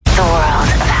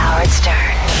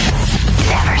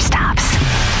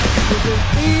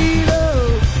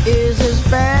Vito is as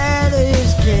bad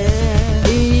as can.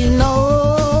 He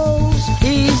knows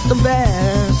he's the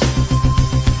best.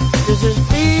 This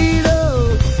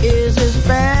Vito is as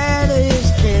bad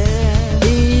as can.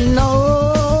 He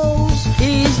knows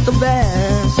he's the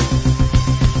best.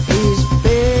 He's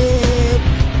big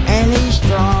and he's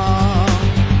strong,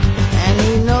 and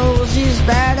he knows he's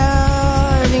better,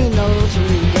 and he knows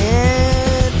what he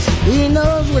gets. He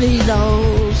knows what he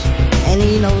knows, and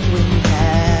he knows what he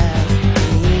has.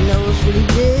 He knows what he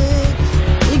gets.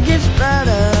 He gets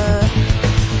better.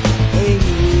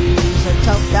 He's a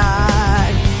tough guy,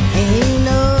 and he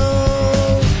knows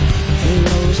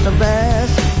the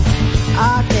best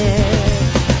I can.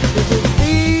 This is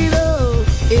Vito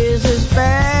is as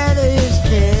bad as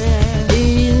can.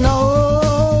 He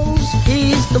knows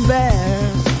he's the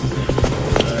best.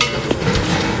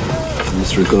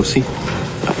 Mr. Lugosi,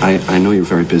 I know you're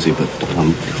very busy, but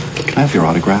can I have your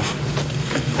autograph?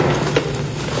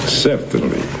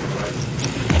 Certainly.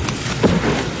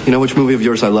 You know which movie of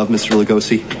yours I love, Mr.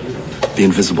 Lugosi? The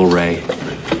Invisible Ray.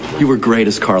 You were great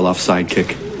as Karloff's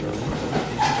sidekick.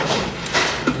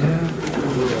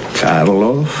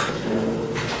 Karloff?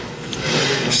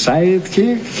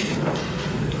 Sidekick?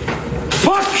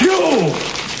 Fuck you!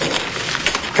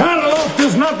 Karloff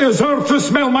does not deserve to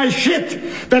smell my shit.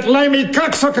 That limey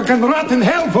cocksucker can rot in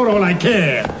hell for all I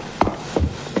care.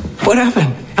 What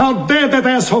happened? How dare that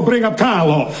asshole bring up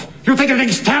Karloff? You think it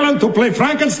takes talent to play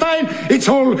Frankenstein? It's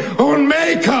all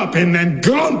makeup and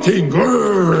grunting.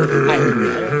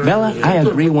 Bella, I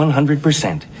agree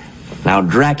 100%. Now,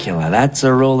 Dracula, that's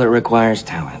a role that requires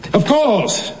talent. Of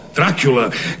course.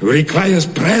 Dracula requires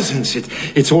presence.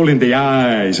 It's all in the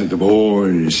eyes and the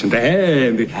voice and the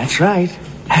head. That's right.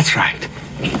 That's right.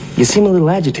 You seem a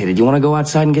little agitated. You want to go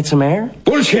outside and get some air?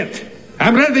 Bullshit.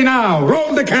 I'm ready now.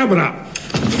 Roll the camera.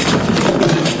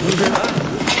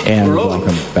 And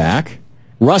welcome back.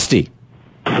 Rusty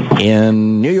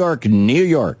in New York, New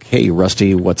York. Hey,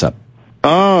 Rusty, what's up?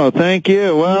 Oh, thank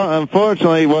you. Well,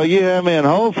 unfortunately, you had me on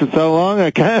hold for so long, I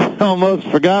kind of almost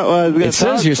forgot what I was going to talk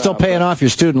about. It says you're still paying off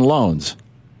your student loans.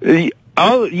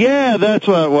 Oh, yeah, that's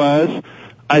what it was,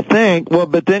 I think. Well,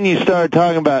 but then you started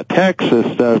talking about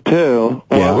Texas, though, too.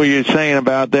 Yeah. What were you saying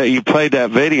about that? You played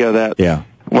that video. Yeah.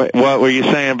 What were you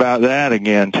saying about that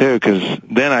again, too? Because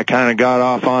then I kind of got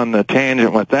off on the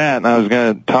tangent with that, and I was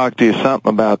going to talk to you something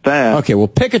about that. Okay, well,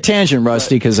 pick a tangent,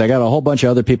 Rusty, because I got a whole bunch of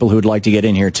other people who'd like to get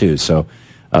in here, too. So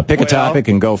pick a topic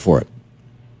and go for it.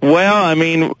 Well, I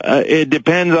mean, it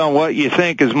depends on what you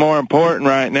think is more important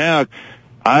right now.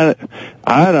 I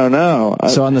don't know.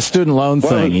 So on the student loan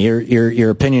thing, your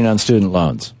opinion on student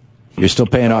loans. You're still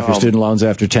paying off your student loans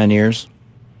after 10 years?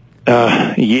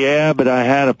 Yeah, but I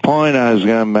had a point I was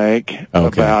going to make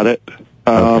about it.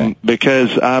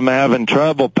 Because I'm having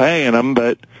trouble paying them,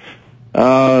 but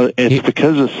it's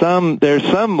because of there's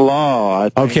some law.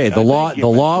 The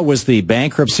law was the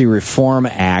Bankruptcy Reform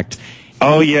Act.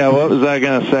 Oh, yeah, what was I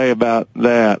going to say about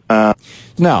that?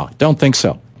 No, don't think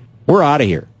so. We're out of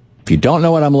here. If you don't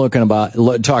know what I'm talking about,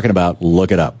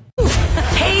 look it up.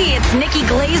 Hey, it's Nikki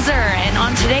Glazer, and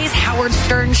on today's Howard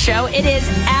Stern show, it is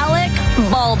Alec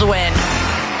Baldwin.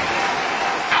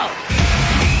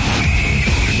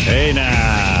 Hey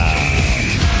now,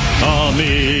 call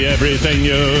me everything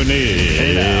you need.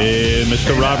 Hey,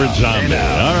 Mr. Robert Zombie.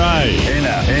 All right. Hey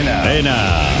now. Hey now. Hey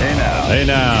now. Hey now. Hey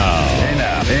now. Hey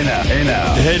now. Hey now. Hey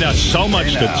now. Hey now. So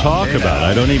much to talk about.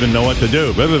 I don't even know what to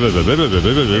do.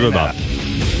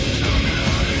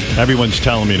 Everyone's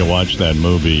telling me to watch that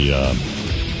movie.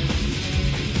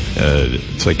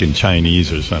 It's like in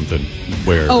Chinese or something.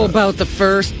 Where? About the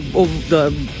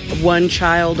one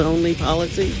child only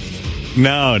policy.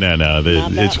 No.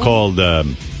 It's called.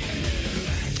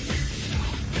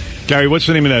 Gary, what's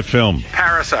the name of that film?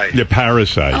 Parasite. Yeah,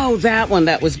 Parasite. Oh, that one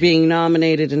that was being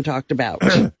nominated and talked about.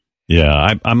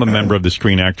 Yeah, I'm a member of the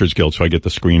Screen Actors Guild, so I get the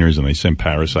screeners, and they send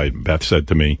Parasite. And Beth said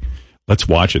to me, let's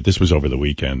watch it. This was over the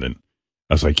weekend, and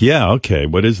I was like, yeah, okay,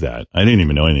 what is that? I didn't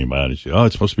even know anything about it. She said,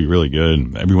 it's supposed to be really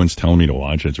good. Everyone's telling me to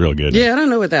watch it. It's real good. Yeah, I don't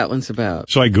know what that one's about.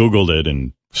 So I Googled it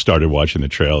and started watching the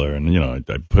trailer, and, I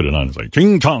put it on. It's like,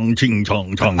 ching tong, ching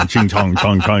tong, tong, ching tong,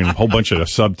 tong, tong, and a whole bunch of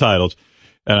subtitles.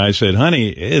 And I said,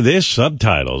 honey, there's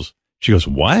subtitles. She goes,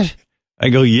 what? I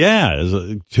go, yeah.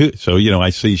 So, I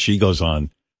see she goes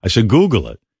on. I said, Google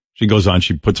it. She goes on,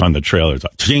 she puts on the trailer. It's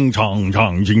like, ching tong,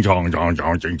 tong, ching tong, tong,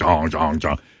 tong, ching tong, tong,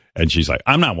 tong. And she's like,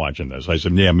 I'm not watching this. I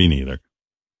said, yeah, me neither.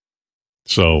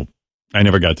 So I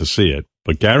never got to see it.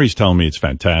 But Gary's telling me it's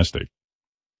fantastic.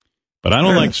 But I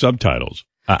don't like subtitles.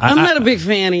 I'm not a big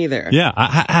fan either. Yeah,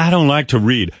 I don't like to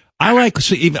read.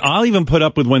 I'll even put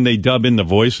up with when they dub in the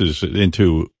voices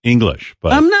into English.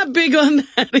 But I'm not big on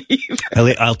that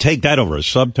either. I'll take that over a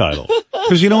subtitle.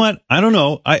 Because you know what? I don't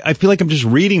know. I feel like I'm just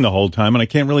reading the whole time and I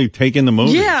can't really take in the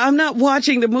movie. Yeah, I'm not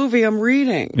watching the movie. I'm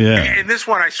reading. Yeah. In this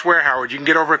one, I swear, Howard, you can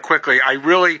get over it quickly.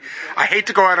 I hate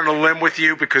to go out on a limb with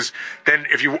you because then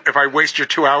if I waste your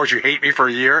 2 hours, you hate me for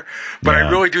a year. But I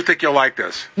really do think you'll like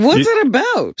this. What's it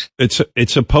about?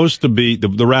 It's supposed to be,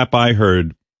 the rap I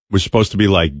heard was supposed to be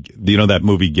like, that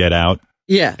movie Get Out?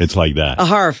 Yeah. It's like that. A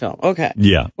horror film. Okay.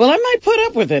 Yeah. Well, I might put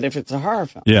up with it if it's a horror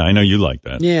film. Yeah, I know you like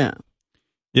that. Yeah.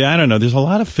 Yeah, I don't know. There's a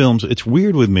lot of films. It's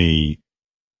weird with me.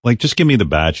 Like, just give me The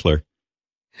Bachelor.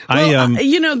 Well,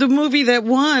 the movie that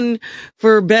won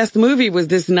for best movie was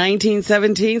this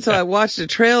 1917. So I watched a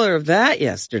trailer of that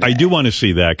yesterday. I do want to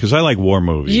see that because I like war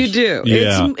movies. You do.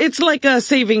 Yeah. It's like a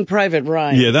Saving Private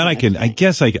Ryan. Yeah, that I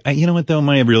guess you know what though? Am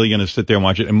I really going to sit there and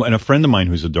watch it? And a friend of mine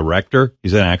who's a director,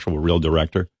 he's an actual real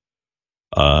director.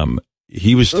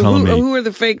 He was telling me. Who are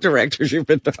the fake directors you've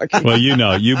been talking about? Well,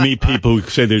 you meet people who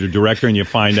say they're the director and you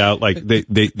find out like they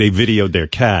videoed their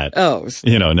cat. Oh.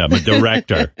 No, I'm a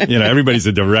director. Everybody's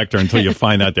a director until you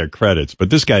find out their credits. But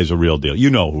this guy's a real deal. You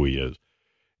know who he is.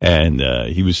 And,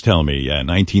 he was telling me,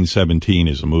 1917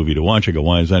 is a movie to watch. I go,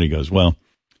 why is that? He goes, well,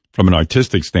 from an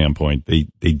artistic standpoint,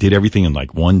 they did everything in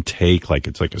like one take. Like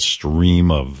it's like a stream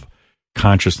of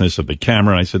consciousness of the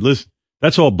camera. And I said, listen.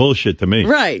 That's all bullshit to me.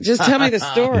 Right. Just tell me the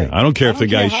story. Yeah, I don't care if the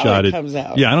guy shot it. Comes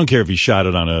out. Yeah, I don't care if he shot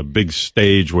it on a big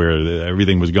stage where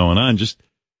everything was going on. Just,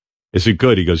 is it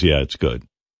good? He goes, yeah, it's good.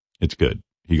 It's good.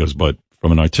 He goes, but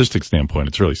from an artistic standpoint,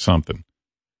 it's really something.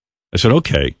 I said,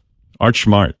 okay, Art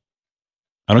smart.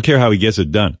 I don't care how he gets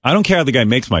it done. I don't care how the guy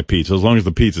makes my pizza as long as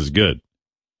the pizza's good.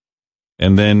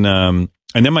 And then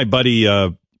my buddy,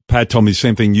 Pat told me the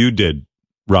same thing you did,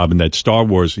 Robin, that Star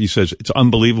Wars, he says, it's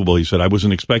unbelievable. He said, I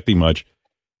wasn't expecting much,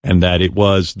 and that it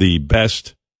was the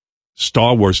best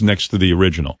Star Wars next to the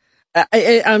original.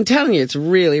 I'm telling you, it's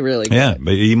really, really good. Yeah,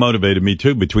 but he motivated me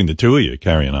too, between the two of you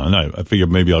carrying on. I figured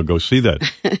maybe I'll go see that.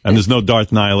 And there's no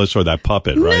Darth Nihilus or that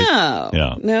puppet, right? No.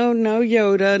 Yeah. No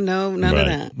Yoda, none of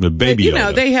that. The baby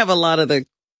Yoda. They have a lot of the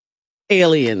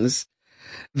aliens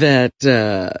that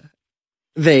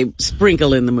they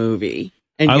sprinkle in the movie.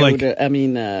 And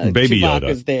Yoda, Baby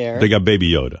Chewbacca's Yoda. there. They got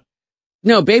Baby Yoda.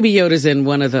 No, Baby Yoda's in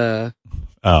one of the...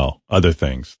 other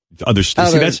things. Other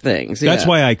things. That's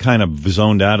why I kind of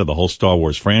zoned out of the whole Star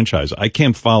Wars franchise. I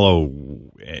can't follow,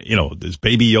 there's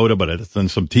Baby Yoda, but it's in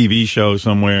some TV show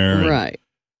somewhere. Right.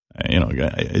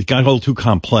 It got all too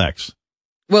complex.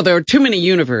 Well, there are too many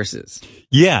universes.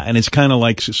 Yeah, and it's kind of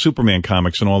like Superman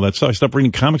comics and all that stuff. I stopped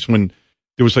reading comics when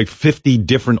there was like 50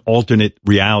 different alternate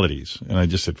realities. And I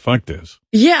just said, fuck this.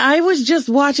 Yeah, I was just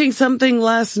watching something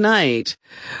last night,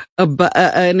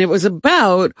 and it was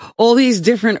about all these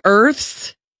different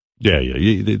Earths. Yeah,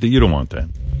 you don't want that.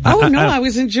 Oh, I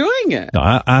was enjoying it. No,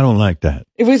 I don't like that.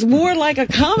 It was more like a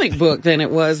comic book than it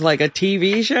was like a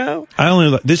TV show.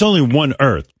 There's only one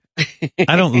Earth.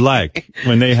 I don't like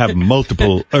when they have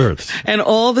multiple Earths. And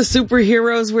all the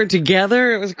superheroes were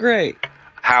together. It was great.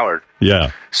 Howard.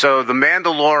 Yeah. So The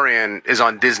Mandalorian is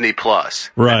on Disney Plus.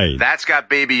 Right. That's got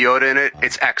Baby Yoda in it.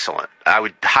 It's excellent. I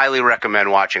would highly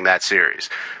recommend watching that series.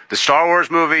 The Star Wars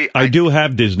movie. I do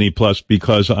have Disney Plus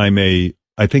because I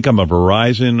think I'm a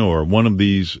Verizon or one of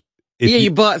these.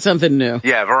 You bought something new.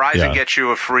 Yeah, Verizon gets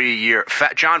you a free year.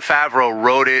 John Favreau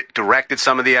wrote it, directed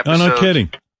some of the episodes. Oh, no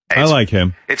kidding. I like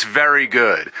him. It's very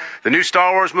good. The new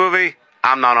Star Wars movie,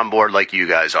 I'm not on board like you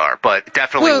guys are, but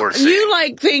definitely worth seeing. You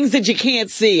like things that you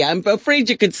can't see. I'm afraid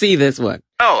you could see this one.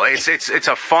 Oh, it's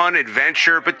a fun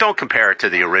adventure, but don't compare it to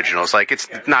the originals. Like, it's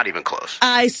not even close.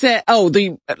 I said,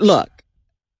 look,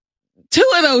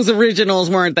 two of those originals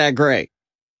weren't that great.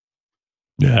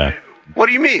 Yeah. What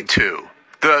do you mean, two?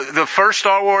 The first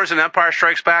Star Wars and Empire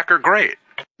Strikes Back are great.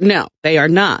 No, they are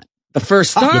not. The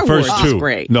first Star Wars was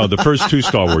great. No, the first two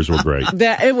Star Wars were great.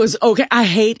 It was okay. I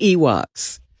hate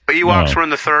Ewoks. But Ewoks were in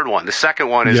the third one. The second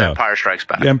one is Empire Strikes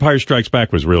Back. Empire Strikes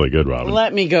Back was really good, Robin.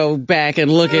 Let me go back and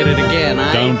look at it again.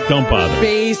 Don't bother.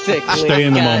 Basically, stay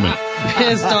in the moment.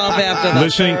 Pissed off after the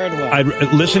third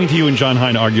one. Listening to you and John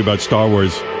Hein argue about Star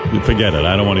Wars, forget it.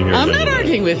 I don't want to hear it. I'm not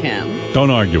arguing with him. Don't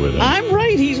argue with him. I'm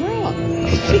right. He's wrong.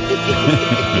 Okay.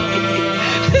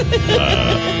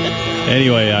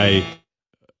 Anyway,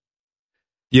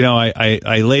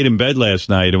 I laid in bed last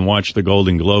night and watched the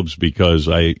Golden Globes because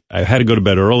I had to go to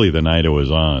bed early the night it was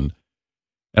on.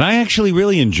 And I actually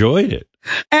really enjoyed it.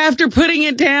 After putting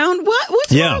it down?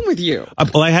 What's wrong with you?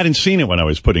 Well, I hadn't seen it when I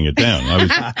was putting it down.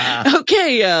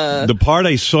 Okay. The part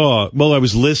I saw, I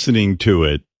was listening to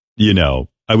it,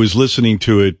 I was listening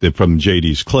to it from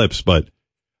JD's clips, but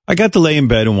I got to lay in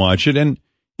bed and watch it. And,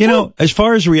 you know, as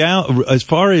far as award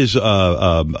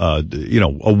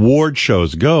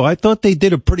shows go, I thought they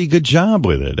did a pretty good job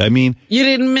with it. I mean, you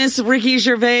didn't miss Ricky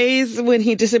Gervais when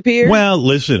he disappeared? Well,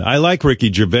 listen, I like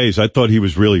Ricky Gervais. I thought he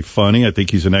was really funny. I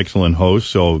think he's an excellent host.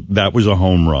 So that was a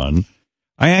home run.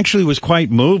 I actually was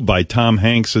quite moved by Tom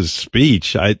Hanks's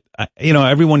speech. I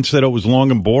everyone said it was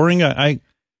long and boring.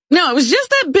 No, it was just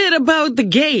that bit about the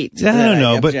gate. I don't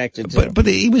know, but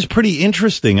he was pretty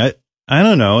interesting. I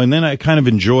don't know. And then I kind of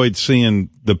enjoyed seeing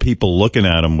the people looking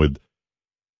at him with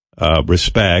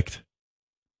respect.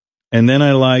 And then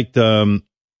I liked, there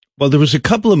was a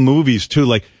couple of movies too.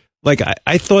 Like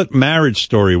I thought Marriage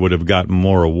Story would have gotten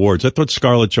more awards. I thought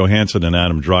Scarlett Johansson and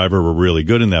Adam Driver were really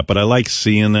good in that, but I like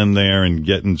seeing them there and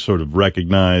getting sort of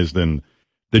recognized. And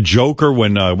the Joker,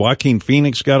 when Joaquin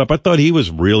Phoenix got up, I thought he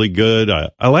was really good.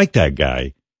 I like that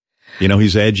guy. You know,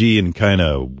 he's edgy and kind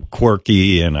of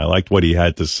quirky, and I liked what he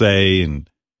had to say. And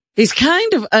he's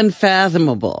kind of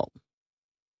unfathomable.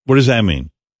 What does that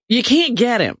mean? You can't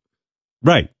get him.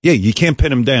 Right. Yeah, you can't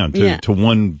pin him down to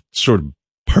one sort of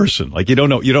person. Like, you don't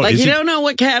know. You don't know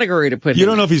what category to put him in. You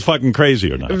don't know if he's fucking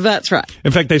crazy or not. That's right.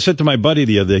 In fact, I said to my buddy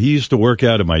the other day, he used to work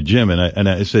out at my gym, and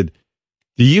I said,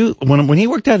 when he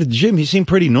worked out at the gym, he seemed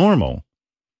pretty normal.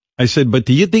 I said, but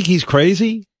do you think he's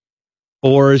crazy?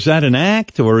 Or is that an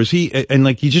act? Or is he, and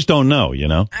like, you just don't know, you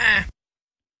know?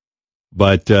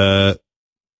 But, as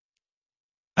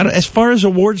far as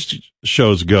awards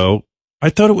shows go, I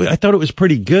thought it was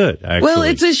pretty good, actually. Well,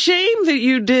 it's a shame that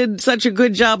you did such a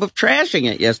good job of trashing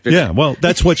it yesterday. Yeah, well,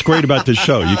 that's what's great about this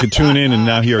show. You can tune in and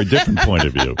now hear a different point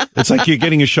of view. It's like you're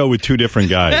getting a show with two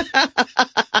different guys.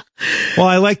 Well,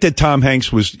 I like that Tom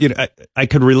Hanks was, I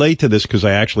could relate to this because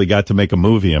I actually got to make a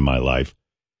movie in my life.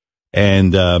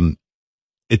 And,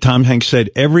 Tom Hanks said,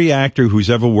 every actor who's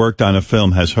ever worked on a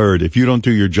film has heard, if you don't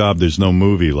do your job, there's no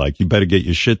movie. Like, you better get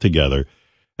your shit together.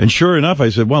 And sure enough, I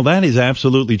said, well, that is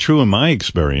absolutely true in my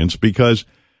experience, because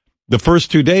the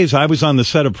first 2 days I was on the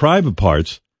set of Private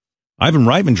Parts, Ivan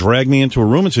Reitman dragged me into a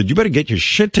room and said, you better get your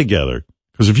shit together,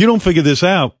 because if you don't figure this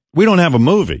out, we don't have a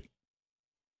movie.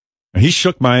 And he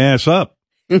shook my ass up.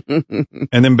 And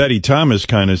then Betty Thomas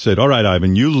kind of said, all right,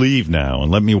 Ivan, you leave now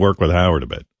and let me work with Howard a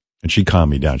bit. And she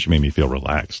calmed me down. She made me feel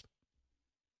relaxed.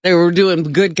 They were doing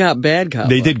good cop, bad cop.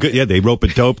 They did good. Yeah, they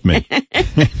rope-a-doped me.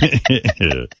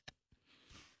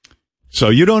 So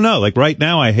you don't know. Like right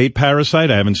now, I hate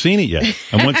Parasite. I haven't seen it yet.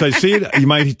 And once I see it, you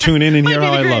might tune in and hear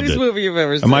how I loved it. It might be the greatest movie you've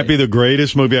ever seen. It might be the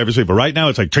greatest movie I've ever seen. But right now,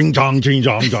 it's like ching chong, ching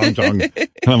chong, chong chong. And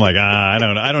I'm like, I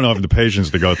don't know if I have the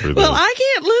patience to go through this. Well, I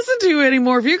can't listen to you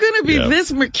anymore if you're going to be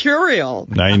this mercurial.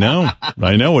 I know.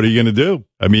 What are you going to do?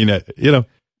 I mean, a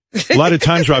lot of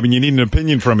times, Robin, you need an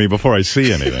opinion from me before I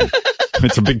see anything.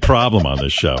 It's a big problem on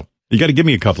this show. You got to give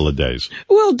me a couple of days.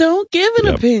 Well, don't give an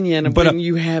opinion when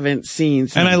you haven't seen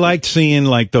something. And I liked seeing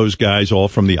like those guys all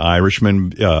from The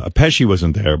Irishman. Pesci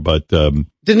wasn't there, but De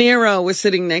Niro was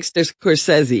sitting next to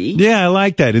Scorsese. Yeah, I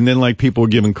like that. And then like people were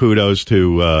giving kudos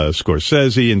to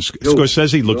Scorsese, and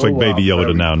Scorsese looks like Baby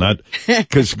Yoda now, not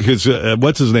because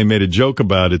what's his name made a joke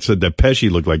about it, said that Pesci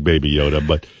looked like Baby Yoda,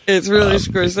 but it's really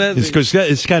Scorsese.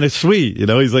 It's kind of sweet,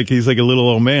 he's like a little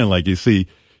old man, like you see.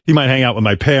 He might hang out with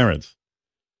my parents.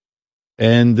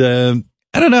 And,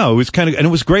 I don't know. It was and it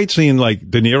was great seeing like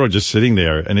De Niro just sitting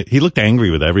there, and he looked angry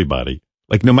with everybody.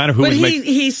 Like no matter who was making.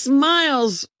 He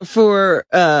smiles for,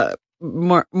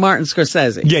 Martin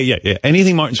Scorsese. Yeah.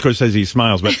 Anything Martin Scorsese, he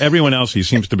smiles, but everyone else, he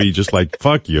seems to be just like,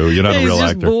 fuck you. You're not a real actor.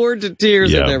 He's just bored to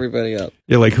tears with everybody else.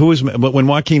 Yeah. Like but when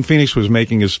Joaquin Phoenix was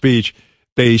making his speech,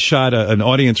 they shot an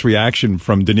audience reaction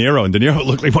from De Niro, and De Niro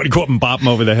looked like he wanted to go up and bop him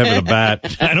over the head with a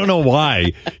bat. I don't know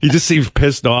why. He just seems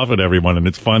pissed off at everyone, and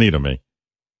it's funny to me.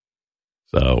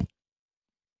 So,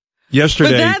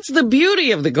 yesterday. But that's the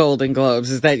beauty of the Golden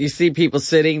Globes, is that you see people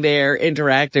sitting there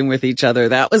interacting with each other.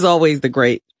 That was always the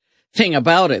great thing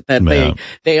about it, that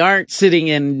they aren't sitting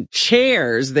in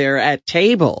chairs, they're at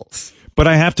tables. But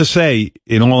I have to say,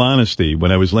 in all honesty,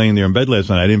 when I was laying there in bed last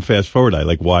night, I didn't fast forward. I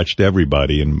watched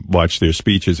everybody and watched their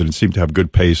speeches, and it seemed to have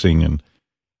good pacing, and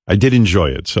I did enjoy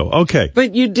it. So, okay.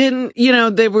 But you didn't,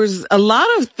 there was a lot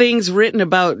of things written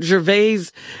about Gervais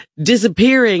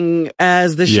disappearing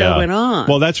as the show went on.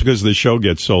 Well, that's because the show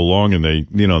gets so long, and they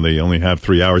only have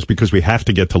 3 hours, because we have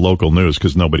to get to local news,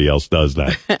 because nobody else does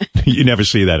that. You never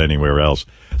see that anywhere else.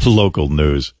 It's local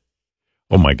news.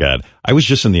 Oh my God. I was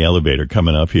just in the elevator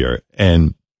coming up here,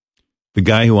 and the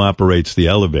guy who operates the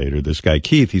elevator, this guy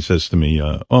Keith, he says to me,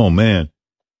 oh man,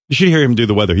 you should hear him do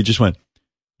the weather. He just went,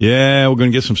 yeah, we're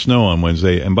going to get some snow on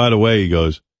Wednesday. And by the way, he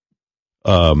goes,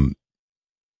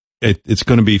 it's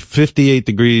going to be 58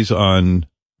 degrees on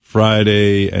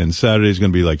Friday, and Saturday is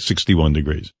going to be like 61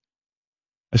 degrees.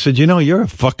 I said, you're a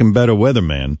fucking better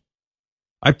weatherman.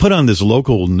 I put on this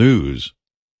local news.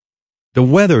 The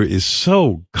weather is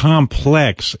so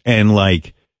complex and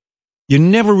like, you're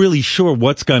never really sure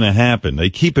what's going to happen. They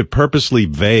keep it purposely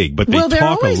vague, but they talk a lot. Well, they're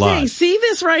always saying, see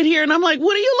this right here. And I'm like,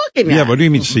 what are you looking at? Yeah, what do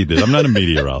you mean see this? I'm not a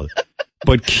meteorologist.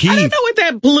 But Keith. I don't know what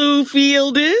that blue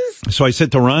field is. So I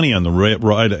said to Ronnie on the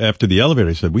ride after the elevator,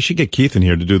 I said, we should get Keith in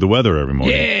here to do the weather every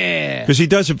morning. Yeah. Because he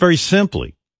does it very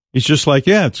simply. He's just like,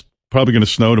 it's probably going to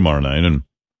snow tomorrow night. And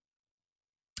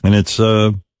it's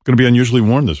going to be unusually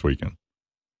warm this weekend.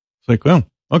 It's like, well,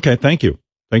 okay, thank you.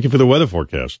 Thank you for the weather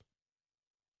forecast.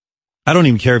 I don't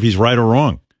even care if he's right or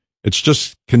wrong. It's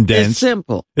just condensed. It's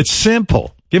simple. It's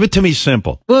simple. Give it to me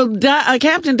simple. Well,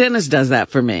 Captain Dennis does that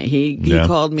for me. He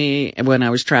called me when I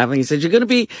was traveling. He said, you're going to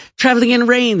be traveling in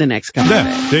rain the next couple of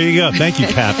days. There you go. Thank you,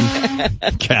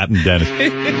 Captain. Captain Dennis.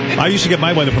 I used to get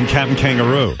my weather from Captain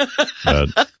Kangaroo.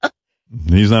 But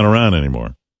he's not around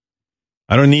anymore.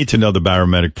 I don't need to know the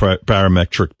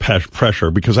barometric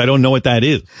pressure because I don't know what that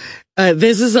is.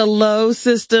 This is a low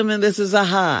system and this is a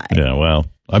high. Yeah, well,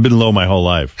 I've been low my whole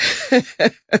life.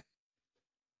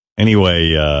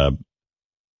 Anyway,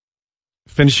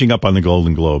 finishing up on the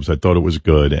Golden Globes, I thought it was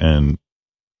good, and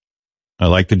I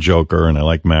like The Joker, and I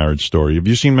like Marriage Story. Have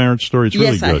you seen Marriage Story? It's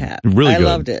really good. Yes, I have. Really good. I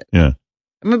loved it. Yeah.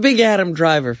 I'm a big Adam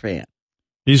Driver fan.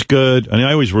 He's good. I mean,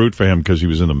 I always root for him because he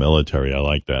was in the military. I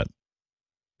like that.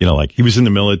 Like he was in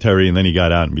the military, and then he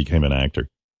got out and became an actor.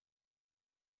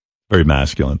 Very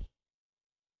masculine.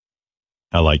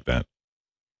 I like that.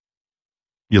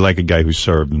 You like a guy who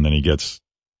served, and then he gets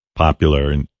popular,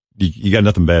 and you got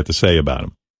nothing bad to say about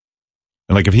him.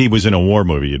 And like if he was in a war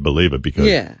movie, you'd believe it because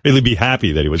he'd be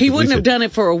happy that he was. He wouldn't have done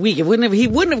it for a week. He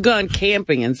wouldn't have gone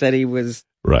camping and said he was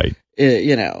right.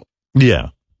 Yeah.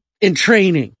 In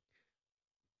training.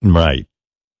 Right.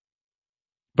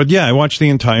 But yeah, I watched the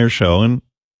entire show and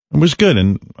it was good.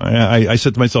 And I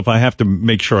said to myself, I have to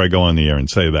make sure I go on the air and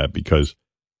say that because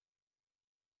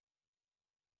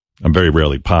I'm very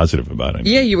rarely positive about it.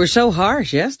 Yeah, you were so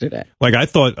harsh yesterday. Like I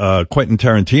thought Quentin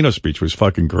Tarantino's speech was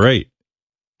fucking great.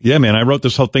 Yeah, man, I wrote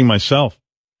this whole thing myself.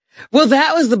 Well,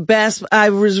 that was the best. I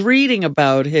was reading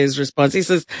about his response. He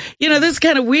says, this is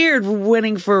kind of weird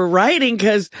winning for writing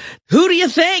because who do you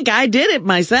think? I did it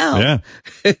myself. Yeah.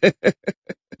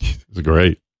 It's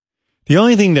great. The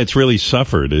only thing that's really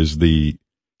suffered is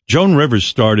Joan Rivers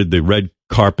started the red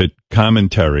carpet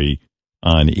commentary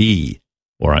on E!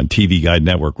 Or on TV Guide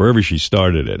Network, wherever she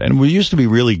started it. And we used to be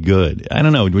really good. I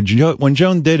don't know. When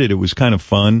Joan did it, it was kind of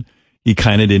fun. You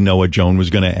kind of didn't know what Joan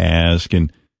was going to ask.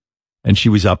 And she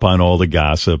was up on all the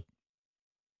gossip.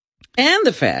 And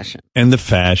the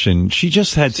fashion. She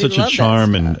just had such a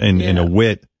charm and a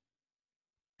wit.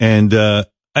 And,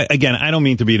 again, I don't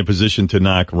mean to be in a position to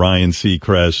knock Ryan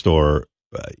Seacrest or,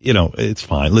 it's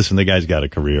fine. Listen, the guy's got a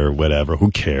career, whatever.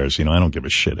 Who cares? I don't give a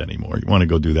shit anymore. You want to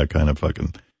go do that kind of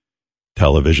fucking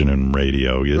television and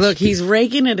radio. Look, he's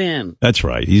raking it in. That's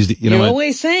right. You're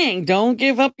always saying, don't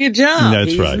give up your job.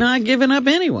 That's right. He's not giving up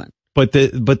anyone. But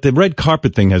the red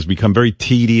carpet thing has become very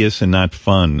tedious and not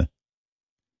fun.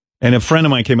 And a friend of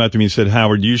mine came out to me and said,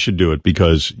 Howard, you should do it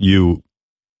because you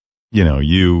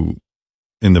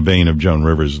in the vein of Joan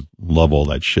Rivers, love all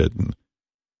that shit. And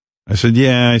I said,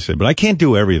 yeah, but I can't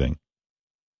do everything.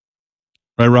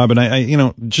 Right,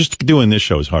 Robin? Just doing this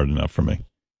show is hard enough for me.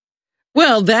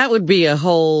 Well, that would be a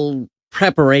whole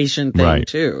preparation thing,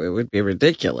 too. It would be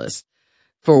ridiculous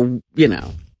for,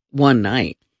 one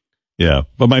night. Yeah.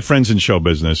 But my friend's in show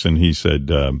business, and he said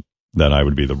that I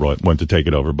would be the one to take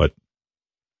it over. But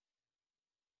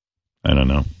I don't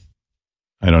know.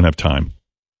 I don't have time.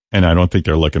 And I don't think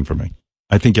they're looking for me.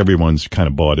 I think everyone's kind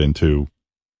of bought into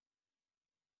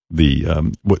the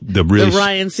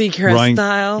Ryan Seacrest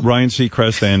style. Ryan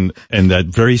Seacrest and that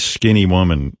very skinny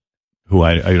woman who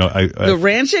the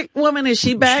Rancic woman, is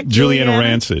she back? Juliana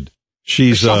Rancid.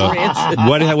 She's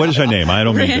what is her name? I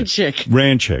don't Rancic.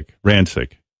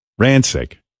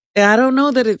 Rancic. I don't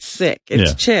know that it's sick.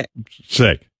 It's chick.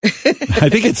 Sick. I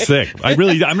think it's sick.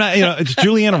 I'm not, it's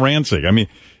Juliana Rancic. I mean,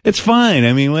 it's fine.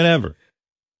 I mean, whatever.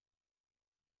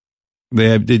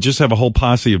 They just have a whole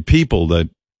posse of people that,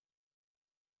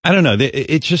 I don't know.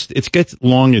 It gets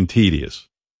long and tedious.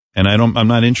 And I'm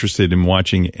not interested in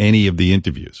watching any of the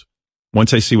interviews.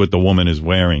 Once I see what the woman is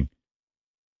wearing.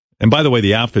 And by the way,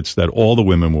 the outfits that all the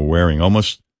women were wearing,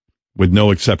 almost with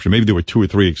no exception, maybe there were 2 or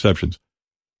 3 exceptions,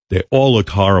 they all looked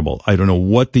horrible. I don't know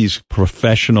what these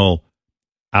professional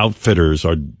outfitters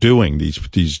are doing,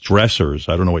 these dressers.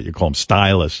 I don't know what you call them,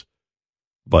 stylists.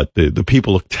 But the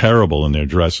people look terrible in their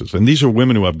dresses. And these are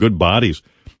women who have good bodies.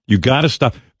 You got to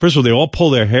stop. First of all, they all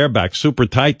pull their hair back super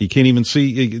tight. You can't even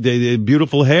see the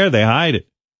beautiful hair. They hide it.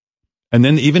 And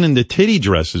then even in the titty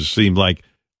dresses seem like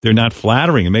they're not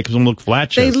flattering. It makes them look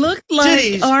flat-chested. They look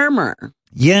like armor.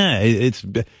 Yeah, it's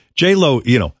J-Lo,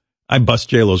 I bust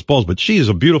J-Lo's balls, but she is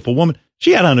a beautiful woman.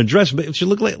 She had on a dress, but she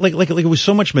looked like it was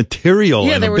so much material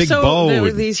and a big bow. There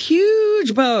were these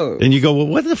huge bows. And you go, well,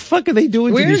 what the fuck are they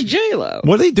doing Where's to these? J-Lo?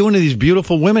 What are they doing to these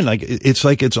beautiful women?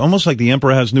 It's almost like the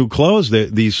emperor has new clothes.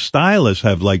 These stylists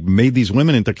have made these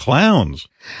women into clowns.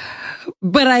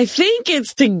 But I think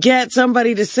it's to get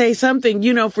somebody to say something,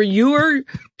 for your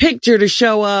picture to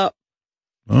show up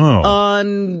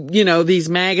on, these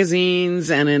magazines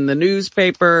and in the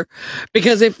newspaper.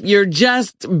 Because if you're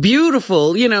just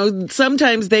beautiful,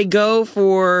 sometimes they go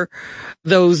for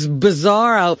those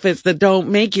bizarre outfits that don't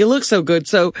make you look so good.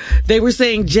 So they were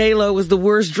saying J-Lo was the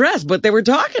worst dressed, but they were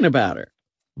talking about her.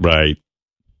 Right.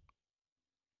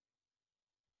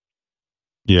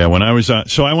 Yeah, when I was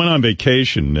I went on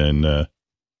vacation, and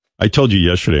I told you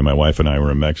yesterday my wife and I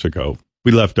were in Mexico.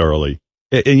 We left early.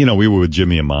 And, we were with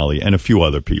Jimmy and Molly and a few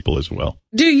other people as well.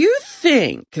 Do you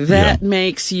think that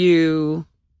makes you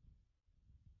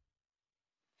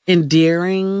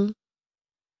endearing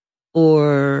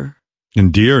or...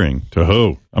 Endearing to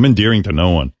who? I'm endearing to no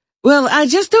one. Well, I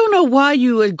just don't know why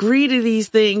you agree to these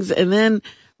things and then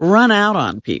run out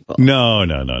on people. No.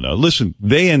 Listen,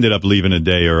 they ended up leaving a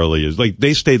day early.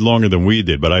 They stayed longer than we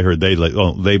did, but I heard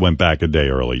they went back a day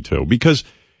early too, because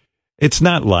it's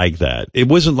not like that. It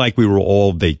wasn't like we were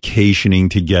all vacationing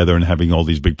together and having all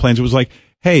these big plans. It was like,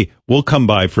 hey, we'll come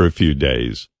by for a few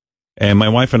days. And my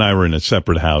wife and I were in a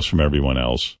separate house from everyone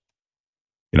else,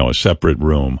 a separate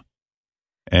room.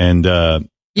 And,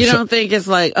 you don't think it's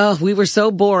like, oh, we were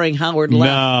so boring, Howard left?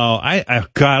 No,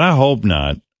 God, I hope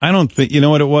not. I don't think, you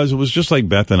know what it was? It was just like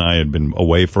Beth and I had been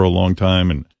away for a long time.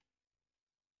 And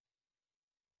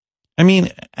I mean,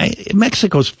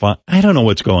 Mexico's fun. I don't know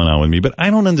what's going on with me, but I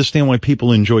don't understand why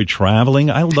people enjoy traveling.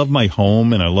 I love my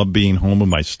home and I love being home with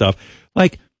my stuff.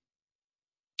 It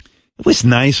was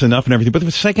nice enough and everything. But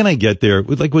the second I get there,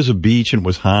 it was a beach and it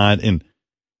was hot. And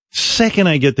second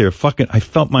I get there, I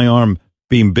felt my arm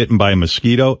being bitten by a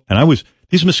mosquito. And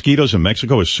these mosquitoes in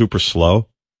Mexico are super slow.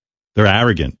 They're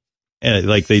arrogant. And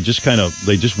they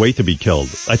just wait to be killed.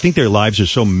 I think their lives are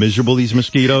so miserable, these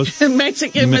mosquitoes.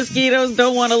 Mexican mosquitoes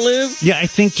don't want to live? Yeah, I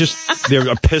think just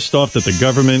they're pissed off that the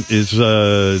government is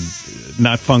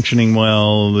not functioning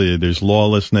well. There's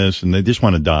lawlessness, and they just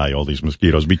want to die, all these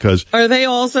mosquitoes, because... Are they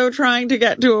also trying to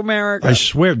get to America? I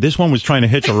swear, this one was trying to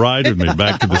hitch a ride with me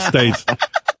back to the States.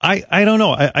 I don't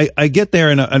know. I get there,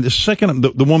 and the second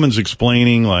the woman's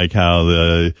explaining, how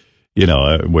the...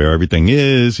 where everything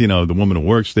is, the woman who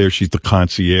works there, she's the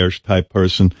concierge type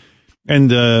person.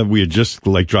 And, we had just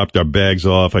dropped our bags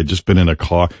off. I'd just been in a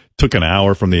car, took an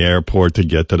hour from the airport to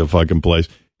get to the fucking place.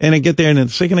 And I get there, and the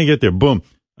second I get there, boom,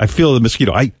 I feel the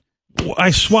mosquito. I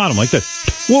swat him like that.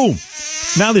 Boom.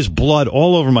 Now there's blood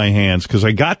all over my hands because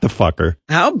I got the fucker.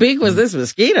 How big was this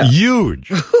mosquito?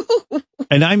 Huge.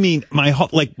 And I mean, my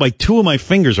two of my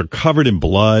fingers are covered in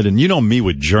blood, and me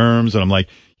with germs, and I'm like,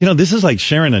 this is like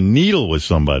sharing a needle with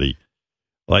somebody.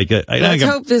 Let's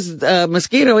hope this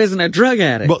mosquito isn't a drug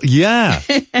addict. Well, yeah.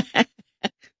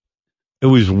 It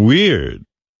was weird.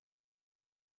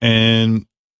 And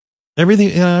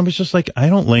everything, I was just like, I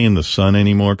don't lay in the sun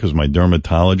anymore because my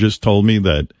dermatologist told me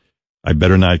that I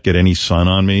better not get any sun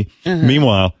on me. Uh-huh.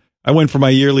 Meanwhile, I went for my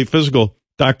yearly physical.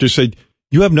 Doctor said,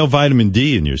 you have no vitamin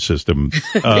D in your system.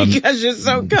 Because you're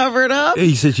so covered up?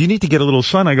 He says, you need to get a little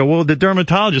sun. I go, well, the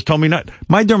dermatologist told me not.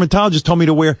 My dermatologist told me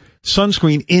to wear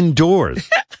sunscreen indoors.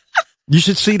 You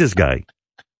should see this guy.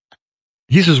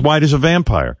 He's as white as a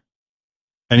vampire.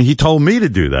 And he told me to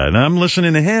do that. And I'm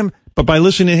listening to him. But by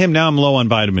listening to him, now I'm low on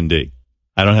vitamin D.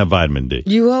 I don't have vitamin D.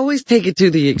 You always take it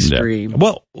to the extreme. Yeah.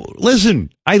 Well,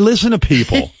 listen, I listen to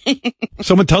people.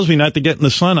 Someone tells me not to get in the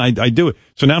sun, I do it.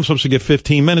 So now I'm supposed to get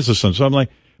 15 minutes of sun. So I'm like,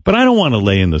 but I don't want to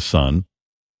lay in the sun.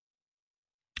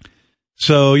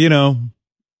 So,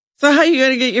 So how are you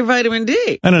going to get your vitamin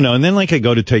D? I don't know. And then I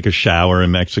go to take a shower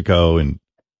in Mexico, and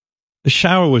the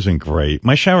shower wasn't great.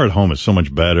 My shower at home is so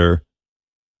much better.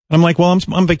 I'm like, well, I'm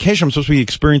on vacation. I'm supposed to be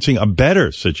experiencing a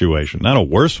better situation, not a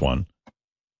worse one.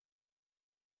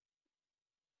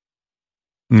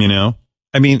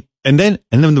 I mean, and then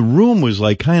the room was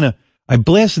I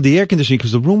blasted the air conditioning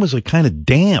because the room was kind of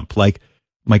damp.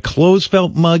 My clothes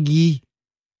felt muggy,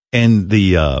 and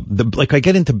I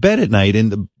get into bed at night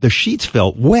and the sheets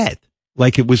felt wet.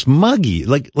 It was muggy.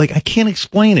 I can't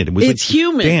explain it. It was it's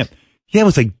humid. Damp. Yeah, it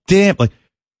was damp,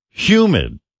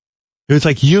 humid. It was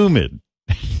humid.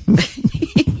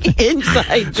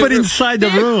 Inside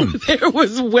the room. There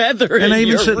was weather and in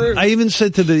your room. I even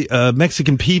said to the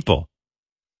Mexican people,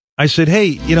 I said,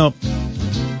 hey,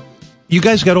 you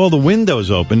guys got all the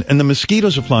windows open and the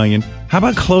mosquitoes are flying in. How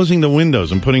about closing the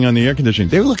windows and putting on the air conditioning?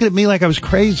 They were looking at me like I was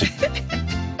crazy.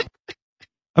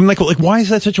 I'm like, why is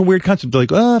that such a weird concept? They're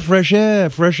like, oh, fresh air.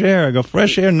 I go,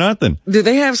 fresh air, nothing. Do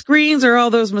they have screens or are all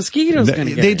those mosquitoes going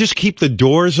to get They it? just keep the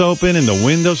doors open and the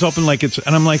windows open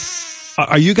and I'm like,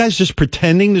 are you guys just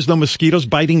pretending there's no mosquitoes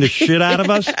biting the shit out of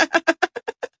us?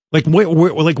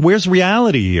 Where's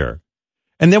reality here?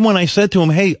 And then when I said to them,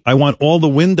 hey, I want all the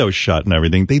windows shut and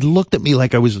everything, they looked at me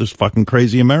like I was this fucking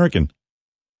crazy American.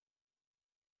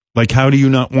 Like, how do you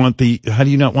not want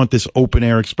this open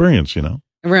air experience,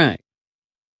 Right.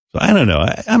 So I don't know.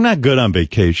 I'm not good on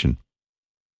vacation.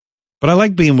 But I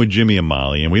like being with Jimmy and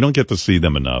Molly, and we don't get to see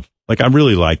them enough. Like, I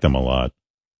really like them a lot.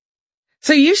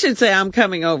 So you should say I'm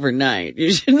coming overnight.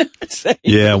 You should not say.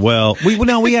 Yeah, well,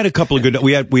 we had a couple of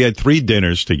we had 3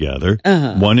 dinners together,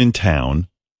 one in town,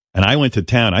 and I went to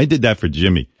town. I did that for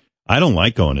Jimmy. I don't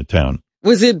like going to town.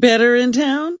 Was it better in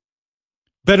town?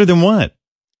 Better than what?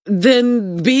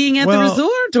 Than being at the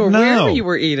resort or wherever you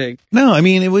were eating? No,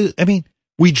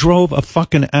 we drove a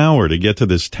fucking hour to get to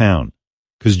this town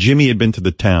because Jimmy had been to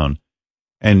the town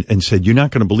and said, you're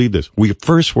not going to believe this. We're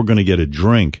going to get a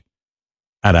drink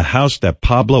at a house that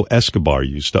Pablo Escobar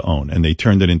used to own, and they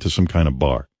turned it into some kind of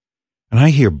bar. And I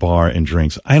hear bar and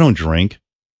drinks. I don't drink.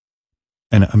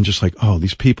 And I'm just like, oh,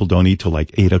 these people don't eat till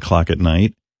like 8 o'clock at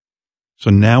night. So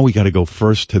now we got to go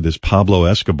first to this Pablo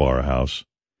Escobar house.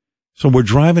 So we're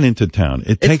driving into town.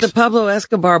 It's the Pablo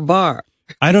Escobar bar.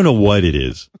 I don't know what it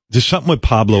is. There's something with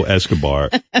Pablo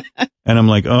Escobar. And I'm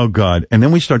like, oh God. And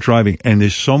then we start driving and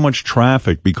there's so much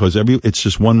traffic because it's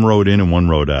just one road in and one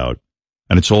road out.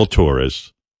 And it's all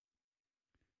tourists.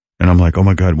 And I'm like, oh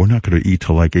my God, we're not going to eat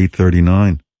till like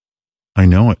 8:39. I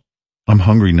know it. I'm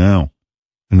hungry now.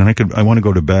 And then I want to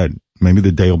go to bed. Maybe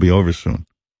the day will be over soon.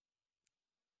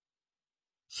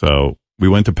 So we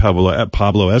went to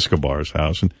Pablo Escobar's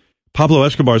house, and Pablo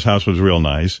Escobar's house was real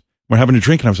nice. We're having a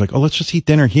drink and I was like, oh, let's just eat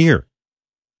dinner here.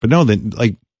 But no, then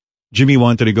Jimmy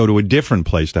wanted to go to a different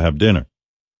place to have dinner.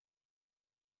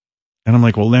 And I'm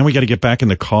like, well, now we got to get back in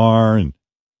the car. And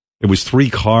it was 3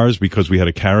 cars because we had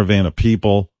a caravan of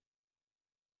people.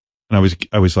 And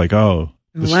I was like, oh.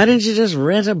 Why didn't you just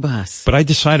rent a bus? But I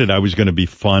decided I was going to be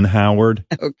fun, Howard.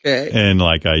 Okay. And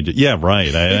yeah,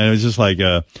 right. I was just like,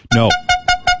 no,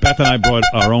 Beth and I brought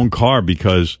our own car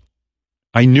because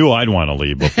I knew I'd want to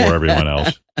leave before everyone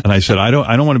else. And I said, I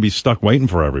don't want to be stuck waiting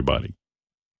for everybody.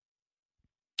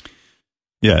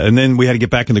 Yeah. And then we had to get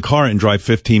back in the car and drive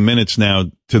 15 minutes now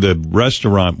to the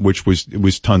restaurant, which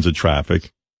was tons of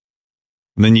traffic.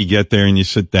 And then you get there and you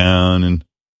sit down and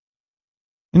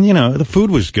the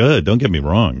food was good. Don't get me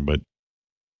wrong. But,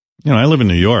 I live in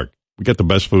New York. We got the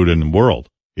best food in the world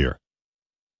here.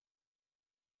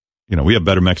 We have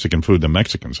better Mexican food than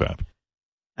Mexicans have.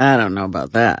 I don't know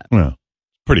about that. Well,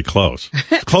 pretty close.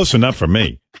 It's close enough for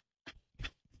me.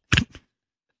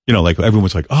 Like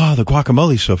everyone's like, oh, the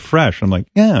guacamole's so fresh. I'm like,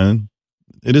 yeah,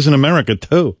 it is in America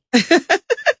too.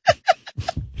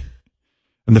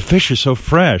 And the fish is so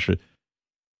fresh.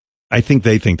 I think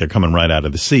they think they're coming right out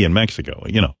of the sea in Mexico,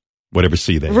 whatever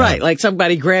sea they have. Right, like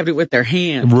somebody grabbed it with their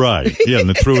hand. Right, yeah, and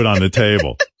they threw it on the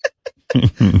table.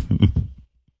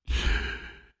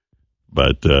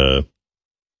 But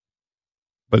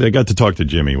I got to talk to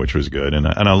Jimmy, which was good, and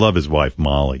I love his wife,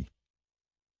 Molly.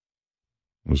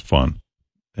 It was fun.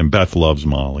 And Beth loves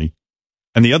Molly.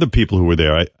 And the other people who were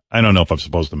there, I don't know if I'm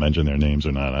supposed to mention their names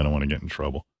or not. I don't want to get in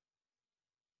trouble.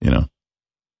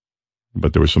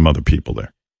 But there were some other people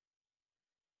there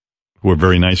who were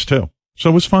very nice too. So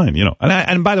it was fine,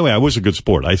 And by the way, I was a good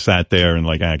sport. I sat there and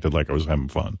acted like I was having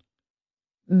fun.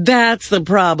 That's the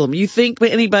problem. You think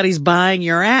anybody's buying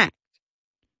your act.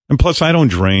 And plus I don't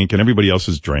drink and everybody else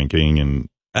is drinking and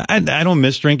I don't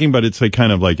miss drinking, but it's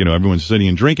everyone's sitting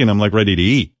and drinking. I'm ready to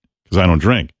eat because I don't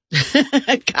drink.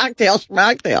 Cocktail,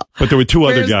 schmocktail. But there were 2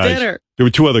 other guys. Dinner? There were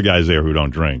 2 other guys there who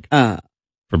don't drink for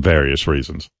various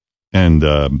reasons. And,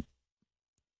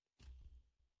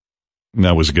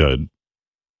 that was good.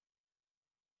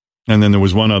 And then there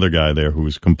was one other guy there who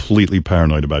was completely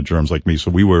paranoid about germs like me. So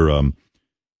we were,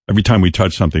 every time we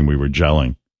touched something, we were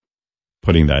gelling,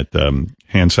 putting that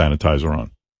hand sanitizer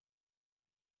on.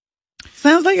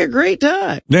 Sounds like a great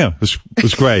time. Yeah, it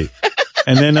was great.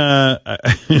 And then, but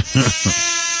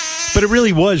it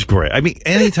really was great.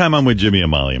 Anytime I'm with Jimmy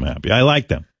and Molly, I'm happy. I like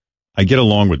them. I get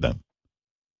along with them.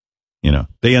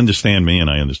 They understand me and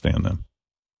I understand them,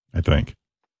 I think.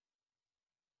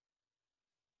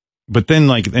 But then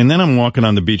and then I'm walking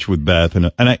on the beach with Beth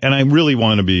and I really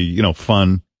want to be,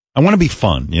 fun. I want to be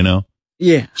fun,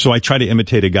 Yeah. So I try to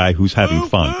imitate a guy who's having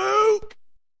fun.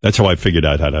 That's how I figured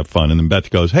out how to have fun. And then Beth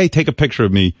goes, hey, take a picture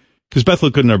of me. Because Beth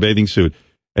looked good in her bathing suit.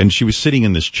 And she was sitting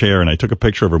in this chair and I took a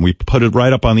picture of her and we put it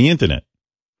right up on the internet.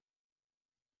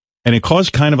 And it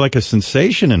caused kind of like a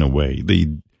sensation in a way.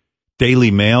 The Daily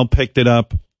Mail picked it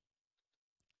up.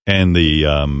 And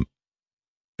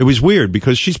it was weird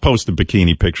because she's posted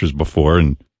bikini pictures before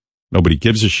and nobody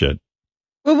gives a shit.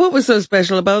 Well, what was so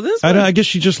special about this one? I guess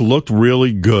she just looked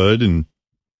really good and,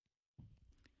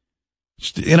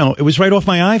 it was right off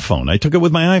my iPhone. I took it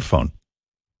with my iPhone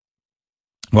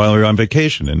while we were on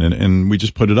vacation and we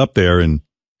just put it up there and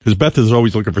because Beth is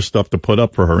always looking for stuff to put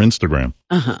up for her Instagram.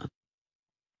 Uh-huh.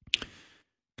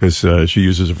 Because she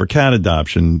uses it for cat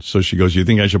adoption. So she goes, you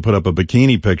think I should put up a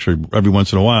bikini picture every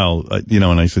once in a while?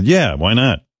 And I said, yeah, why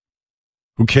not?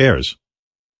 Who cares?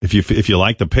 If you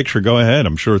like the picture, go ahead.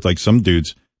 I'm sure it's like some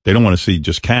dudes, they don't want to see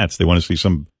just cats. They want to see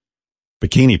some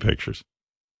bikini pictures.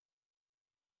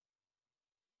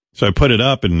 So I put it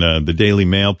up and the Daily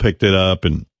Mail picked it up.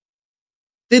 And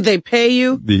did they pay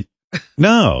you?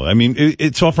 No, I mean,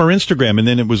 it's off our Instagram. And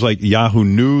then it was like Yahoo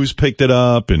News picked it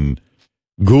up and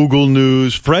Google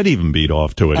News. Fred even beat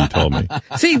off to it, he told me.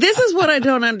 See, this is what I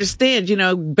don't understand.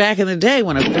 Back in the day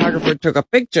when a photographer took a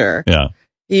picture,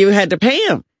 you had to pay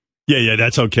him. Yeah,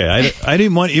 that's okay. I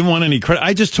didn't even want any credit.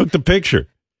 I just took the picture.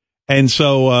 And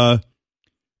so,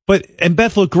 and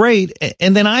Beth looked great.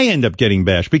 And then I end up getting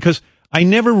bashed because I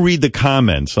never read the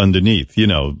comments underneath,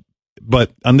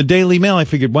 but on the Daily Mail, I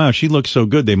figured, wow, she looks so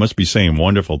good. They must be saying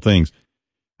wonderful things.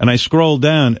 And I scrolled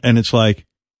down and it's like,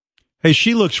 hey,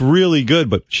 she looks really good,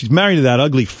 but she's married to that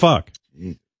ugly fuck.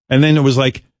 And then it was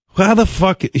like, how the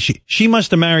fuck is she? She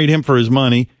must have married him for his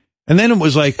money. And then it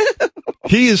was like,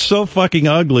 he is so fucking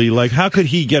ugly. Like, how could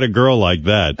he get a girl like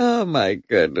that? Oh my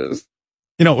goodness.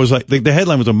 It was like, the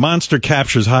headline was a monster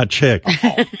captures hot chick.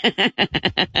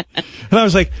 And I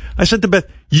was like, I said to Beth,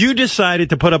 you decided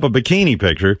to put up a bikini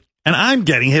picture and I'm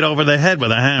getting hit over the head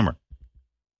with a hammer.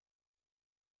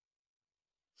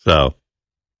 So,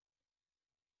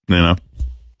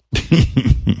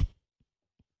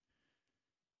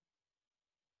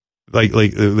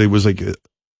 like there was like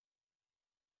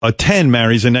a 10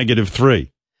 marries a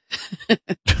 -3.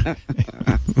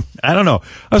 I don't know.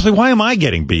 I was like, why am I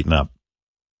getting beaten up?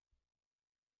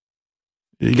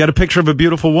 You got a picture of a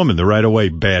beautiful woman, they're right away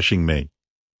bashing me.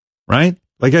 Right?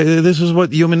 Like, this is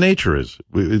what human nature is.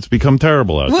 It's become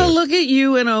terrible out there. Well, look at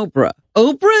you and Oprah.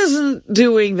 Oprah isn't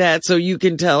doing that so you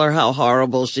can tell her how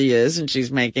horrible she is and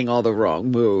she's making all the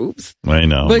wrong moves. I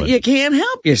know. But you can't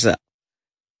help yourself.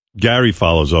 Gary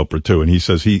follows Oprah, too, and he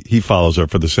says he follows her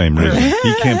for the same reason.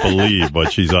 He can't believe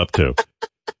what she's up to.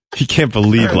 He can't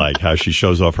believe, how she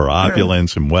shows off her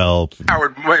opulence and wealth.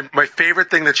 Howard, my favorite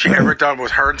thing that she ever done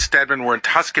was her and Stedman were in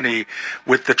Tuscany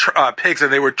with the pigs,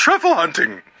 and they were truffle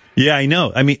hunting. Yeah, I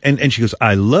know. I mean, and she goes,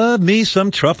 I love me some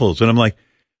truffles. And I'm like,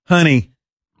 honey,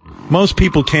 most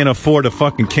people can't afford a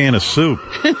fucking can of soup.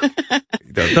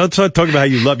 Don't start talking about how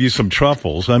you love you some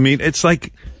truffles. I mean, it's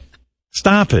like,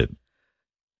 stop it.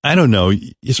 I don't know.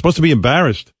 You're supposed to be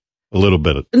embarrassed a little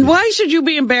bit. And why should you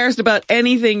be embarrassed about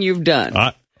anything you've done?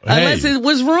 Unless it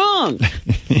was wrong.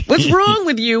 What's wrong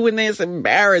with you when there's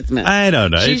embarrassment? I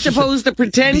don't know. She's supposed to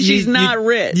pretend she's not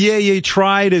rich. Yeah, you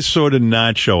try to sort of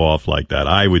not show off like that,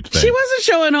 I would think. She wasn't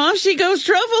showing off. She goes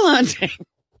truffle hunting.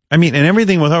 I mean, and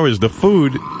everything with her is the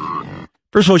food.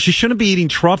 First of all, she shouldn't be eating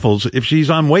truffles if she's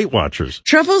on Weight Watchers.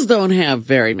 Truffles don't have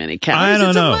very many calories. I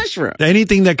don't know. A mushroom.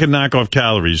 Anything that can knock off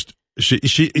calories.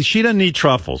 She doesn't need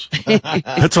truffles.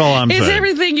 That's all I'm saying. It's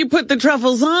everything you put the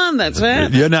truffles on. That's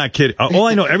it. You're not kidding. All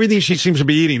I know, everything she seems to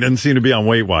be eating doesn't seem to be on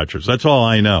Weight Watchers. That's all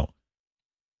I know.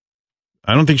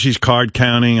 I don't think she's card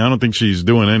counting. I don't think she's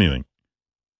doing anything.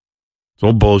 It's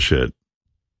all bullshit.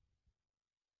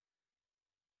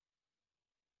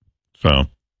 So.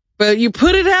 But you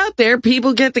put it out there,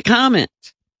 people get the comment.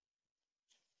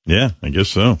 Yeah, I guess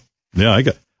so. Yeah,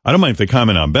 I don't mind if they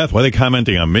comment on Beth. Why are they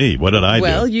commenting on me? What did I do?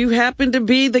 Well, you happen to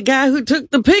be the guy who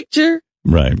took the picture.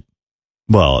 Right.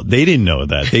 Well, they didn't know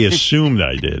that. They assumed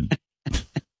I did.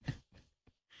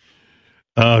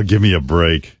 Oh, give me a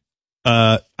break.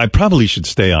 I probably should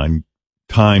stay on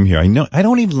time here. I know I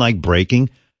don't even like breaking.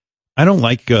 I don't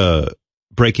like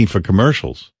breaking for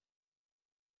commercials.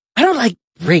 I don't like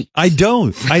breaks. I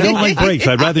don't like breaks.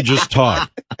 I'd rather just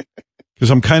talk.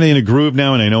 Because I'm kind of in a groove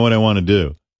now and I know what I want to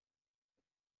do.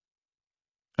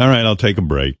 All right, I'll take a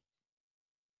break.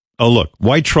 Oh, look,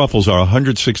 white truffles are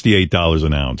 $168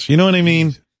 an ounce. You know what I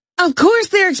mean? Of course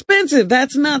they're expensive.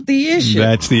 That's not the issue.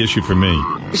 That's the issue for me.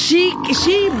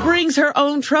 She brings her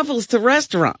own truffles to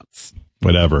restaurants.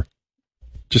 Whatever.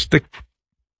 Just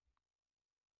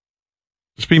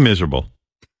be miserable.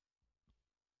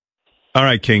 All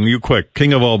right, King, you quick.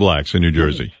 King of all blacks in New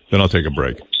Jersey. Then I'll take a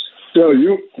break. So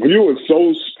you were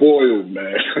so spoiled,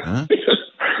 man. Huh?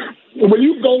 When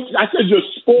you go, I said you're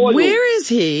spoiled. Where is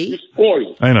he? You're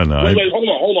spoiled. I don't know. Wait,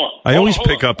 hold on. I always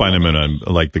pick up on him and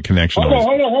like the connection. Hold on.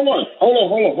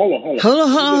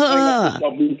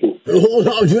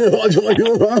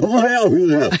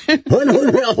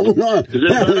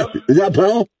 Is that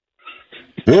better?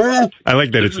 I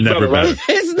like that it's never better.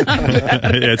 It's not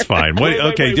better. It's fine.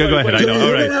 Okay, go ahead. I know.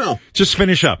 All right. Just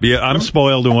finish up. Yeah, I'm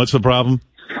spoiled, and what's the problem?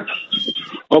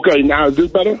 Okay, now is this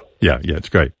better? Yeah, it's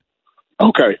great.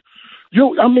 Okay.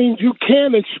 You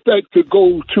can't expect to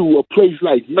go to a place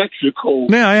like Mexico.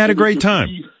 Yeah, I had a great time.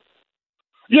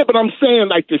 Yeah, but I'm saying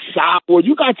like the shower.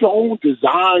 You got your own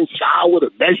design shower, the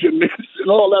measurements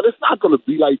and all that. It's not going to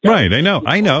be like that. Right,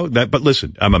 I know that. But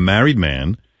listen, I'm a married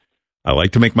man. I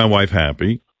like to make my wife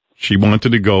happy. She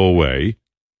wanted to go away,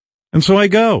 and so I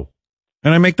go,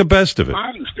 and I make the best of it.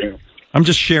 I understand. I'm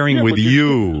just sharing with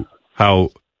you how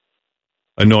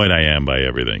annoyed I am by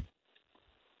everything.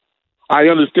 I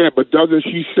understand, but doesn't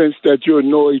she sense that you're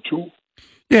annoyed too?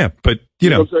 Yeah, but, you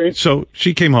know what I'm saying? So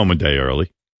she came home a day early.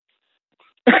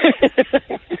 I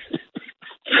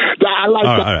like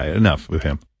that. All right, enough with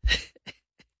him.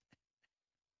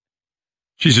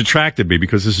 She's attracted me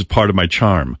because this is part of my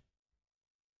charm.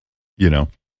 You know.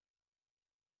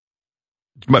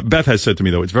 Beth has said to me,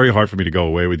 though, it's very hard for me to go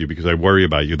away with you because I worry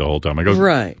about you the whole time. I go,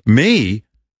 right. Me?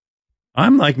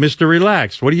 I'm like Mr.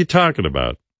 Relaxed. What are you talking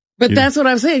about? But that's what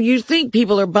I'm saying. You think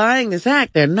people are buying this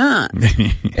act. They're not.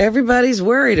 Everybody's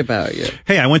worried about you.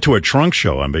 Hey, I went to a trunk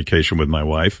show on vacation with my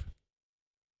wife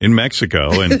in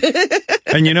Mexico. And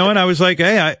and you know what? I was like,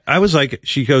 hey, I was like,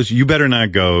 she goes, you better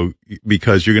not go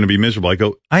because you're going to be miserable. I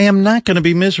go, I am not going to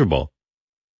be miserable.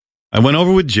 I went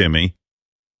over with Jimmy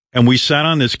and we sat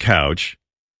on this couch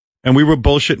and we were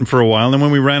bullshitting for a while. And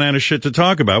when we ran out of shit to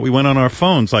talk about, we went on our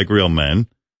phones like real men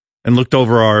and looked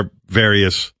over our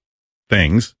various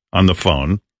things on the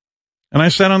phone. And I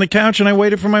sat on the couch and I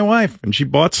waited for my wife and she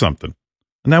bought something.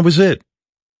 And that was it.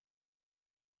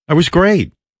 I was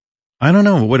great. I don't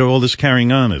know what all this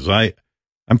carrying on is.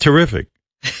 I'm terrific.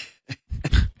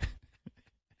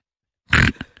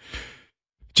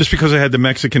 Just because I had the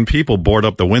Mexican people board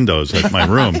up the windows at my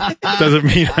room doesn't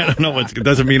mean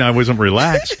doesn't mean I wasn't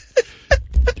relaxed.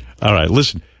 All right,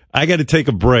 listen, I got to take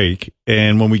a break,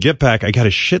 and when we get back, I got a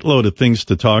shitload of things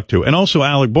to talk to, and also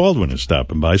Alec Baldwin is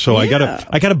stopping by, so yeah.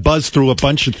 I got to buzz through a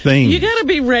bunch of things. You got to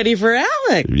be ready for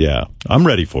Alec. Yeah, I'm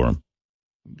ready for him.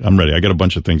 I'm ready. I got a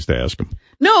bunch of things to ask him.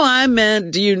 No, I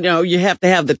meant, you have to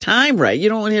have the time right. You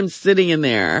don't want him sitting in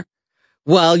there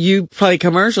while you play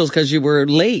commercials because you were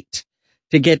late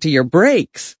to get to your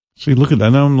breaks. See, look at that.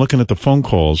 Now I'm looking at the phone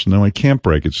calls. Now I can't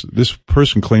break. This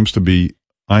person claims to be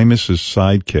Imus's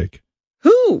sidekick.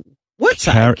 Who? What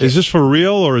sidekick? Is this for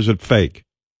real or is it fake?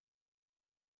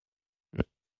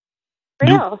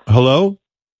 Real. Hello?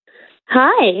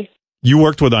 Hi. You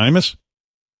worked with Imus?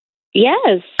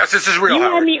 Yes. Yes, this is real. You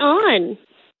Howard. had me on.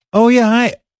 Oh, yeah.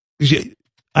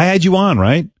 I had you on,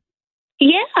 right?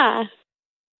 Yeah.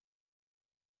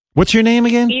 What's your name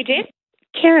again? You did?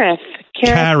 Kareth.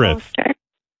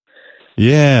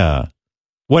 Yeah.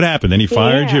 What happened? Then he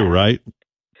fired you, right?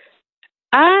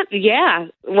 Yeah.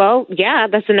 Well, yeah,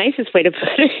 that's the nicest way to put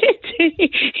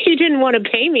it. He didn't want to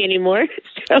pay me anymore.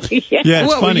 So, yeah. Yeah,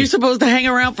 it's funny. Were you supposed to hang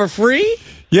around for free?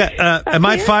 Yeah. Am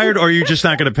I fired or are you just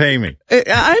not going to pay me?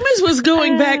 Imus was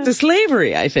going back to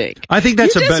slavery, I think. I think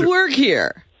that's you a better. You just work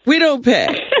here. We don't pay.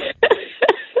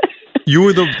 You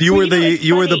were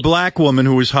the black woman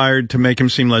who was hired to make him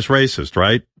seem less racist,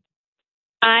 right?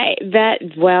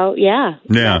 Yeah.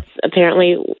 Yeah.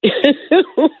 Apparently,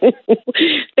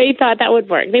 they thought that would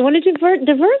work. They wanted to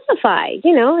diversify.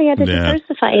 He had to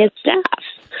diversify his staff.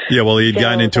 Yeah, well, he'd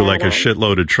gotten into like a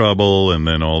shitload of trouble, and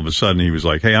then all of a sudden he was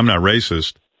like, hey, I'm not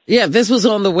racist. Yeah, this was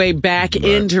on the way back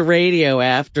into radio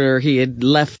after he had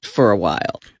left for a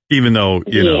while. Even though,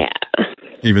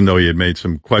 even though he had made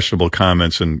some questionable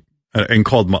comments and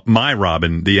called my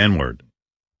Robin the N-word.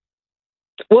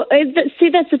 Well, see,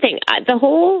 that's the thing. The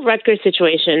whole Rutgers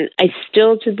situation, I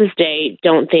still to this day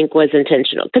don't think was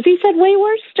intentional because he said way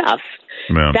worse stuff.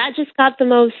 Yeah. That just got the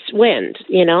most wind,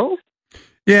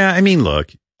 Yeah, I mean,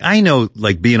 look, I know,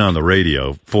 like, being on the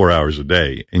radio 4 hours a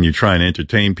day and you try and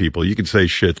entertain people, you can say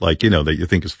shit like, that you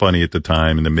think is funny at the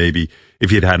time, and then maybe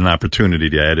if you'd had an opportunity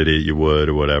to edit it, you would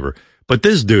or whatever. But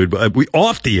this dude,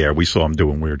 off the air, we saw him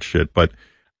doing weird shit, but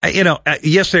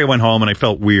Yesterday I went home and I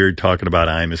felt weird talking about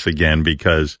Imus again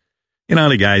because,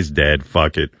 the guy's dead.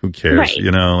 Fuck it. Who cares?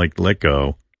 Right. Let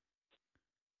go.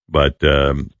 But,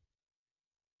 I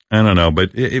don't know.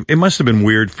 But it must have been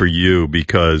weird for you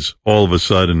because all of a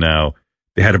sudden now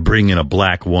they had to bring in a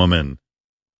black woman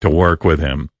to work with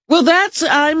him. Well,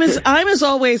 Imus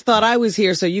always thought I was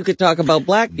here so you could talk about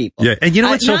black people. Yeah, and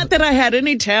not that I had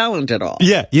any talent at all.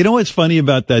 Yeah, what's funny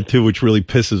about that too, which really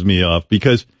pisses me off,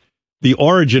 because the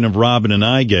origin of Robin and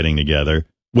I getting together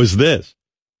was this.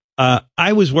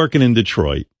 I was working in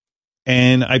Detroit,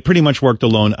 and I pretty much worked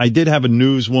alone. I did have a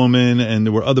newswoman, and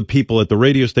there were other people at the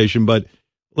radio station, but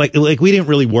like we didn't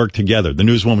really work together. The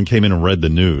newswoman came in and read the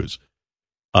news.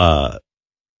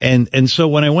 And so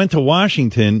when I went to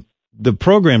Washington, the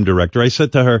program director, I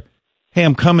said to her, hey,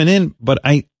 I'm coming in, but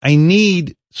I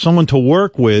need someone to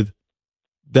work with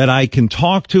that I can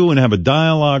talk to and have a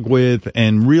dialogue with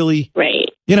and really,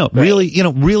 really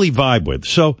vibe with.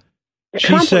 So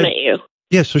she said, you.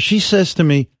 Yeah. So she says to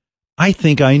me, I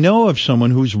think I know of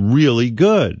someone who's really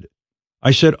good.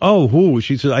 I said, oh, who?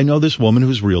 She said, I know this woman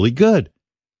who's really good.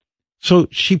 So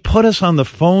she put us on the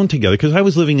phone together because I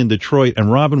was living in Detroit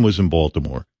and Robin was in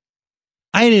Baltimore.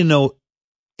 I didn't know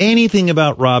anything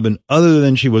about Robin other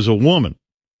than she was a woman.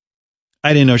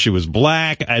 I didn't know she was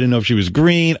black. I didn't know if she was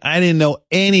green. I didn't know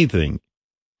anything.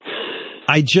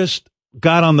 I just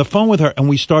got on the phone with her and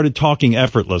we started talking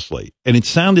effortlessly. And it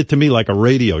sounded to me like a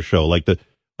radio show, like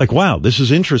wow, this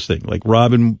is interesting. Like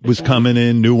Robin was coming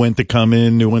in, knew when to come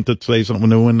in, knew when to say something,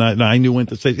 knew when not, and I knew when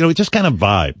to say, it just kind of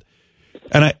vibed.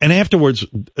 And afterwards,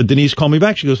 Denise called me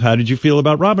back. She goes, how did you feel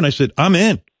about Robin? I said, I'm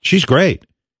in. She's great.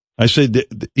 I said,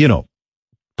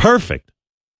 perfect.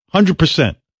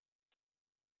 100%.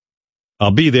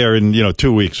 I'll be there in,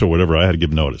 2 weeks or whatever. I had to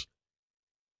give notice.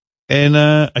 And,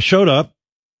 I showed up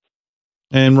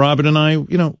and Robin and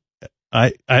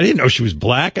I didn't know she was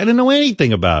black. I didn't know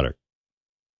anything about her.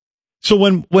 So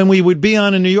when we would be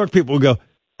on in New York, people would go,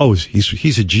 oh,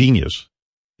 he's a genius.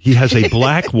 He has a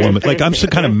black woman. Like I'm some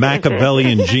kind of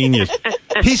Machiavellian genius.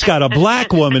 He's got a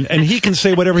black woman and he can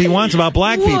say whatever he wants about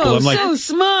black people. I'm like, so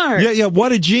smart. Yeah.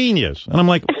 What a genius. And I'm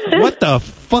like, what the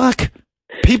fuck?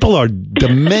 People are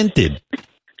demented.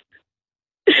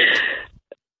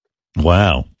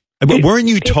 Wow. But weren't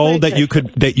you told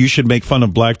that you should make fun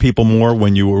of black people more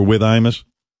when you were with Imus?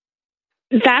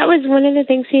 That was one of the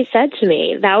things he said to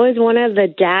me. That was one of the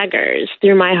daggers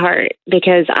through my heart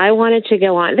because I wanted to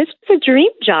go on. This was a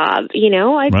dream job,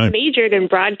 I majored in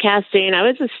broadcasting. I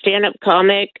was a stand-up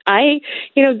comic.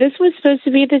 This was supposed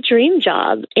to be the dream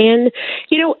job. And,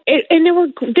 and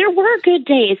there were good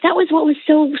days. That was what was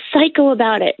so psycho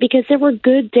about it because there were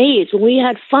good days when we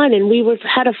had fun and we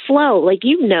had a flow, like,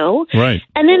 Right.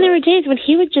 And then there were days when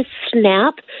he would just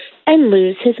snap and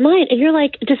lose his mind. And you're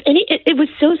like, it was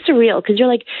so surreal because you're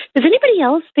like, does anybody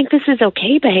else think this is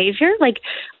okay behavior? Like,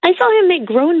 I saw him make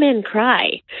grown men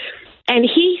cry. And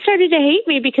he started to hate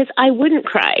me because I wouldn't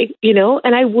cry,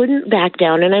 and I wouldn't back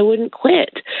down and I wouldn't quit.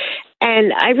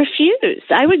 And I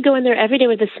refused. I would go in there every day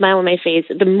with a smile on my face,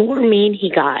 the more mean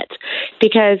he got,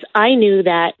 because I knew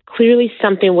that clearly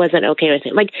something wasn't okay with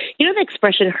him. Like, the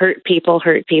expression hurt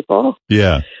people.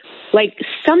 Yeah. Like,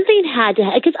 something had to,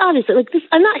 because obviously, like, this,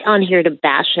 I'm not on here to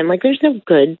bash him. Like, there's no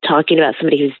good talking about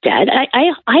somebody who's dead.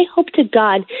 I hope to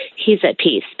God he's at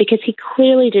peace, because he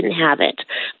clearly didn't have it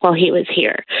while he was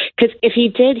here. Because if he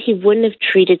did, he wouldn't have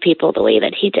treated people the way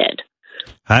that he did.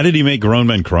 How did he make grown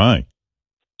men cry?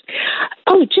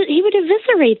 Oh, he would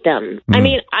eviscerate them. I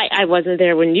mean, I wasn't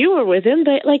there when you were with him,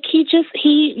 but, like, he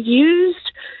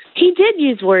did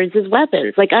use words as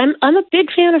weapons. Like, I'm a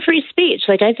big fan of free speech.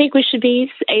 Like, I think we should be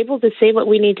able to say what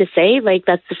we need to say. Like,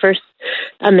 that's the First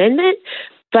Amendment.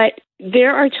 But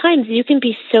there are times you can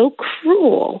be so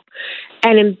cruel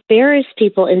and embarrass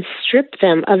people and strip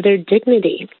them of their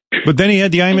dignity. But then he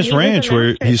had the Imus Ranch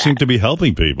where he seemed to be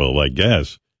helping people, I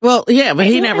guess. Well, yeah, but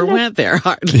he never went there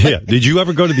hardly. Yeah. Did you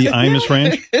ever go to the Imus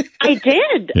Ranch? I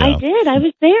did. Yeah. I did. I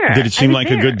was there. Did it seem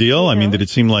like a good deal? I mean, did it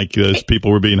seem like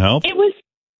people were being helped?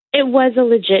 It was a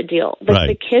legit deal. Like, right.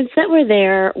 The kids that were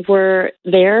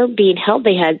there being helped.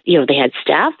 They had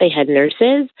staff, they had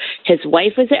nurses. His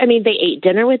wife was there. I mean, they ate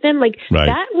dinner with him. Like, right.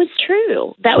 That was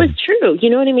true. That was true. You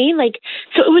know what I mean? Like,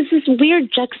 so it was this weird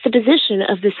juxtaposition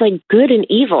of this, like, good and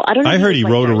evil. I don't know. I heard he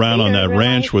rode around on that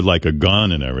ranch with, like, a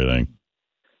gun and everything.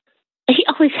 He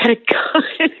always had a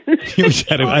gun. He always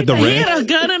had at the ranch? He had a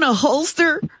gun in a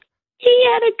holster? He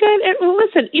had a gun. Well,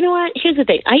 listen, you know what? Here's the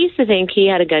thing. I used to think he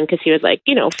had a gun because he was, like,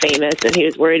 famous and he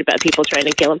was worried about people trying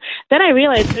to kill him. Then I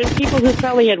realized there's people who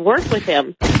probably had worked with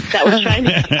him that was trying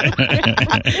to kill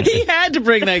him. He had to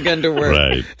bring that gun to work.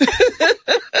 Right.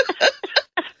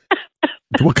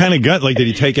 What kind of gun? Like, did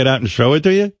he take it out and show it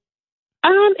to you?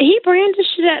 He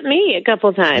brandished it at me a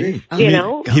couple times,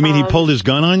 know. You mean he pulled his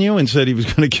gun on you and said he was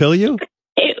going to kill you?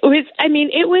 It was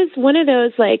one of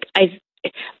those, like, I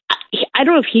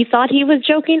don't know if he thought he was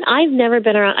joking. I've never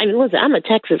been around. I mean, listen, I'm a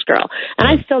Texas girl, and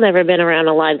I've still never been around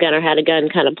a live gun or had a gun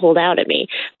kind of pulled out at me.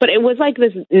 But it was like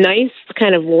this nice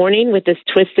kind of warning with this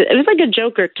twisted. It was like a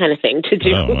Joker kind of thing to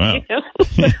do. Oh, wow. You know?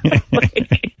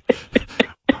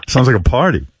 Sounds like a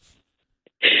party.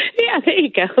 Yeah, there you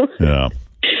go. Yeah.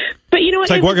 But you know what?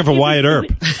 It's like working for Wyatt Earp.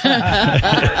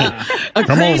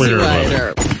 Come over here, Wyatt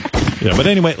Earp. Yeah, but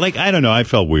anyway, like, I don't know. I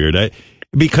felt weird.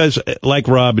 Because, like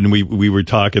Robin, we were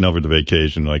talking over the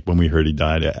vacation, like when we heard he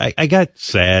died. I got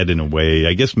sad in a way.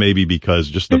 I guess maybe because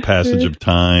just the passage of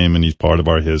time, and he's part of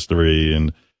our history,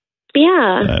 and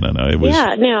yeah, I don't know. It was,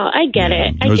 yeah, no, I get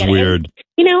it. It was weird. And,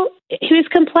 you know, he was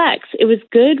complex. It was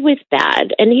good with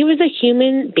bad, and he was a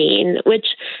human being, which,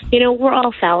 you know, we're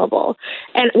all fallible.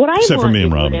 And what Except I want for me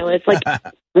and people Robin. to know is like,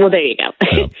 well, there you go.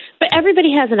 Yeah. But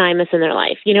everybody has an Imus in their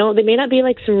life. You know, they may not be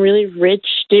like some really rich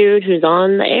dude who's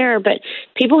on the air, but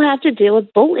people have to deal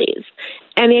with bullies.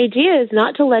 And the idea is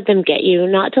not to let them get you,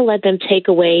 not to let them take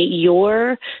away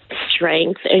your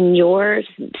strength and your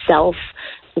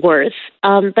self-worth,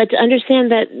 but to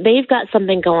understand that they've got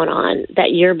something going on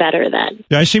that you're better than.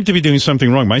 Yeah, I seem to be doing something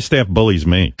wrong. My staff bullies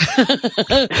me.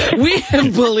 We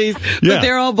have bullies, but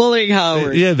they're all bullying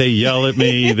Howard. Yeah, they yell at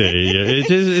me.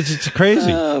 It's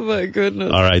crazy. Oh, my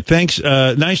goodness. All right, thanks.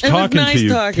 Nice talking to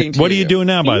you. What are you doing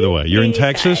now, by the way? You're in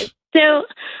Texas? So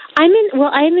I'm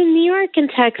in New York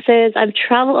and Texas. I've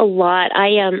traveled a lot. I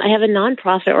have a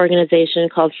nonprofit organization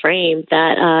called Frame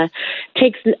that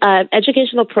takes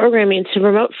educational programming to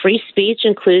promote free speech,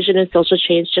 inclusion, and social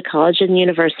change to colleges and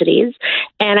universities.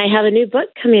 And I have a new book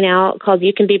coming out called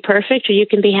You Can Be Perfect or You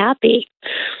Can Be Happy.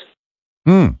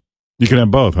 You can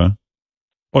have both, huh?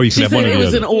 Or you can have one of the other. It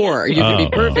was an or. You can be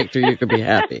perfect or you can be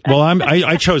happy. Well,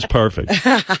 I chose perfect.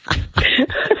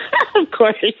 Of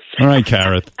course. All right,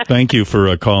 Kareth. Thank you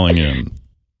for calling in.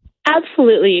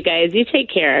 Absolutely, you guys. You take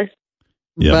care.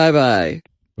 Yep. Bye-bye.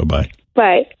 Bye-bye.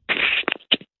 Bye.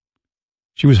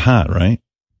 She was hot, right?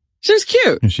 She was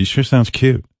cute. Yeah, she sure sounds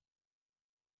cute.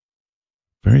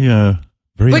 Very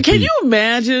But can you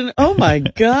imagine? Oh, my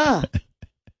God.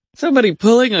 Somebody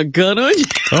pulling a gun on you.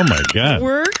 Oh, my God.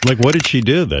 Work? Like, what did she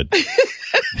do that?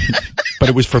 But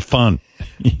it was for fun.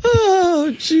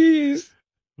 Oh, jeez.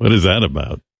 What is that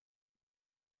about?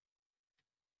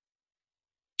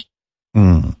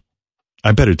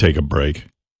 I better take a break.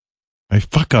 I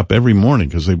fuck up every morning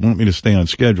because they want me to stay on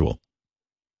schedule.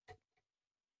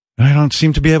 And I don't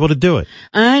seem to be able to do it.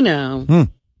 I know.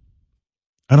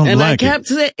 I don't and like it. And I kept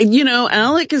saying, you know,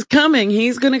 Alec is coming.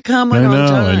 He's going to come on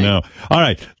time. I know. All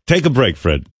right. Take a break,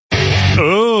 Fred.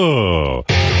 Oh,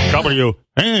 W.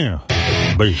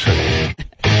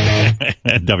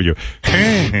 W.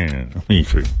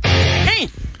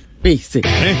 BC.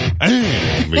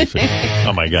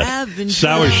 Oh, my God.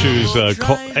 Sour Shoes,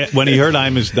 when he heard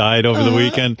Imus died over the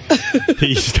weekend,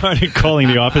 he started calling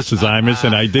the office as Imus,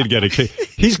 and I did get a kick.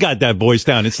 He's got that voice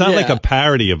down. It's not like a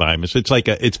parody of Imus. It's like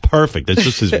it's perfect. It's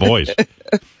just his voice.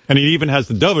 And he even has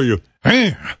the W.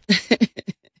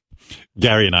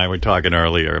 Gary and I were talking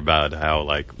earlier about how,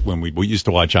 like, when we used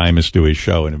to watch Imus do his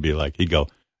show, and it'd be like, he'd go,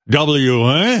 W,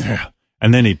 and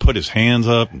then he'd put his hands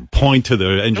up and point to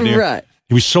the engineer. Right.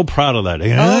 He was so proud of that.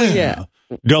 Oh, yeah.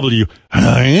 W,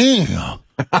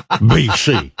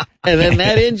 BC. And then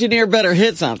that engineer better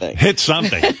hit something. Hit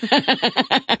something.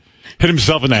 Hit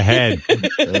himself in the head.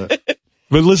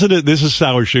 But listen to this is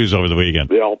Sour Shoes over the weekend.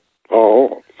 Yeah.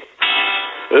 Oh.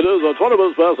 It is 20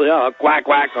 minutes past the hour. Quack,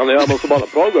 quack on the Almost About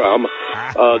It program.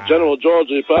 General George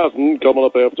E. Patton coming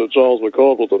up after Charles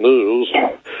McCall with the news.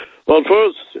 But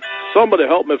first, somebody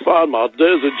help me find my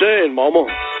Daisy Jane, Mama.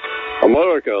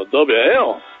 America,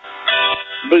 WL,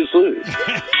 BC.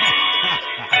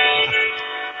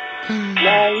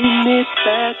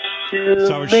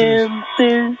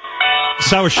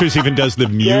 Sour Shoes even does the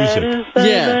music.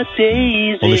 Yeah.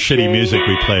 All the shitty music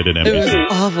we played at NBC. It was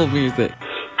awful music.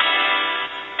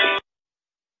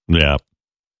 Yeah.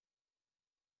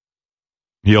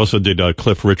 He also did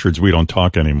Cliff Richard's We Don't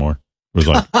Talk Anymore. It was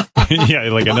like, yeah,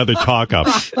 like another talk up.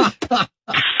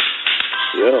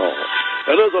 Yeah.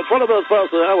 It is 20 minutes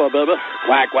past the hour, baby.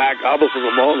 Quack, quack, almost in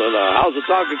the morning. How's the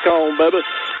talking cone, baby?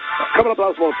 Coming up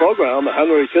on the program,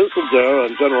 Henry Kissinger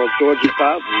and General George E.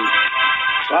 Patton.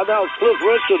 Right now, it's Cliff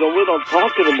Richard, and we don't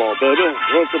talk anymore, baby.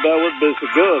 Once the bell would be so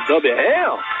good.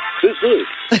 WL.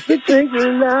 You think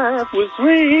your life was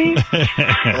sweet.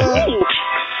 Oh,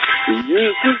 you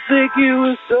used to think you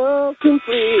were so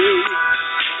complete.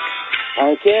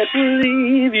 I can't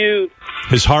believe you.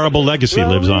 His horrible legacy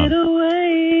lives on.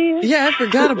 Yeah, I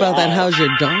forgot about that. How's your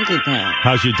Donkey Kong?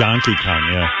 How's your Donkey Kong?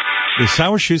 Yeah. The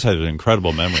Sour Shoes had an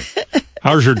incredible memory.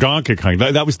 How's your Donkey Kong?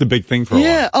 That was the big thing for a while.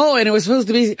 Yeah. Oh, and it was supposed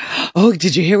to be, oh,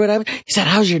 did you hear what happened? He said,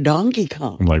 how's your Donkey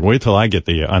Kong? I'm like, wait till I get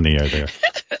on the air there.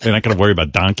 They're not going to worry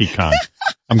about Donkey Kong.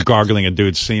 I'm gargling a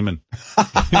dude's semen.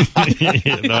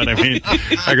 You know what I mean?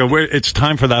 I go, it's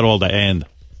time for that all to end.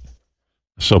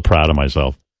 So proud of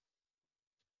myself.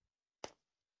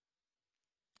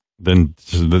 Then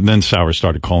Sour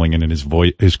started calling in his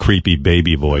voice, his creepy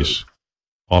baby voice,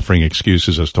 offering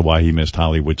excuses as to why he missed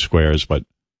Hollywood Squares. But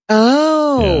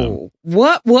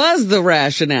what was the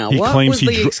rationale? What was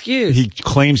the excuse? He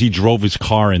claims he drove his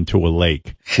car into a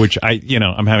lake, which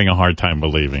I'm having a hard time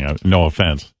believing. No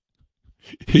offense.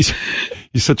 He's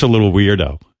such a little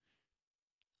weirdo.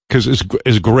 Because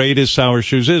as great as Sour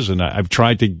Shoes is, and I've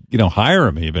tried to, hire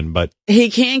him even, but he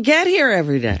can't get here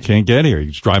every day. He can't get here.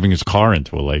 He's driving his car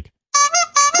into a lake.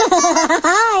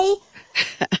 Hi.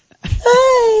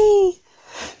 Hi.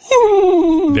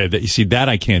 You see, that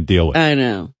I can't deal with. I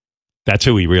know. That's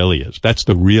who he really is. That's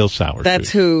the real Sour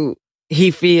That's Shoes. who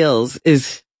he feels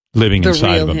is living the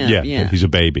inside real of him. him. Yeah, he's a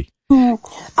baby.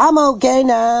 I'm okay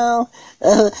now.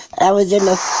 I was in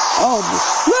the... Oh,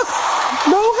 look!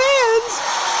 No hands!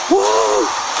 Whoa!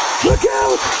 Look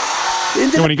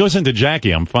out! When he goes into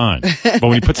Jackie, I'm fine. But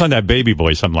when he puts on that baby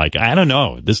voice, I'm like, I don't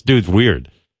know. This dude's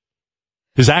weird.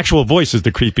 His actual voice is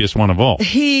the creepiest one of all.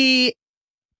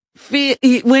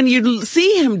 When you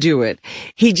see him do it,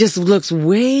 he just looks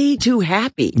way too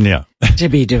happy to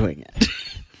be doing it.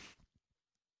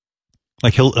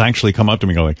 Like, he'll actually come up to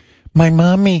me going, my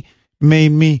mommy made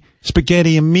me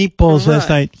spaghetti and meatballs last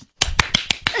night.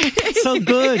 So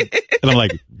good. And I'm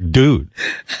like, dude.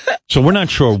 So we're not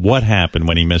sure what happened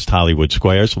when he missed Hollywood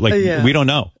Squares. Like, we don't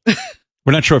know.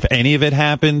 We're not sure if any of it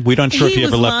happened. We're not sure if he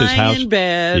ever left his house. He was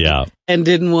lying in bed and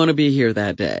didn't want to be here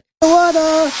that day.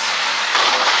 Water!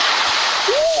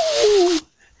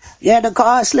 Yeah, the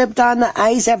car slipped on the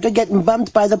ice after getting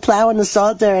bumped by the plow and the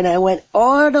salter, and I went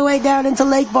all the way down into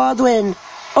Lake Baldwin,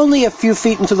 only a few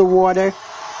feet into the water.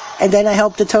 And then I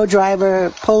helped the tow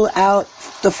driver pull out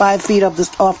the 5 feet off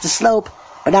the slope.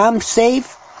 But I'm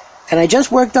safe, and I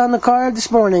just worked on the car this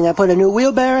morning. I put a new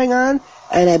wheel bearing on,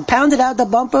 and I pounded out the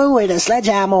bumper with a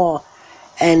sledgehammer.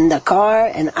 And the car,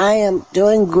 and I am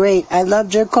doing great. I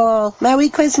loved your call. Merry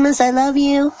Christmas, I love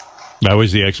you. That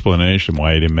was the explanation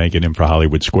why he didn't make it in for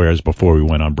Hollywood Squares before we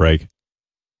went on break.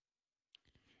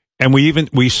 And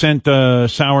we sent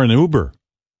Sour an Uber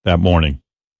that morning,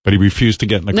 but he refused to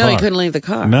get in the car. No, he couldn't leave the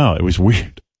car. No, it was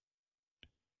weird.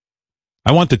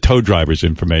 I want the tow driver's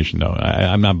information, though.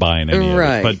 I'm not buying any of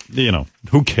it. But,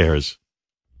 who cares?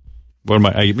 What am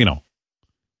I,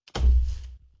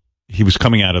 he was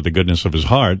coming out of the goodness of his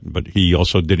heart, but he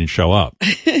also didn't show up.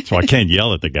 So I can't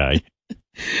yell at the guy.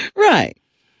 Right.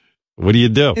 What do you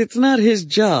do? It's not his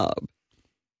job.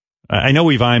 I know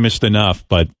we've IMUSed enough,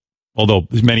 but although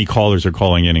many callers are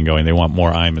calling in and going, they want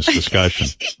more IMUS discussion.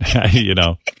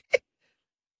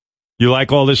 You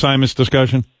like all this IMUS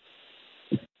discussion?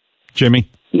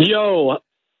 Jimmy? Yo,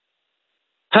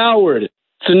 Howard,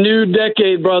 it's a new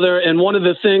decade, brother, and one of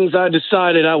the things I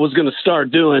decided I was going to start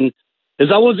doing is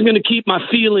I wasn't going to keep my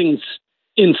feelings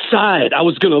inside. I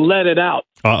was going to let it out.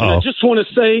 And I just want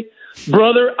to say,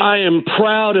 brother, I am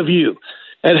proud of you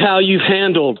at how you've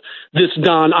handled this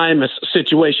Don Imus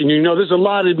situation. There's a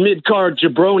lot of mid-card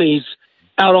jabronis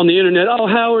out on the internet. Oh,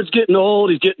 Howard's getting old.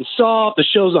 He's getting soft. The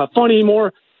show's not funny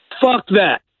anymore. Fuck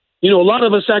that. A lot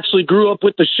of us actually grew up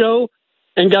with the show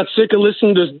and got sick of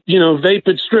listening to,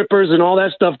 vapid strippers and all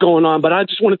that stuff going on. But I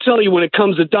just want to tell you, when it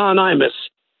comes to Don Imus,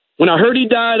 when I heard he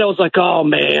died, I was like, oh,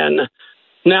 man.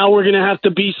 Now we're going to have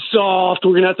to be soft.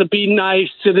 We're going to have to be nice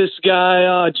to this guy.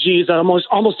 Oh, geez, I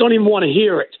almost don't even want to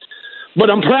hear it. But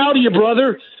I'm proud of you,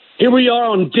 brother. Here we are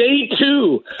on day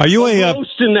 2. Are you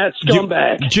roasting that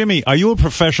scumbag? Jimmy, are you a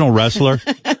professional wrestler?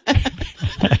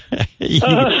 you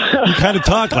kind of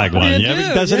talk like one.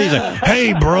 Doesn't he? He's like,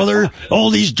 hey, brother,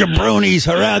 all these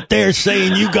jabronis are out there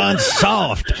saying you gone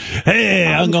soft. Hey,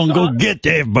 I'm going to go get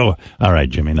that boy. All right,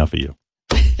 Jimmy, enough of you.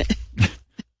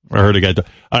 I heard a guy.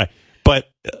 All right.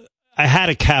 But I had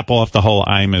to cap off the whole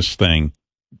Imus thing.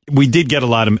 We did get a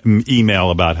lot of email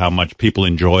about how much people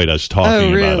enjoyed us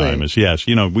talking about Imus. Yes,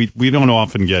 we don't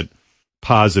often get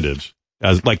positives.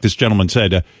 As like this gentleman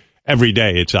said, every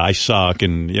day it's I suck,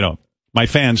 and my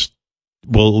fans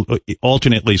will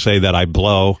alternately say that I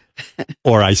blow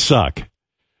or I suck.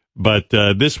 But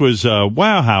this was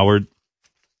wow, Howard.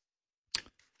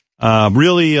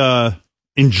 Really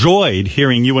enjoyed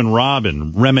hearing you and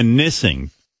Robin reminiscing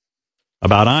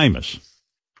about Imus.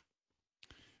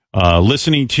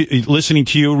 Listening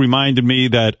to you reminded me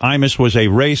that Imus was a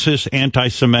racist,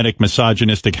 anti-Semitic,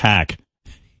 misogynistic hack.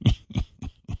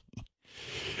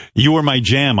 You were my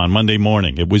jam on Monday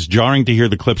morning. It was jarring to hear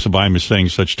the clips of Imus saying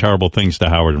such terrible things to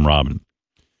Howard and Robin.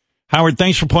 Howard,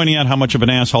 thanks for pointing out how much of an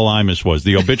asshole Imus was.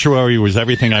 The obituary was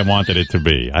everything I wanted it to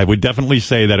be. I would definitely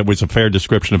say that it was a fair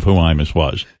description of who Imus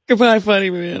was. Goodbye, funny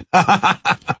man.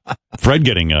 Fred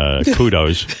getting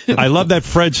kudos. I love that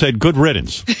Fred said, good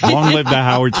riddance. Long live the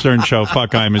Howard Stern Show.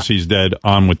 Fuck Imus, he's dead.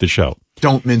 On with the show.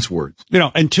 Don't mince words. You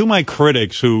know, and to my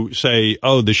critics who say,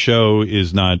 oh, the show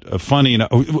is not funny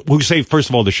enough, who say, first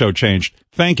of all, the show changed.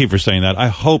 Thank you for saying that. I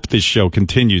hope this show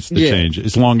continues to change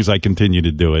as long as I continue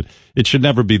to do it. It should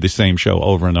never be the same show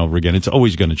over and over again. It's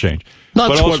always going to change.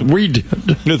 That's what we did.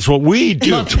 That's what we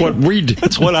do. That's what we did.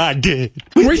 That's what I did.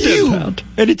 We did that.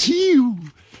 And it's you.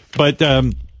 But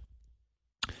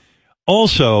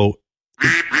also,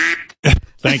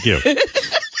 thank you.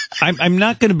 I'm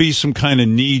not going to be some kind of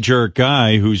knee-jerk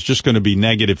guy who's just going to be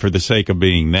negative for the sake of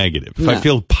being negative. If I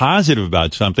feel positive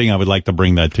about something, I would like to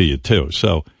bring that to you, too.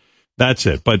 So that's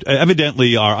it. But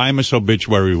evidently, our Imus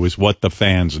obituary was what the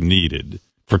fans needed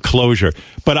for closure.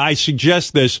 But I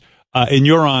suggest this in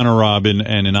your honor, Robin,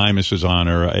 and in Imus's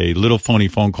honor, a little phony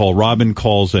phone call. Robin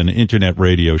calls an internet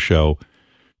radio show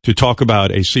to talk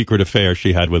about a secret affair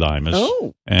she had with Imus.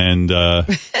 Oh. And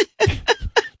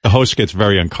the host gets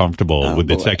very uncomfortable with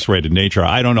its X-rated nature.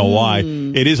 I don't know why.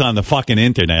 It is on the fucking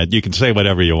internet. You can say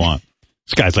whatever you want.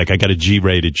 This guy's like, I got a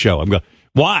G-rated show. I'm going,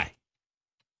 why?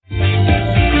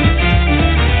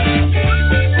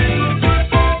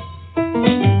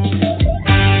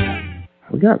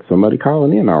 We got somebody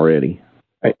calling in already.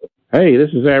 Hey, this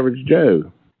is Average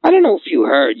Joe. I don't know if you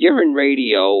heard. You're in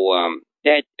radio.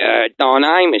 That Don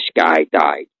Imus guy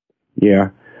died.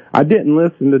 Yeah, I didn't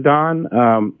listen to Don.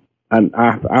 And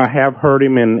I have heard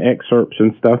him in excerpts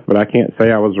and stuff, but I can't say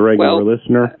I was a regular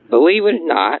listener. Believe it or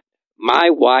not, my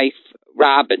wife,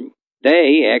 Robin,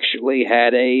 they actually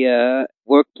had a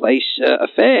workplace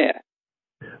affair.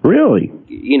 Really?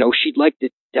 You know, she'd like to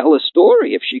tell a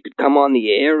story if she could come on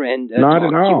the air and Not talk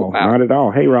at to you all. about Not at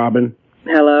all. Hey, Robin.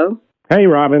 Hello? Hey,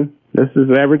 Robin. This is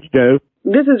Average Joe.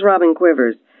 This is Robin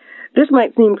Quivers. This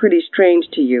might seem pretty strange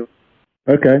to you.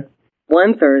 Okay.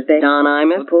 One Thursday, Don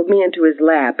Imus pulled me into his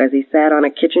lap as he sat on a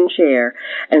kitchen chair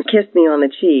and kissed me on the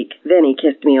cheek. Then he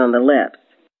kissed me on the lips.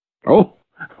 Oh,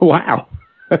 wow.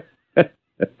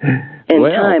 In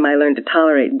time, I learned to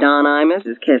tolerate Don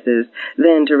Imus's kisses,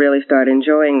 then to really start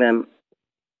enjoying them.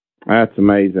 That's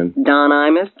amazing. Don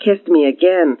Imus kissed me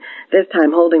again, this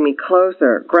time holding me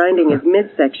closer, grinding his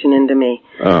midsection into me.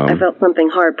 I felt something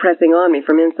hard pressing on me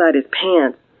from inside his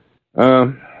pants.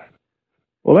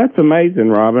 Well, that's amazing,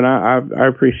 Robin. I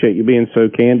appreciate you being so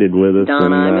candid with us.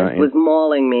 Don Imus was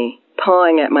mauling me,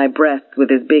 pawing at my breasts with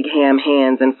his big ham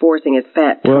hands and forcing his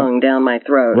fat tongue down my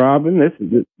throat. Robin, this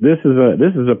is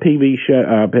a PV show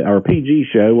or PG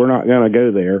show. We're not going to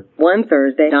go there. One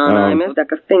Thursday, Don Imus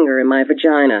stuck a finger in my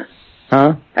vagina.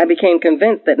 Huh? I became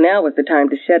convinced that now was the time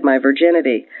to shed my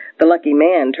virginity. The lucky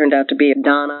man turned out to be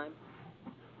Don Imus.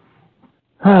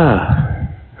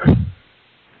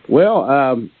 Well,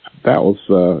 that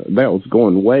was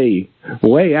going way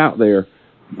out there.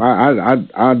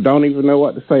 I don't even know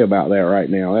what to say about that right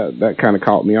now. That kind of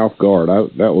caught me off guard.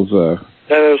 And it was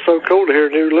so cool to hear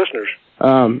new listeners.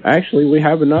 Actually, we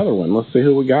have another one. Let's see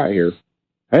who we got here.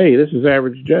 Hey, this is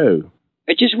Average Joe.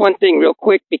 Just one thing real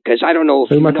quick, because I don't know if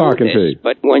who you am I know talking this, to?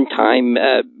 but one time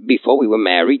before we were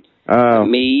married,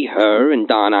 me, her, and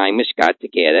Don Imus got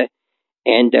together,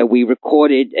 and we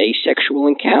recorded a sexual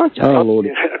encounter. Oh, Lord.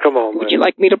 Come on, man. Would you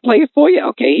like me to play it for you?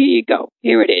 Okay, here you go.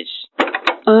 Here it is. Fuck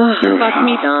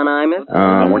me, Don Imus.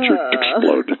 I want you to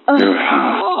explode. I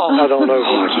don't know.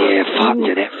 Oh, yeah, fuck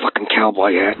to that fucking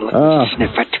cowboy hat and let me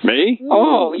sniff it. Me?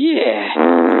 Oh, yeah.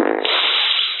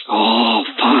 Oh,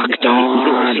 fuck,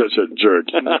 Don. You're such a jerk.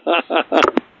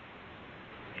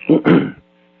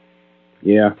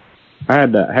 Yeah, I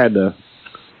had to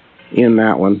end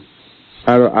that one.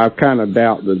 I kind of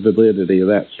doubt the validity of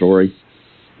that story.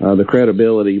 The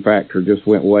credibility factor just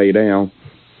went way down.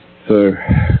 So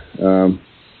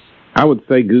I would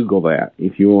say Google that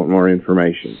if you want more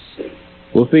information.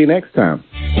 We'll see you next time.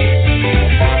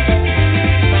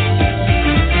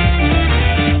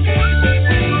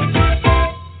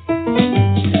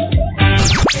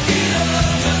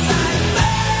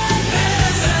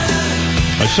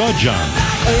 I saw John.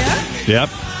 Oh, yeah? Yep.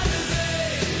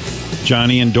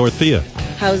 Johnny and Dorothea.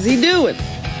 How's he doing?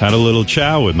 Had a little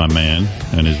chow with my man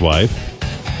and his wife.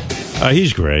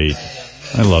 He's great.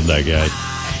 I love that guy.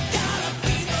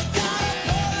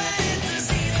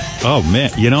 Oh,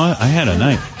 man. You know what? I had a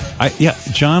night.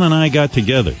 John and I got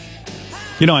together.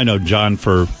 You know, I know John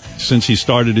since he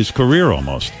started his career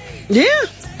almost. Yeah,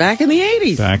 back in the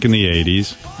 80s. Back in the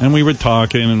 80s. And we were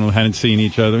talking and we hadn't seen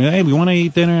each other. Hey, we want to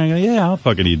eat dinner? I go, yeah, I'll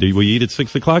fucking eat. Do we eat at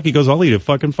 6 o'clock? He goes, I'll eat at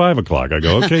fucking 5 o'clock. I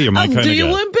go, okay, you're my kind of guy. Do you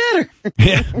want better?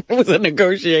 Yeah. It was a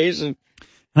negotiation.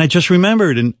 And I just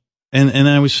remembered, and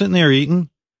I was sitting there eating.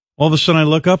 All of a sudden I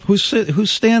look up. Who's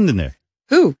standing there?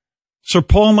 Who? Sir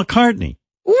Paul McCartney.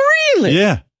 Really?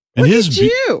 Yeah. And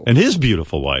his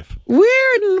beautiful wife.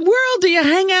 Where in the world do you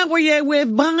hang out where you're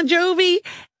with Bon Jovi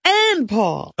and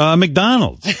Paul?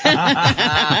 McDonald's. And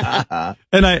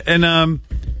I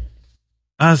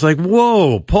was like,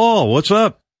 whoa, Paul, what's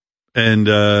up? And,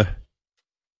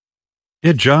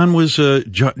 John was,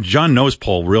 John knows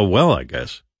Paul real well, I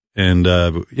guess. And,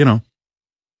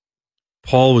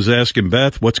 Paul was asking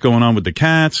Beth, what's going on with the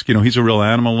cats? You know, he's a real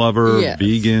animal lover, yes.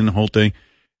 Vegan, whole thing.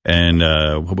 And,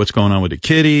 what's going on with the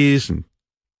kitties? And,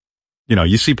 you know,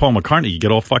 you see Paul McCartney, you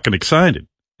get all fucking excited.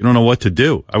 You don't know what to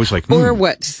do. I was like, or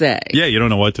what to say. Yeah, you don't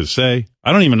know what to say.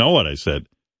 I don't even know what I said.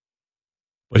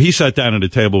 But he sat down at a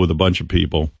table with a bunch of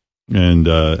people. And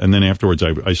then afterwards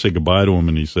I said goodbye to him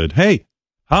and he said, hey,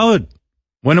 Howard,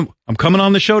 I'm coming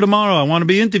on the show tomorrow. I want to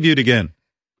be interviewed again.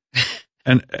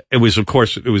 And it was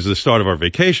the start of our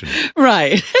vacation.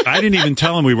 Right. I didn't even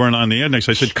tell him we weren't on the air next.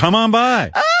 I said, come on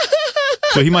by.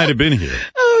 So he might have been here.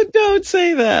 Oh, don't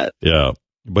say that. Yeah.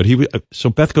 But so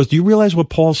Beth goes, do you realize what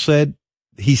Paul said?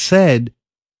 He said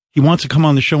he wants to come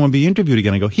on the show and be interviewed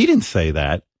again. I go, he didn't say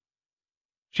that.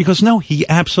 She goes, no, he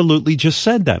absolutely just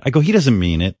said that. I go, he doesn't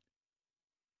mean it.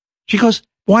 She goes,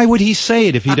 why would he say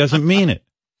it if he doesn't mean it?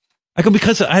 I go,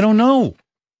 because I don't know.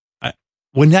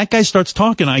 When that guy starts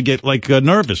talking, I get like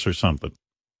nervous or something.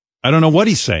 I don't know what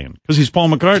he's saying because he's Paul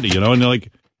McCartney, you know, and it's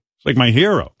like my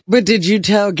hero. But did you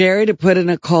tell Gary to put in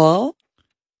a call?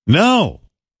 No.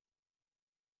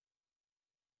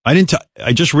 I didn't.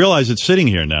 I just realized it's sitting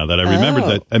here now that I remembered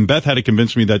that. And Beth had to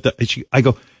convince me that. I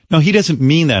go, no, he doesn't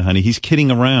mean that, honey. He's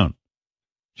kidding around.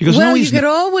 She goes, well, no, you could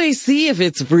always see if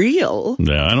it's real.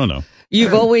 Yeah, I don't know.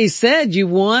 You've always said you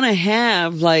want to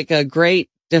have like a great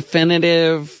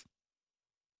definitive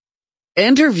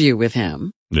interview with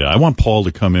him. Yeah, I want Paul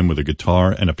to come in with a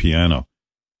guitar and a piano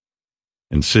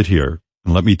and sit here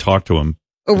and let me talk to him.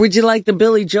 Or would you like the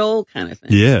Billy Joel kind of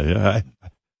thing? Yeah.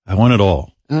 I want it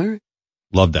all. All right.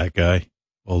 Love that guy.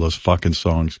 All those fucking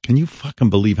songs. Can you fucking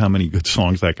believe how many good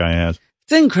songs that guy has?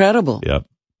 It's incredible. Yep.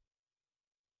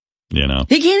 You know.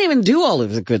 He can't even do all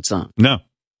of his good songs. No.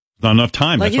 Not enough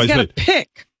time. Like that's he's got to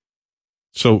pick.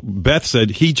 So Beth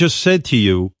said, he just said to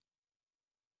you,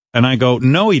 and I go,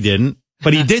 no, he didn't.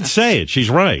 But he did say it.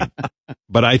 She's right.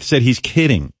 But I said he's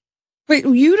kidding. Wait,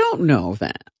 you don't know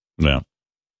that. No.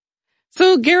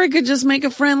 So Gary could just make a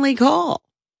friendly call.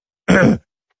 And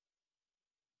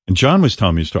John was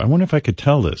telling me a story. I wonder if I could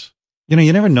tell this. You know,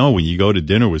 you never know when you go to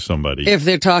dinner with somebody. If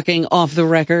they're talking off the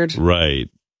record. Right.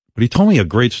 But he told me a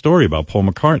great story about Paul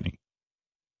McCartney.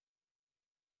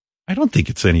 I don't think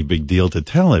it's any big deal to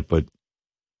tell it, but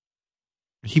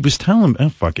he was telling me,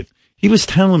 fuck it. He was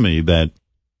telling me that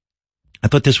I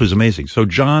thought this was amazing. So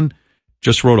John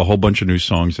just wrote a whole bunch of new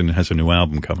songs and has a new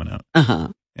album coming out. Uh-huh.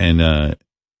 And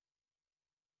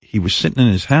he was sitting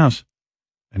in his house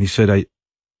and he said, I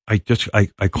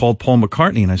called Paul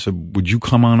McCartney and I said, would you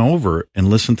come on over and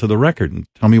listen to the record and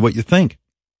tell me what you think?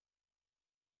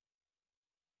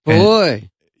 Boy.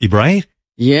 Right?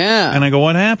 Yeah. And I go,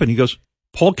 what happened? He goes,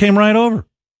 Paul came right over.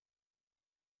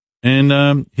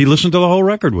 And he listened to the whole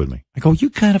record with me. I go,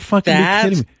 you gotta fucking be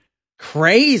kidding me.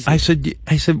 Crazy. I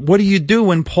said, what do you do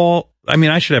when Paul, I mean,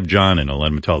 I should have John in and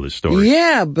let him tell this story.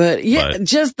 Yeah, but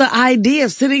just the idea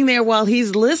of sitting there while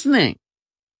he's listening.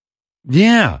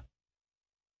 Yeah.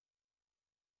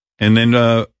 And then,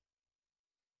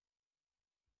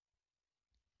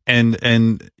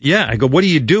 yeah, I go, what do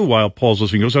you do while Paul's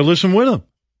listening? He goes, I listen with him.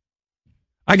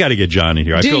 I got to get John in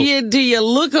here. Do you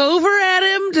look over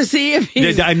at him to see if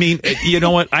he's... I mean, you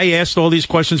know what? I asked all these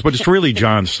questions, but it's really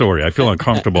John's story. I feel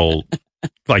uncomfortable,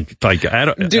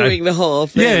 doing the whole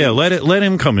thing. Yeah, let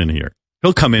him come in here.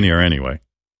 He'll come in here anyway.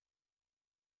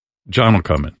 John will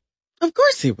come in. Of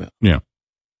course he will. Yeah,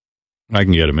 I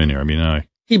can get him in here. I mean,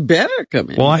 he better come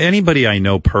in. Well, anybody I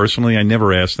know personally, I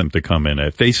never ask them to come in.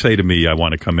 If they say to me, I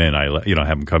want to come in, I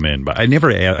have them come in. But I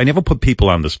never put people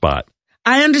on the spot.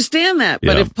 I understand that,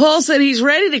 but if Paul said he's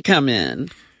ready to come in.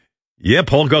 Yeah,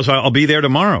 Paul goes, I'll be there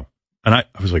tomorrow. And I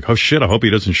was like, oh shit, I hope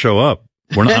he doesn't show up.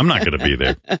 I'm not going to be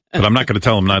there, but I'm not going to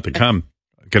tell him not to come.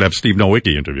 I could have Steve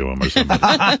Nowicki interview him or something.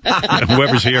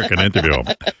 Whoever's here can interview him.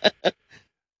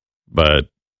 But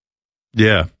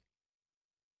yeah.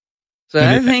 So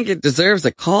I think it deserves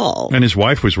a call. And his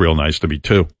wife was real nice to me,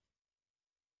 too.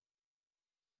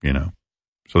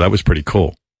 So that was pretty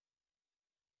cool.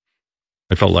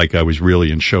 I felt like I was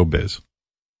really in showbiz.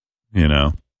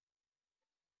 It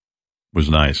was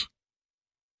nice.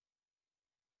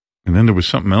 And then there was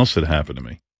something else that happened to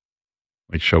me,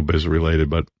 like showbiz related,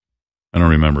 but I don't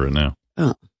remember it now.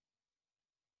 Oh.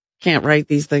 Can't write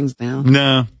these things down?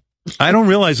 No. I don't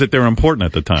realize that they're important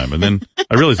at the time. And then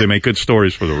I realized they make good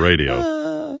stories for the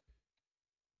radio.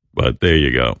 But there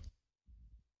you go.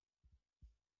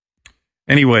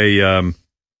 Anyway, that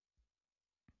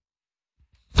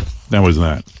was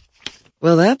that.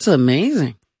 Well, that's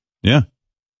amazing. Yeah.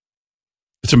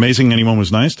 It's amazing anyone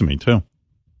was nice to me, too.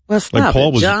 Well, stop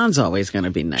it. John's always going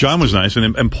to be nice. John was nice,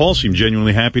 and Paul seemed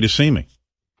genuinely happy to see me.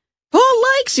 Paul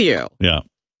likes you. Yeah.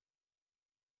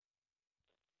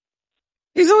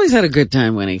 He's always had a good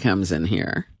time when he comes in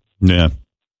here. Yeah.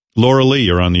 Laura Lee,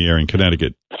 you're on the air in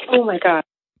Connecticut. Oh, my God.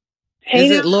 Hey,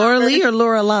 is it Laura Lee or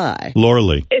Laura Lie? Laura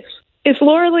Lee. It's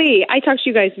Laura Lee. I talked to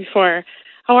you guys before.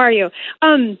 How are you?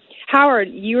 Howard,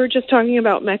 you were just talking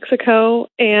about Mexico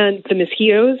and the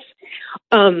mosquitoes.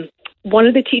 One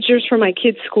of the teachers from my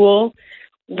kid's school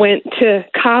went to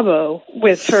Cabo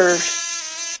with her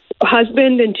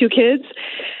husband and 2 kids,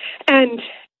 and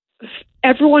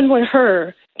everyone with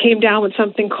her came down with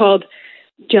something called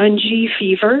Dungy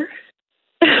fever.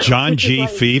 John G.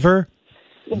 fever?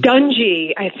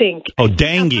 Dungy, I think. Oh,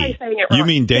 dengue. You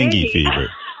mean dengue fever.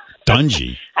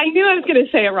 Dungy. I knew I was going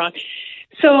to say it wrong.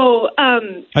 So,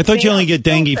 I thought you only get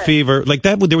dengue fever like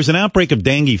that. There was an outbreak of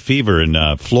dengue fever in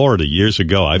Florida years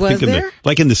ago. I think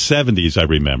in the 70s, I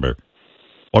remember,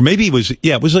 or maybe it was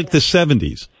like the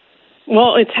 70s.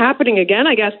 Well, it's happening again,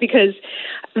 I guess, because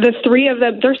the 3 of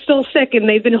them, they're still sick and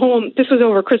they've been home. This was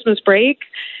over Christmas break,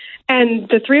 and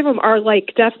the 3 of them are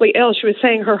like deathly ill. She was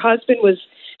saying her husband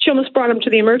she almost brought him to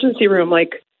the emergency room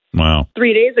like. Wow.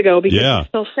 3 days ago because he's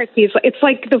still sick. It's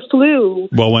like the flu.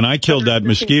 Well, when I killed that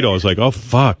mosquito, I was like, oh,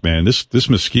 fuck, man. This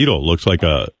mosquito looks like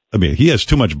he has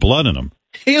too much blood in him.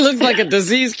 He looks like a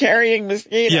disease-carrying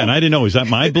mosquito. Yeah, and I didn't know, is that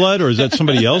my blood or is that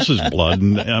somebody else's blood?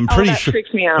 And I'm pretty sure.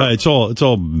 Freaks me out. It's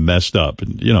all messed up.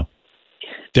 And,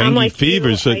 dengue fever.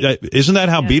 Isn't that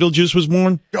how Beetlejuice was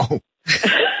born? Oh.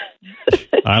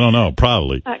 I don't know.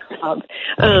 Probably.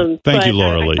 Thank you,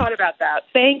 Laura Lee. I thought about that.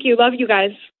 Thank you. Love you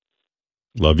guys.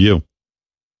 Love you.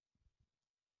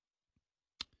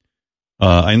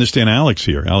 I understand Alec's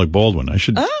here, Alec Baldwin. I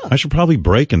should probably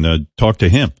break and talk to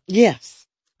him. Yes.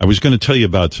 I was going to tell you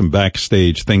about some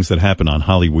backstage things that happened on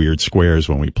Hollyweird Squares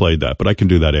when we played that, but I can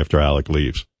do that after Alec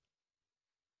leaves.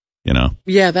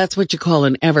 Yeah, that's what you call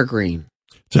an evergreen.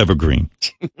 It's evergreen.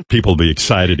 People will be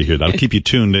excited to hear that. I'll keep you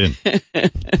tuned in.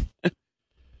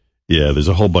 Yeah, there's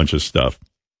a whole bunch of stuff.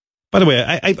 By the way,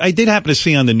 I did happen to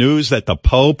see on the news that the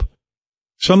Pope,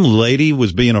 some lady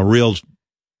was being a real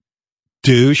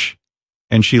douche,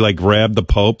 and she grabbed the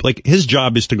Pope. His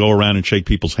job is to go around and shake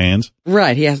people's hands.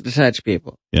 Right, he has to touch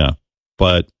people. Yeah,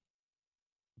 but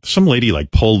some lady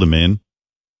pulled him in.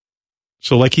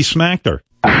 So he smacked her.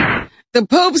 The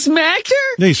Pope smacked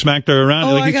her? Yeah, he smacked her around.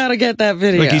 Oh, I gotta get that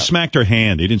video. He smacked her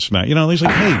hand. He didn't smack. He's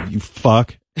like, hey, you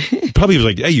fuck. Probably was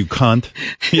like, hey, you cunt.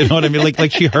 You know what I mean?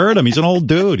 Like she heard him. He's an old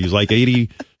dude. He's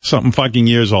 80-something fucking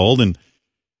years old, and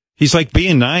he's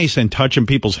being nice and touching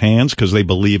people's hands because they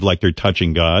believe they're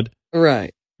touching God.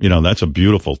 Right. That's a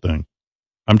beautiful thing.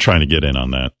 I'm trying to get in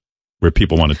on that, where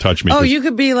people want to touch me. Oh, you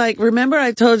could be remember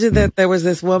I told you that there was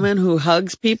this woman who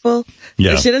hugs people?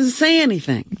 Yeah. She doesn't say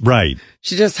anything. Right.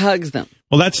 She just hugs them.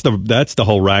 Well, that's the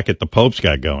whole racket the Pope's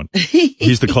got going.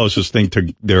 He's the closest thing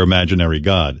to their imaginary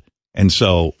God. And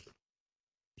so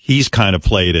he's kind of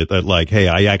played it that hey,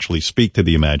 I actually speak to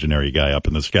the imaginary guy up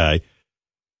in the sky.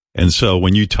 And so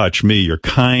when you touch me, you're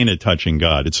kind of touching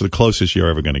God. It's the closest you're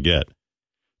ever going to get.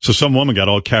 So some woman got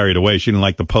all carried away. She didn't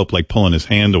like the Pope pulling his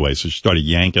hand away, so she started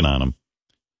yanking on him.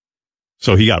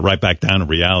 So he got right back down to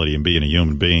reality and being a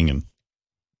human being and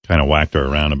kind of whacked her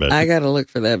around a bit. I got to look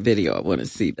for that video. I want to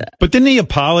see that. But didn't he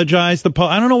apologize? The Pope?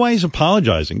 I don't know why he's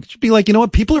apologizing. It should be you know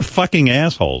what? People are fucking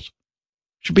assholes.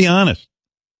 Should be honest.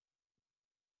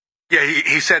 Yeah,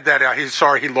 he said that he's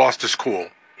sorry he lost his cool.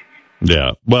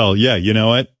 Yeah. Well, yeah, you know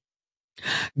what?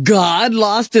 God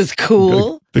lost his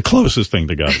cool? The closest thing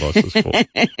to God lost his cool.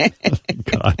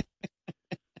 God.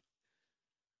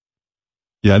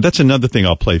 Yeah, that's another thing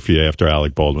I'll play for you after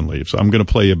Alec Baldwin leaves. I'm going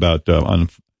to play you about on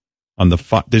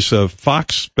this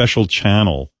Fox special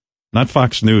channel, not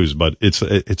Fox News, but it's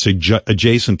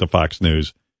adjacent to Fox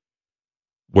News,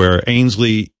 where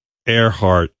Ainsley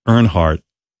Earnhardt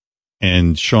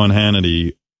and Sean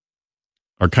Hannity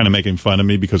are kind of making fun of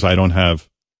me because I don't have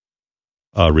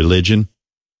religion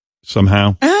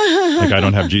somehow. Like I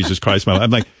don't have Jesus Christ. I'm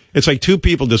like, it's like two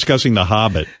people discussing The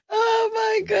Hobbit. Oh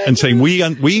my goodness. And saying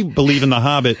we believe in The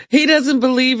Hobbit. He doesn't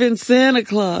believe in Santa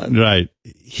Claus. Right.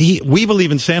 We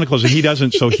believe in Santa Claus and he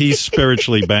doesn't, so he's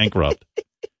spiritually bankrupt.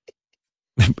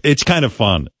 It's kind of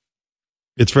fun.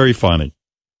 It's very funny.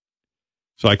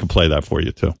 So I can play that for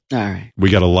you too. All right.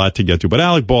 We got a lot to get to. But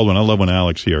Alec Baldwin, I love when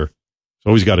Alec's here. He's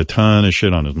always got a ton of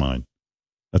shit on his mind.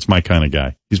 That's my kind of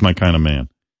guy. He's my kind of man.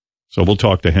 So we'll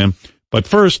talk to him. But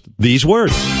first, these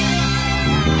words.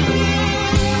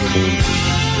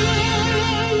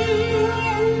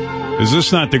 Is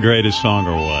this not the greatest song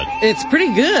or what? It's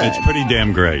pretty good. It's pretty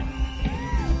damn great.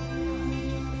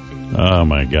 Oh,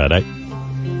 my God.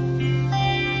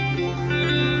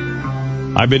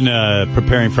 I've been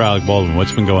preparing for Alec Baldwin.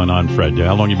 What's been going on, Fred?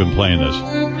 How long have you been playing this?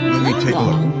 Let me take a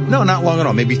look. No, not long at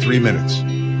all. Maybe 3 minutes.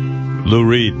 Lou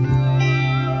Reed.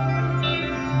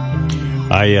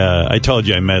 I told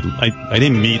you I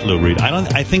didn't meet Lou Reed.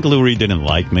 I think Lou Reed didn't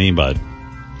like me, but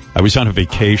I was on a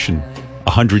vacation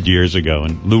 100 years ago,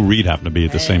 and Lou Reed happened to be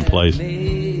at the same place.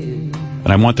 And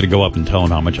I wanted to go up and tell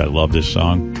him how much I love this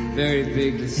song.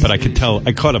 But I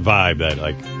caught a vibe that,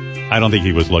 like, I don't think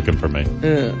he was looking for me.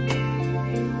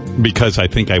 Because I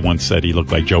think I once said he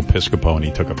looked like Joe Piscopo, and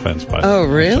he took offense by that. Oh,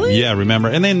 really? Yeah, remember?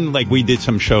 And then, like, we did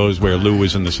some shows where Lou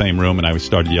was in the same room, and I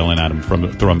started yelling at him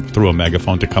through a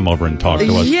megaphone to come over and talk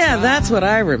to us. Yeah, that's what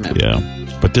I remember. Yeah,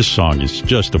 but this song is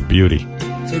just a beauty.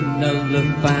 To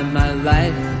nullify my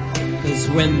life, 'cause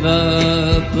when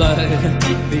the blood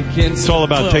begins It's all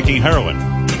about taking heroin.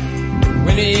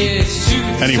 when it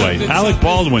shoots Anyway, Alec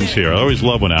Baldwin's here. I always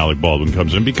love when Alec Baldwin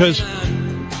comes in because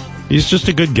he's just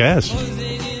a good guest.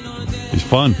 He's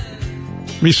fun.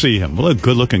 Let me see him. What a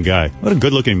good-looking guy. What a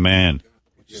good-looking man.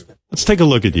 Let's take a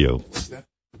look at you.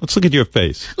 Let's look at your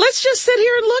face. Let's just sit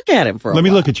here and look at him for a while. Let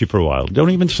me look at you for a while. Don't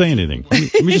even say anything.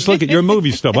 Let me just look at your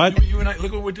movie stuff. What? You and I,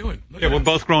 look what we're doing. Yeah, we're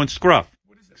both growing scruff.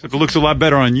 Except it looks a lot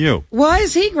better on you. Why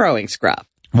is he growing scruff?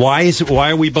 Why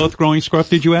are we both growing scruff,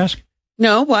 did you ask?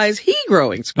 No, why is he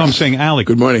growing scruff? No, I'm saying Alec.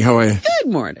 Good morning. How are you?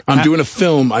 Good morning. I'm doing a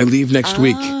film. I leave next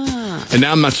week. And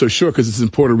now I'm not so sure because it's in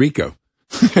Puerto Rico.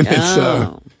 And it's,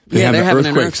 they're having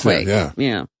an earthquake.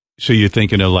 Yeah. So you're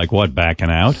thinking of like what, backing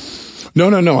out? No.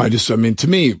 To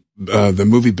me, the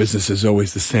movie business is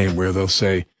always the same where they'll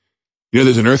say,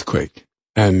 there's an earthquake.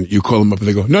 And you call them up and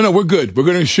they go, no, we're good. We're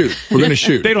going to shoot. We're going to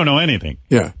shoot. They don't know anything.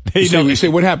 Yeah. You say,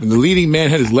 what happened? The leading man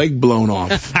had his leg blown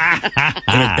off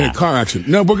in a car accident.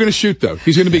 No, we're going to shoot though.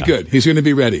 He's going to be good. He's going to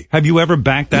be ready. Have you ever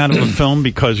backed out of a film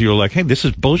because you were like, hey, this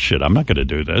is bullshit. I'm not going to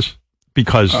do this.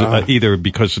 Because either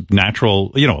because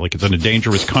natural, like it's in a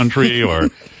dangerous country, or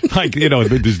like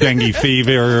there's dengue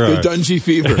fever, or the Dungy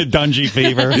fever, Dungy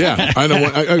fever. Yeah, I know.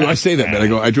 I say that,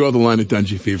 man. I draw the line at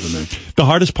Dungy fever, man. The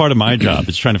hardest part of my job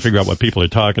is trying to figure out what people are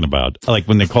talking about. Like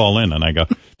when they call in, and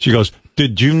she goes,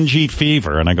 "The Dungy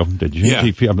fever," and I go, "The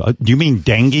Dungy fever? Do you mean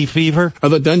dengue fever?"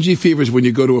 The Dungy fever is when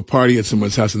you go to a party at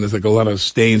someone's house and there's like a lot of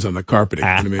stains on the carpeting.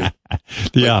 You know what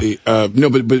I mean? Yeah.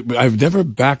 But I've never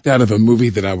backed out of a movie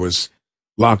that I was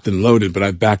locked and loaded, but I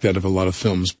backed out of a lot of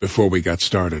films before we got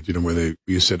started, where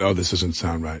you said, oh, this doesn't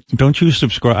sound right. Don't you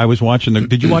subscribe? I was watching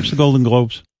did you watch the Golden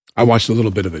Globes? I watched a little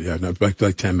bit of it, yeah. No,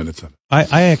 like 10 minutes of it.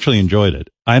 I actually enjoyed it.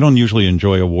 I don't usually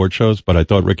enjoy award shows, but I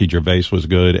thought Ricky Gervais was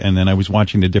good. And then I was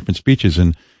watching the different speeches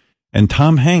and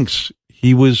Tom Hanks,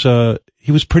 he was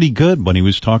pretty good when he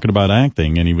was talking about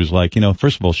acting. And he was like,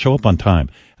 first of all, show up on time.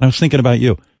 And I was thinking about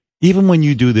you. Even when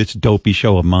you do this dopey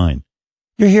show of mine,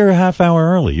 you're here a half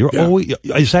hour early.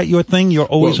 Is that your thing? You're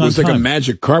always on time. It was like a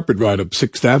magic carpet ride up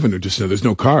 6th Avenue. Just there's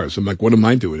no cars. I'm like, what am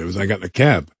I doing? I got in a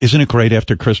cab. Isn't it great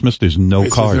after Christmas? There's no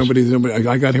cars. Nobody.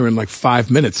 I got here in like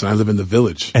 5 minutes, and I live in the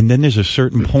Village. And then there's a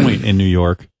certain point in New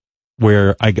York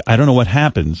where I don't know what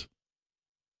happens,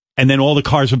 and then all the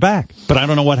cars are back, but I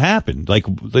don't know what happened. Like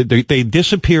they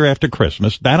disappear after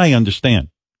Christmas. That I understand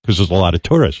because there's a lot of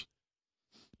tourists.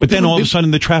 But then all of a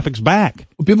sudden the traffic's back.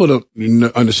 Well, people don't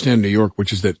understand New York,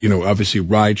 which is that, obviously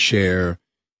ride share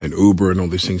and Uber and all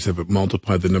these things have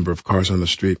multiplied the number of cars on the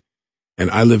street. And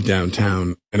I live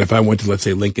downtown. And if I went to, let's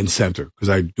say, Lincoln Center, because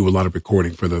I do a lot of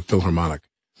recording for the Philharmonic,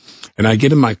 and I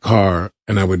get in my car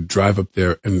and I would drive up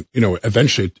there and,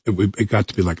 eventually it got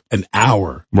to be like an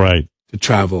hour. Right. To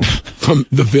travel from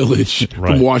the Village,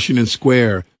 from Washington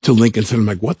Square to Lincoln Center. I'm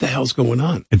like, what the hell's going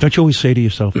on? And don't you always say to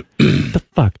yourself, what the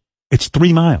fuck? It's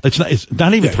 3 miles. It's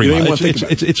not even 3 miles.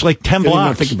 It's like 10 blocks. You don't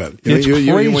want to think about it.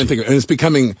 You want to think about it. And it's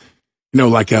becoming,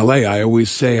 like LA. I always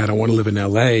say I don't want to live in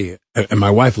LA. And my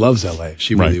wife loves LA.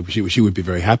 She would be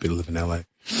very happy to live in LA.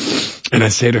 And I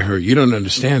say to her, you don't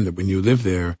understand that when you live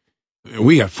there,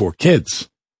 we got 4 kids.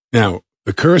 Now,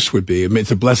 The curse would be, I mean,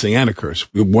 it's a blessing and a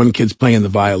curse. One kid's playing the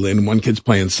violin, one kid's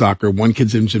playing soccer, one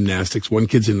kid's in gymnastics, one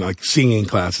kid's in like singing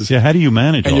classes. Yeah, how do you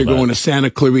manage and all you're that? going to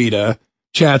Santa Clarita,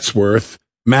 Chatsworth,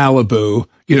 Malibu.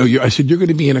 You know, I said, you're going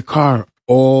to be in a car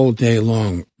all day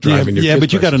long driving your kids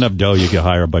but you got places. enough dough, you can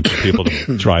hire a bunch of people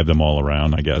to drive them all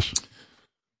around, I guess.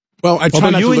 Well, I try Although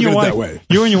not to you look and at your it wife, that way.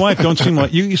 You and your wife don't seem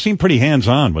like you seem pretty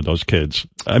hands-on with those kids.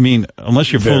 I mean,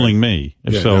 unless you're fooling me.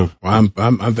 Yeah, So no. Well,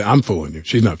 I'm fooling you.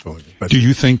 She's not fooling you. But do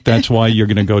you think that's why you're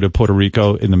going to go to Puerto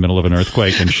Rico in the middle of an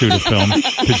earthquake and shoot a film?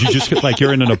 Because you just get like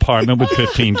you're in an apartment with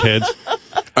 15 kids.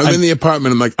 I'm in the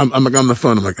apartment. I'm like on the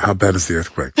phone. I'm like, how bad is the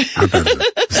earthquake? How bad is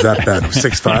it? Is that bad?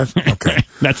 6.5? Okay.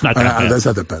 That's not that bad. That's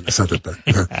not that bad. That's not that bad.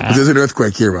 Okay. There's an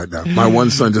earthquake here right now. My one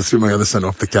son just threw my other son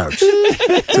off the couch.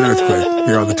 It's an earthquake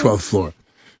here on the 12th floor.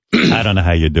 I don't know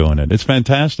how you're doing it. It's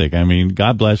fantastic. I mean,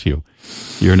 God bless you.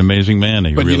 You're an amazing man.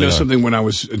 But really you know are. something? When I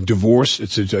was divorced,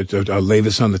 I'll lay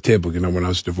this on the table. You know, when I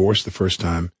was divorced the first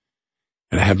time,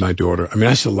 and I had my daughter. I mean,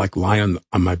 I still like lie on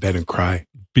my bed and cry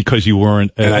because you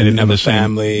weren't. And I didn't have the a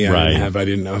family. Right. I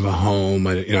didn't have a home.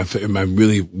 I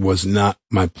really was not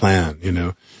my plan. You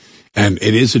know, and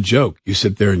it is a joke. You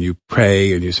sit there and you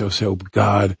pray and you say, "Oh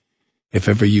God, if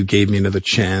ever you gave me another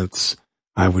chance,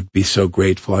 I would be so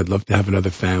grateful. I'd love to have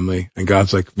another family." And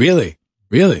God's like, really?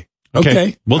 Really?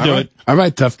 Okay. We'll do it. All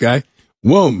right, tough guy.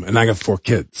 Whoom. And I got 4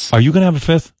 kids. Are you going to have a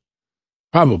 5th?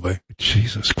 Probably.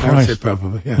 Jesus I would Christ. say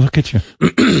probably, yeah. Look at you.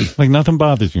 Like nothing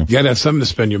bothers you. You got to have something to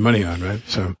spend your money on, right?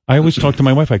 So I always talk to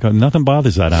my wife. I go, nothing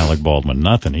bothers that Alec Baldwin.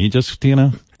 Nothing. He just, you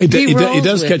know. It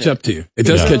does catch up to you. It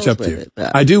does catch up to you.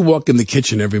 I do walk in the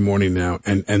kitchen every morning now,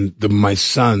 and my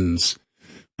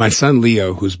son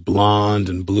Leo, who's blonde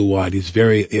and blue-eyed, he's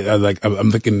very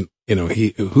I'm thinking, you know,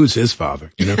 who's his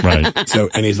father, you know? Right. So,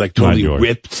 and he's like totally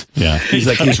ripped. Yeah. He's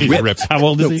ripped. How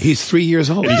old is he? He's 3 years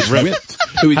old. He's ripped.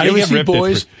 How do you get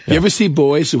ripped? You ever see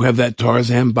boys who have that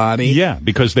Tarzan body? Yeah,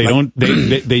 because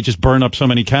they just burn up so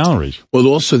many calories. Well,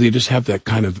 also they just have that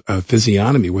kind of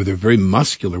physiognomy where they're very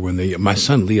muscular. My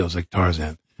son Leo's like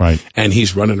Tarzan. Right. And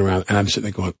he's running around, and I'm sitting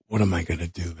there going, what am I going to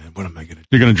do, man? What am I going to do?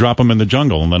 You're going to drop him in the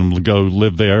jungle and let him go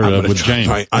live there with Jane.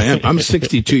 I am. I'm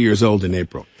 62 years old in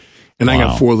April, and I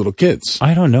got 4 little kids.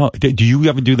 I don't know. Do you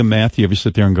ever do the math? Do you ever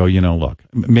sit there and go, you know, look,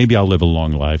 maybe I'll live a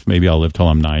long life. Maybe I'll live till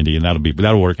I'm 90, and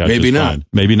that'll work out Maybe just not. fine.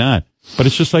 Maybe not. But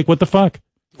it's just like, what the fuck?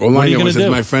 All What are I you know gonna is, do?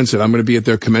 as my friend said, I'm going to be at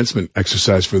their commencement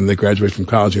exercise for when they graduate from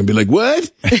college and be like,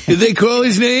 what? Did they call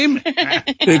his name?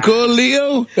 They called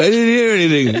Leo? I didn't hear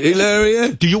anything.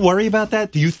 Hilaria? Do you worry about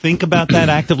that? Do you think about that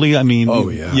actively? I mean, oh,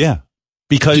 yeah. Yeah.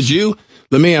 Because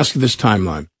let me ask you this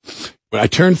timeline. When I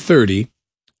turned 30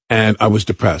 and I was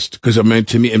depressed, because I mean,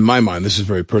 to me, in my mind, this is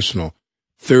very personal.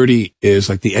 30 is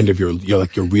like the end of your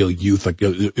real youth. Like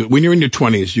when you're in your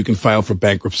 20s, you can file for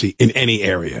bankruptcy in any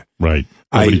area. Right.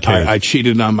 I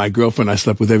cheated on my girlfriend. I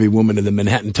slept with every woman in the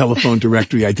Manhattan telephone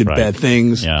directory. I did bad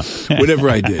things. Yeah. Whatever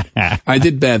I did. I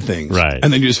did bad things. Right.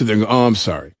 And then you just sit there and go, oh, I'm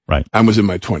sorry. Right. I was in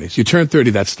my 20s. You turn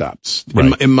 30, that stops.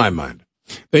 Right. In my mind.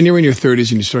 Then you're in your 30s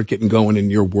and you start getting going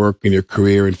in your work and your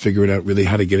career and figuring out really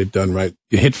how to get it done right.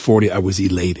 You hit 40, I was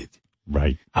elated.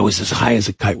 Right. I was as high as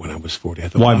a kite when I was 40. I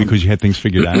thought, why? wow. Because you had things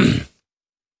figured out.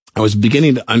 I was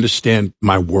beginning to understand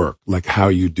my work, like how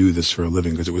you do this for a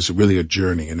living, because it was really a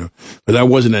journey, you know. But I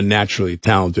wasn't a naturally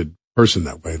talented person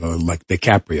that way, like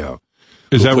DiCaprio.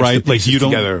 Is that right? Like you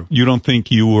don't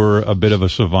think you were a bit of a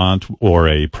savant or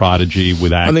a prodigy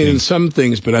with acting? I think in some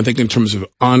things, but I think in terms of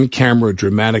on-camera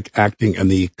dramatic acting and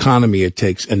the economy it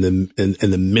takes and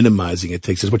the minimizing it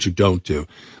takes is what you don't do.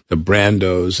 The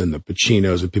Brandos and the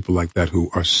Pacinos and people like that who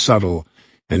are subtle,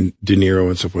 and De Niro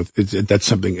and so forth. That's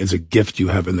something, is a gift you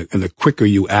have, and the quicker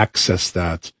you access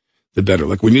that, the better.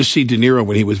 Like when you see De Niro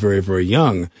when he was very, very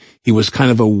young, he was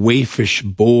kind of a waifish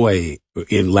boy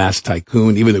in Last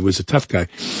Tycoon, even though he was a tough guy.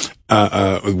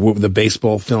 The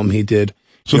baseball film he did.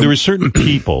 So there are certain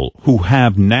people who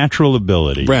have natural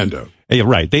ability. Brando. Yeah,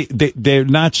 right. They're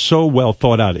not so well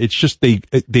thought out. It's just they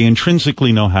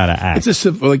intrinsically know how to act. It's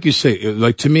like you say,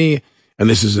 like to me, and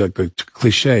this is a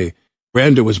cliche,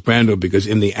 Brando was Brando because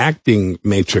in the acting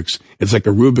matrix, it's like a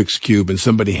Rubik's Cube, and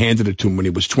somebody handed it to him when he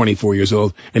was 24 years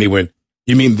old, and he went,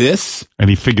 you mean this? And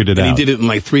he figured it out. And he did it in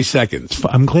like 3 seconds.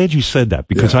 I'm glad you said that,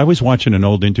 because I was watching an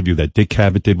old interview that Dick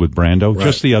Cavett did with Brando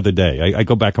just the other day. I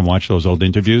go back and watch those old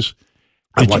interviews.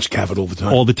 I watch Cavett all the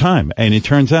time. All the time. And it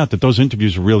turns out that those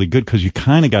interviews are really good because you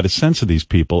kind of got a sense of these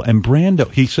people. And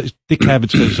Brando, Dick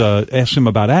Cavett says, ask him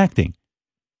about acting.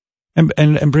 And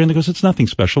Brando goes, it's nothing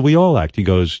special. We all act. He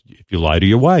goes, if you lie to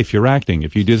your wife, you're acting.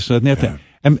 If you do this and that thing.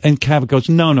 And Cavett goes,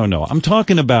 no. I'm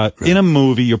talking about in a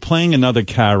movie, you're playing another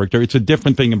character. It's a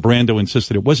different thing. And Brando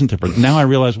insisted it wasn't different. Now I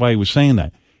realize why he was saying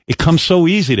that. It comes so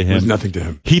easy to him. It was nothing to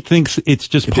him. He thinks it's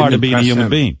just part of being a human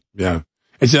being. Yeah.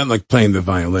 It's not like playing the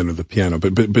violin or the piano,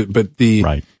 but the,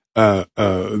 right.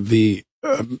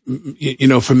 You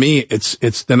know, for me,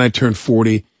 it's, then I turned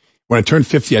 40. When I turned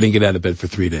 50, I didn't get out of bed for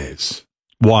 3 days.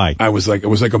 Why? It was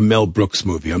like a Mel Brooks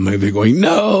movie. I'm like, they're going,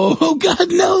 no, oh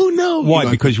God, no. Why?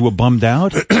 Because you were bummed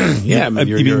out? Yeah. I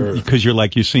mean, because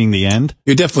you're seeing the end?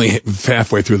 You're definitely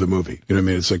halfway through the movie. You know what I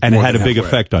mean? It's like, and it had a big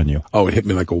effect on you. Oh, it hit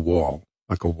me like a wall.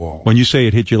 When you say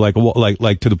it hit you like a wall,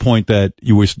 like to the point that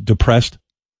you were depressed?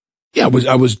 Yeah,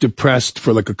 I was depressed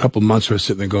for like a couple months. Where I was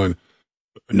sitting there going,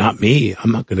 not me.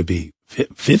 I'm not going to be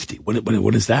 50.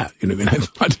 What is that? You know what I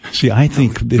mean? See, I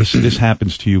think this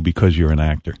happens to you because you're an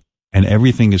actor and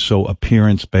everything is so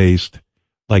appearance based,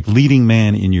 like leading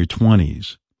man in your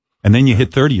 20s. And then you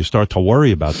hit 30, you start to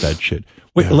worry about that shit.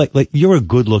 Wait, like you're a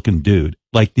good looking dude.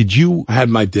 Like, did you? I had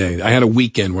my day. I had a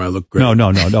weekend where I looked great.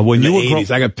 No. When you were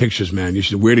 80s, I got pictures, man.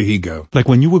 Where did he go? Like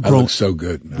when you were growing, I looked so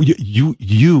good.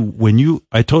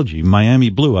 I told you, Miami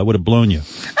Blue, I would have blown you.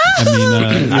 I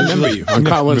mean, I remember you on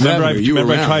Collins Avenue. You were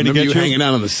around. I tried to get you hanging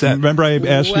out on the set. Remember I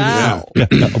asked you? Yeah.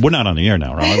 We're not on the air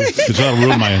now, right? Because that'll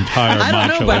ruin my entire I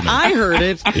don't know, but I heard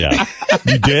it. Yeah.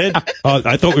 You did?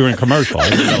 I thought we were in commercial. I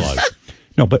didn't realize.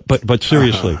 No, but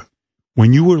seriously,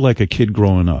 when you were like a kid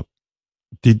growing up,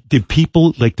 did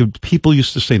people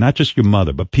used to say, not just your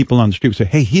mother, but people on the street would say,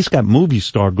 hey, he's got movie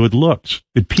star good looks.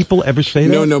 Did people ever say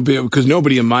that? No, because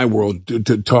nobody in my world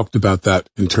talked about that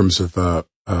in terms of,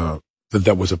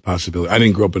 that was a possibility. I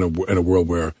didn't grow up in a world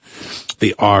where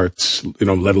the arts, you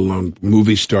know, let alone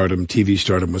movie stardom, TV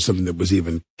stardom was something that was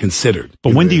even considered.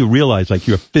 But when do you realize like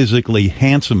you're physically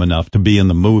handsome enough to be in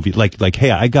the movie? Like,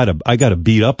 hey, I gotta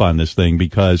beat up on this thing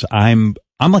because I'm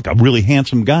like a really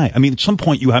handsome guy. I mean, at some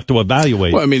point you have to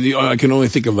evaluate. Well, I mean, I can only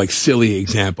think of like silly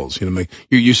examples. You know, like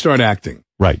you start acting,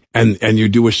 right? And you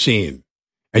do a scene,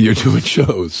 and you're doing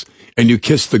shows, and you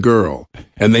kiss the girl,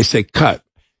 and they say cut,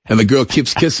 and the girl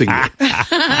keeps kissing you.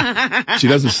 She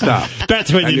doesn't stop.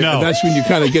 That's when you know. That's when you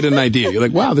kind of get an idea. You're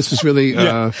like, wow, this is really.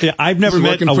 Yeah, I've never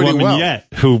met a woman yet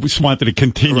who wanted to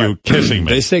continue kissing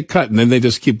me. They say cut, and then they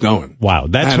just keep going. Wow,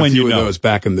 that's when you know. I had a few of those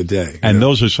back in the day, and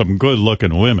those are some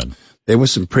good-looking women. There were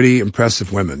some pretty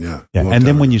impressive women, yeah. And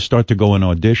then when you start to go in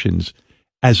auditions,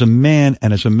 as a man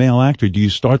and as a male actor, do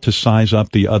you start to size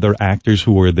up the other actors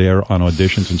who are there on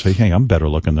auditions and say, hey, I'm better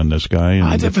looking than this guy? And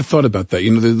I never thought about that.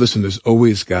 You know, listen, there's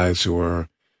always guys who are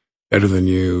better than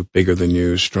you, bigger than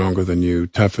you, stronger than you,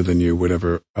 tougher than you,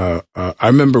 whatever. I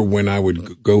remember when I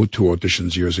would go to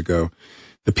auditions years ago,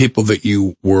 the people that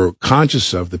you were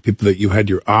conscious of, the people that you had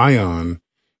your eye on,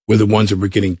 were the ones that were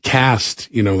getting cast.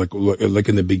 You know, like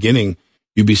in the beginning,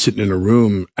 you'd be sitting in a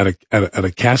room at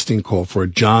a casting call for a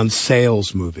John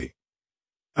Sayles movie,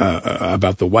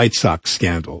 about the White Sox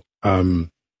scandal, and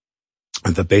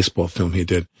the baseball film he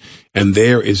did. And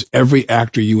there is every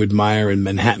actor you admire in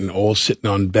Manhattan all sitting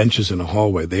on benches in a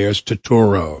hallway. There's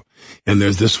Totoro, and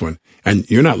there's this one. And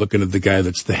you're not looking at the guy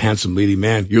that's the handsome leading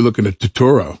man. You're looking at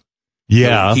Totoro.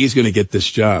 Yeah. He's going to get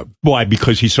this job. Why?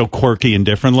 Because he's so quirky and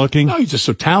different looking? No, he's just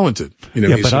so talented. You know,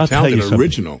 yeah, he's but so I'll talented tell you and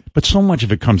original. But so much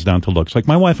of it comes down to looks. Like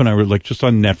my wife and I were like just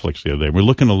on Netflix the other day. We're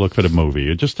looking to look for the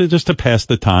movie just to pass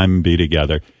the time and be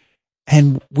together.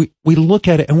 And we look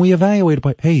at it and we evaluate it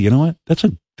by, hey, you know what? That's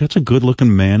a good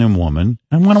looking man and woman.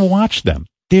 I want to watch them.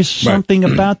 There's something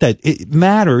about that. It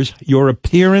matters. Your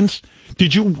appearance.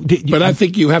 But I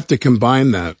think you have to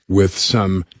combine that with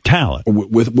some talent,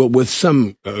 with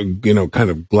some, you know, kind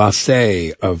of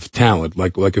glacé of talent.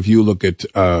 Like if you look at,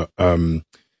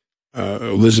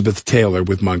 Elizabeth Taylor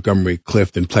with Montgomery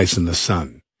Clift in Place in the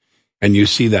Sun, and you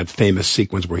see that famous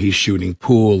sequence where he's shooting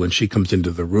pool and she comes into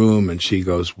the room and she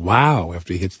goes, wow,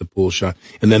 after he hits the pool shot,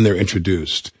 and then they're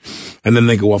introduced. And then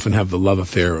they go off and have the love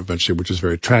affair eventually, which is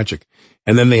very tragic.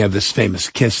 And then they have this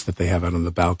famous kiss that they have out on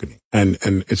the balcony. And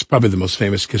it's probably the most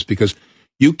famous kiss because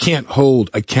you can't hold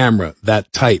a camera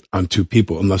that tight on two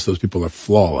people unless those people are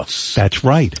flawless. That's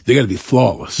right. They got to be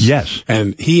flawless. Yes.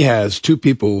 And he has two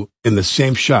people in the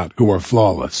same shot who are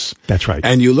flawless. That's right.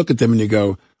 And you look at them and you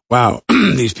go, wow,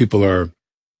 these people are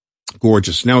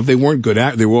gorgeous. Now, if they weren't good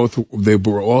they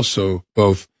were also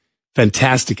both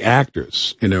fantastic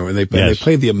actors, you know, and they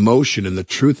play the emotion and the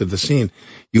truth of the scene.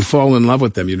 You fall in love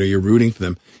with them, you know, you're rooting for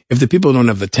them. If the people don't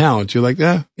have the talent, you're like,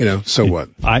 you know, so what?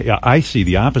 I see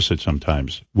the opposite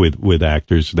sometimes with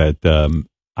actors that,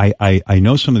 I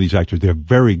know some of these actors, they're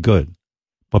very good,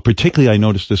 but particularly I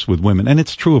notice this with women, and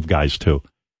it's true of guys too.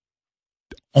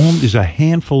 There's a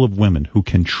handful of women who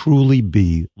can truly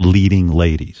be leading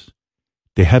ladies.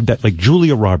 They have that, like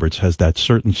Julia Roberts has that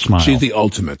certain smile. She's the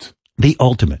ultimate. The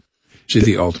ultimate. She's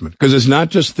the ultimate. Because it's not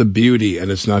just the beauty and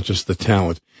it's not just the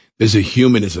talent. There's a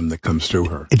humanism that comes through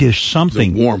her. There's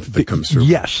something. The warmth that comes through.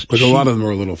 Yes. Because a lot of them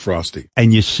are a little frosty.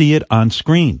 And you see it on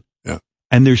screen. Yeah.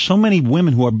 And there's so many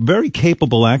women who are very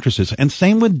capable actresses, and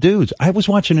same with dudes. I was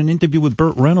watching an interview with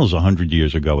Burt Reynolds 100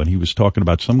 years ago, and he was talking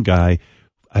about some guy,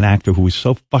 an actor who was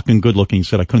so fucking good looking. He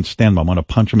said, I couldn't stand him. I want to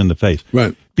punch him in the face.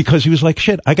 Right. Because he was like,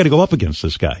 shit, I got to go up against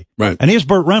this guy. Right. And here's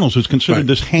Burt Reynolds, who's considered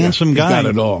this handsome guy. He's got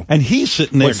it all. And he's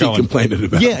sitting there What's going, he complaining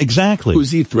about? Yeah, exactly.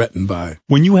 Who's he threatened by?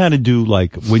 When you had to do,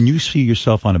 like, when you see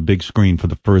yourself on a big screen for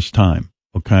the first time,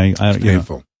 okay? It's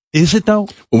painful. Is it though?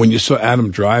 Well, when you saw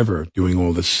Adam Driver doing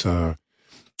all this,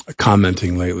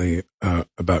 commenting lately,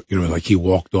 about, like he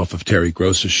walked off of Terry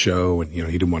Gross's show and, he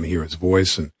didn't want to hear his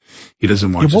voice and he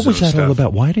doesn't watch his what was own that stuff. all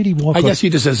about? Why did he walk off? I guess he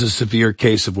just has a severe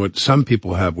case of what some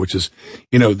people have, which is,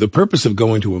 the purpose of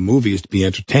going to a movie is to be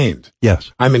entertained.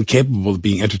 Yes. I'm incapable of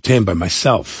being entertained by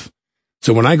myself.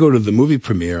 So when I go to the movie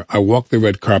premiere, I walk the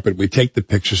red carpet, we take the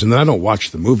pictures, and then I don't watch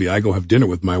the movie. I go have dinner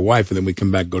with my wife, and then we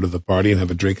come back, go to the party, and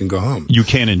have a drink and go home. You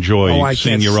can't enjoy I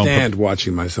seeing can't your own. stand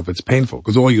watching myself. It's painful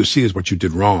because all you see is what you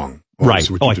did wrong. Right.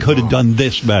 I could have done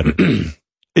this better.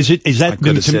 Is that? I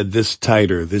could have said this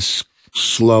tighter, this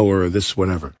slower, this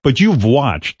whatever. But you've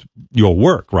watched your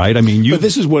work, right? I mean, But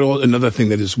this is another thing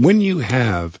that is when you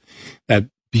have that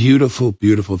beautiful,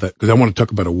 because I want to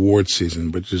talk about award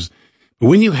season, which is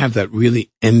when you have that really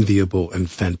enviable and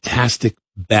fantastic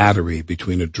battery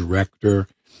between a director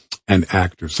and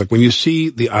actors. Like when you see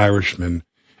The Irishman,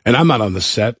 and I'm not on the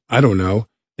set, I don't know.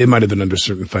 They might have been under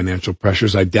certain financial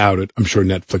pressures. I doubt it. I'm sure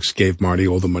Netflix gave Marty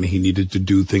all the money he needed to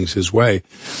do things his way.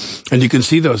 And you can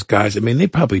see those guys. I mean, they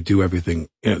probably do everything.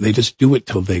 They just do it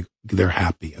till they're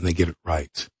happy and they get it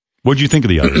right. What did you think of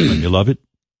The Irishman? You love it?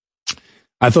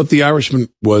 I thought The Irishman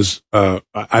was, I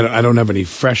don't have any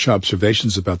fresh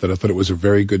observations about that. I thought it was a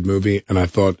very good movie and I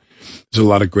thought there's a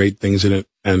lot of great things in it.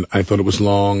 And I thought it was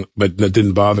long, but that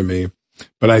didn't bother me.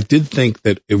 But I did think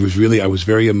that it was really, I was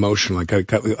very emotional. I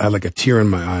had like a tear in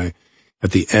my eye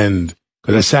at the end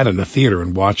because I sat in the theater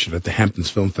and watched it at the Hamptons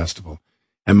Film Festival.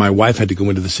 And my wife had to go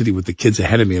into the city with the kids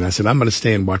ahead of me. And I said, I'm going to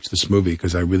stay and watch this movie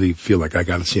because I really feel like I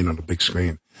got to see it on a big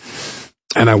screen.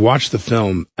 And I watched the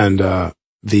film and,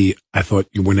 I thought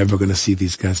we're never going to see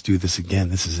these guys do this again.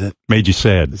 This is it. Made you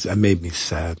sad. It made me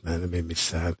sad, man. It made me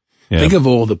sad. Yeah. Think of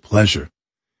all the pleasure.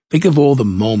 Think of all the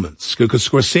moments. Because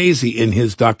Scorsese in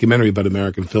his documentary about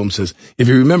American film says, if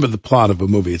you remember the plot of a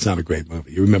movie, it's not a great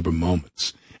movie. You remember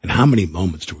moments. And how many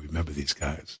moments do we remember these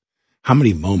guys? How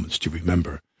many moments do you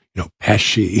remember,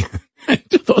 Pesci?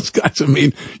 Those guys, I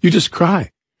mean, you just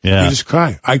cry. Yeah. You just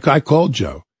cry. I called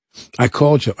Joe.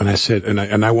 And I said,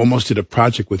 and I almost did a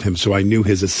project with him. So I knew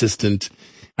his assistant.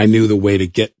 I knew the way to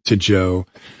get to Joe.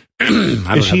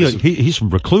 He's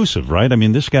reclusive, right? I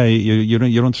mean, this guy, you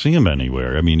don't see him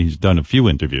anywhere. I mean, he's done a few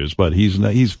interviews, but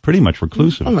he's pretty much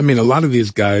reclusive. Well, I mean, a lot of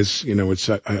these guys,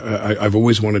 I've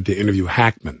always wanted to interview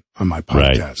Hackman on my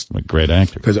podcast. Right. A great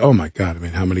actor. Because, oh my God, I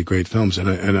mean, how many great films and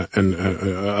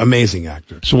amazing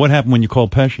actor. So what happened when you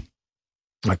called Pesci?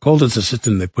 I called his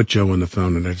assistant and they put Joe on the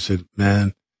phone and I said,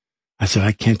 man,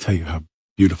 I can't tell you how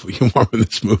beautiful you are in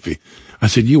this movie. I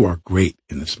said, you are great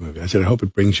in this movie. I said, I hope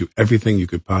it brings you everything you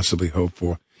could possibly hope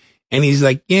for. And he's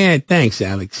like, yeah, thanks,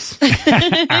 Alex.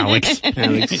 Alex.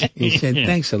 He said,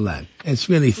 thanks a lot. It's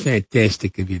really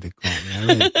fantastic of you to call me. I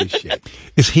really appreciate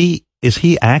it. Is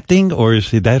he acting or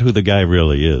is that who the guy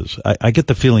really is? I get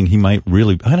the feeling he might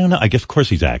really, I don't know. I guess, of course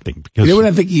he's acting. Because you know what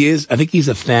I think he is? I think he's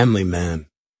a family man.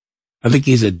 I think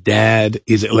he's a dad.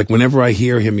 He's like, whenever I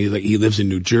hear him, he lives in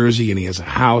New Jersey and he has a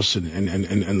house and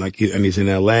he's in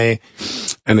LA.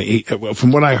 And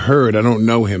from what I heard, I don't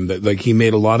know him, that like he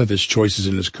made a lot of his choices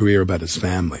in his career about his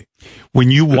family. When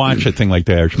you watch a thing like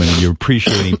The Irishman and you're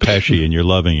appreciating Pesci and you're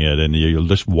loving it and you're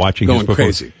just watching going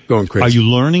crazy. Are you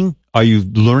learning? Are you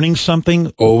learning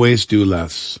something? Always do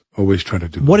less. Always try to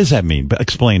do less. What does that mean?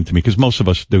 Explain to me, because most of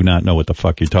us do not know what the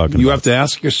fuck you're talking about. You have to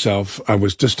ask yourself, I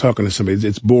was just talking to somebody,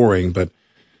 it's boring, but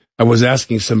I was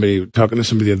talking to somebody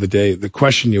the other day, the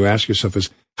question you ask yourself is,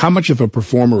 how much of a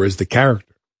performer is the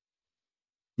character?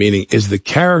 Meaning, is the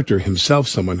character himself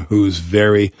someone who's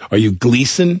are you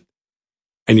Gleason?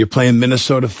 And you're playing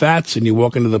Minnesota Fats and you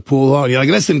walk into the pool hall and you're like,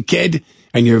 listen, kid,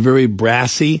 and you're very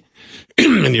brassy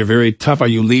and you're very tough. Are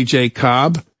you Lee J.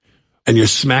 Cobb? And you're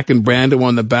smacking Brando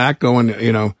on the back going,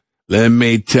 let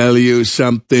me tell you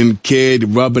something,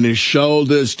 kid, rubbing his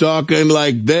shoulders, talking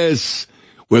like this,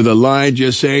 where the lines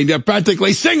you're saying, they're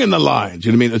practically singing the lines.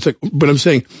 You know what I mean? It's like, but I'm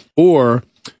saying, or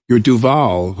you're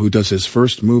Duvall, who does his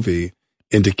first movie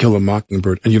in To Kill a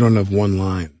Mockingbird, and you don't have one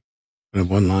line. You have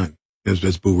one line.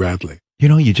 There's Boo Radley.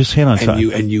 You just hit on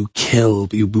something. And you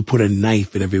put a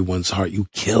knife in everyone's heart. You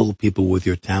kill people with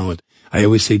your talent. I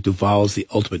always say Duvall's the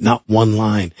ultimate, not one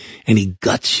line. And he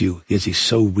guts you because he's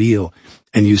so real.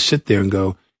 And you sit there and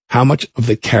go, how much of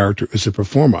the character is a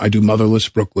performer? I do Motherless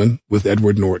Brooklyn with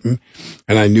Edward Norton.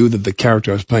 And I knew that the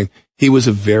character I was playing, he was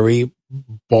a very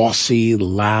bossy,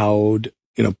 loud,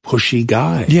 pushy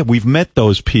guy. Yeah, we've met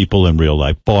those people in real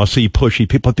life, bossy, pushy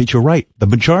people. But you're right. The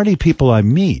majority of people I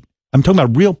meet, I'm talking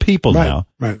about real people now.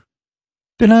 Right.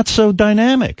 They're not so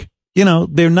dynamic.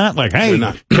 They're not like, hey,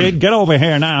 kid, get over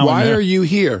here now. Why are you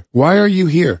here? Why are you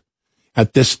here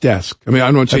at this desk? I mean,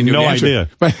 I don't say no idea.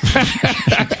 But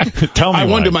tell me. I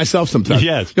wonder myself sometimes.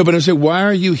 Yes. No, but I say, why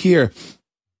are you here?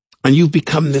 And you've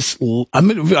become this,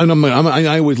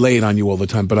 I always lay it on you all the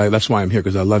time, but that's why I'm here,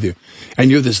 because I love you.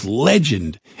 And you're this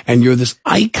legend, and you're this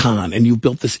icon, and you've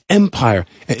built this empire.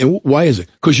 And why is it?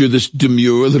 Because you're this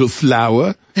demure little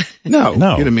flower? No. You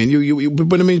know what I mean?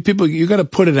 But I mean, people, you gotta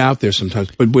put it out there sometimes.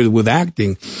 But with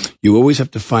acting, you always have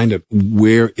to find out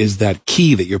where is that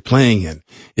key that you're playing in.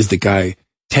 Is the guy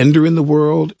tender in the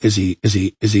world? Is he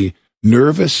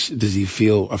nervous? Does he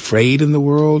feel afraid in the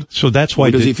world? So that's why.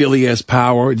 Or does he feel he has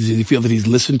power? Does he feel that he's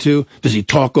listened to? Does he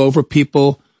talk over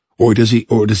people? Or does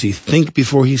he think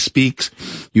before he speaks?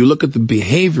 You look at the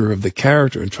behavior of the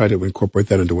character and try to incorporate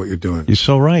that into what you're doing. You're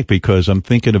so right, because I'm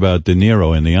thinking about De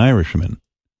Niro in The Irishman.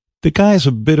 The guy's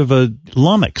a bit of a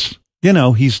lummox.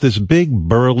 He's this big,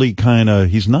 burly kind of,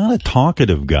 he's not a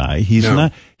talkative guy. He's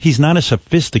not a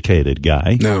sophisticated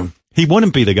guy. No. He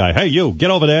wouldn't be the guy. Hey, you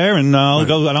get over there, and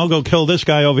I'll go kill this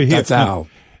guy over here. That's Al.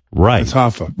 Right. That's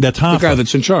Hoffa. That's Hoffa. The guy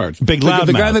that's in charge. Big loudmouth.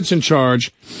 The guy that's in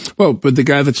charge. Well, but the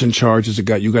guy that's in charge is a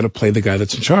guy. You got to play the guy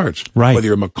that's in charge. Right. Whether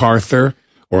you're MacArthur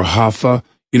or Hoffa,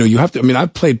 you have to. I mean,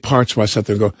 I've played parts where I sat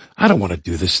there and go, I don't want to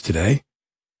do this today.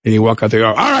 And you walk out there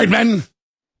and go, all right, men,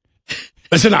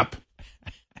 listen up.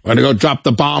 We're going to go drop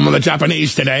the bomb on the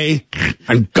Japanese today.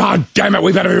 And God damn it,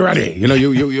 we better be ready.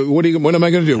 What am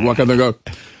I going to do? Walk out there and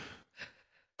go,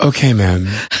 okay, man.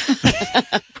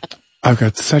 I've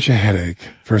got such a headache.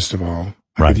 First of all,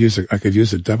 I could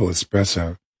use a double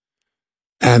espresso.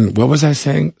 And what was I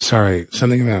saying? Sorry,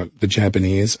 something about the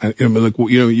Japanese.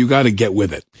 You got to get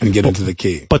with it and get into the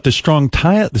key. But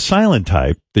the the silent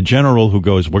type, the general who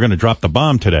goes, "We're going to drop the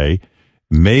bomb today."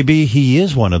 Maybe he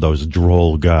is one of those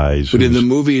droll guys. But in the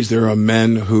movies, there are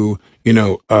men who,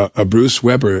 Bruce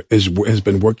Weber has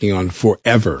been working on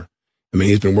forever. I mean,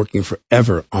 he's been working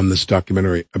forever on this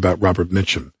documentary about Robert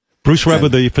Mitchum. Bruce Weber,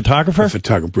 the photographer? The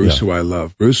photographer, Bruce, who I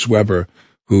love. Bruce Weber,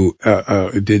 who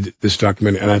did this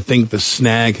documentary. And I think the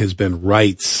snag has been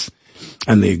rights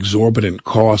and the exorbitant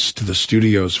cost to the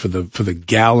studios for the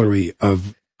gallery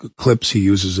of clips he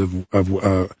uses of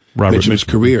Mitchum's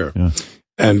career. Yeah.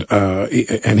 And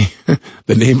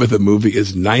the name of the movie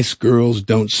is Nice Girls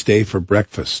Don't Stay for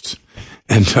Breakfast.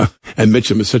 And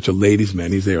Mitchum is such a ladies'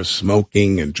 man. He's there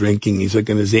smoking and drinking. He's like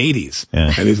in his 80s.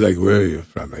 Yeah. And he's like, where are you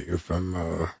from? You're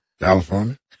from,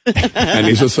 California? And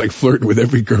he's just like flirting with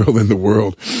every girl in the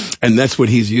world. And that's what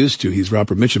he's used to. He's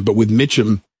Robert Mitchum. But with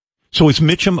Mitchum. So is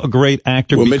Mitchum a great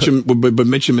actor? Well, but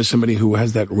Mitchum is somebody who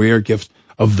has that rare gift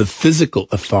of the physical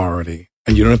authority.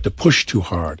 And you don't have to push too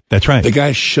hard. That's right. The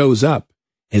guy shows up.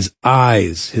 His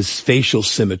eyes, his facial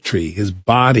symmetry, his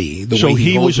body, the way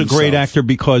he was a great actor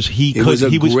because he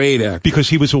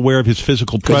was aware of his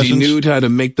physical presence. Because he knew how to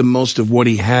make the most of what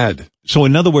he had. So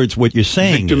in other words, what you're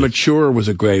saying Victor Mature was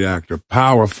a great actor,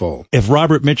 powerful. If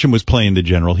Robert Mitchum was playing the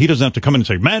general, he doesn't have to come in and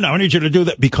say, man, I need you to do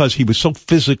that, because he was so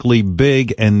physically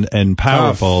big and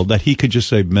powerful that he could just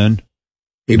say, men.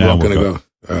 He'd walk in and go,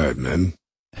 all right, men.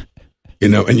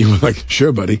 And you were like,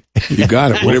 sure, buddy, you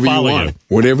got it. Whatever you want.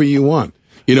 Whatever you want.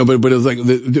 But it's like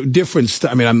the different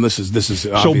I mean, this is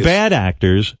obvious. So bad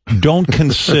actors don't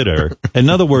consider, in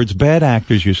other words, bad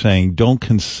actors, you're saying, don't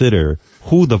consider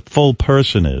who the full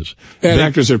person is. Bad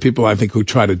actors are people, I think, who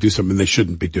try to do something they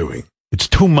shouldn't be doing. It's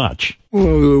too much.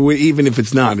 Well, even if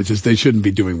it's not, it's just they shouldn't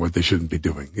be doing what they shouldn't be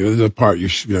doing. There's a part you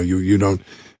don't.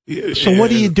 So what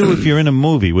do you do if you're in a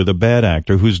movie with a bad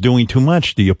actor who's doing too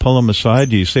much? Do you pull him aside?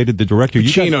 Do you say to the director?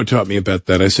 Pacino taught me about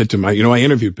that. I said to I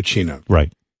interviewed Pacino.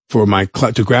 Right. For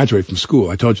to graduate from school.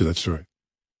 I told you that story.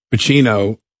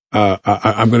 Pacino,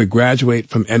 I'm going to graduate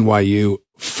from NYU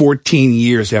 14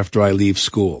 years after I leave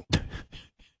school.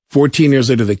 14 years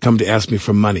later, they come to ask me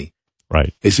for money.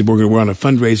 Right. They said, we're on a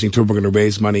fundraising tour. We're going to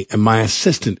raise money. And my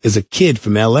assistant is a kid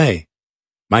from LA,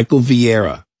 Michael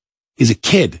Vieira. He's a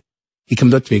kid. He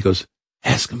comes up to me and goes,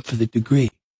 ask him for the degree.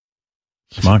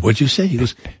 Smart. Said, what'd you say? He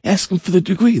goes, ask him for the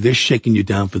degree. They're shaking you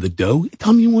down for the dough.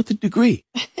 Tell me you want the degree.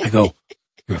 I go,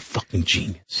 you're a fucking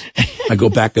genius. I go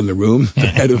back in the room. The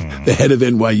head of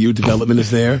NYU development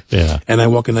is there. Yeah. And I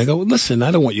walk in and I go, well, listen,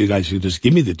 I don't want you guys to just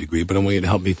give me the degree, but I want you to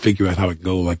help me figure out how it can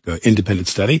go like independent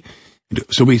study.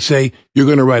 So we say, you're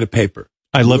going to write a paper.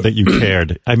 I love that you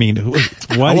cared. I mean,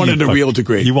 why I wanted a real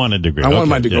degree. You wanted a degree. I wanted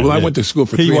my degree. Yeah, well, I went to school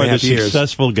for 3.5 years. You are the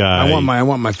successful guy. I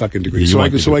want my fucking degree. So I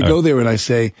go there and I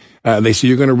say, they say,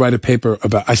 you're going to write a paper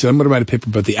about, I said, I'm going to write a paper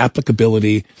about the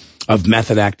applicability of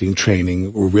method acting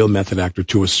training or real method actor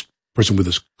to a person with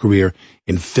a career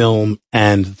in film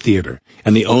and theater.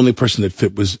 And the only person that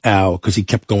fit was Al because he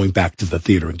kept going back to the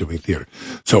theater and doing theater.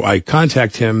 So I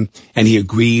contact him and he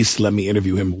agrees to let me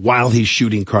interview him while he's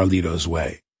shooting Carlito's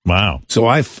Way. Wow. So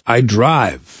I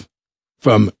drive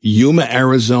from Yuma,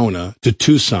 Arizona to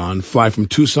Tucson, fly from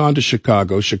Tucson to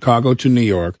Chicago to New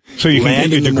York. So you can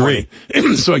get your degree.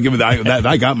 So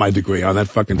I got my degree on that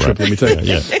fucking trip. Let me tell you.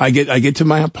 Yeah. I get to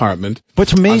my apartment.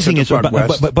 What's amazing is,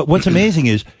 but what's amazing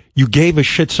is you gave a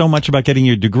shit so much about getting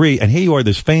your degree, and here you are,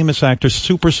 this famous actor,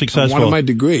 super successful. I wanted my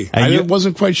degree. I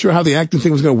wasn't quite sure how the acting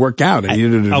thing was going to work out.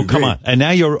 Come on! And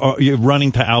now you're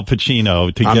running to Al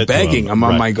Pacino to get. I'm begging.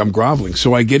 I'm groveling.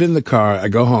 So I get in the car. I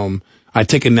go home. I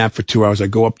take a nap for 2 hours. I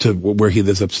go up to where he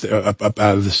lives upstairs, up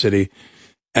out of the city,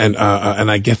 and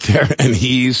I get there, and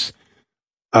he's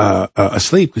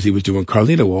asleep because he was doing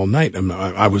Carlito all night, and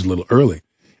I was a little early,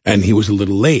 and he was a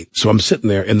little late. So I'm sitting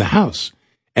there in the house.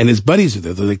 And his buddies are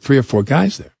there. There's like 3 or 4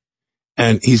 guys there.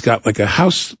 And he's got like a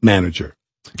house manager,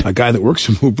 a guy that works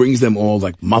for him who brings them all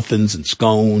like muffins and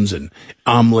scones and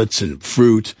omelets and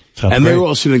fruit. And they're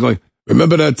all sitting there going,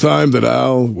 remember that time that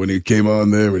Al, when he came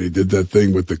on there and he did that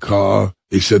thing with the car,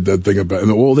 he said that thing about,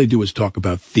 and all they do is talk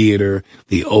about theater,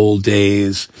 the old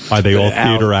days. Are they all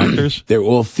theater actors? They're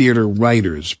all theater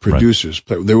writers, producers.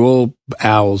 Right. They're all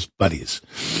Al's buddies.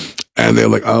 And they're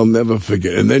like, I'll never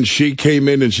forget. And then she came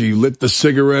in and she lit the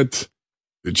cigarette.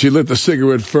 She lit the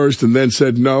cigarette first and then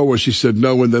said no, or she said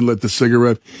no and then lit the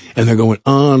cigarette. And they're going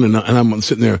on and on. And I'm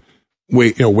sitting there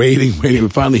waiting.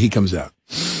 And finally he comes out.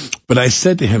 But I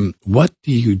said to him, what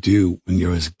do you do when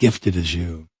you're as gifted as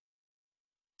you?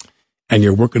 And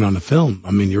you're working on a film.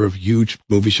 I mean, you're a huge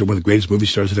movie star, one of the greatest movie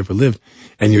stars that ever lived.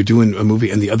 And you're doing a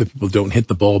movie and the other people don't hit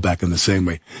the ball back in the same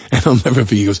way. And I'll never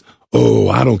forget, he goes, oh,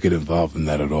 I don't get involved in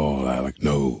that at all, Alec.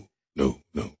 No.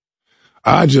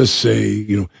 I just say,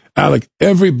 Alec,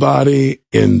 everybody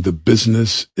in the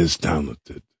business is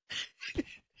talented.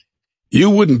 You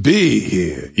wouldn't be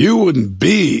here. You wouldn't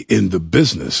be in the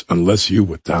business unless you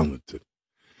were talented.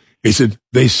 He said,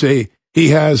 they say he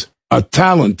has a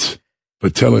talent for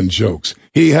telling jokes.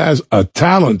 He has a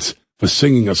talent for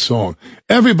singing a song.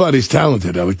 Everybody's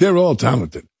talented, Alec. They're all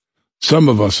talented. Some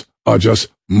of us are just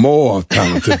more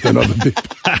talented than other people.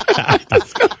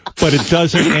 But it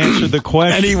doesn't answer the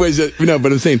question. Anyways,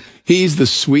 but I'm saying he's the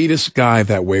sweetest guy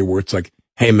that way where it's like,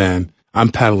 hey man, I'm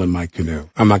paddling my canoe.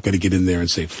 I'm not going to get in there and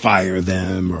say fire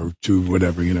them or do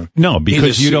whatever, No,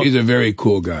 because he's a very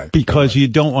cool guy. Because you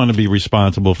don't want to be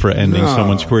responsible for ending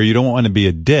someone's career. You don't want to be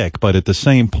a dick. But at the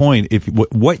same point, if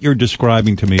what you're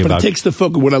describing to me but about, it takes the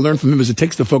focus. What I learned from him is it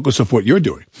takes the focus off what you're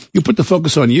doing. You put the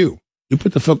focus on you. You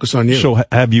put the focus on you. So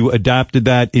have you adapted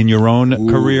that in your own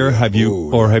career?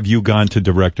 Or have you gone to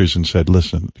directors and said,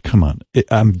 listen, come on,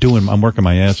 I'm working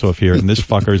my ass off here and this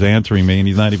fucker's answering me and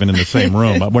he's not even in the same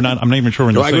room. I'm not even sure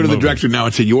we're in the same room. I go to the director now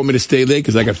and say, you want me to stay late?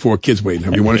 Cause I got 4 kids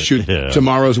waiting. You want to shoot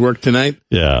tomorrow's work tonight?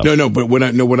 Yeah. No, but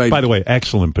by the way,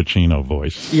 excellent Pacino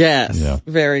voice. Yes. Yeah.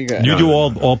 Very good. You do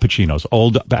all Pacinos,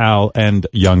 old Al and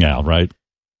young Al, right?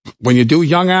 When you do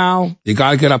young Al, you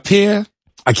gotta get up here.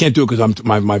 I can't do it because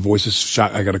my voice is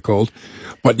shot. I got a cold,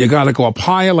 but you got to go up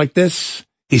higher like this.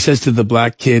 He says to the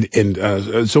black kid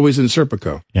it's always in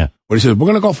Serpico. Yeah. When he says, we're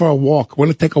going to go for a walk. We're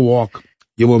going to take a walk.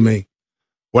 You and me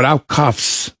without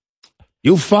cuffs.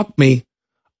 You fuck me.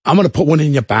 I'm going to put one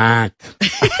in your back.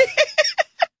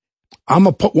 I'm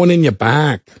going to put one in your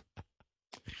back.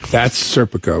 That's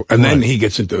Serpico. And then he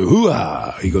gets into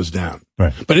hoo-ah. He goes down.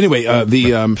 Right. But anyway,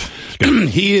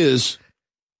 he is,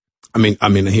 I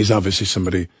mean, he's obviously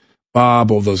somebody.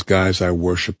 Bob, all those guys, I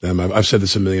worship them. I've said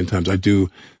this a million times. I do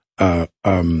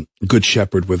Good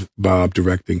Shepherd with Bob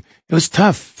directing. It was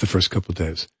tough the first couple of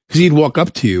days because he'd walk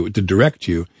up to you to direct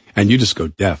you, and you just go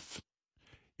deaf.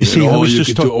 You see,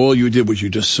 all you did was you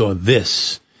just saw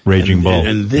this Raging Bull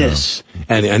and this,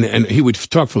 and he would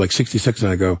talk for like 60 seconds,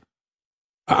 and I go,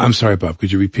 "I'm sorry, Bob.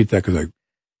 Could you repeat that?" Because I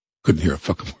couldn't hear a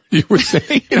fucking word you were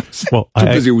saying. Well,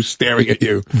 because he was staring at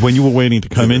you. When you were waiting to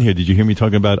come in here, did you hear me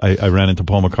talking about I ran into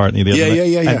Paul McCartney the other night?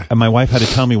 Yeah. And my wife had to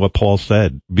tell me what Paul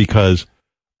said because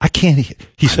I can't.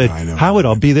 He said, Howard,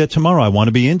 I'll be there tomorrow. I want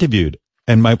to be interviewed.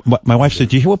 And my wife said,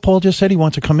 do you hear what Paul just said? He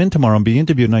wants to come in tomorrow and be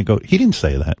interviewed. And I go, he didn't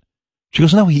say that. She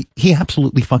goes, no, he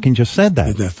absolutely fucking just said that.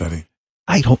 Isn't that funny?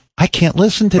 I can't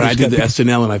listen to when this I did guy. the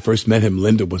SNL and I first met him,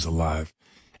 Linda was alive.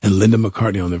 And Linda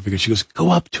McCartney, I'll never forget, she goes, go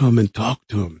up to him and talk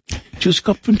to him. Just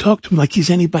go up and talk to him like he's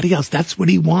anybody else. That's what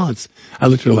he wants. I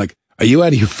looked at her like, are you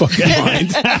out of your fucking mind?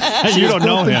 You don't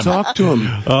know him. Talk to him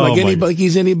Oh, like anybody.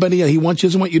 He's anybody else. He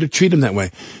doesn't want you to treat him that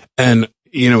way. And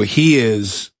he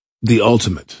is the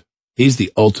ultimate. He's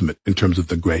the ultimate in terms of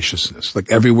the graciousness.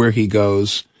 Like everywhere he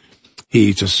goes,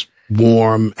 he's just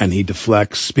warm and he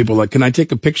deflects. People are like, can I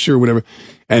take a picture or whatever?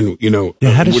 And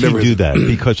how does he whatever. do that?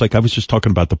 Because like I was just talking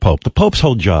about the Pope. The Pope's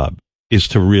whole job is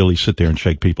to really sit there and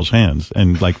shake people's hands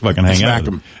and like fucking hang out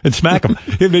and smack them.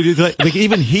 like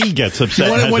even he gets upset.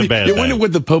 You wonder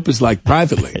what the Pope is like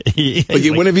privately. Like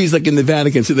you wonder if he's like in the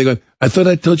Vatican sitting there going, I thought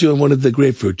I told you I wanted the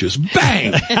grapefruit juice.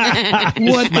 Bang!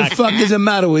 What the fuck is the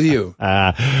matter with you?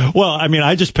 Well, I mean,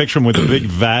 I just picture him with a big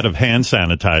vat of hand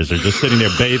sanitizer, just sitting there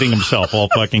bathing himself all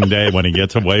fucking day when he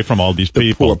gets away from all these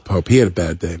people. Poor Pope. He had a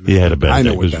bad day, man. He had a bad day. I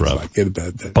know It what was that's rough. like. He had a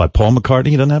bad day. But Paul McCartney,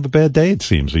 he doesn't have a bad day, it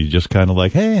seems. He's just kind of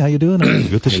like, hey, how you doing?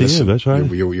 Good to see you. That's right.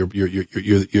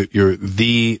 You're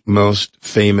the most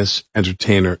famous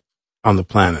entertainer on the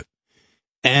planet.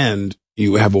 And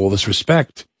you have all this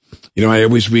respect. I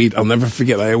always read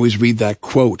that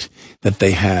quote that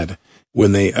they had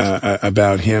when they,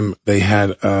 about him. They had,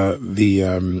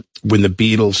 when the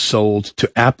Beatles sold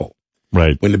to Apple.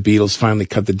 Right. When the Beatles finally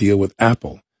cut the deal with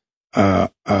Apple.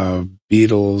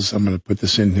 Beatles, I'm going to put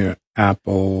this in here.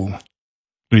 Apple.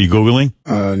 Are you Googling?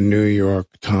 New York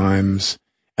Times.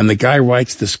 And the guy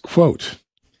writes this quote.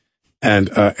 And,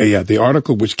 the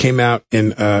article, which came out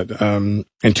in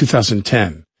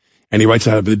 2010. And he writes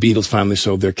out the Beatles finally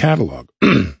sold their catalog.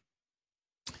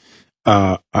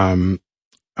 To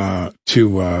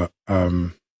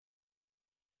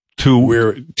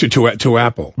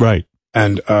Apple. Right.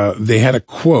 And, they had a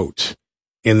quote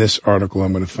in this article.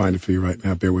 I'm going to find it for you right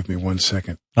now. Bear with me 1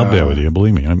 second. I'll bear with you.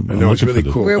 Believe me. I'm no, it's really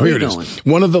cool. Where are we Here it going? is.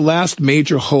 One of the last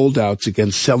major holdouts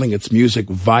against selling its music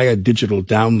via digital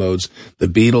downloads, the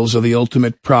Beatles are the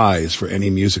ultimate prize for any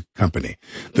music company.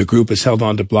 The group has held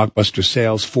on to blockbuster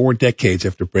sales 4 decades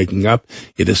after breaking up.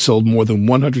 It has sold more than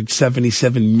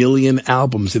 177 million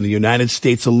albums in the United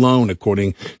States alone,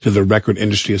 according to the Record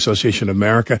Industry Association of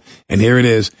America. And here it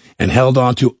is, and held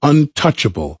on to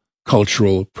untouchable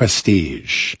cultural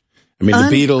prestige. I mean,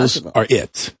 the Beatles are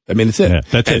it. I mean, it's it. Yeah,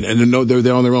 that's it. And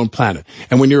they're on their own planet.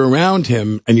 And when you're around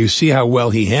him and you see how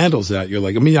well he handles that, you're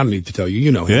like, I mean, I don't need to tell you,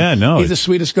 you know him. Yeah, no. He's the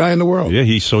sweetest guy in the world. Yeah,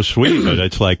 he's so sweet, but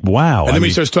it's like, wow. And then when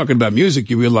he starts talking about music,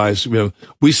 you realize,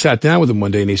 we sat down with him one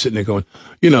day and he's sitting there going,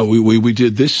 we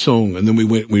did this song and then we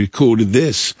recorded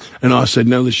this. And I said,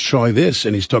 no, let's try this.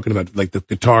 And he's talking about like the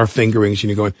guitar fingerings and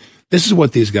you're going, this is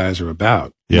what these guys are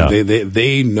about. Yeah.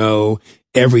 They know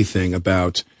everything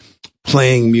about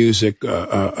playing music,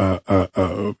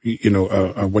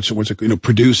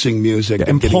 producing music.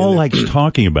 And Paul likes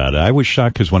talking about it. I was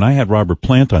shocked because when I had Robert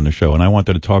Plant on the show and I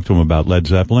wanted to talk to him about Led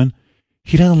Zeppelin,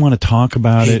 he doesn't want to talk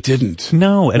about it. He didn't.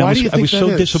 No. And Why I was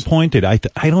so disappointed. I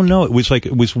don't know. It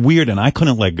was weird and I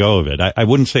couldn't let go of it. I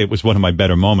wouldn't say it was one of my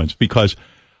better moments because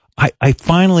I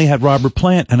finally had Robert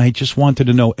Plant and I just wanted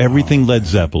to know everything Led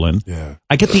Zeppelin. Yeah.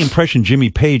 I get the impression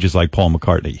Jimmy Page is like Paul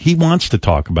McCartney. He wants to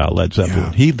talk about Led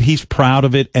Zeppelin. Yeah. He's proud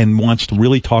of it and wants to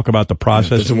really talk about the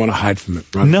process. Doesn't want to hide from it.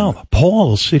 Paul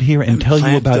will sit here and tell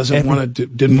Plant you about didn't want to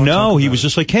talk about he was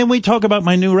just like, can we talk about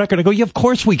my new record? I go, yeah, of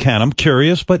course we can. I'm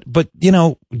curious, but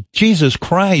Jesus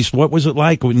Christ, what was it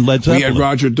like when Led Zeppelin? We had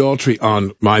Roger Daltrey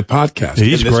on my podcast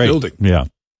He's in this great. building. Yeah.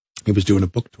 He was doing a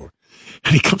book tour.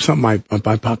 And he comes on my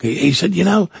podcast. He said,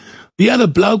 the other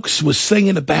blokes was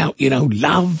singing about,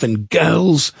 love and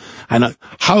girls and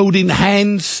holding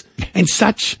hands and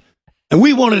such. And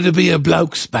we wanted to be a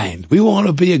blokes band. We want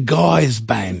to be a guys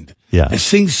band. Yeah. And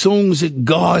sing songs that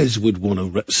guys would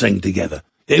want to sing together.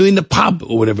 They're in the pub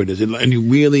or whatever it is. And you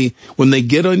really, when they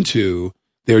get into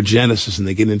their genesis and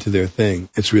they get into their thing,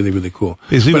 it's really, really cool.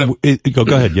 Go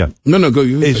ahead. Yeah. No, go.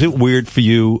 Is it weird for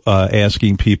you,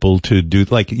 asking people to do,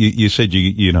 like you said,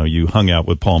 you hung out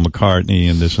with Paul McCartney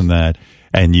and this and that,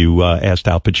 and you, asked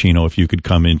Al Pacino if you could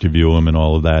come interview him and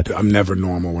all of that. I'm never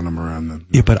normal when I'm around them.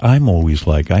 Yeah, but I'm always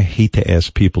like, I hate to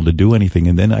ask people to do anything.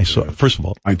 And then first of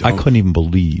all, I couldn't even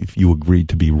believe you agreed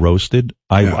to be roasted.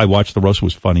 I watched the roast. It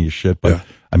was funny as shit, but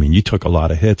I mean, you took a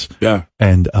lot of hits. Yeah.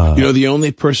 And, the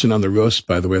only person on the roast,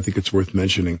 by the way, I think it's worth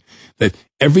mentioning that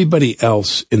everybody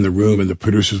else in the room and the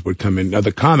producers would come in. Now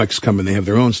the comics come in, they have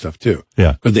their own stuff too.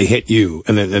 Yeah. But they hit you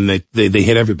and then they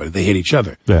hit everybody. They hit each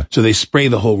other. Yeah. So they spray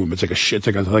the whole room. It's like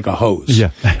like a hose.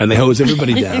 Yeah. And they hose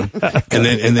everybody down. but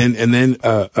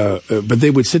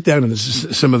they would sit down and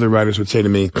some of the writers would say to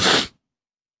me,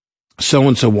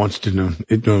 so-and-so wants to know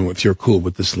if you're cool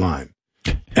with this line.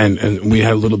 And we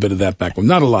had a little bit of that back. Well,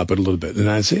 not a lot, but a little bit. And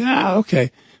I'd say,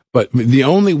 okay. But the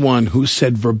only one who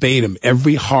said verbatim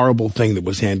every horrible thing that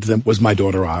was handed to them was my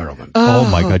daughter, Ireland.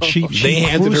 Oh my God. They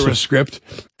handed her a script,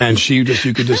 and you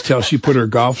could just tell she put her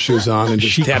golf shoes on and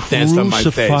just tap danced on my face.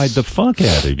 She crucified the fuck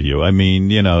out of you. I mean,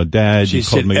 Dad, you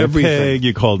called me a pig,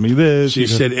 you called me this. She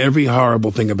said every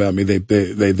horrible thing about me,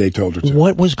 they told her to.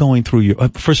 What was going through you?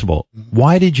 First of all,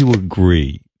 why did you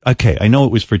agree? Okay, I know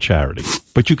it was for charity,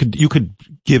 but you could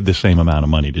give the same amount of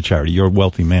money to charity. You're a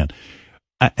wealthy man.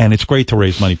 And it's great to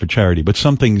raise money for charity, but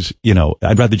some things,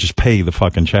 I'd rather just pay the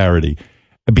fucking charity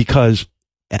because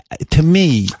to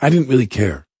me, I didn't really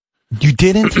care. You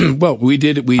didn't? Well, we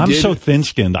did. I'm so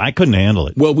thin-skinned. I couldn't handle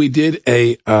it. Well, we did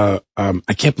I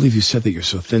can't believe you said that you're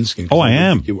so thin-skinned. Oh, I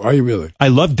am. Are you really? I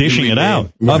love dishing it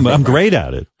out. I'm great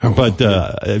at it. But,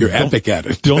 you're epic at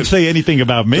it. Don't say anything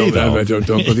about me, though. Don't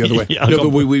go the other way. Yeah, no, but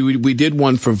we did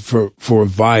one for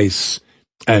Vice,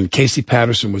 and Casey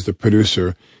Patterson was the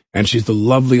producer. And she's the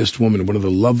loveliest woman. One of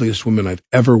the loveliest women I've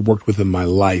ever worked with in my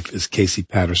life is Casey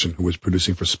Patterson, who was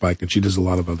producing for Spike, and she does a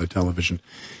lot of other television.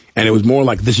 And it was more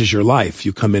like, this is your life.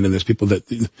 You come in and there's people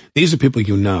these are people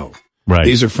you know. Right.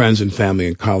 These are friends and family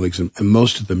and colleagues, and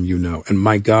most of them you know. And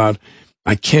my God,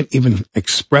 I can't even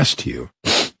express to you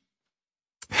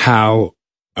how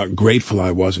grateful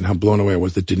I was and how blown away I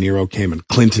was that De Niro came and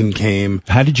Clinton came.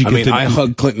 How did you get I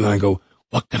hugged Clinton and I go,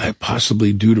 what could I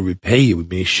possibly do to repay you? When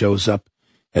he shows up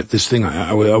at this thing,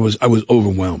 I was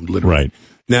overwhelmed, literally. Right.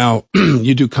 Now,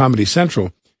 you do Comedy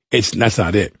Central, that's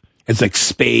not it. It's like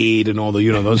Spade and all the,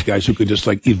 those guys who could just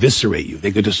like eviscerate you.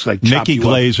 They could just like chop Nikki you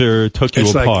Glazer up. took you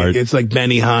apart. It's like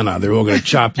Benihana. They're all going to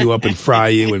chop you up and fry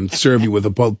you and serve you with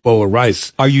a bowl of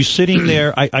rice. Are you sitting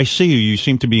there? I see you. You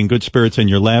seem to be in good spirits and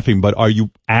you're laughing, but are you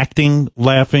acting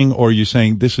laughing or are you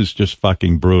saying this is just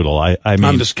fucking brutal? I mean,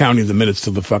 I'm just counting the minutes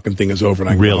till the fucking thing is over and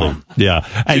I go home. Yeah.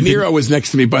 De Niro was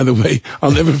next to me, by the way.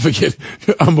 I'll never forget.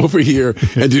 I'm over here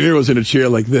and De Niro's in a chair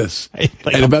like this.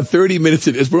 And about 30 minutes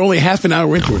we're only half an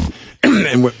hour into it.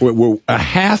 And we're a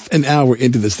half an hour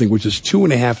into this thing, which is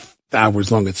 2.5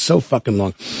 hours long. It's so fucking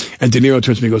long. And De Niro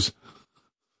turns to me and goes,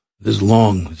 this is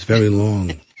long. It's very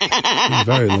long. It's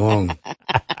very long.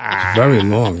 It's very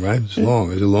long, right? It's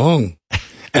long. Is it long?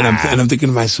 And I'm thinking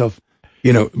to myself,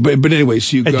 but anyway,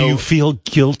 so you go. Do you feel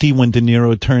guilty when De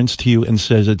Niro turns to you and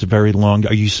says it's very long?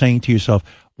 Are you saying to yourself,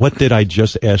 what did I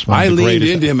just ask? I leaned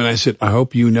into him and I said, I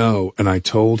hope you know. And I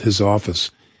told his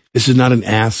office, this is not an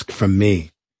ask from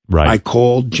me. Right. I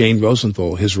called Jane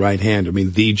Rosenthal, his right hand.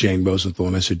 the Jane Rosenthal.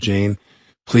 And I said, Jane,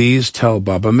 please tell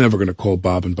Bob. I'm never going to call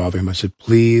Bob and bother him. I said,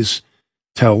 please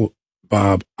tell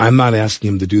Bob, I'm not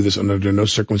asking him to do this under no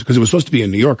circumstances. Because it was supposed to be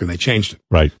in New York and they changed it.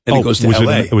 Right. And it goes to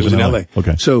L.A. It was in L.A.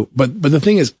 Okay. So, but the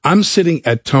thing is, I'm sitting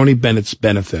at Tony Bennett's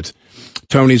benefit.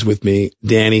 Tony's with me,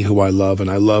 Danny, who I love,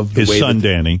 and I love the way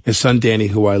his son Danny,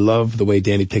 who I love the way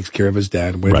Danny takes care of his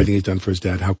dad and everything he's done for his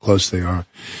dad, how close they are.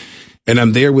 And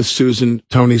I'm there with Susan,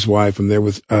 Tony's wife. I'm there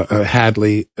with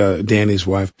Hadley, Danny's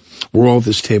wife. We're all at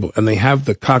this table, and they have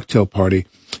the cocktail party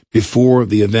before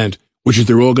the event, which is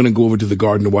they're all going to go over to the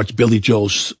Garden to watch Billy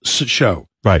Joel's show.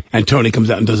 Right. And Tony comes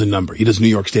out and does a number. He does New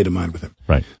York State of Mind with him.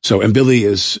 Right. So, and Billy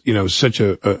is, such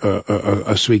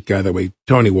a sweet guy that way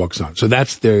Tony walks on. So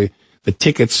that's the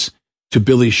tickets to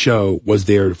Billy's show was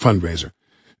their fundraiser.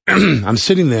 I'm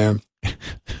sitting there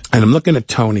and I'm looking at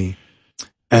Tony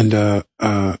and I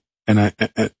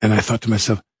thought to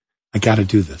myself, I got to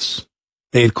do this.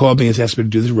 They had called me and asked me to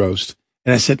do the roast.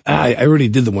 And I said, I already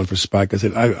did the one for Spike. I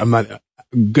said, I'm not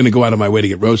going to go out of my way to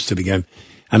get roasted again.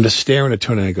 I'm just staring at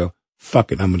Tony and I go,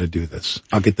 fuck it. I'm going to do this.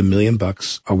 I'll get the $1 million.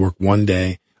 I'll work one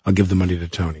day. I'll give the money to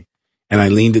Tony. And I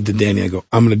leaned into Danny. I go,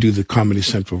 I'm going to do the Comedy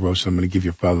Central roast. I'm going to give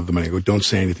your father the money. I go, don't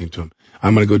say anything to him.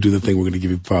 I'm going to go do the thing. We're going to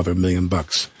give your father $1 million.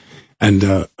 And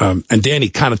Danny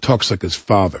kind of talks like his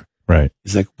father. Right.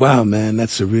 He's like, wow, man,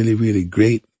 that's a really, really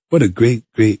great, what a great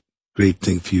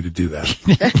thing for you to do that.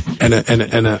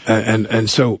 and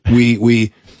so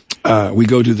we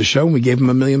go to the show and we gave him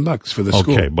 $1 million for the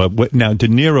school. Okay. But now De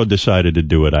Niro decided to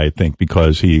do it, I think,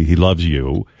 because he loves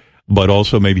you, but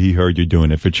also maybe he heard you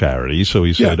doing it for charity. So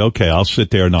he said, okay, I'll sit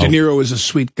there and De Niro is a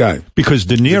sweet guy. Because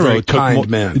De Niro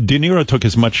De Niro took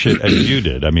as much shit as you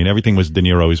did. I mean, everything was De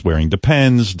Niro is wearing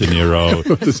Depends. De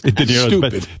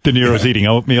Niro's eating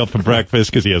oatmeal for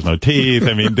breakfast because he has no teeth.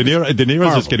 I mean, De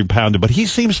Niro's just getting pounded, but he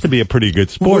seems to be a pretty good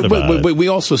sport about it. We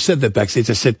also said that backstage.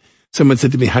 I said, someone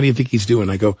said to me, how do you think he's doing?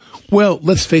 I go, well,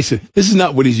 let's face it, this is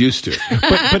not what he's used to.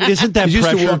 But isn't that he's used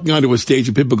pressure? to walking onto a stage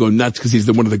and people go nuts because he's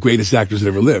one of the greatest actors that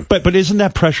ever lived. But isn't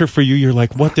that pressure for you? You're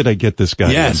like, what did I get this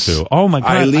guy into? Oh my God.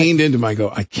 I leaned into him. I go,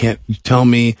 I can't, you tell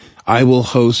me I will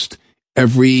host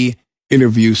every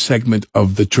interview segment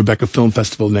of the Tribeca Film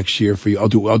Festival next year for you. I'll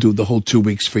do the whole 2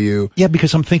 weeks for you. Yeah,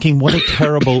 because I'm thinking, what a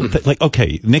terrible,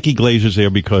 okay, Nikki Glazer's there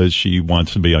because she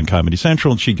wants to be on Comedy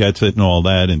Central and she gets it and all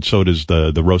that, and so does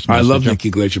the roast master. I love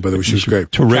Nikki Glazer, by the way. She was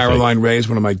great. Terrific. Caroline Ray is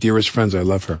one of my dearest friends. I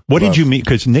love her. What did you mean?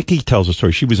 Because Nikki tells a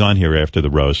story. She was on here after the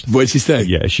roast. What did she say?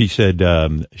 Yeah, she said,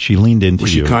 she leaned into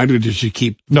you. Was she kind or did she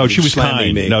keep No, she was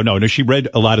kind. Me? No, she read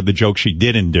a lot of the jokes she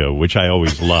didn't do, which I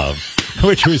always love,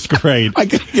 which was great. I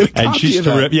gotta get a copy and she's of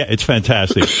that. terrific. Yeah, it's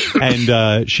fantastic.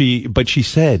 And she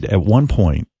said at one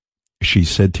point, she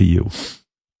said to you,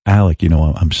 Alec,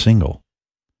 I'm single.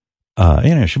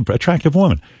 She's an attractive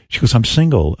woman. She goes, I'm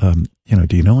single.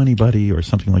 Do you know anybody or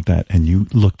something like that? And you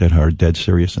looked at her dead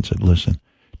serious and said, listen,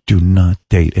 do not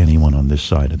date anyone on this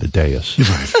side of the dais.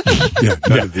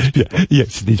 Right.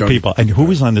 Yes, these people. And who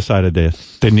was on this side of the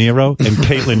dais? De Niro and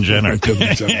Caitlyn Jenner.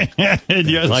 And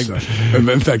you're like,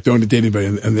 in fact, don't date anybody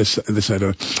on this side.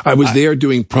 I was there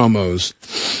doing promos.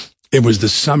 It was the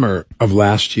summer of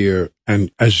last year,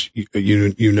 and as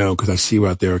you know, because I see you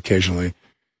out there occasionally,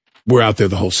 we're out there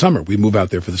the whole summer. We move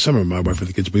out there for the summer. My wife and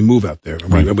the kids, we move out there.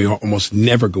 And we almost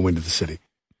never go into the city.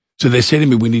 So they say to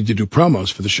me, we need to do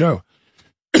promos for the show.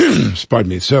 Pardon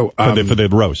me. So for the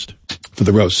roast. For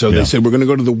the roast. So they said, we're going to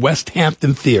go to the West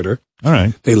Hampton Theater. All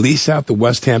right. They lease out the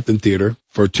West Hampton Theater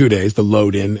for 2 days, the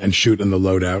load in and shoot and the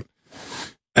load out.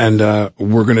 And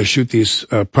we're going to shoot these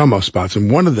promo spots. And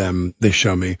one of them, they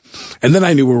show me. And then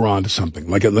I knew we were on to something.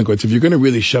 Like if you're going to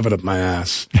really shove it up my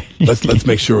ass, let's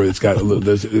make sure it's got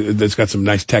there's got some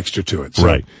nice texture to it. So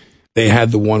right. They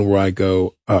had the one where I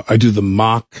go, I do the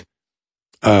mock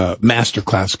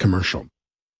masterclass commercial.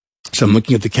 So I'm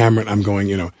looking at the camera and I'm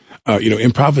going,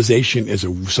 improvisation is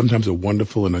sometimes a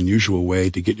wonderful and unusual way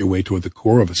to get your way toward the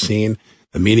core of a scene,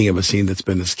 the meaning of a scene that's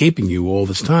been escaping you all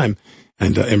this time.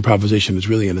 And improvisation is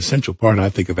really an essential part, I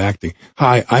think, of acting.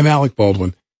 Hi, I'm Alec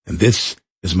Baldwin, and this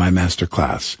is my master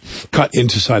class. Cut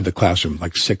inside the classroom,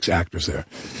 like 6 actors there.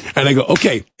 And I go,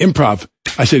 okay, improv.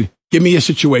 I said, give me a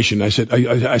situation. I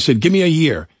said, give me a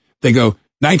year. They go,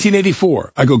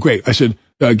 1984. I go, great. I said,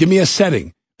 give me a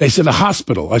setting. They said a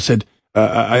hospital. I said,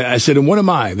 and what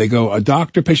am I? They go, a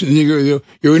doctor, patient. And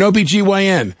you're an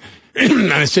OBGYN.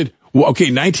 And I said, well, okay,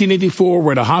 1984,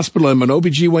 we're at a hospital. I'm an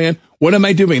OBGYN. What am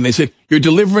I doing? They said, you're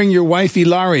delivering your wife,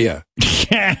 Ilaria.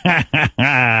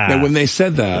 Now, when they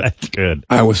said that, that's good.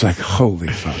 I was like, holy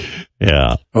fuck.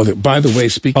 Yeah. Oh, by the way,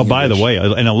 speaking by the way,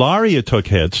 and Ilaria took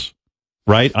hits,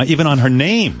 right? Even on her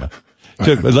name.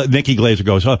 Nikki Glazer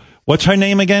goes, oh, what's her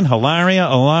name again? Hilaria?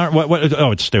 What?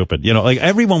 Oh, it's stupid.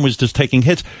 Everyone was just taking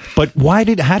hits. But how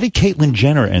did Caitlyn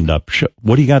Jenner end up?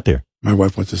 What do you got there? My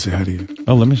wife wants to say hi to you.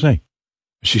 Oh, let me see.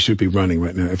 She should be running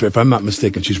right now. If I'm not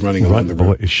mistaken, she's running along the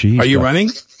road. Are you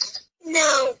running?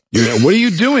 No. What are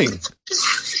you doing?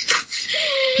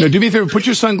 No, do me a favor. Put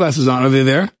your sunglasses on. Are they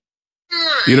there?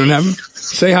 You don't have them?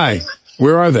 Say hi.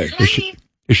 Where are they? Is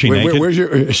she naked?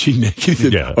 Is she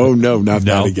naked? Yeah. Oh, no, not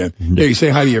that again. Yeah, you say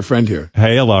hi to your friend here.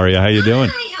 Hey, Ilaria, how you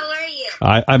doing? Hi,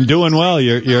 how are you? I'm doing well.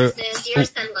 You're your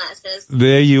sunglasses.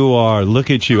 There you are.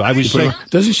 Look at you. I was saying,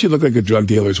 doesn't she look like a drug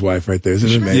dealer's wife right there? Isn't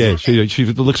it amazing? Yeah, she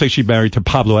looks like she's married to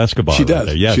Pablo Escobar. She does.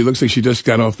 Right, yes. She looks like she just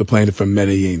got off the plane from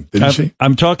Medellin, didn't she?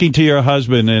 I'm talking to your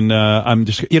husband, and I'm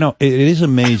just, it is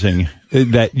amazing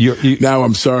that you're. Now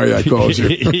I'm sorry I called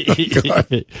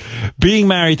you. Being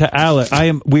married to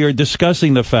Alec, we are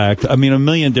discussing the fact. I mean, a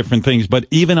million different things, but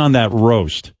even on that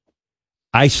roast,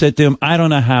 I said to him, I don't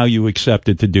know how you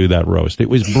accepted to do that roast. It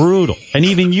was brutal. And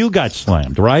even you got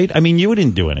slammed, right? I mean, you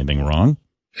didn't do anything wrong.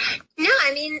 No,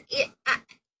 I mean,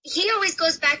 he always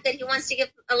goes back that he wants to give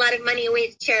a lot of money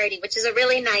away to charity, which is a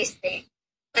really nice thing.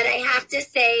 But I have to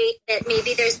say that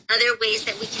maybe there's other ways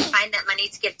that we can find that money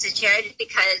to give to charity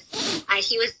because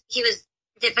he was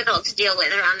difficult to deal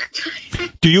with around that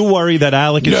time. Do you worry that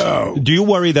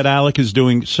Alec is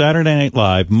doing Saturday Night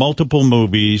Live, multiple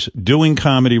movies, doing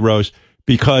comedy roasts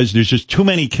because there's just too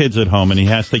many kids at home and he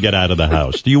has to get out of the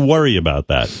house? Do you worry about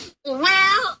that?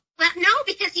 Well, no,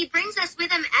 because he brings us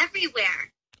with him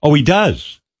everywhere. Oh, he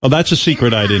does? Oh, that's a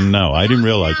secret I didn't know. I didn't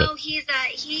realize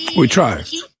it. We try.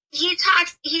 He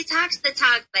talks the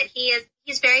talk, but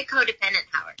he's very codependent,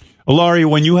 Howard. Laurie,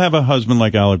 when you have a husband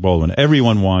like Alec Baldwin,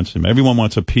 everyone wants him. Everyone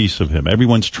wants a piece of him.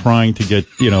 Everyone's trying to get,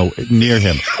 near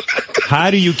him.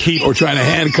 How do you keep... Or trying to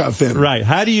handcuff him. Right.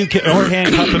 How do you... Or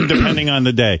handcuff him depending on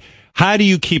the day. How do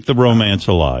you keep the romance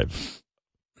alive?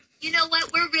 you know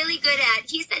what we're really good at?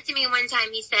 He said to me one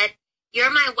time, he said,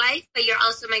 "You're my wife, but you're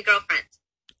also my girlfriend."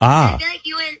 Ah. I feel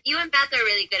like you and Beth are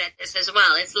really good at this as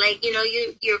well. It's like, you know,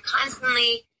 you're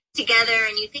constantly together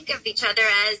and you think of each other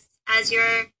as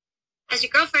your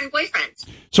girlfriend, boyfriend.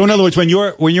 So in other words, when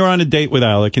you're on a date with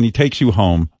Alec and he takes you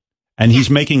home and he's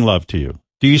making love to you,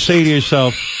 do you say to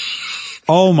yourself,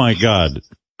 "Oh my God,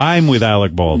 I'm with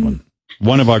Alec Baldwin,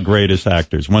 one of our greatest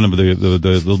actors, one of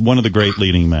the great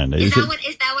leading men"? Is that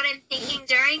what I'm thinking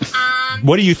during?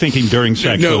 What are you thinking during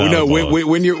sex? No.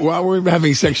 While we're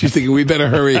having sex, she's thinking, "We better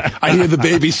hurry. I hear the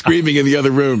baby screaming in the other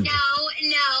room." No.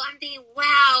 I'm thinking,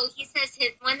 wow. He says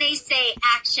when they say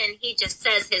action, he just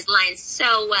says his lines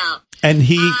so well. And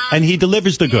he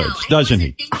delivers the goods, doesn't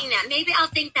he? Thinking that. Maybe I'll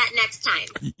think that next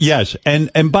time. Yes.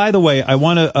 And by the way, I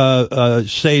want to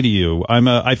say to you,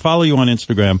 I follow you on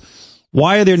Instagram.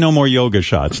 Why are there no more yoga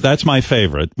shots? That's my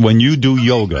favorite. When you do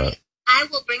yoga, I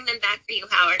will bring them back for you,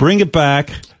 Howard. Bring it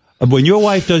back. When your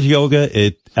wife does yoga,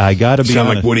 I gotta be Sound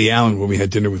honest. like Woody Allen when we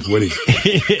had dinner with Woody.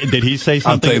 Did he say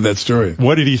something? I'll tell you that story.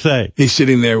 What did he say? He's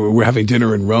sitting there. We're having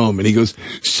dinner in Rome, and he goes,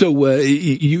 "So,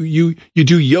 you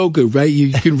do yoga, right?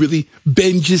 You can really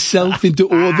bend yourself into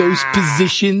all those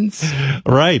positions."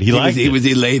 Right. He was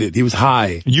elated. He was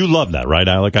high. You love that, right,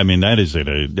 Alec? I mean, that is it.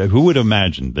 Who would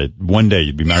imagine that one day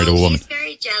you'd be married to a woman? He's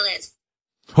very jealous.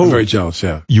 I'm very jealous.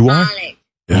 Yeah. You are? Alec.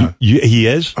 Yeah. He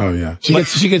is? Oh, yeah.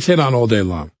 She gets hit on all day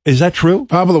long. Is that true?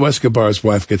 Pablo Escobar's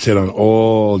wife gets hit on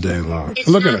all day long.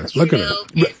 Look at her. Look at her.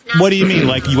 What do you mean?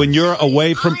 Like when you're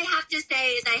away from... All I have to say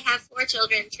is I have 4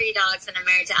 children, 3 dogs, and I'm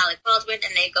married to Alec Baldwin,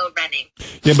 and they go running.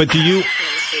 Yeah, but do you...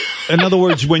 In other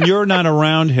words, when you're not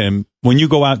around him, when you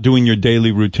go out doing your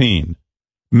daily routine,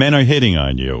 men are hitting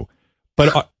on you.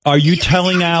 But are you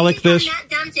telling Alec this? I'm not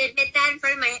dumb to admit that in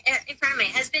front of my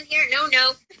husband here. No.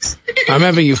 I'm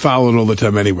having you followed all the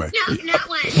time anyway. No, not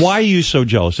one. Why are you so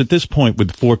jealous? At this point,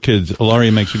 with 4 kids,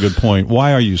 Ilaria makes a good point.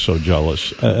 Why are you so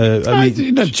jealous? I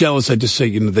mean, not jealous. I just say,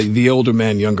 the older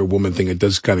man, younger woman thing, it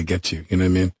does kind of get you. You know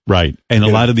what I mean? Right. And a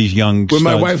lot of these young when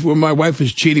my wife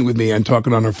is cheating with me and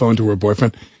talking on her phone to her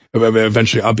boyfriend,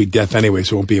 eventually I'll be deaf anyway,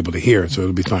 so I won't be able to hear, so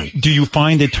it'll be fine. Do you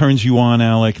find it turns you on,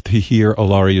 Alec, to hear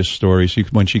Ilaria's story?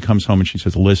 When she comes home and she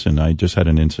says, "Listen, I just had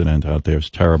an incident out there. It's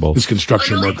terrible." This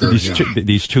construction worker.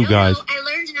 These two guys. I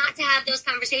learned not to have those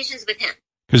conversations with him.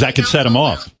 Because that could set him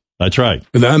off. That's right.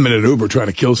 And then I'm in an Uber trying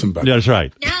to kill somebody. That's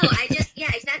right. No,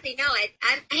 exactly. No,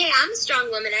 I'm a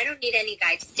strong woman. I don't need any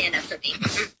guy to stand up for me.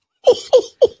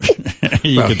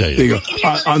 There you go.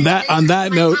 On that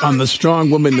note, on the strong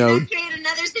woman note, create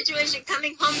another situation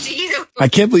coming home to you. I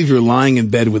can't believe you're lying in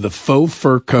bed with a faux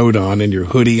fur coat on and your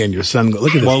hoodie and your sun. Look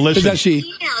at this. Well, listen.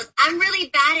 Emails. I'm really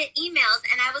bad at emails,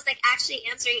 and I was actually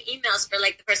answering emails for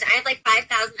the person. I have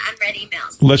 5,000 unread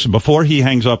emails. Listen, before he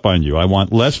hangs up on you, I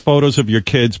want less photos of your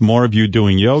kids, more of you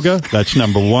doing yoga. That's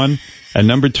number 1. And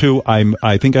number 2,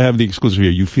 I think I have the exclusive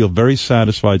here. You feel very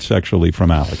satisfied sexually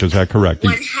from Alec. Is that correct?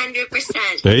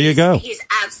 100%. There you go. He's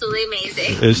absolutely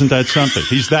amazing. Isn't that something?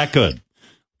 He's that good.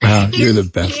 You're the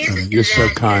best. You're so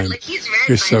kind.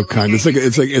 You're so kind. It's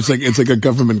like a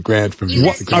government grant from you.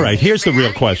 All right. Here's the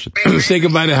real question. Say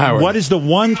goodbye to Howard. What is the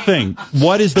one thing,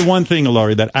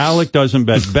 Ilaria, that Alec does in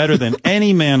bed better than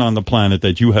any man on the planet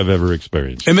that you have ever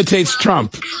experienced? Imitates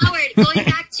Trump. Howard,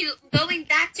 going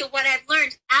back to what I've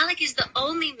learned, Alec is the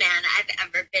only man I've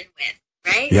ever been with.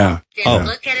 Right? Yeah.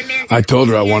 Look at a man. I told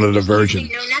her I wanted a virgin.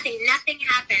 No, nothing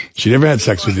happened. She never had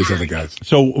sex with these other guys.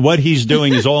 So what he's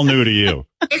doing is all new to you.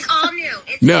 It's all new.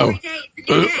 It's no. every day. It's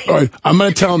a new day. All right. I'm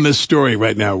going to tell him this story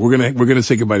right now. We're going to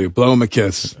say goodbye to you. Blow him a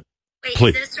kiss. Wait,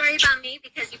 please. Is it a story about me?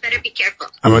 Because you better be careful.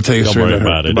 I'm going to tell you a story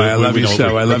about it. I love you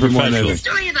so. I love you more than anything.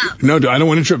 Story about? No, I don't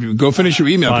want to interrupt you. Go finish your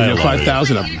email. You have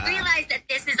 5,000 of them. You realize that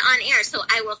this is on air, so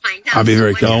I will find out. I'll be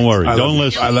very careful. Don't worry. Don't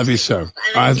listen. I love you so.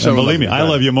 Believe me, I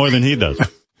love you more than he does.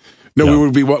 No, we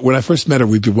would be, when I first met her,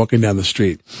 we'd be walking down the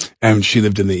street, and she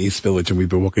lived in the East Village, and we'd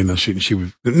be walking down the street, and she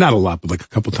would, not a lot, but a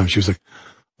couple times, she was like,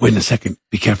 "Wait a second,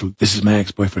 be careful, this is my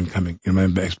ex-boyfriend coming, my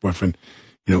ex-boyfriend,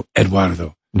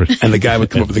 Eduardo." And the guy would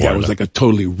come up, the guy was like a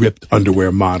totally ripped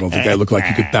underwear model. The guy looked like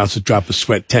you could bounce a drop of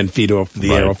sweat 10 feet off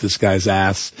the air off this guy's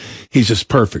ass. He's just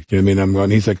perfect, you know what I mean? I'm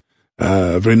going, he's like,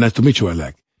 "Very nice to meet you,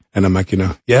 Alec." And I'm like,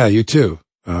 "Yeah, you too."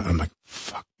 I'm like,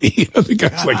 fuck. The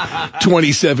guy's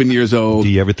 27 years old.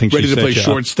 Do you ever think ready she to play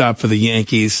shortstop for the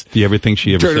Yankees? Do you ever think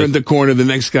she ever turn her in the corner? The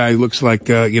next guy looks like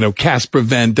Casper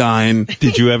Van Dyne.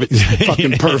 Did you ever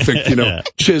fucking perfect?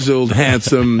 Chiseled,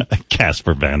 handsome.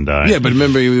 Casper Van Dyne. Yeah, but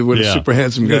remember he was a super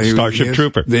handsome guy. Starship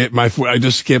Trooper. I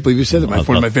just can't believe you said that.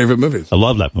 One of my favorite movies. I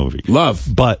love that movie. Love.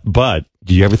 But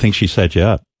Do you ever think she set you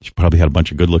up? She probably had a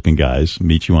bunch of good-looking guys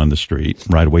meet you on the street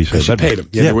right away. She paid them.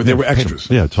 Yeah, they were extras.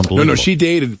 Yeah, it's unbelievable. No, she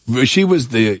dated. She was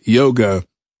the yoga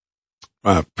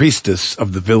priestess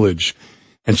of the village,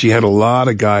 and she had a lot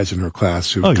of guys in her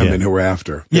class who come in who were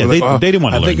after. Yeah, they didn't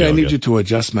want to learn I think I yoga. need you to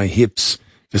adjust my hips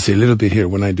just a little bit here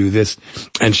when I do this.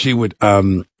 And she would.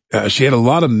 She had a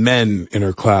lot of men in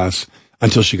her class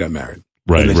until she got married.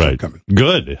 Right.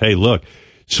 Good. Hey, look.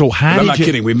 So I'm not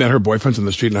kidding. We met her boyfriends on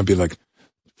the street, and I'd be like,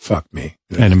 "Fuck me."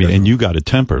 And I mean, and you got a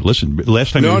temper. Listen,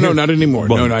 last time. No, not anymore.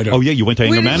 Well, no, I don't. Oh yeah, you went to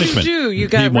anger management. What did you do? You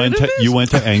got rid of it? You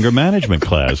went to anger management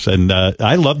class, and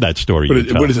I love that story.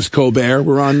 What is this, Colbert?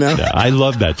 We're on now. Yeah, I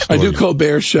love that story. I do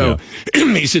Colbert's show.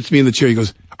 Yeah. He sits me in the chair. He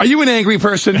goes, "Are you an angry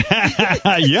person?"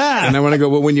 Yeah. And I want to go,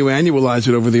 well, when you annualize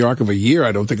it over the arc of a year,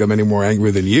 I don't think I'm any more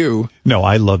angry than you. No,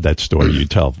 I love that story you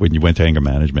tell when you went to anger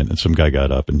management, and some guy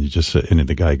got up, and you just and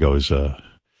the guy goes.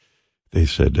 They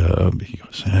said, he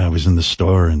goes, I was in the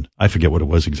store, and I forget what it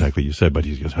was exactly you said, but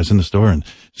he goes, I was in the store, and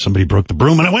somebody broke the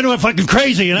broom, and I went fucking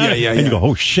crazy, and you go,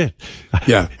 oh shit.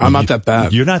 Yeah, I'm not that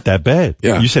bad. You're not that bad.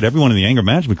 Yeah. You said everyone in the anger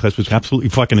management class was absolutely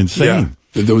fucking insane.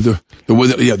 Yeah. There was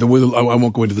I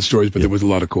won't go into the stories, but there was a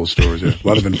lot of cool stories. Yeah. A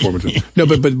lot of informative. No,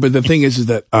 but the thing is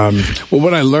that,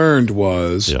 what I learned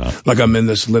was, like I'm in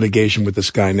this litigation with this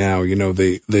guy now,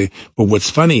 but what's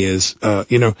funny is,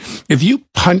 if you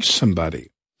punch somebody,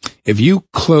 if you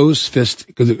close fist,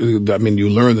 because I mean, you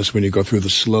learn this when you go through the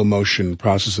slow motion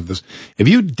process of this. If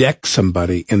you deck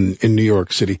somebody in New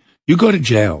York City, you go to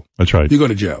jail. That's right. You go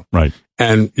to jail. Right.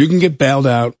 And you can get bailed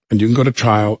out and you can go to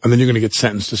trial and then you're going to get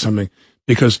sentenced to something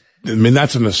because, I mean,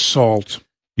 that's an assault.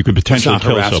 You could potentially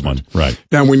kill harassment. someone. Right.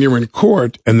 Now, when you're in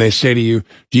court and they say to you,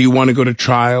 do you want to go to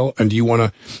trial and do you want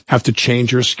to have to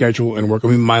change your schedule and work? I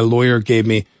mean, my lawyer gave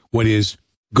me what is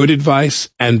good advice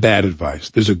and bad advice.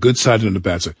 There's a good side and a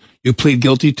bad side. You plead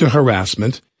guilty to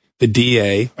harassment. The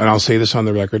DA, and I'll say this on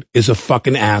the record, is a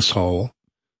fucking asshole.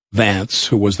 Vance,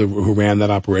 who ran that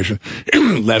operation,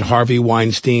 let Harvey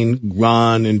Weinstein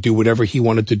run and do whatever he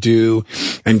wanted to do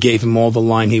and gave him all the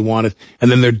line he wanted. And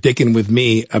then they're dicking with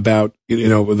me about,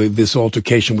 this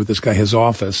altercation with this guy, his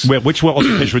office. Which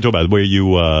altercation we're talking about? Where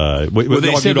you,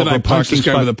 they said that I punched this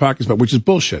guy with a parking spot, which is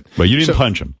bullshit. But you didn't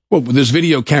punch him. Well, there's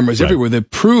video cameras everywhere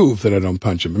that prove that I don't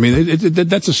punch him. I mean,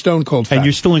 that's a stone cold fact. And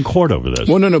you're still in court over this.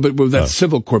 Well, no, but that's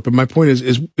civil court. But my point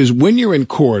is when you're in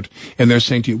court and they're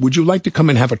saying to you, would you like to come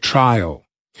and have a trial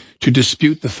to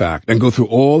dispute the fact and go through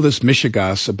all this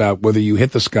mishigas about whether you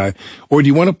hit this guy, or do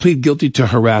you want to plead guilty to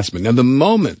harassment? Now, the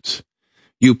moment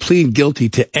you plead guilty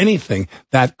to anything,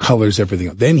 that colors everything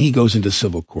up. Then he goes into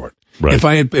civil court. Right.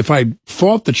 If I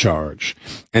fought the charge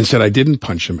and said I didn't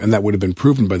punch him, and that would have been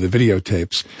proven by the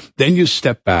videotapes, then you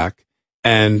step back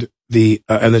and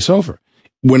it's over.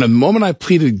 When the moment I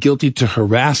pleaded guilty to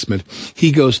harassment,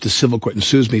 he goes to civil court and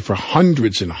sues me for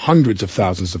hundreds and hundreds of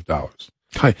thousands of dollars.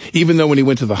 Even though when he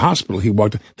went to the hospital,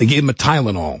 they gave him a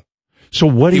Tylenol. So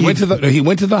what he went to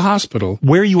the hospital.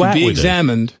 Where are you at to be with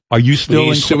examined. Are you still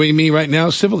He's suing me right now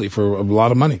civilly for a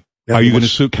lot of money. Yeah, are you going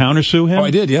to countersue him? Oh,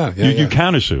 I did. Yeah. You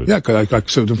countersued. Yeah, because I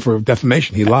sued him for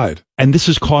defamation. He lied. And this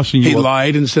is costing you. He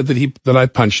lied and said that I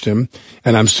punched him,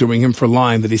 and I'm suing him for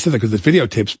lying that he said that because the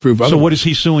videotapes prove otherwise. So what is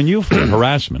he suing you for?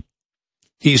 Harassment.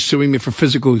 He's suing me for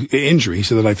physical injury. He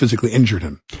said that I physically injured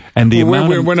him. And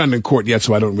we're not in court yet,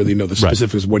 so I don't really know the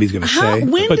specifics of what he's going to say.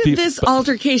 When did this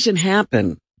altercation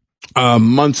happen?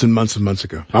 Months and months and months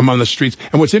ago. I'm on the streets.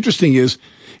 And what's interesting is,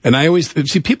 and I always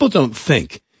see, people don't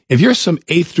think, if you're some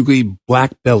 8th degree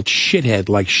black belt shithead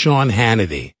like Sean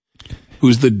Hannity,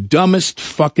 who's the dumbest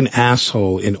fucking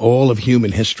asshole in all of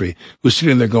human history, who's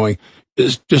sitting there going,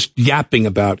 just yapping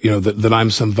about, that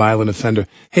I'm some violent offender.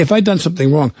 Hey, if I'd done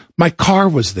something wrong, my car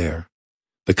was there.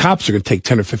 The cops are going to take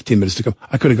 10 or 15 minutes to come.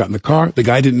 I could have gotten the car. The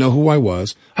guy didn't know who I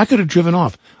was. I could have driven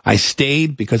off. I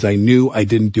stayed because I knew I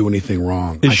didn't do anything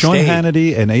wrong. Is Sean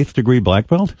Hannity an 8th degree black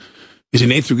belt? He's an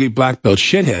 8th degree black belt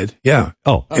shithead. Yeah.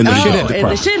 Oh. In the shithead department. In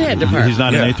the shithead department. He's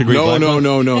not an 8th degree black belt?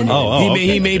 No. Oh,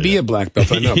 he may be a black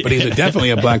belt, I know, but he's definitely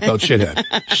a black belt shithead.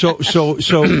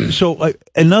 So,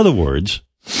 in other words,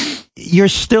 you're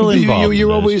still involved.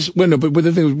 You're always, but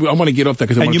the thing, I want to get off that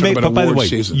because I want to talk about award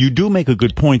season. You do make a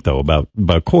good point though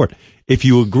about court. If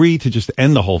you agree to just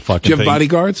end the whole fucking thing. Do you have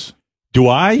bodyguards? Do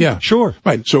I? Yeah. Sure.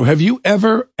 Right. So have you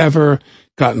ever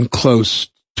gotten close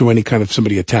to any kind of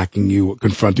somebody attacking you,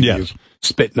 confronting you,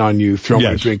 spitting on you, throwing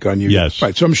a drink on you? Yes.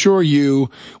 Right. So I'm sure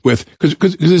because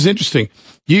it's interesting,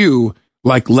 you,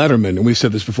 like Letterman, and we've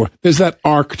said this before, there's that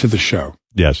arc to the show.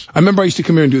 Yes. I remember I used to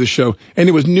come here and do the show, and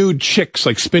it was nude chicks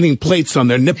like spinning plates on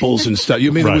their nipples and stuff.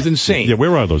 You mean it was insane? Yeah,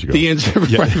 where are those girls?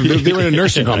 They're in a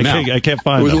nursing home now. I can't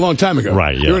find them. It was them. a long time ago.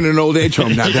 Right. Yeah. They're in an old age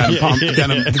home now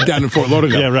down in Fort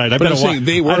Lauderdale. Yeah, right. But I'm saying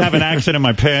they were. I'd have an accent in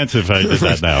my pants if I did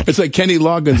that now. It's like Kenny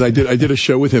Loggins. I did a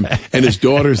show with him, and his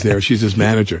daughter's there. She's his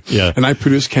manager. Yeah. And I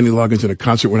produced Kenny Loggins in a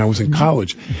concert when I was in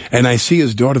college, and I see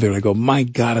his daughter there, and I go, "My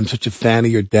God, I'm such a fan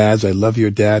of your dad's. I love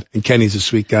your dad." And Kenny's a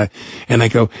sweet guy. And I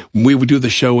go, we would do the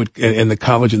show in the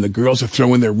college, and the girls are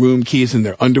throwing their room keys and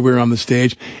their underwear on the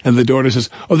stage, and the daughter says,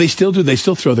 "Oh, they still do. They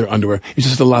still throw their underwear. It's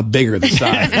just a lot bigger the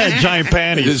size. Giant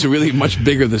panties. It's really much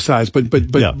bigger the size." But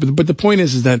the point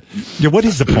is that what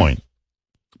is the point?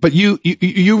 But you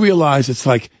realize it's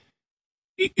like,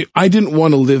 I didn't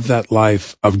want to live that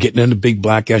life of getting in a big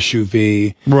black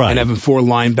SUV and having 4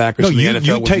 linebackers in the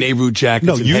NFL with Nehru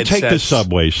jackets and headsets. You take the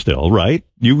subway still, right?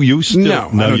 You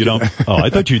still no, you don't. Oh,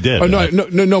 I thought you did. Oh,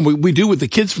 no. We do with the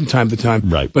kids from time to time.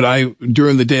 Right. But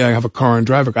during the day I have a car and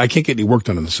drive. I can't get any work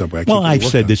done on the subway. I've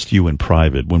said this to you in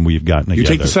private when we've gotten together. You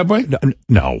take the subway?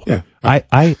 No. Yeah.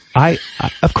 I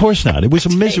of course not. It was a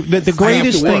misery. The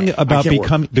greatest thing about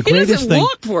becoming the greatest thing.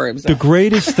 Walk for himself. The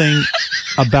greatest thing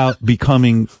about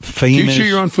becoming famous. Do you chew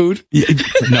your own food?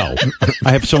 No,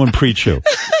 I have someone pre-chew.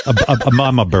 A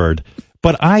mama bird.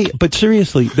 But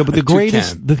seriously,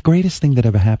 the greatest thing that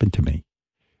ever happened to me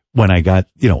when I got,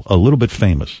 a little bit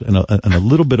famous and a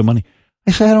little bit of money,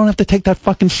 I said, I don't have to take that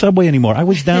fucking subway anymore. I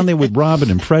was down there with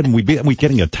Robin and Fred, and we're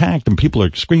getting attacked, and people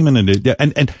are screaming, and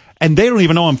they don't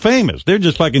even know I'm famous. They're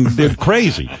just they're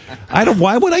crazy.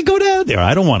 Why would I go down there?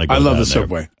 I don't want to go down there. I love the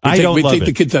subway. We take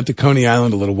the kids out to Coney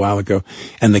Island a little while ago,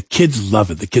 and the kids love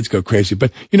it. The kids go crazy.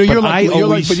 But, you're like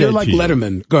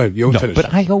Letterman. Go ahead. You'll finish.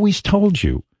 But I always told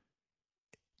you,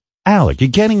 Alec, you're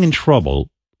getting in trouble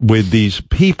with these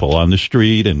people on the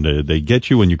street, and they get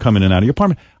you and you come in and out of your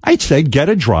apartment. I'd say get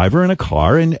a driver and a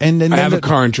car, and I have a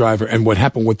car and driver, and what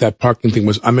happened with that parking thing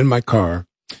was I'm in my car,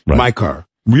 my car,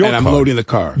 and I'm loading the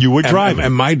car. You were driving,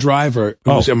 and my driver,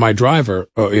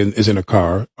 is in a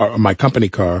car, my company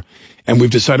car. And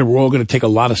we've decided we're all going to take a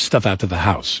lot of stuff out to the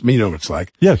house. I mean, you know what it's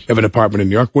like. Yes. You have an apartment in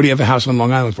New York. What do you have a house on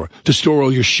Long Island for? To store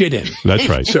all your shit in. That's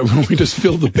right. So we just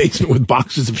filled the basement with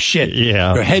boxes of shit.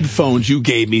 Yeah. The headphones you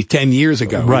gave me 10 years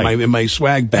ago. Right. In my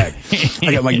swag bag.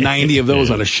 I got like 90 of those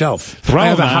on a shelf. I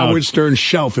have a Howard Stern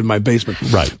shelf in my basement.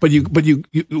 Right. But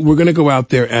we're going to go out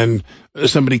there, and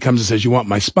somebody comes and says, "You want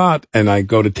my spot?" And I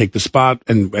go to take the spot.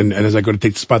 And as I go to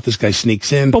take the spot, this guy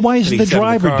sneaks in. But why isn't the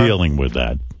driver dealing with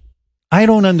that? I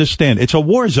don't understand. It's a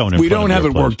war zone. We don't have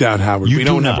it worked out, Howard. We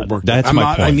don't have it worked out. That's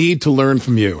my point. I need to learn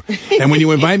from you. And when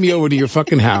you invite me over to your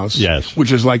fucking house, yes,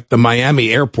 which is like the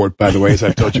Miami airport, by the way, as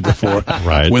I've told you before,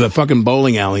 right, with a fucking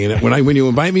bowling alley in it. When you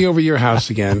invite me over to your house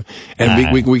again,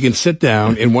 and we can sit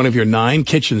down in one of your 9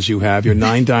 kitchens you have, your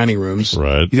 9 dining rooms.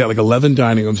 Right. You got like 11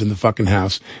 dining rooms in the fucking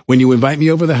house. When you invite me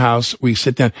over the house, we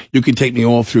sit down. You can take me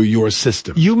all through your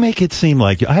system. You make it seem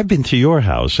like I've been to your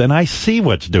house and I see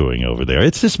what's doing over there.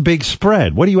 It's this big spread.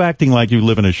 What are you acting like you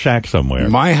live in a shack somewhere?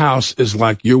 My house is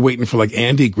like you're waiting for like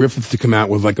Andy Griffith to come out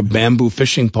with like a bamboo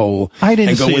fishing pole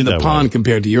and go in the pond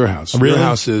compared to your house. Really? Your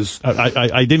house is.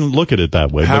 I didn't look at it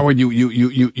that way. Howard,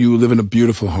 you live in a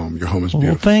beautiful home. Your home is beautiful.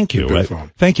 Well, thank you.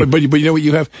 Thank you. But you know what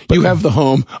you have? You have the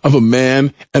home of a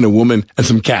man and a woman and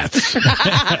some cats.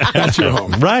 That's your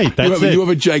home. Right. That's it. You have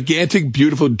a gigantic,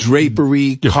 beautiful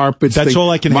drapery, carpets. That's all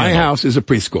I can handle. My house is a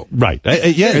preschool. Right.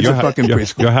 Yeah. It's a fucking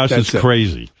preschool. Your house is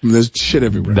crazy. There's shit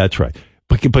everywhere. That's right.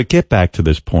 But get back to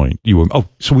this point.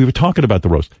 So we were talking about the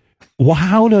roast. Well,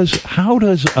 how does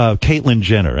Caitlyn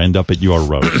Jenner end up at your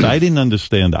roast? I didn't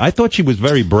understand that. I thought she was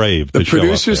very brave. The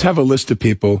producers have a list of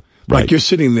people. Like you're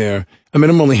sitting there. I mean,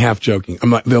 I'm only half joking.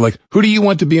 They're like, who do you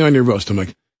want to be on your roast? I'm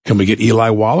like, can we get Eli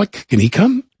Wallach? Can he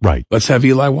come? Right. Let's have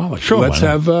Eli Wallach. Sure.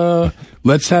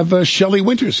 Let's have Shelley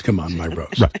Winters come on my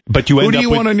roast. Right. But you end Who do up you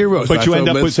with, want on your roast? But you end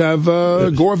up let's have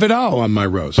Gore Vidal on my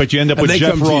roast. But you end up with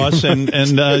Jeff Ross and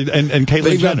Caitlyn Jenner.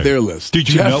 They got their list. Did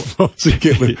you Jeff know? Ross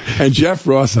and Jeff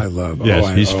Ross, I love.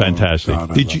 Yes, he's fantastic.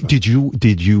 God, did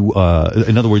you?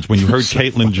 In other words, when you heard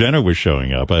Caitlyn Jenner was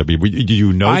showing up, did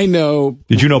you know? I know.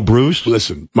 Did you know Bruce?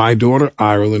 Listen, my daughter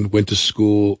Ireland went to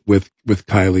school with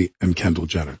Kylie and Kendall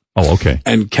Jenner. Oh, okay.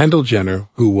 And Kendall Jenner,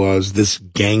 who was this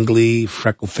gangly,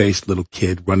 freckle-faced little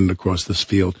kid running across this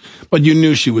field, but you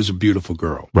knew she was a beautiful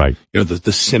girl. Right. You know,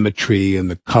 the symmetry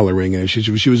and the coloring, and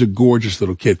she was a gorgeous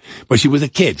little kid. But she was a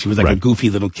kid. She was like a goofy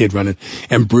little kid running.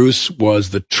 And Bruce was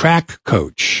the track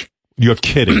coach. You're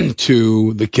kidding.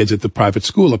 To the kids at the private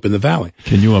school up in the valley.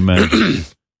 Can you imagine?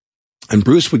 And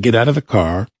Bruce would get out of the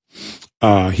car.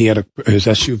 He had his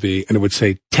SUV, and it would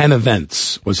say 10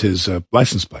 events was his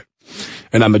license plate.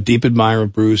 And I'm a deep admirer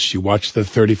of Bruce. You watch the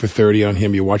 30 for 30 on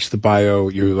him. You watch the bio.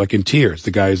 You're like in tears.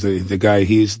 The guy,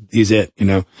 he's it, you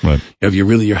know. Right. If you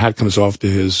really, your hat comes off to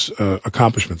his,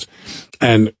 accomplishments.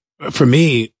 And for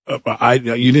me,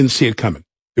 you didn't see it coming.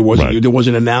 There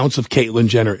wasn't an ounce of Caitlyn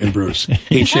Jenner in Bruce.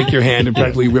 He'd shake your hand and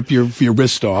practically rip your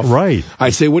wrist off. Right.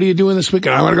 I'd say, what are you doing this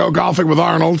weekend? I'm going to go golfing with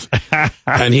Arnold.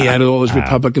 And he had all his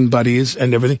Republican buddies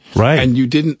and everything. Right. And you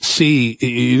didn't see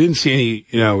any,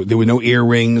 you know, there were no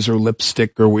earrings or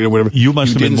lipstick or whatever. You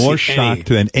must have been more shocked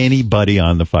than anybody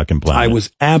on the fucking planet. I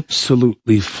was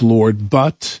absolutely floored.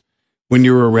 But when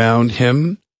you're around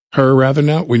when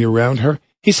you're around her,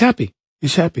 he's happy.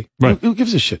 He's happy. Right. Who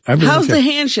gives a shit? How's the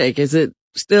handshake? Is it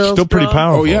still pretty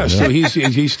powerful? Oh yeah. So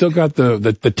he's still got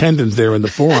the tendons there in the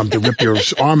forearm to rip your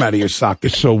arm out of your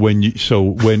socket. So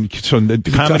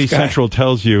the Comedy Central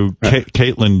tells you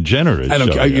Caitlyn Jenner is. I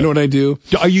don't care. You know what I do?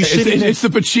 Are you sitting? It's the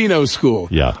Pacino school.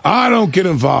 Yeah. I don't get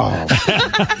involved.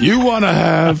 You want to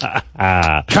have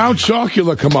Count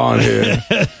Chocula come on here.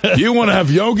 You want to have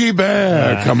Yogi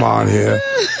Bear come on here.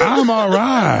 I'm all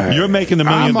right. You're making $1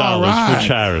 million for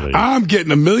charity. I'm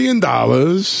getting $1 million.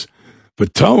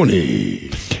 But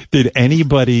Tony, did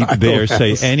anybody there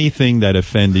say anything that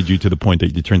offended you to the point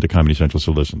that you turned to Comedy Central?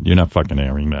 So listen, you're not fucking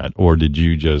airing that, or did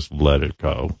you just let it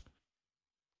go?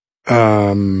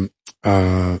 Sounds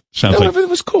like everything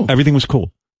was cool. Everything was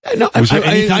cool. No, I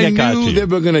knew they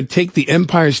were going to take the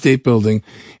Empire State Building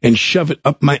and shove it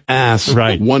up my ass,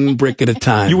 one brick at a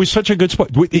time. You were such a good sport.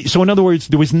 So in other words,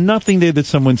 there was nothing there that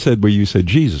someone said where you said,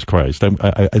 "Jesus Christ,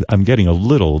 I'm getting a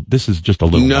little. This is just a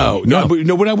little." No. But you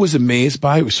know what I was amazed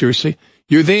by? Seriously,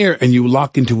 you're there and you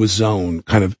lock into a zone,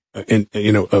 kind of,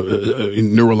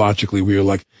 neurologically, where you're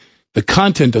like, the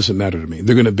content doesn't matter to me.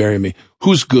 They're going to bury me.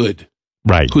 Who's good?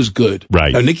 Right. Who's good?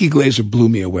 Right. Now, Nikki Glaser blew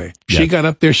me away. She got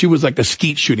up there. She was like a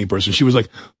skeet shooting person. She was like,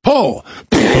 pull.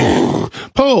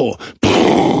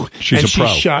 She's a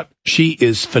pro. She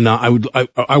is phenomenal.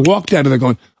 I walked out of there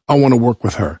going, I want to work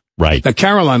with her. Right. Now,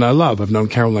 Caroline, I love. I've known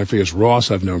Caroline for years. Ross,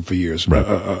 I've known for years. Right.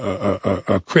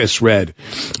 Chris, Red.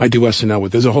 I do SNL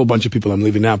with. There's a whole bunch of people I'm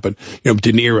leaving out, but,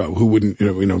 De Niro, who wouldn't,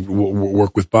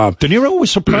 work with Bob. De Niro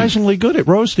was surprisingly good at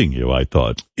roasting you, I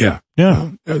thought. Yeah.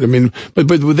 Yeah. I mean, but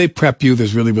they prep you.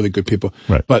 There's really, really good people.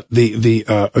 Right. But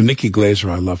the Nikki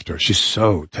Glaser, I loved her. She's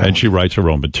so talented. And she writes her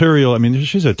own material. I mean,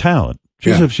 she's a talent.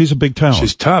 She's a big talent.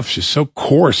 She's tough. She's so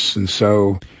coarse and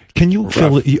so. Can you,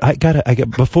 Phil,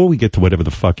 before we get to whatever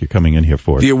the fuck you're coming in here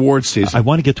for. The award season. I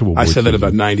want to get to award season. I said that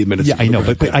about 90 minutes ago. Yeah, I know,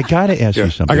 but I gotta ask you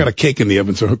something. I got a cake in the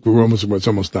oven, so it's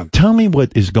almost done. Tell me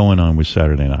what is going on with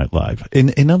Saturday Night Live.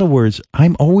 In other words,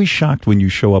 I'm always shocked when you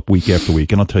show up week after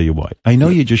week, and I'll tell you why. I know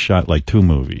you just shot like 2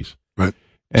 movies. Right.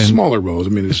 And smaller roles. I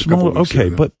mean, it's smaller. Okay,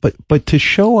 but to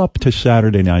show up to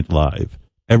Saturday Night Live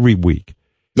every week.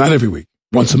 Not every week.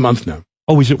 Once a month now.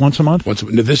 Oh, is it once a month?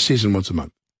 This season, once a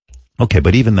month. Okay,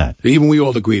 but even that. Even we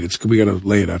all agreed. We got to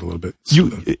lay it out a little bit.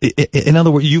 In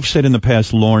other words, you've said in the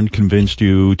past, Lorne convinced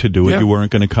you to do it. Yeah. You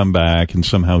weren't going to come back, and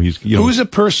somehow he's. Who's a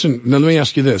person? Now, let me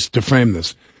ask you this to frame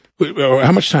this.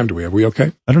 How much time do we have? Are we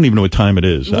okay? I don't even know what time it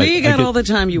is. We got all the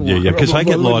time you want. Yeah, because I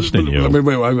get lost in you.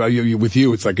 With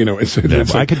you, it's like, I'm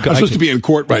supposed to be in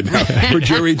court right now for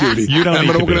jury duty. You don't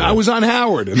need to be. I was on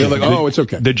Howard, and they're like, oh, it's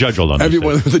okay. The judge will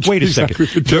understand. Wait a second.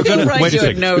 Wait a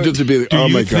second. Do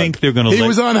you think they're going to He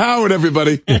was on Howard,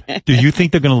 everybody. Do you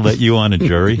think they're going to let you on a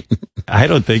jury? I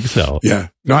don't think so. Yeah.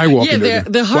 No, I walk in.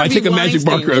 I take a magic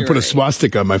marker and I put a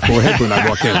swastika on my forehead when I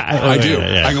walk in. I do.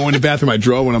 Yeah. I go in the bathroom, I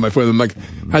draw one on my forehead. I'm like,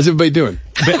 how's everybody doing?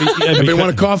 Everybody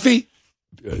want a coffee?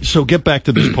 So get back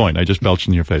to this point. I just belched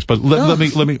in your face. But let me.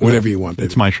 Whatever you want, baby.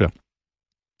 It's my show.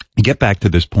 Get back to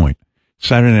this point.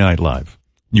 Saturday Night Live.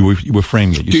 You were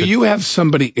framing it. You have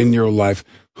somebody in your life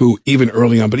who, even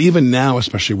early on, but even now,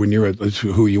 especially when you're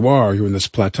who you are, you're in this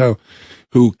plateau,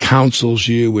 who counsels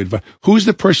you? Who's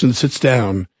the person that sits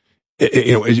down?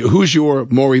 Who's your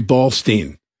Maury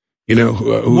Ballstein?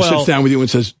 Who sits down with you and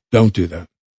says, "Don't do that.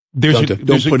 Don't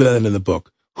put that in the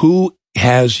book." Who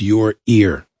has your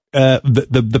ear?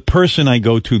 The person I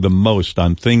go to the most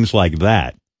on things like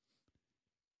that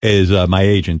is my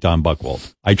agent, Don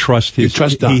Buchwald. I trust his. You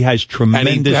trust Don. He has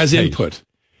tremendous. And he has taste. input.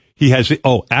 He has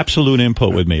absolute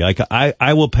input with me. Like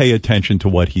I will pay attention to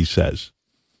what he says.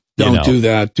 Don't do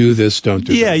that. Do this. Don't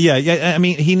do that. Yeah. I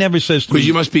mean, he never says to me. Because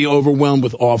you must be overwhelmed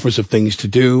with offers of things to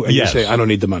do, and you say, I don't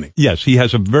need the money. Yes, he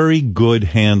has a very good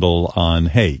handle on,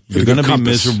 hey, you're going to be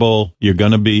miserable. You're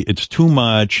going to be, it's too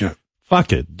much. Yeah.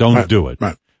 Fuck it. Don't do it.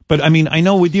 Right. But I mean, I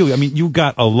know with you, I mean, you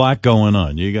got a lot going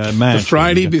on. You got match. The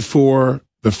Friday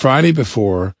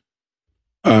before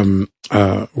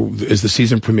is the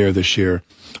season premiere this year.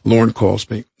 Lorne calls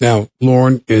me. Now,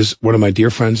 Lorne is one of my dear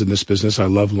friends in this business. I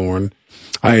love Lorne.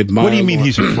 I admire. What do you mean Lorne.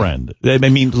 he's a friend? I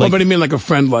mean, but I mean like a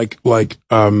friend,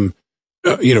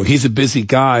 he's a busy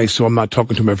guy, so I'm not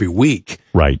talking to him every week.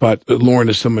 Right. But Lorne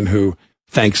is someone who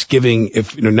Thanksgiving,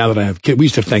 now that I have kids, we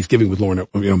used to have Thanksgiving with Lorne,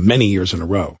 many years in a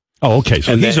row. Oh, okay.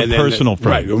 So he's a personal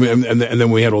friend. Right. And then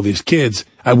we had all these kids.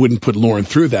 I wouldn't put Lauren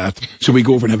through that. So we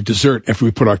go over and have dessert after we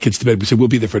put our kids to bed. We say, we'll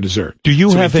be there for dessert. Do you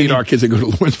have we feed our kids and go to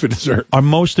Lauren's for dessert? Are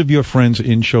most of your friends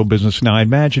in show business? Now, I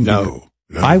imagine.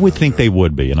 I would think they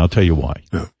would be, and I'll tell you why.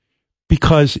 No.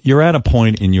 Because you're at a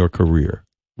point in your career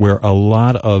where a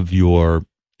lot of your,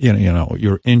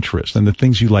 your interest and the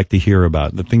things you like to hear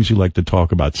about, the things you like to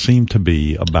talk about seem to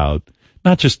be about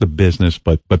not just the business,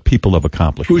 but people of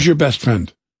accomplishment. Who's your best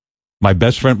friend? My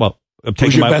best friend? Well,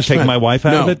 taking my wife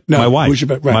out of it? No, my wife. Who's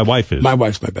your My wife is. My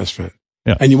wife's my best friend.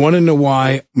 Yeah. And you want to know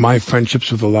why my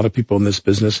friendships with a lot of people in this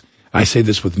business, I say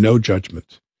this with no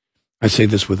judgment. I say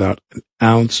this without an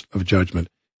ounce of judgment.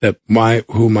 That a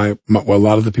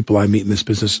lot of the people I meet in this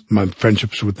business, my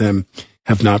friendships with them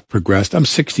have not progressed. I'm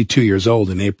 62 years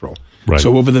old in April. Right.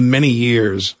 So over the many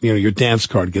years, your dance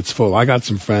card gets full. I got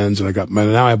some friends and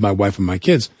now I have my wife and my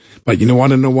kids. But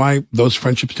want to know why those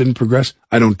friendships didn't progress?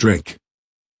 I don't drink.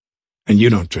 And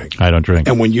you don't drink. I don't drink.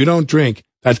 And when you don't drink,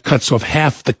 that cuts off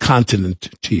half the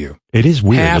continent to you. It is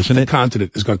weird, isn't it? Half the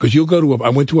continent is gone. Because you'll go I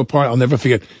went to a party, I'll never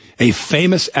forget, a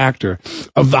famous actor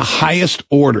of the highest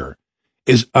order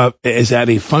is at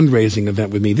a fundraising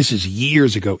event with me. This is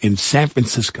years ago in San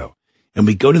Francisco. And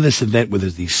we go to this event where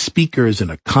there's these speakers and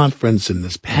a conference and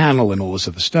this panel and all this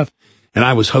other stuff. And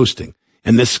I was hosting.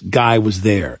 And this guy was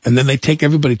there. And then they take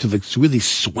everybody to this really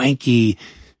swanky,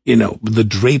 the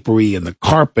drapery and the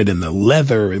carpet and the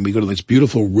leather. And we go to this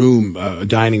beautiful room,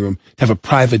 dining room, to have a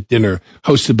private dinner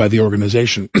hosted by the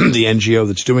organization, the NGO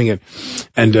that's doing it.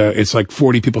 And it's like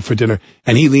 40 people for dinner.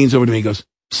 And he leans over to me and goes,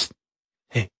 "Psst,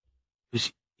 hey, you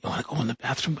want to go in the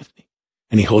bathroom with me?"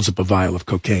 And he holds up a vial of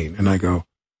cocaine. And I go,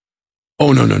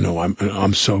 "Oh, no,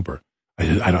 I'm sober.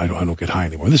 I don't get high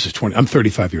anymore. I'm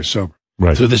 35 years sober."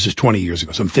 Right. So this is 20 years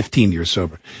ago. So I'm 15 years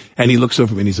sober. And he looks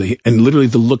over at me and he's like, and literally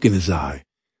the look in his eye,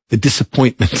 the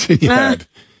disappointment he had,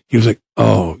 he was like,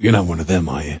 "Oh, you're not one of them,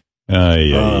 are you?"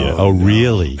 Yeah. Oh, no.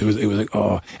 Really? It was like,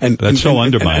 oh, and that's so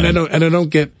undermining. And I don't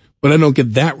get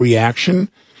that reaction.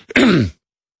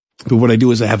 But what I do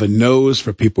is I have a nose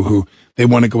for people who they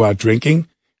want to go out drinking.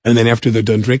 And then after they're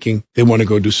done drinking, they want to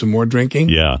go do some more drinking.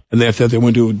 Yeah. And then after that, they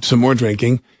want to do some more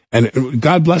drinking. And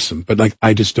God bless them, but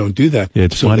I just don't do that. Yeah,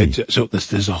 it's funny. So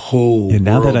there's a whole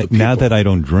now that I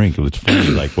don't drink, it's funny.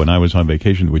 Like when I was on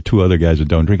vacation with two other guys that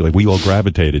don't drink, like we all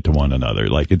gravitated to one another.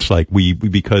 Like it's like we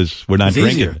because we're not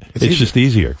drinking. It's just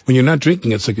easier. When you're not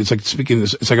drinking, it's like speaking.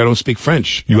 It's like I don't speak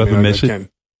French. You ever miss it? Do you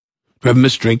ever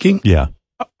miss drinking? Yeah.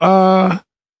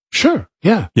 Sure.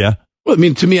 Yeah. Yeah. Well, I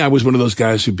mean, to me, I was one of those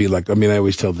guys who'd be like, I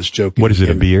always tell this joke. What is it?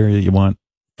 A beer you want?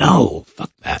 No,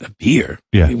 fuck that. A beer.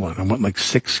 Yeah. What do you want? I want like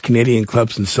 6 Canadian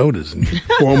clubs and sodas and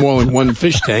pour them all in one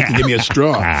fish tank and give me a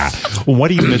straw. Well, what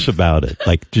do you miss about it?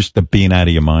 Like just the being out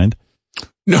of your mind?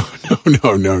 No.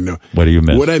 What do you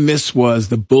miss? What I miss was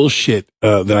the bullshit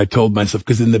that I told myself.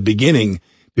 Because in the beginning,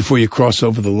 before you cross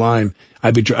over the line,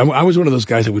 I was one of those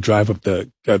guys that would drive up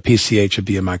the PCH and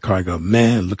be in my car. I go,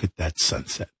 "Man, look at that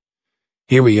sunset.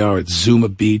 Here we are at Zuma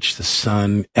Beach, the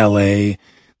sun, LA.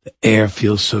 The air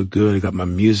feels so good. I got my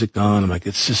music on. I'm like,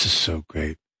 this is so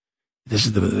great. This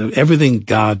is everything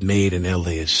God made in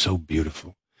LA is so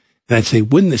beautiful." And I'd say,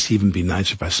 wouldn't this even be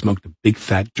nice if I smoked a big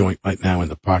fat joint right now in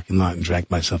the parking lot and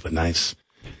drank myself a nice,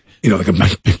 like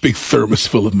a big thermos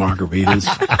full of margaritas.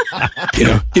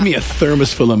 Give me a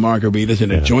thermos full of margaritas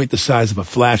and a joint the size of a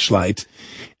flashlight,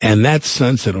 and that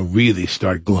sunset will really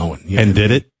start glowing. And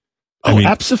did it?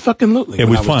 Absolutely. It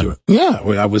was fun. Yeah,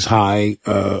 I was high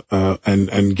and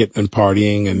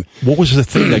partying. And what was the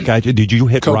thing that got you? Did you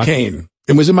hit cocaine? Rock?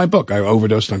 It was in my book. I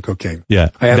overdosed on cocaine. Yeah,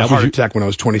 I had a heart attack when I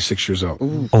was 26 years old.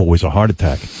 Ooh. Oh, it was a heart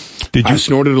attack. I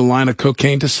snorted a line of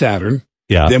cocaine to Saturn.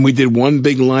 Yeah. Then we did one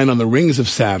big line on the rings of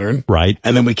Saturn. Right.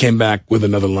 And then we came back with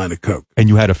another line of coke. And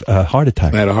you had a heart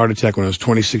attack. I had a heart attack when I was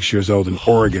 26 years old in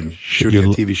Oregon, shooting a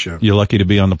TV show. You're lucky to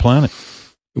be on the planet.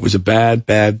 It was a bad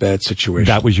situation.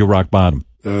 That was your rock bottom.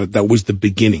 That was the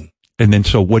beginning. And then,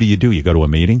 so what do? You go to a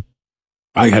meeting?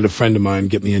 I had a friend of mine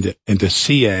get me into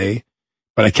CA,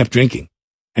 but I kept drinking.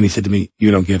 And he said to me,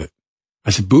 "You don't get it." I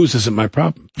said, "Booze isn't my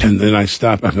problem." And then I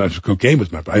stopped. Cocaine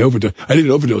was my problem. I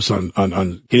didn't overdose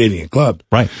on Canadian Club.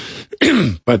 Right.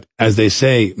 But as they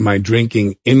say, my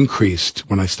drinking increased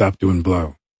when I stopped doing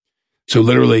blow. So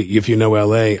literally, if you know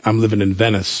LA, I'm living in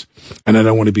Venice and I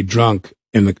don't want to be drunk.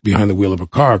 behind the wheel of a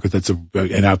car, because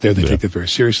and out there they take that very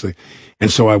seriously.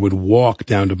 And so I would walk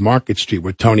down to Market Street,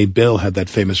 where Tony Bill had that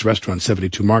famous restaurant,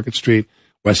 72 Market Street,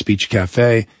 West Beach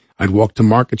Cafe. I'd walk to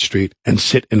Market Street and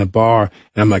sit in a bar,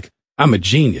 and I'm like, I'm a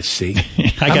genius, see?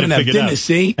 I'm going to have dinner,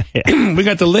 see? We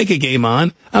got the Laker game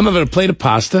on. I'm having a plate of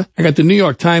pasta. I got the New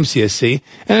York Times here, see?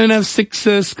 And I have 6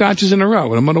 scotches in a row,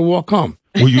 and I'm going to walk home.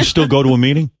 Will you still go to a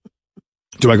meeting?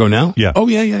 Do I go now? Yeah. Oh,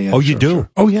 yeah. Oh, you do?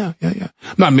 Sure. Oh, yeah.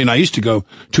 No, I mean, I used to go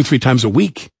 2-3 times a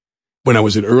week when I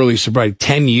was in early sobriety.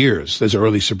 10 years, there's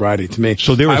early sobriety to me.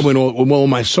 So all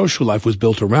my social life was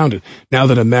built around it. Now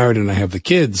that I'm married and I have the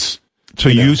kids. So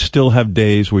you still have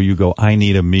days where you go, I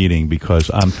need a meeting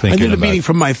because I'm thinking. I need a meeting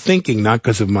from my thinking, not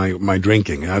because of my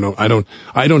drinking. I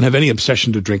don't have any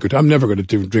obsession to drink I'm never going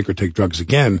to drink or take drugs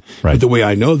again. Right. But the way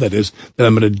I know that is that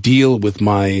I'm going to deal with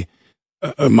my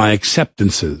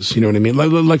acceptances. You know what I mean?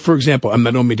 Like for example,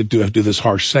 I don't mean to do this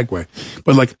harsh segue,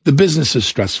 but like the business is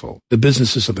stressful. The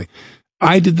business is something.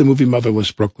 I did the movie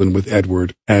Motherless Brooklyn with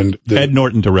Edward and Ed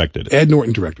Norton directed.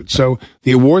 So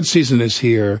the award season is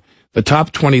here. The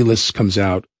top 20 lists comes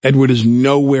out. Edward is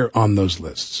nowhere on those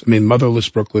lists. I mean, Motherless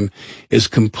Brooklyn is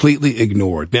completely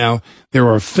ignored. Now, there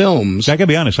are films. I gotta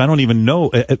be honest, I don't even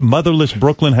know. Motherless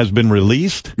Brooklyn has been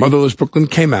released? Motherless Brooklyn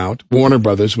came out. Warner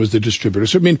Brothers was the distributor.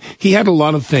 So, I mean, he had a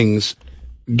lot of things,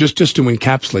 just to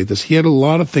encapsulate this, he had a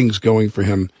lot of things going for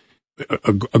him.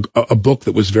 A book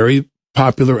that was very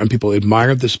popular and people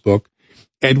admired this book.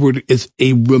 Edward is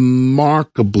a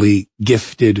remarkably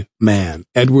gifted man.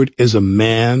 Edward is a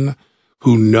man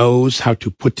who knows how to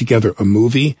put together a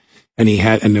movie and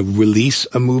release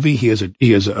a movie. He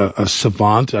is a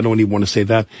savant. I don't even want to say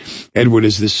that. Edward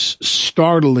is this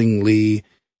startlingly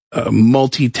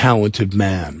multi-talented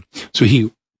man. So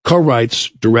he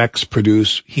co-writes, directs,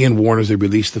 produces. He and Warner's, they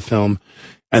release the film,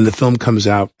 and the film comes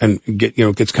out and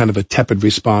gets kind of a tepid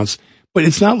response. But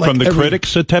it's not like from the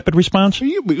critics, a tepid response.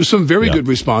 Some very good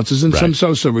responses, and some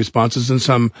so-so responses, and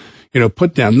some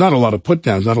put downs. Not a lot of put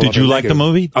downs. Did you like the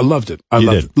movie? I loved it. I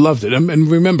loved it. And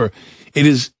remember, it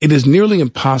is nearly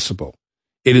impossible.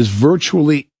 It is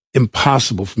virtually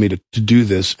impossible for me to do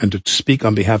this and to speak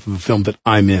on behalf of a film that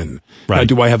I'm in. Right. Now,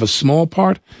 do I have a small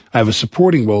part? I have a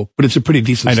supporting role, but it's a pretty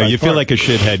decent. I know sized you feel like a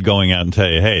shithead going out and tell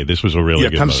you, "Hey, this was a really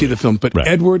good come movie." See the film." But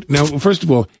Edward, now first of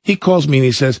all, he calls me and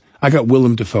he says, "I got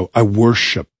Willem Dafoe. I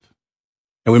worship."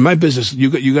 And in my business, you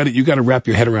got to wrap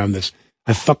your head around this.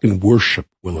 I fucking worship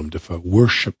Willem Dafoe.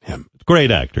 Worship him. Great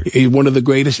actor. He's one of the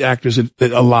greatest actors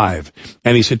alive.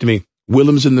 And he said to me,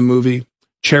 "Willem's in the movie.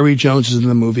 Cherry Jones is in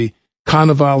the movie.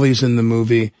 Cannavale's in the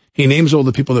movie." He names all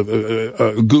the people that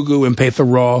Gugu and Petha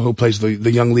Raw, who plays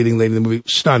the young leading lady in the movie,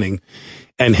 stunning,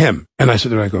 and him. And I sit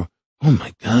there, I go, "Oh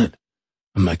my God!"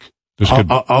 I'm like,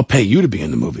 I'll pay you to be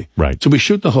in the movie, right? So we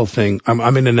shoot the whole thing.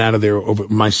 I'm in and out of there over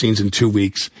my scenes in 2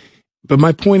 weeks. But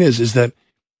my point is that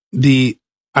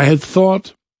I had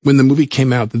thought when the movie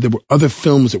came out that there were other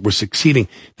films that were succeeding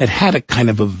that had a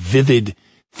kind of a vivid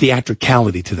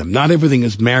theatricality to them. Not everything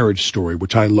is Marriage Story,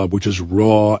 which I love, which is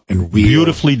raw and real.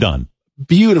 Beautifully done.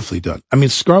 I mean,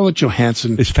 Scarlett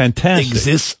Johansson is fantastic.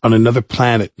 Exists on another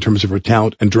planet in terms of her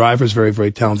talent, and Driver's very,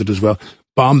 very talented as well.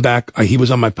 Baumbach, he was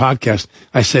on my podcast.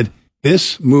 I said,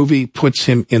 this movie puts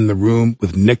him in the room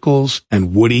with Nichols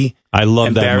and Woody. I love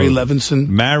and that Barry movie. Levinson.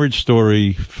 Marriage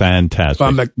Story, fantastic.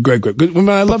 Baumbach, great. Well,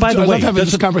 I love having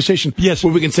this conversation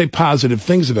where we can say positive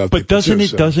things about people. But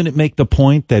doesn't it make the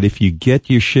point that if you get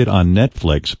your shit on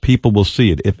Netflix, people will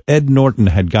see it? If Ed Norton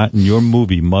had gotten your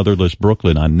movie Motherless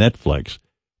Brooklyn on Netflix,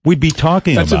 we'd be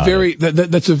talking about it.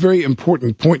 That's a very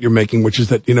important point you're making, which is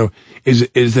that,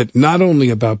 is that not only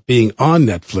about being on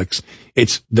Netflix,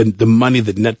 it's the money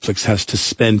that Netflix has to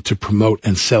spend to promote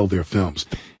and sell their films.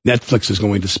 Netflix is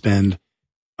going to spend,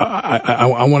 I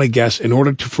want to guess, in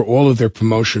order for all of their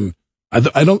promotion, I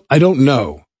don't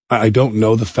know. I don't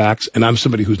know the facts, and I'm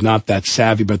somebody who's not that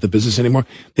savvy about the business anymore.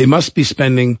 They must be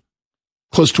spending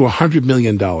close to $100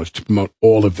 million to promote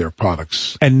all of their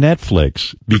products. And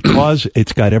Netflix, because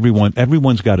it's got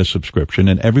everyone's got a subscription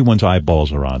and everyone's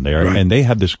eyeballs are on there, and they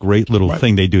have this great little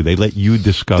thing they do. They let you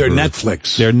discover. They're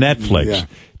Netflix. Yeah.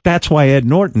 That's why Ed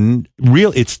Norton,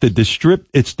 it's the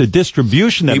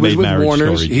distribution that made Marriage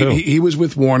Story too. He was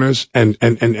with Warner's, and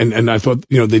I thought,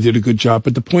 they did a good job.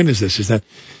 But the point is this, is that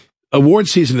award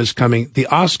season is coming. The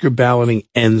Oscar balloting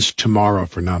ends tomorrow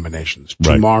for nominations.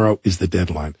 Right. Tomorrow is the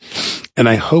deadline. And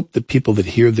I hope that people that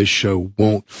hear this show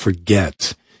won't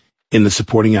forget in the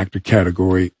supporting actor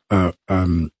category,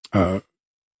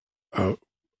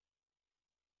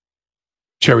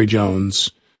 Cherry Jones,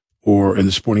 or in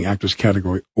the supporting actors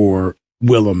category, or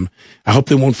Willem. I hope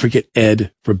they won't forget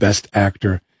Ed for best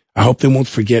actor. I hope they won't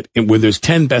forget where there's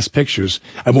 10 best pictures.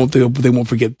 They won't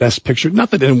forget best picture.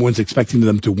 Not that anyone's expecting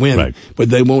them to win, but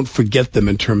they won't forget them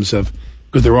in terms of,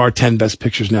 because there are 10 best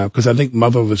pictures now. Because I think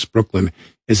Motherless Brooklyn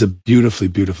is a beautifully,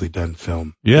 beautifully done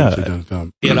film. Yeah. Beautifully done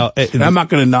film. You know, and I'm not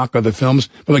going to knock other films,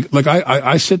 but like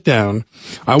I sit down.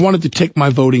 I wanted to take my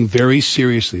voting very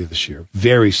seriously this year.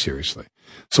 Very seriously.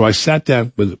 So I sat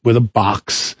down with a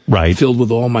box filled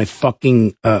with all my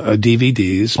fucking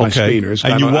DVDs, my screeners.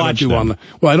 And you watch them.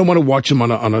 I don't want to watch them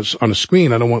on a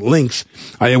screen. I don't want links.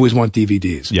 I always want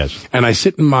DVDs. Yes. And I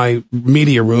sit in my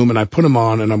media room and I put them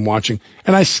on and I'm watching.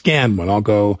 And I scan one.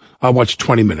 I'll watch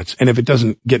 20 minutes. And if it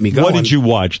doesn't get me going, what did you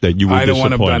watch that you were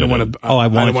disappointed? I don't want to. I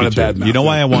want you to. You know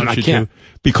why I want you to?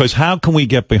 Because how can we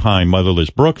get behind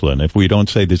Motherless Brooklyn if we don't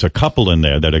say there's a couple in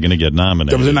there that are going to get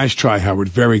nominated? That was a nice try, Howard.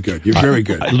 Very good. You're very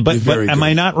good. But am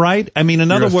I not right? I mean, in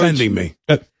other words, offending me.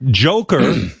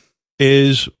 Joker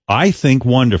is, I think,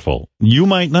 wonderful. You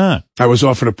might not. I was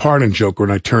offered a part in Joker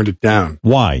and I turned it down.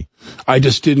 Why? It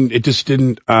just didn't,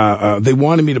 they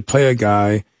wanted me to play a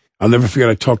guy. I'll never forget,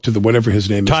 I talked to whatever his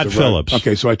name is. Todd Phillips.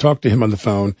 Okay, so I talked to him on the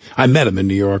phone. I met him in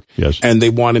New York. Yes. And they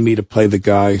wanted me to play the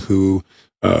guy who,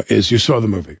 you saw the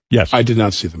movie. Yes. I did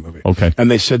not see the movie. Okay. And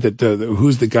they said that,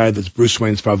 who's the guy that's Bruce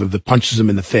Wayne's father that punches him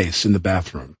in the face in the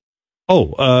bathroom?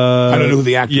 Oh, I don't know who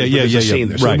the actor is, but there's a scene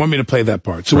there. So they want me to play that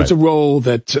part. So it's a role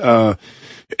that,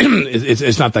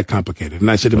 it's not that complicated. And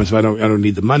I said to myself, I don't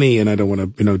need the money and I don't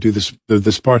want to, do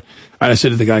this part. And I said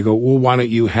to the guy, well, why don't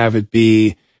you have it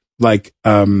be like,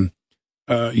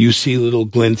 you see little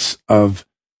glints of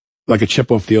like a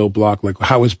chip off the old block. Like,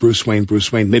 how is Bruce Wayne?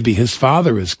 Maybe his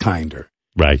father is kinder.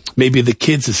 Right. Maybe the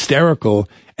kid's hysterical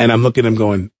and I'm looking at him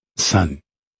going, son,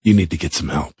 you need to get some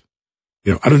help.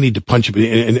 I don't need to punch him.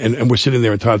 And we're sitting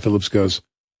there and Todd Phillips goes,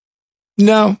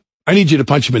 no, I need you to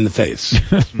punch him in the face.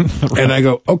 And I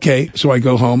go, okay. So I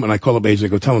go home and I call up agent.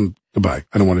 I go, tell him goodbye.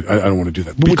 I don't want to do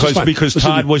that. Because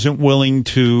Todd wasn't willing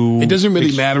to. It doesn't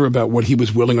really matter about what he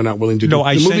was willing or not willing to do. No,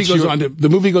 the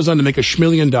movie goes on to make $1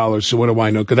 million. So what do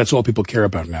I know? Because that's all people care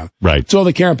about now. Right. It's all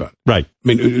they care about. Right. I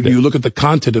mean, you look at the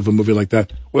content of a movie like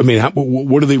that. I mean,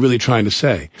 what are they really trying to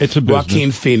say? It's a business.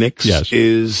 Joaquin Phoenix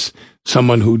is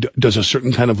someone who does a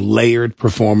certain kind of layered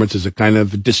performance, is a kind of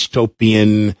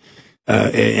dystopian,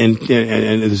 and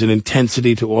there's an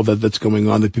intensity to all that's going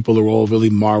on that people are all really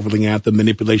marveling at. The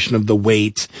manipulation of the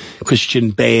weight,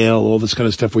 Christian Bale, all this kind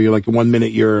of stuff where you're like, 1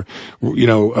 minute you're Dick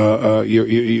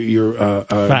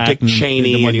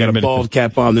Cheney and you got a bald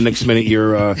cap on. The next minute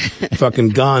you're fucking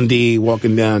Gandhi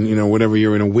walking down, whatever,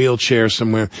 you're in a wheelchair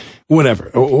somewhere, whatever.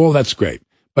 All that's great.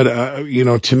 But,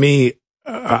 to me,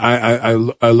 I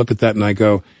look at that and I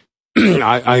go,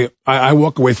 I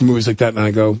walk away from movies like that and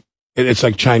I go, it's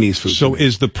like Chinese food. So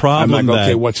is the problem I'm like,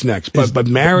 okay, what's next? But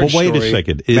Marriage Story. Wait a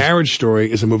second. Marriage Story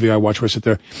is a movie I watch where I sit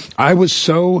there. I was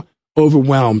so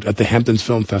overwhelmed at the Hamptons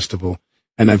Film Festival,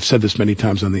 and I've said this many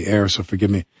times on the air, so forgive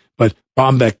me. But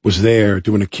Bombeck was there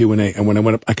doing a Q&A, and when I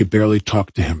went up, I could barely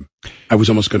talk to him. I was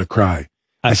almost going to cry.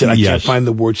 I said, I can't find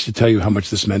the words to tell you how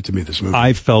much this meant to me, this movie.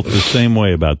 I felt the same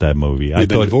way about that movie. You've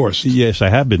been divorced. Yes, I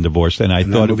have been divorced. And I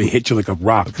thought that movie hit you like a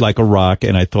rock.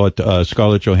 And I thought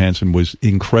Scarlett Johansson was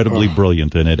incredibly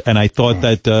brilliant in it. And I thought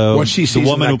that what she sees the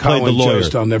woman in who that played the lawyer.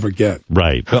 I'll never get.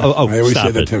 Right. I always stop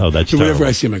say that it. to him. Oh, that's so whenever terrible.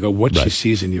 I see him, I go, what she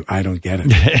sees in you, I don't get it.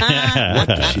 What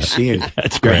does she see in you?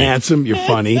 That's You're great. handsome, you're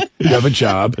funny, you have a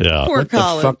job. Yeah. What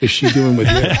the fuck is she doing with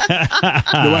you?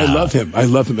 I love him. And I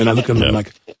look at him and I'm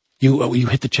like, you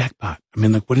hit the jackpot. I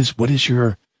mean, like, what is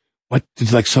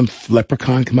did like some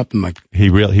leprechaun come up and like? He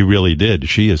really did.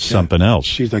 She is something else.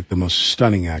 She's like the most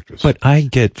stunning actress. But I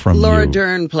get from Laura you.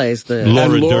 Dern plays the.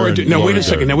 Laura Dern. Now, wait a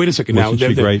second. Wasn't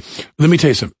she great? Let me tell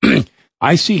you something.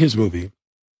 I see his movie.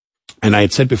 And I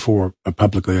had said before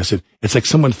publicly, I said, it's like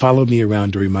someone followed me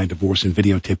around during my divorce and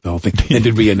videotaped the whole thing and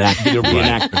did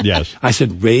reenactment. Yes. I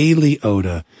said, Ray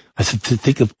Liotta. I said, to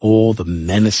think of all the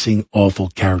menacing, awful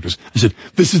characters. I said,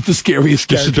 this is the scariest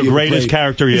character. This is the greatest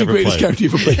character he ever played.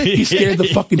 He scared the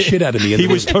fucking shit out of me. He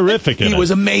was terrific in it. He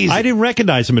was amazing. I didn't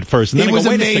recognize him at first. And then he I was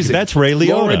go, wait amazing. a second, that's Ray Liotta.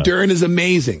 Laura Dern is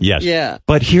amazing. Yes. Yeah.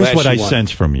 But here's Glad what I she won.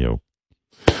 sense from you.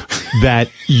 That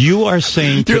you are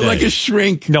saying today. You're like a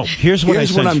shrink. No, here's what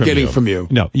I'm getting from you.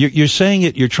 No, you're saying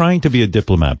it. You're trying to be a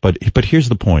diplomat, but here's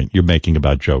the point you're making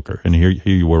about Joker, and here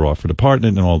you were offered a partner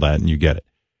and all that, and you get it.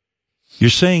 You're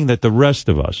saying that the rest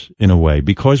of us, in a way,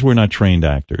 because we're not trained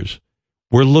actors,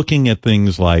 we're looking at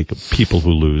things like people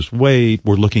who lose weight.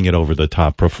 We're looking at over the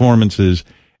top performances,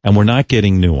 and we're not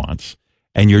getting nuance.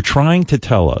 And you're trying to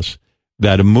tell us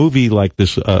that a movie like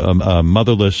this,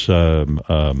 Motherless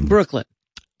Brooklyn.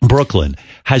 Brooklyn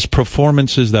has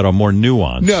performances that are more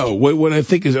nuanced. No, what I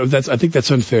think is I think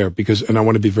that's unfair because, and I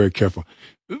want to be very careful.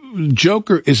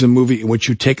 Joker is a movie in which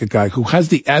you take a guy who has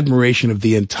the admiration of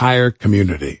the entire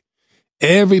community.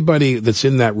 Everybody that's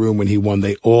in that room when he won,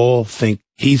 they all think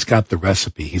he's got the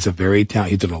recipe. He's a very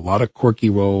talented. He's done a lot of quirky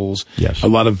roles, yes, a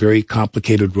lot of very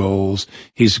complicated roles.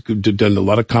 He's done a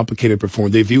lot of complicated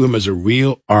performance. They view him as a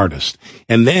real artist.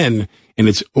 And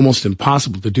it's almost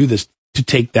impossible to do this, to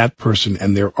take that person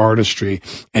and their artistry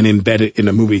and embed it in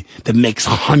a movie that makes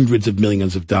hundreds of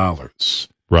millions of dollars.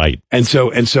 Right. And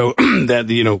so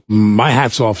that, my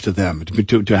hat's off to them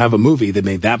to have a movie that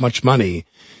made that much money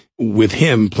with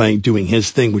him doing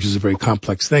his thing, which is a very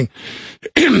complex thing.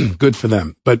 Good for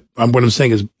them. But what I'm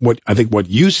saying is what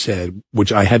you said,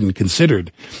 which I hadn't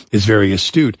considered, is very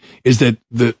astute, is that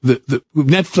the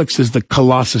Netflix is the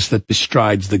colossus that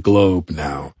bestrides the globe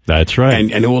now. That's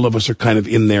right. And all of us are kind of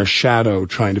in their shadow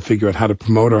trying to figure out how to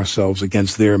promote ourselves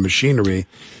against their machinery.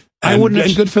 And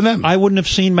good for them. I wouldn't have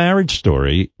seen Marriage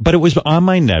Story, but it was on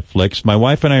my Netflix. My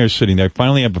wife and I are sitting there.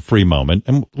 Finally have a free moment.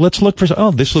 And let's look for,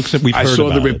 this looks like we've heard about it. I saw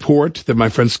the report that my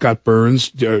friend Scott Burns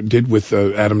did with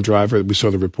Adam Driver. We saw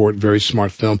the report. Very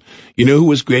smart film. You know who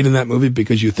was great in that movie?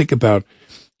 Because you think about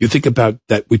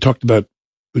that. We talked about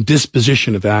the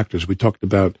disposition of actors. We talked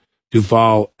about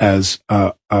Duvall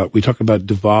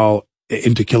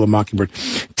in To Kill a Mockingbird.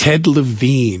 Ted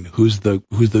Levine, who's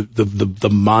the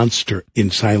monster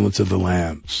in Silence of the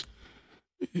Lambs,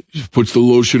 puts the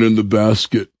lotion in the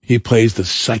basket. He plays the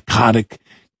psychotic,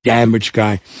 damaged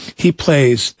guy. He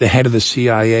plays the head of the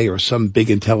CIA or some big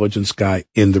intelligence guy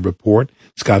in The Report,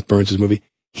 Scott Burns' movie.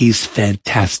 He's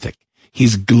fantastic.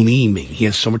 He's gleaming. He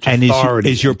has so much authority.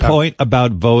 And is your point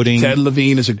about voting? Ted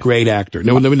Levine is a great actor.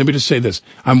 No, let me just say this.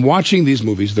 I'm watching these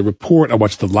movies, The Report. I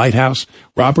watched The Lighthouse.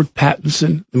 Robert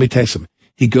Pattinson. Let me tell you something.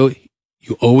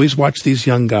 You always watch these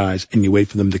young guys and you wait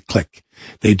for them to click.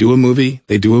 They do a movie.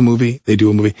 And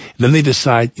then they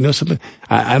decide, you know something?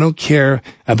 I don't care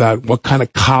about what kind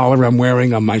of collar I'm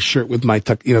wearing on my shirt with my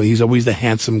tuck. He's always the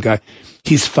handsome guy.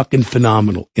 He's fucking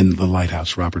phenomenal in The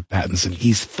Lighthouse, Robert Pattinson.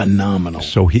 He's phenomenal.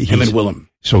 So him and Willem.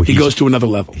 So he goes to another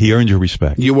level. He earned your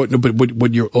respect. But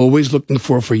what you're always looking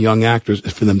for young actors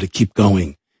is for them to keep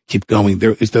going.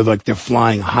 They're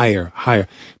flying higher.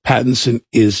 Pattinson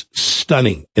is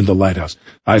stunning in The Lighthouse.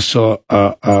 I saw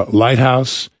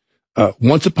Lighthouse,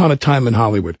 Once Upon a Time in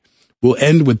Hollywood. We'll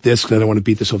end with this because I don't want to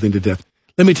beat this whole thing to death.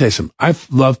 Let me tell you something. I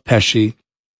love Pesci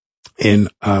in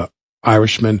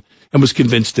Irishman and was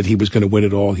convinced that he was going to win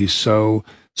it all. He's so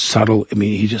subtle. I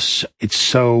mean, it's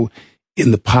so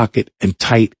in the pocket and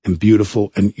tight and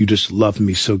beautiful, and you just love him.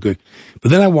 He's so good.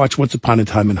 But then I watch Once Upon a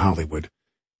Time in Hollywood,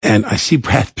 and I see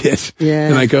Brad Pitt,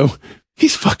 and I go,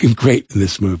 he's fucking great in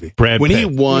this movie. When he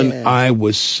won, I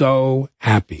was so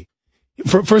happy.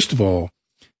 First of all,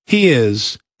 he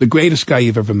is the greatest guy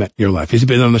you've ever met in your life. Has he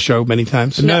been on the show many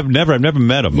times? No. I've never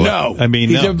met him. No. I mean,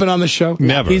 he's never been on the show?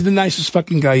 Never. He's the nicest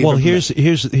fucking guy you've ever met.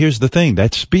 Here's the thing.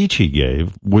 That speech he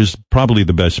gave was probably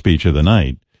the best speech of the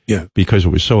night. Yeah. Because it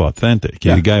was so authentic.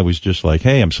 Yeah. The guy was just like,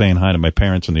 hey, I'm saying hi to my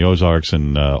parents in the Ozarks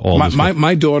and all this.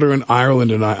 My daughter in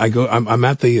Ireland and I'm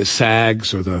at the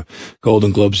SAGs or the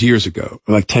Golden Globes years ago,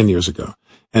 like 10 years ago.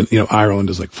 And, Ireland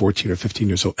is like 14 or 15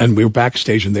 years old. And we were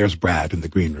backstage and there's Brad in the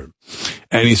green room.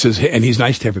 And he says, and he's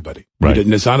nice to everybody. Right.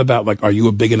 And it's not about like, are you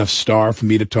a big enough star for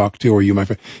me to talk to? Or are you my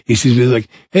friend? He sees me like,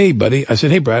 hey, buddy. I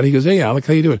said, hey, Brad. He goes, hey, Alec,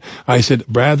 how you doing? I said,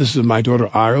 Brad, this is my daughter,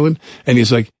 Ireland. And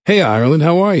he's like, hey, Ireland,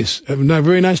 how are you?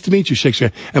 Very nice to meet you. Shakes her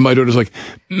hand. And my daughter's like,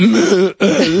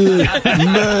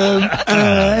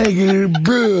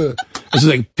 it's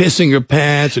like pissing her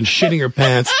pants and shitting her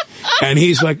pants. And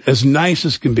he's like as nice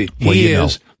as can be. He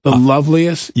is the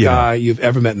loveliest guy you've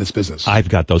ever met in this business. I've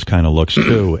got those kind of looks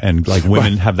too. And like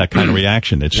women have that kind of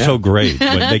reaction. It's so great.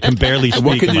 When they can barely speak.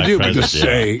 What can in you my do presence. but just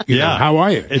say, how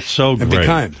are you? It's so and great. Be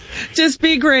kind. Just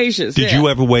be gracious. Did you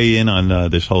ever weigh in on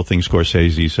this whole thing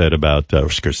Scorsese said about,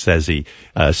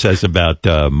 says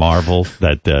about Marvel,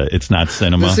 that it's not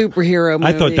cinema? The superhero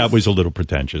movies. I thought that was a little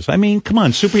pretentious. I mean, come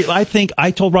on,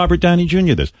 I told Robert Downey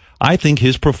Jr. this. I think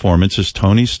his performance as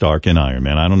Tony Stark in Iron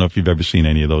Man. I don't know if you've ever seen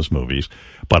any of those movies,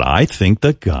 but I think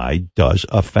the guy does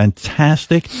a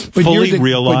fantastic, fully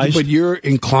realized. But you're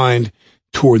inclined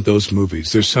toward those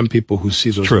movies. There's some people who see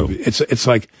those movies. It's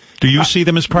like. Do you see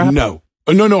them as crap? No,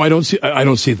 I don't see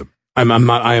them. I am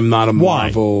not a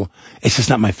Marvel. It's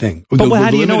just not my thing. But how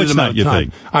do you know it's not your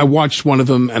thing? I watched one of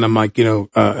them and I'm like, a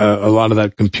lot of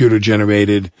that computer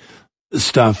generated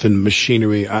stuff and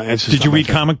machinery. Did you read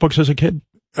comic books as a kid?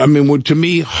 I mean, to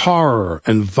me, horror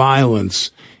and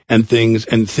violence and things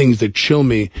that chill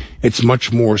me, it's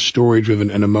much more story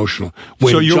driven and emotional.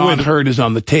 When John Hurt is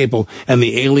on the table and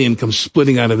the alien comes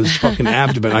splitting out of his fucking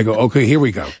abdomen, I go, okay, here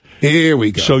we go.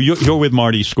 So you're with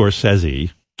Marty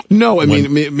Scorsese. No, I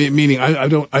mean, meaning I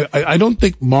don't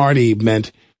think Marty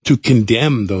meant to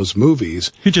condemn those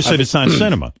movies. He just said it's not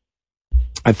cinema.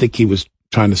 I think he was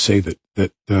trying to say that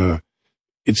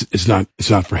it's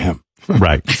not for him.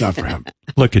 Right. It's not for him.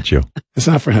 Look at you. It's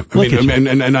not for him. I mean,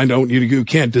 and I don't, you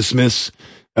can't dismiss,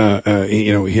 his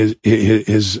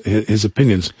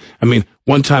opinions. I mean,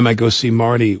 one time I go see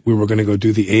Marty, we were going to go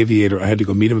do The Aviator. I had to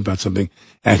go meet him about something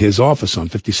at his office on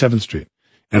 57th Street.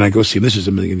 And I go see him. This is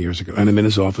a million years ago. And I'm in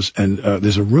his office and,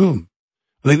 there's a room.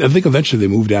 I think eventually they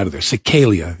moved out of there.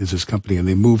 Cicalia is his company, and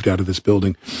they moved out of this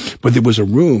building. But there was a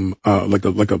room, like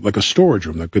a storage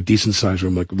room, like a decent sized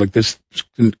room, like this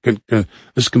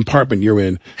compartment you're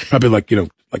in, probably like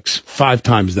 5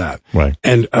 times that. Right.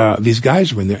 And, these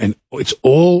guys are in there, and it's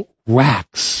all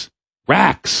racks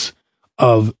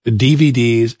of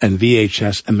DVDs and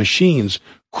VHS and machines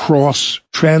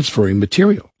cross-transferring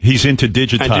material. He's into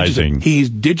digitizing.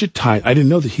 He's digitized. I didn't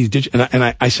know that he's digitized.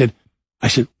 And I said,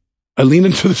 I lean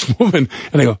into this woman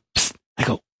and I go, psst. I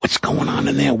go, what's going on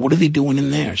in there? What are they doing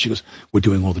in there? She goes, we're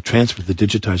doing all the transfers, the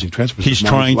digitizing transfers. He's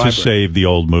trying to save the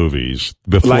old movies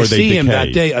before they decay. I see him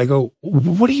that day. I go,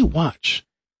 what do you watch?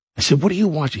 I said, what are you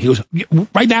watching? He goes,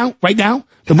 right now.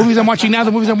 The movies I'm watching now,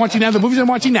 the movies I'm watching now, the movies I'm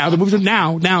watching now, the movies are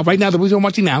now, right now, the movies I'm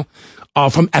watching now.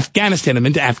 From Afghanistan. I'm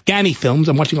into Afghani films.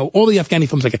 I'm watching all the Afghani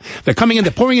films. They're coming in,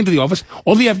 they're pouring into the office.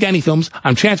 All the Afghani films.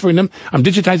 I'm transferring them. I'm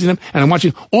digitizing them. And I'm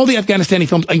watching all the Afghanistani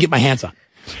films I can get my hands on.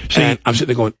 And I'm sitting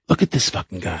there going, look at this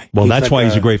fucking guy. Well, that's why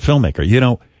he's a great filmmaker. You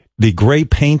know, the great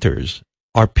painters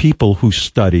are people who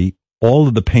study all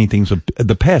of the paintings of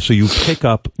the past. So you pick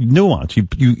up nuance.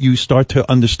 You start to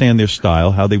understand their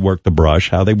style, how they work the brush,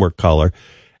 how they work color.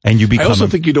 And you become. I also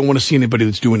think you don't want to see anybody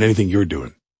that's doing anything you're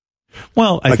doing.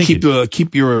 Well, I think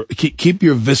keep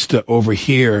your vista over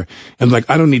here, and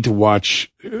I don't need to watch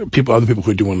other people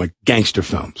who are doing gangster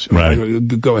films. Right.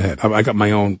 Go ahead. I got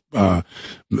my own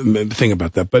thing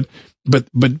about that. But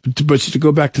to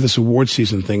go back to this award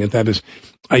season thing, and that is,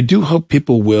 I do hope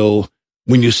people will,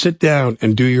 when you sit down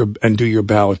and do your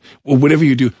ballot, or whatever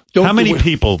you do, don't. How many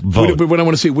people vote? What I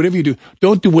want to say, whatever you do,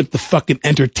 don't do what the fucking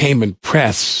entertainment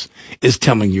press is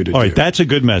telling you to do. All right, that's a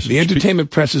good message. The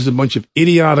entertainment press is a bunch of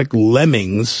idiotic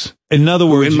lemmings. In other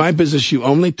words, in my business, you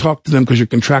only talk to them because you're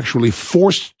contractually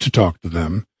forced to talk to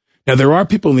them. Now, there are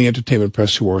people in the entertainment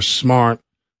press who are smart,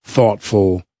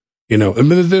 thoughtful.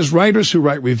 And there's writers who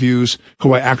write reviews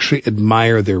who I actually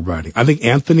admire their writing. I think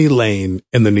Anthony Lane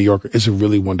in the New Yorker is a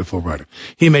really wonderful writer.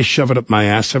 He may shove it up my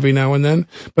ass every now and then,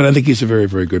 but I think he's a very,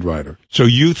 very good writer. So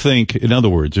you think, in other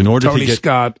words, Tony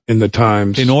Scott in the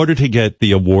Times, in order to get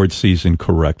the award season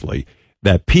correctly,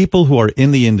 that people who are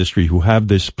in the industry who have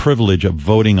this privilege of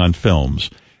voting on films,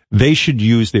 they should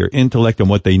use their intellect and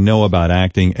what they know about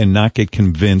acting and not get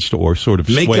convinced or sort of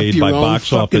swayed by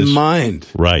box office. Make up your own fucking mind.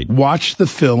 Right. Watch the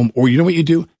film, or you know what you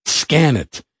do? Scan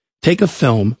it. Take a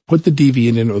film, put the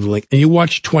DVD in or the link, and you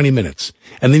watch 20 minutes.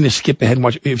 And then you skip ahead and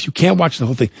watch. If you can't watch the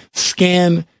whole thing,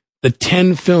 scan the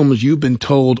 10 films you've been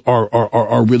told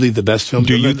are really the best films.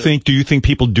 Do you think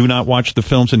people do not watch the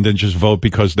films and then just vote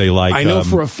because they like? I know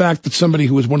for a fact that somebody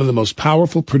who was one of the most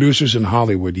powerful producers in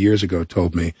Hollywood years ago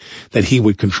told me that he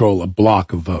would control a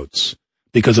block of votes,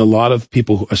 because a lot of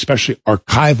people, especially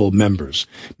archival members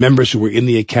who were in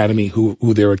the Academy,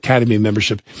 who their Academy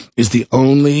membership is the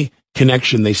only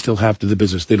connection they still have to the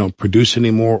business. They don't produce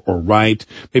anymore or write.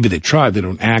 Maybe they try. They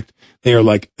don't act. They are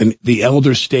like the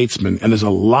elder statesmen, and there's a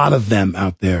lot of them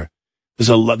out there.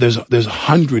 There's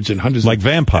hundreds and hundreds. Like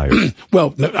vampires.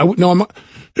 Well, no, I'm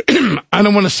I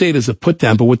don't want to say it as a put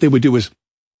down, but what they would do is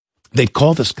they'd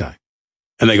call this guy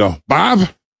and they go, Bob,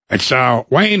 it's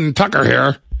Wayne Tucker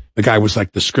here. The guy was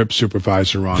like the script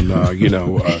supervisor on,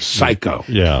 Psycho.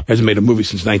 Yeah. Hasn't made a movie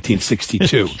since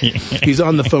 1962. He's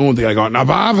on the phone with the guy going, now,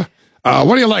 Bob,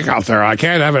 what do you like out there? I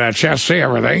can't have a chance to see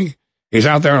everything. He's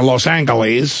out there in Los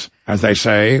Angeles, as they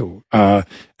say. What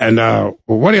do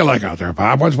you like out there,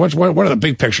 Bob? What are the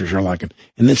big pictures you're liking?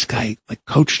 And this guy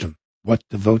coached him what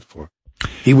to vote for.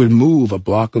 He would move a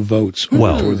block of votes.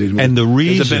 Well, and the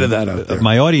reason, there's a bit of that out there.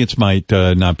 My audience might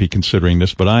not be considering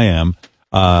this, but I am.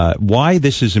 Why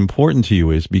this is important to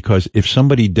you is because if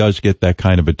somebody does get that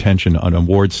kind of attention on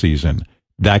award season,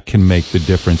 that can make the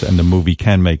difference, and the movie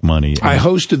can make money. I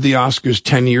hosted the Oscars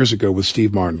 10 years ago with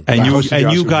Steve Martin. And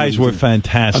you guys were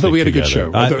fantastic. I thought we had a good show.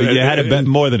 You had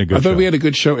more than a good show. I thought we had a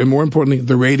good show, and more importantly,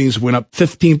 the ratings went up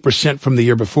 15% from the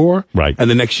year before. Right. And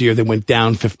the next year, they went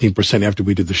down 15% after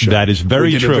we did the show. That is very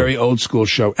true. We did a very old school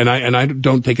show, and I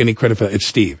don't take any credit for that. It's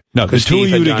Steve. No, the two of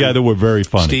you together were very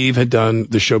funny. Steve had done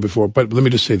the show before, but let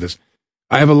me just say this.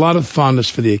 I have a lot of fondness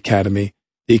for the Academy.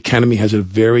 The Academy has a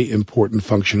very important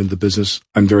function in the business.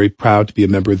 I'm very proud to be a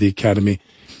member of the Academy.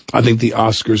 I think the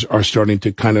Oscars are starting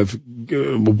to kind of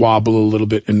wobble a little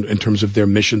bit in terms of their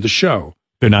mission, the show.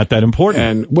 They're not that important.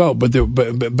 And well,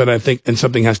 but I think, and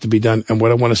something has to be done. And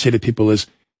what I want to say to people is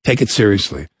take it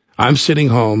seriously. I'm sitting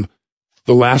home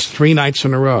the last 3 nights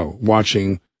in a row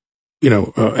watching,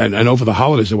 and over the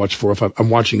holidays I watch 4 or 5. I'm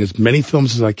watching as many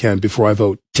films as I can before I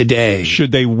vote today.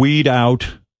 Should they weed out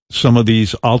some of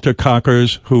these altar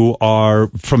cockers who are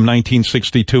from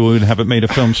 1962 and haven't made a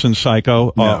film since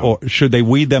Psycho? No. Or should they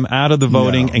weed them out of the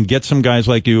voting and get some guys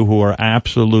like you who are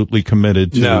absolutely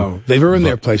committed to... No, they've earned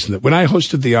their place in it. When I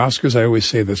hosted the Oscars, I always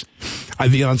say this.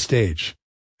 I'd be on stage,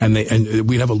 and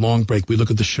we'd have a long break. We'd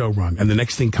look at the show run, and the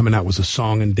next thing coming out was a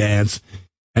song and dance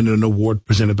and an award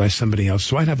presented by somebody else.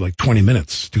 So I'd have like 20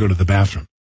 minutes to go to the bathroom.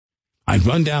 I'd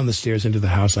run down the stairs into the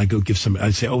house. I'd go give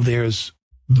I'd say, oh, there's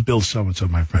Bill so-and-so,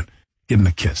 my friend. Give him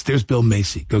a kiss. There's Bill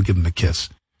Macy. Go give him a kiss.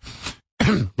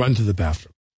 Run to the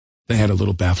bathroom. They had a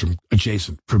little bathroom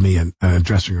adjacent for me and a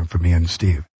dressing room for me and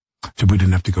Steve. So we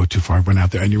didn't have to go too far. I went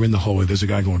out there, and you're in the hallway. There's a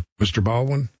guy going, Mr.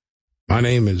 Baldwin, my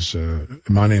name is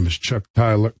Chuck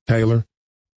Taylor,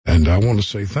 and I want to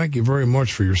say thank you very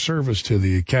much for your service to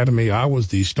the Academy. I was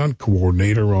the stunt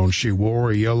coordinator on She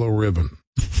Wore a Yellow Ribbon.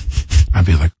 I'd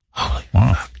be like, holy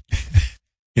fuck.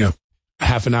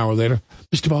 Half an hour later,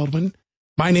 Mr. Baldwin,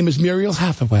 my name is Muriel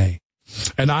Hathaway,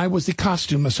 and I was the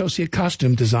associate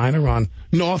costume designer on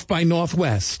North by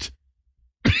Northwest.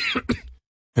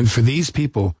 And for these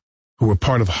people who were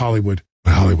part of Hollywood,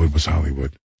 when Hollywood was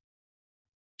Hollywood,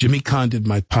 Jimmy Kahn did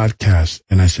my podcast,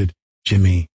 and I said,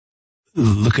 Jimmy,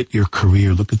 look at your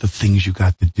career, look at the things you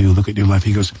got to do, look at your life.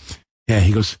 He goes,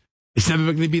 it's never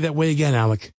going to be that way again,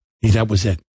 Alec. That was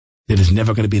it. It is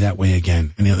never going to be that way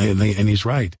again. And he's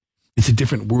right. It's a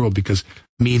different world because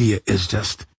media is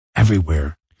just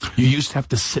everywhere. You used to have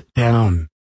to sit down.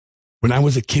 When I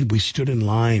was a kid, we stood in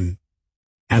line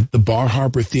at the Bar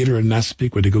Harbor Theater in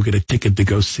Massapequa to go get a ticket to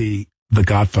go see The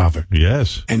Godfather.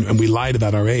 Yes. And we lied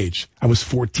about our age. I was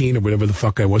 14 or whatever the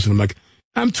fuck I was. And I'm like,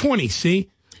 I'm 20, see?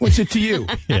 What's it to you?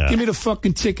 Yeah. Give me the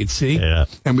fucking ticket, see? Yeah.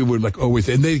 And we were like,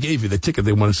 and they gave you the ticket.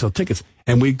 They want to sell tickets.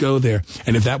 And we'd go there.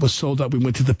 And if that was sold out, we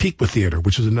went to the Piqua Theater,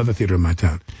 which was another theater in my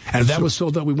town. And if that was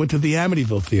sold out, we went to the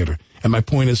Amityville Theater. And my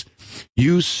point is,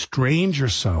 you strained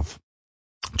yourself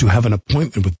to have an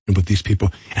appointment with these people.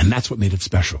 And that's what made it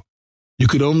special. You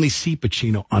could only see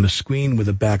Pacino on a screen with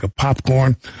a bag of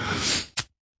popcorn.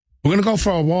 We're going to go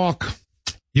for a walk,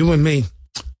 you and me,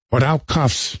 without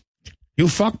cuffs. You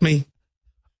fuck me.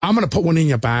 I'm going to put one in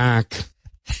your back.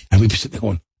 And we'd be sitting there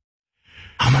going,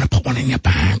 I'm going to put one in your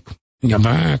back, in your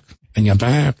back, in your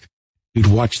back. You'd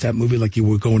watch that movie like you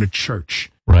were going to church.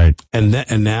 Right. And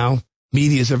now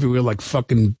media's everywhere like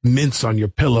fucking mints on your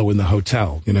pillow in the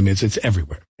hotel. You know what I mean? It's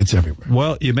everywhere. It's everywhere.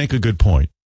 Well, you make a good point.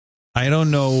 I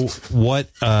don't know what,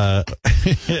 I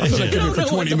thought I came here for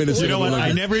 20 minutes. You know what?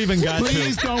 I never even got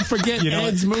Please don't forget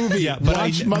Ed's movie. Yeah, but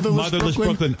Watch Motherless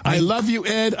Brooklyn. I love you,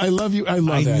 Ed. I love you. I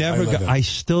love that. I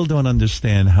still don't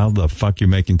understand how the fuck you're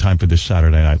making time for this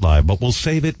Saturday Night Live, but we'll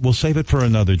save it for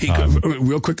another time.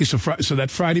 Real quickly, so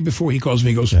that Friday before he calls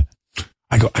me, he goes,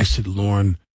 I said,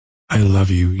 Lauren, I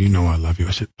love you. You know I love you.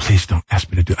 I said, please don't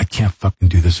ask me to do it. I can't fucking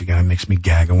do this again. It makes me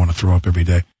gag. I want to throw up every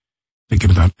day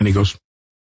thinking about it. And he goes,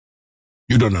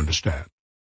 you don't understand.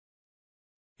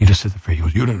 He just said the phrase, he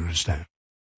goes, you don't understand.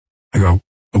 I go,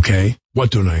 okay,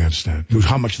 what don't I understand? He goes,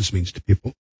 how much this means to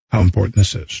people, how important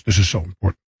this is. This is so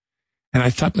important. And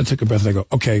I thought and I took a breath and I go,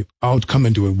 okay, I'll come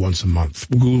and do it once a month.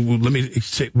 Let me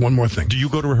say one more thing. Do you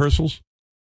go to rehearsals?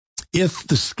 If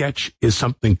the sketch is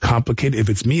something complicated, if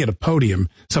it's me at a podium,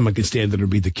 someone can stand there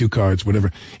and read the cue cards,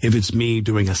 whatever. If it's me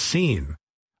doing a scene,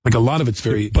 like a lot of it's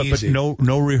very easy. But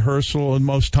no rehearsal in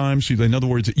most times. In other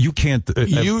words, you can't.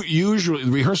 Usually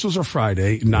rehearsals are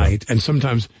Friday night, and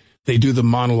sometimes they do the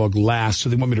monologue last, so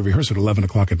they want me to rehearse at 11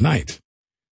 o'clock at night.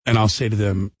 And I'll say to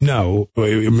them, no,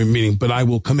 meaning, but I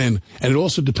will come in. And it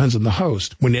also depends on the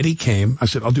host. When Eddie came, I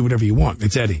said, I'll do whatever you want.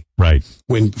 It's Eddie. Right.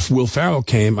 When Will Ferrell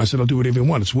came, I said, I'll do whatever you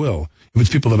want. It's Will. If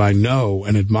it's people that I know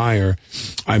and admire,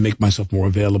 I make myself more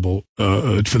available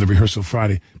for the rehearsal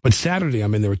Friday. But Saturday,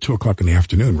 I'm in there at 2 o'clock in the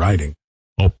afternoon writing.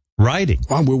 Oh. Writing.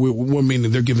 Well, I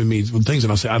mean, they're giving me things,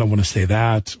 and I'll say, I don't want to say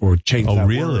that or change that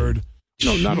word.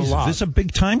 No, not a lot. This is a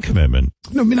big time commitment.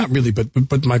 No, I mean, not really,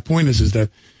 but my point is that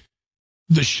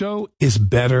the show is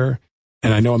better,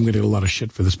 and I know I'm going to get a lot of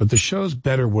shit for this, but the show's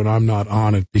better when I'm not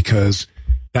on it because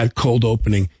that cold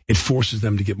opening, it forces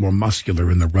them to get more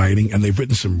muscular in the writing, and they've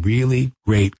written some really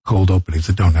great cold openings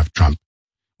that don't have Trump.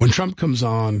 When Trump comes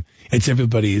on, it's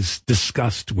everybody's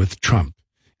disgust with Trump.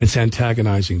 It's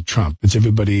antagonizing Trump. It's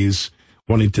everybody's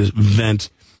wanting to vent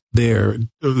their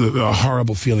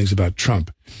horrible feelings about Trump.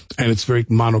 And it's very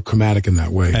monochromatic in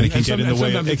that way. And it can get in the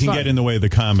way. It can get in the way of the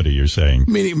comedy. You're saying,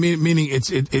 meaning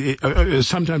it's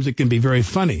sometimes it can be very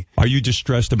funny. Are you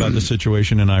distressed about the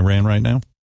situation in Iran right now?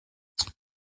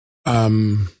 Are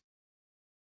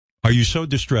you so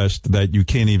distressed that you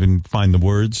can't even find the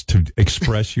words to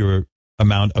express your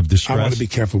amount of distress? I want to be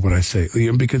careful what I say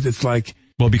because it's like.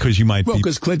 Well, because you might. Well,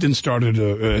 because Clinton started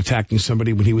attacking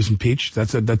somebody when he was impeached.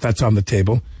 That's on the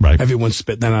table. Right. Everyone's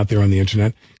spitting that out there on the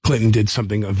internet. Clinton did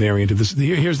something a variant of this.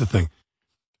 Here's the thing: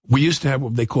 we used to have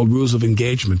what they called rules of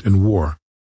engagement in war.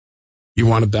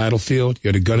 You're on a battlefield. You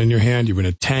had a gun in your hand. You're in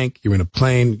a tank. You're in a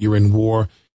plane. You're in war.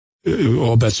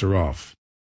 All bets are off.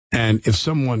 And if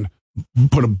someone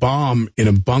put a bomb in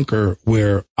a bunker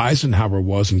where Eisenhower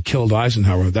was and killed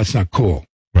Eisenhower, that's not cool.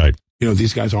 Right. You know,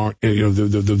 these guys aren't, you know,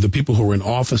 the people who are in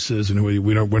offices and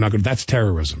we're not going to, that's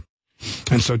terrorism.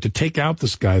 And so to take out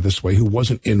this guy this way who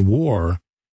wasn't in war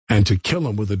and to kill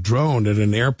him with a drone at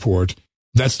an airport,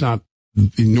 that's not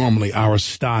normally our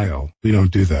style. We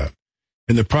don't do that.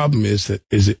 And the problem is that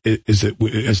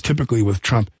as typically with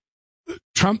Trump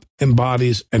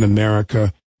embodies an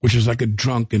America which is like a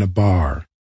drunk in a bar,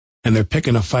 and they're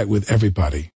picking a fight with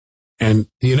everybody. And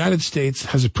the United States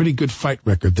has a pretty good fight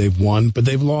record. They've won, but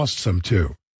they've lost some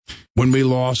too. When we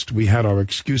lost, we had our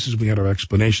excuses, we had our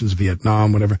explanations,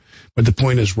 Vietnam, whatever. But the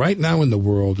point is, right now in the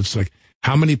world, it's like,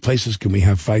 how many places can we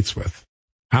have fights with?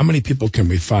 How many people can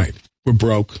we fight? We're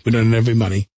broke. We don't have any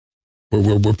money.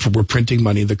 We're printing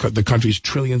money. The country's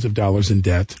trillions of dollars in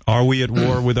debt. Are we at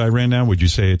war with Iran now? Would you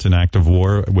say it's an act of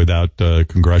war without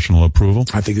congressional approval?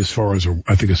 I think as far as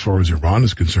Iran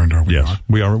is concerned,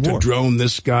 we are at war. To drone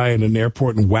this guy in an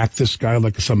airport and whack this guy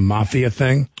like some mafia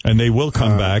thing. And they will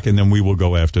come back, and then we will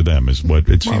go after them. Is what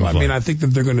it seems like. I mean, I think that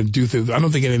they're going to do. I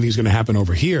don't think anything's going to happen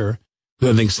over here.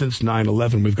 I think since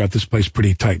 9/11, we've got this place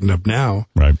pretty tightened up now.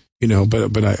 Right. You know,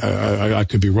 but I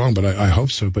could be wrong, but I hope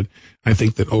so. But I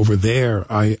think that over there,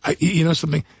 you know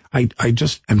something, I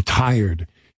just am tired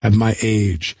at my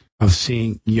age of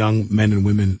seeing young men and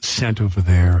women sent over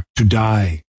there to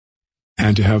die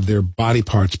and to have their body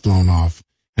parts blown off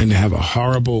and to have a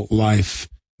horrible life,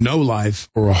 no life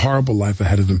or a horrible life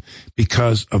ahead of them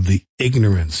because of the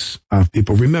ignorance of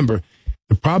people. Remember,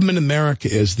 the problem in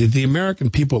America is that the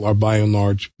American people are by and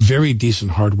large very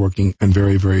decent, hardworking, and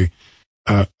very, very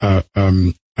I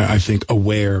think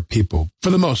aware people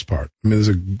for the most part. I mean, there's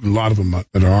a lot of them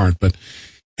that aren't,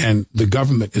 and the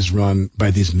government is run by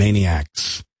these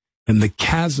maniacs, and the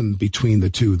chasm between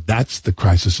the two, that's the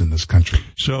crisis in this country.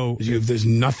 So there's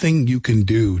nothing you can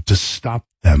do to stop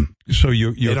them. So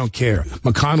they don't care.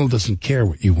 McConnell doesn't care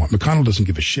what you want. McConnell doesn't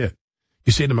give a shit.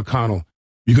 You say to McConnell,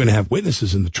 you're going to have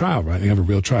witnesses in the trial, right? You have a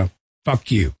real trial.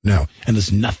 Fuck you. No. And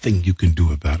there's nothing you can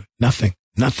do about it. Nothing.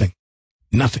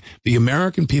 The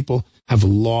American people have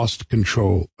lost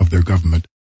control of their government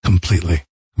completely.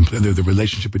 The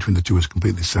relationship between the two is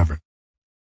completely severed.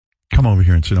 Come over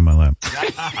here and sit on my lap.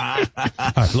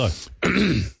 All right, look.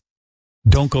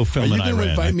 Don't go film in Iran. Are you going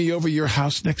to invite me over your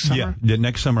house next summer? Yeah,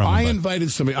 next summer. I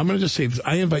invited somebody. I'm going to just say this.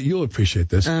 You'll appreciate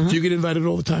this. Do you get invited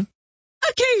all the time?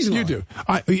 Occasionally. You do.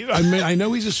 I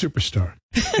know he's a superstar.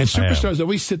 And superstars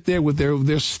always sit there with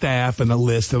their staff and a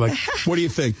list. They're like, what do you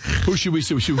think? Who should we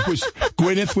see? Should we push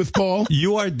Gwyneth with Paul?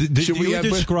 You are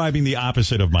describing the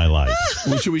opposite of my life.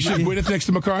 Should Gwyneth next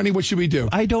to McCartney? What should we do?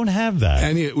 I don't have that.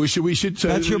 And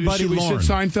that's your buddy Lorne. We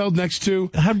sit Seinfeld next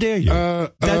to? How dare you?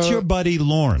 That's your buddy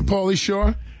Lorne. Pauly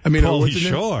Shore? I mean, Pauly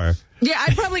Shore? Yeah,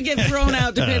 I'd probably get thrown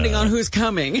out depending on who's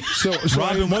coming. So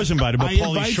Robin was invited, but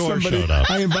Pauly Shore showed up.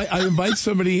 I invite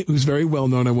somebody who's very well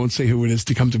known. I won't say who it is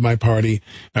to come to my party.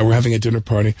 We're having a dinner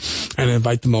party, and I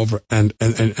invite them over. And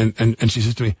she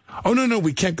says to me, "Oh no,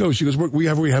 we can't go." She goes, "We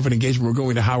have an engagement. We're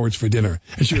going to Howard's for dinner."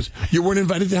 And she goes, "You weren't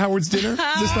invited to Howard's dinner?"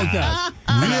 Just like that.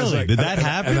 Really? Did that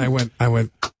happen? And I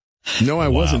went. No, I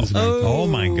wasn't. Oh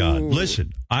my God!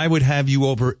 Listen, I would have you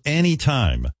over any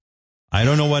time. I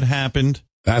don't know what happened.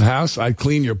 That house, I'd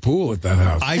clean your pool at that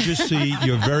house. I just see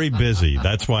you're very busy.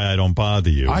 That's why I don't bother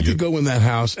you. I could go in that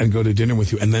house and go to dinner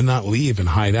with you and then not leave and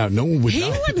hide out. No one would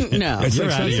know. He wouldn't know. It's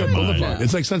like Sunset Boulevard.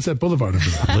 It's like Sunset Boulevard over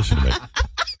there. Listen to me.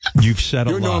 You've said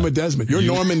a lot. You're Norman Desmond. You're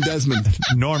Norman Desmond.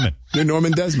 Norman. You're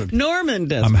Norman Desmond. Norman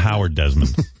Desmond. I'm Howard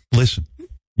Desmond. Listen,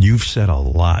 you've said a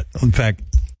lot. In fact,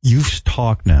 you've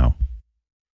talked now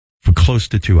for close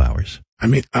to 2 hours. I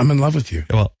mean, I'm in love with you.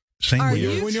 Well, same when with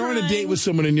you're, when you're on a date with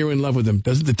someone and you're in love with them,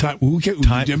 doesn't the time? Do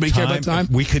anybody care about time?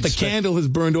 The candle has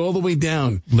burned all the way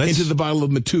down into the bottle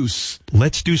of Matus.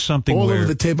 Let's do something all where over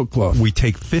the tablecloth. We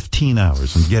take 15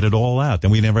 hours and get it all out. Then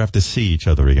we never have to see each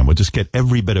other again. We'll just get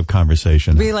every bit of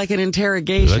conversation. Be like an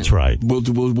interrogation. That's right.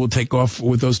 We'll take off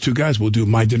with those two guys. We'll do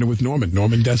My Dinner with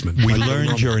Norman Desmond. We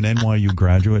learned you're an NYU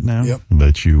graduate now. Yep.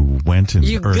 That you went and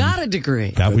You earned. got a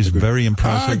degree. That was very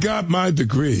impressive. I got my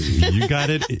degree. You got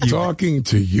it. Talking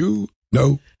to you,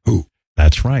 no. Who?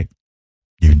 That's right.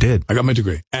 You did. I got my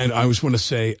degree. And I just want to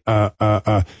say,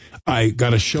 I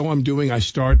got a show I'm doing. I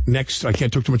start next. I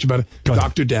can't talk too much about it.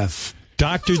 Dr. Death.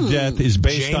 Dr. Death is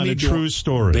based on a true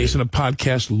story. Based on a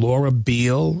podcast. Laura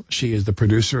Beale. She is the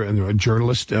producer and a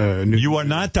journalist. You are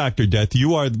not Dr. Death.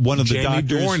 You are one of the Jamie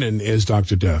doctors. Dornan is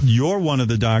Dr. Death. You're one of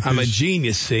the doctors. I'm a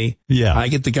genius, see? Yeah. I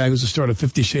get the guy who's the star of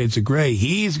 50 Shades of Grey.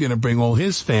 He's going to bring all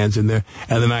his fans in there.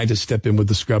 And then I just step in with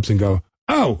the scrubs and go,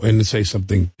 oh, and say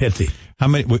something pithy. How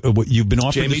many? You've been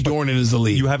offered. Jamie Dornan is the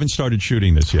lead. You haven't started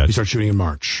shooting this yet. We start shooting in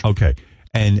March. Okay,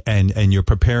 and you're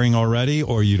preparing already,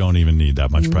 or you don't even need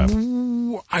that much prep.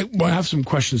 I have some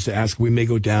questions to ask. We may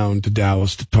go down to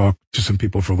Dallas to talk to some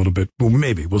people for a little bit. Well,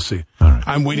 maybe we'll see. All right.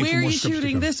 I'm waiting Where for more are you scripts shooting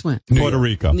to come. this one? Puerto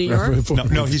Rico. New York?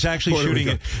 No, he's actually Puerto shooting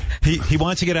Rico. it. He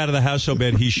wants to get out of the house so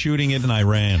bad. He's shooting it in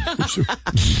Iran.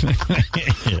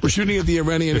 We're shooting at the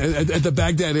Iranian at the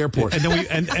Baghdad airport, and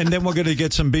then we're going to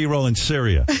get some B-roll in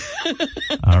Syria.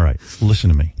 All right, listen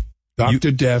to me.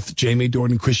 Dr. Death, Jamie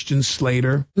Dornan, Christian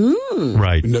Slater.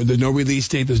 Right. There's no release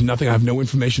date. There's nothing. I have no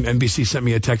information. NBC sent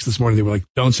me a text this morning. They were like,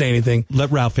 don't say anything.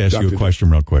 Let Ralph ask you a question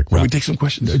real quick. Can Ralph, we take some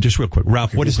questions? just real quick.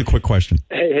 Ralph, what is the quick question?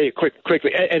 Hey,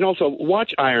 quickly. And also,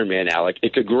 watch Iron Man, Alec.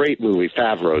 It's a great movie.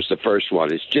 Favreau's the first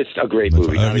one. It's just a great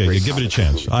movie. Yeah, give it a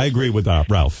chance. I agree with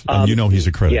Ralph. And you know he's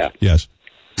a critic. Yeah. Yes.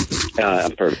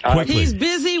 I'm perfect. Quickly. He's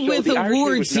busy with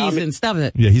award season. Stop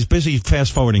it. Yeah, he's busy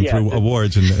fast-forwarding through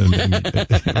awards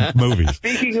and movies.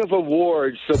 Speaking of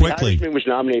awards, so Quickly. The Irishman was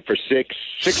nominated for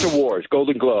six awards,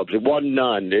 Golden Globes. It won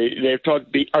none.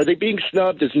 Are they being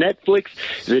snubbed? Is Netflix?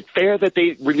 Is it fair that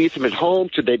they release them at home?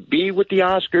 Should they be with the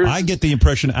Oscars? I get the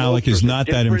impression Alec is not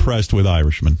that impressed with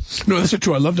Irishman. No, that's not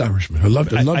true. I loved Irishman. I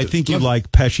loved it. I think you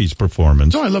like Pesci's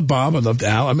performance. No, I loved Bob. I loved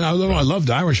Al. I mean, I loved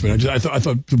Irishman. I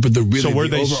thought, but the really So were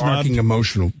they overarching snubbed?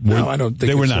 emotional. No, I don't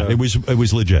think they were it's, not. It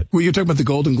was legit. Well, you're talking about the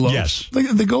Golden Globes? Yes.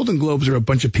 The Golden Globes are a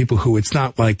bunch of people who it's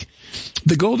not like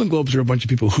the Golden Globes are a bunch of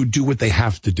people who do what they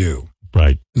have to do.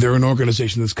 Right. They're an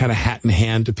organization that's kind of hat in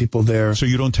hand to people there. So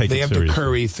you don't take they it have seriously. to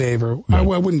curry favor.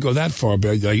 No. I wouldn't go that far,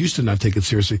 but I used to not take it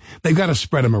seriously. They've got to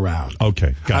spread them around.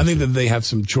 Okay. I think that they have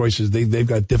some choices. They've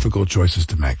got difficult choices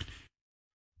to make.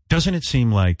 Doesn't it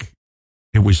seem like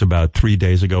it was about 3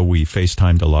 days ago we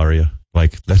FaceTimed Ilaria?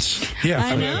 Like, that's... Yeah,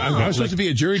 I was supposed to be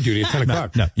at jury duty at 10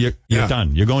 o'clock. No, you're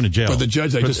done. You're going to jail. But the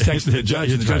judge, I just texted the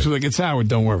judge, and the judge was like, it's Howard,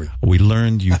 don't worry. We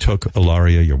learned you took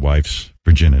Ilaria, your wife's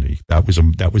virginity. That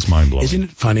was mind-blowing. Isn't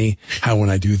it funny how when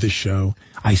I do this show,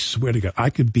 I swear to God, I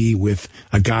could be with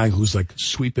a guy who's like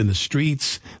sweeping the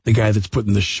streets, the guy that's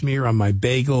putting the schmear on my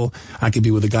bagel. I could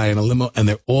be with a guy in a limo, and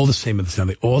they're all the same at the time.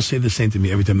 They all say the same to me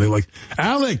every time. They're like,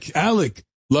 Alec,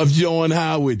 love John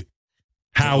Howard.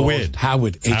 Howard.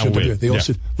 H-O-W. They all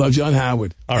said, love John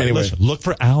Howard. All right, anyway, listen, look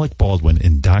for Alec Baldwin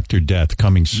in Dr. Death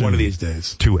coming soon. One of these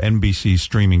days. To NBC's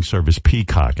streaming service,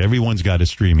 Peacock. Everyone's got a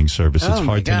streaming service. It's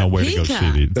hard to know where to go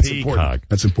see it. That's Peacock. important.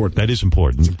 That's important. That is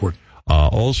important. It's important.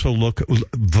 Also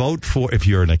vote for, if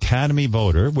you're an Academy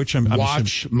voter, which I'm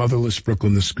watch Motherless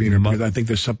Brooklyn, the screener, because I think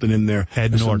there's something in there.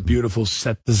 There's some beautiful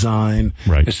set design.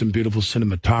 Right. There's some beautiful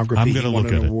cinematography. I'm going to look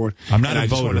at it. Award. I'm not and a I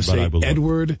just voter, want to but say I will look.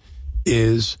 Edward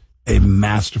is a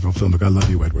masterful filmmaker. I love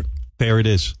you, Edward. There it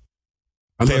is.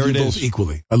 I love you both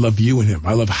equally. I love you and him.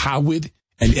 I love Howard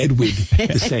and Edward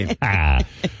the same.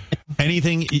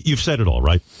 Anything? You've said it all,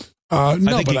 right? No, I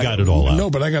think you got it all out. No,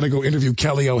 but I got to go interview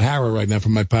Kelly O'Hara right now for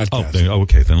my podcast.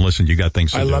 Okay, then listen, you got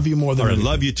things to do. I love you more than anything.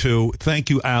 Love you too. Thank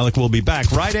you, Alec. We'll be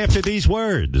back right after these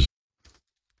words.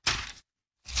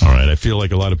 All right, I feel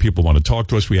like a lot of people want to talk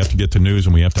to us. We have to get to news,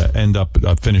 and we have to end up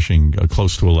finishing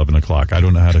close to 11 o'clock. I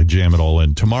don't know how to jam it all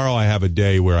in. Tomorrow I have a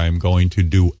day where I'm going to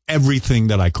do everything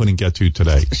that I couldn't get to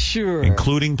today. Sure.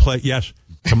 Including play. Yes.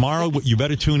 Tomorrow, you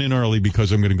better tune in early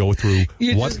because I'm going to go through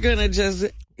just going to just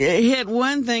hit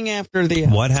one thing after the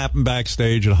other. What happened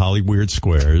backstage at Hollywood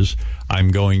Squares. I'm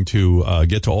going to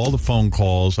get to all the phone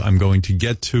calls. I'm going to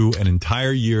get to an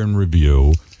entire year in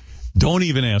review. Don't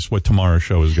even ask what tomorrow's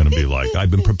show is going to be like.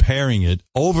 I've been preparing it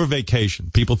over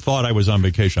vacation. People thought I was on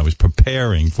vacation. I was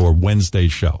preparing for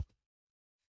Wednesday's show.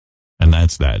 And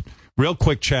that's that. Real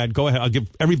quick, Chad, go ahead. I'll give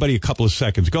everybody a couple of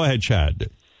seconds. Go ahead, Chad.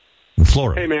 In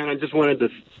Florida. Hey, man, I just wanted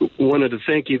to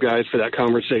thank you guys for that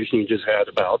conversation you just had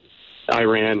about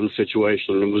Iran and the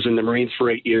situation. I was in the Marines for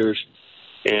 8 years,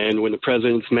 and when the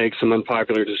presidents make some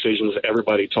unpopular decisions,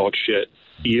 everybody talks shit.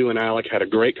 You and Alec had a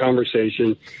great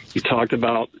conversation. You talked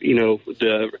about,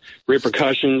 the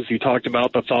repercussions. You talked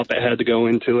about the thought that had to go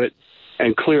into it,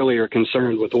 and clearly are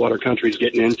concerned with what our country's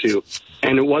getting into.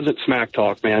 And it wasn't smack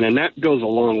talk, man, and that goes a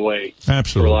long way.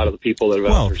 Absolutely. For a lot of the people that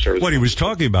have out for service. What he was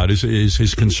talking about is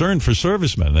his concern for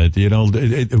servicemen. That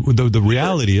the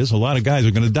reality is a lot of guys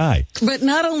are going to die. But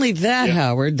not only that,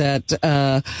 Howard, that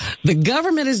the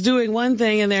government is doing one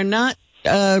thing and they're not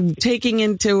taking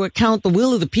into account the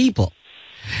will of the people.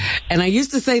 And I used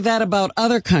to say that about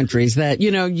other countries, that,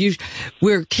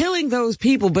 we're killing those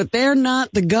people, but they're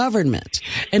not the government.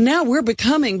 And now we're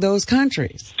becoming those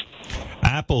countries.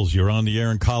 Apples, you're on the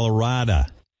air in Colorado.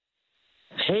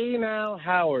 Hey now,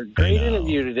 Howard. Great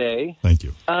interview today. Thank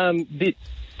you.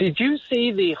 Did you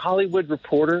see the Hollywood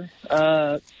Reporter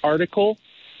article?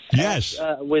 Yes.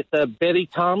 With Betty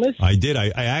Thomas? I did. I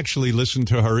actually listened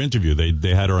to her interview.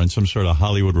 They had her on some sort of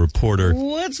Hollywood Reporter.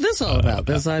 What's this all about?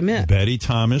 This I meant. Betty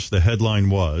Thomas, the headline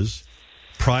was,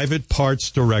 Private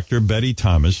Parts Director Betty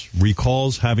Thomas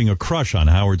recalls having a crush on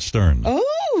Howard Stern. Oh.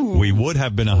 We would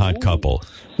have been a hot couple.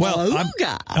 Well,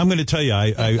 I'm going to tell you,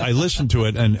 I listened to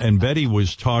it, and Betty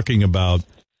was talking about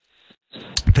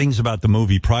things about the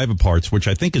movie Private Parts, which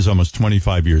I think is almost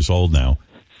 25 years old now.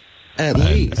 At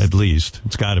least.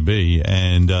 It's got to be.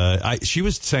 And she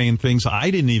was saying things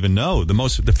I didn't even know.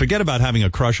 Forget about having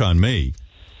a crush on me.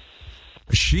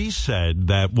 She said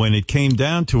that when it came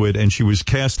down to it and she was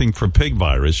casting for Pig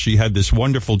Virus, she had this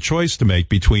wonderful choice to make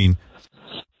between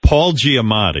Paul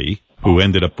Giamatti, who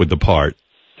ended up with the part,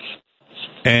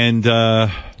 and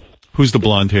who's the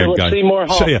blonde-haired guy? Seymour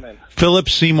Hoffman. Philip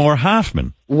Seymour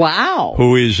Hoffman. Wow.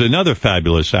 Who is another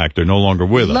fabulous actor, no longer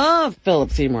with us. Love Philip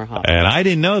Seymour Hoffman. And I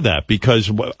didn't know that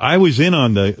because I was in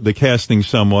on the casting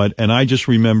somewhat, and I just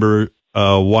remember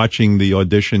watching the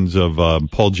auditions of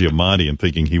Paul Giamatti and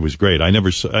thinking he was great. I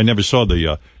never saw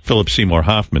the Philip Seymour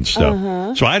Hoffman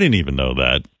stuff, so I didn't even know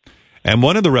that. And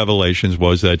one of the revelations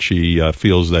was that she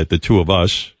feels that the two of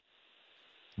us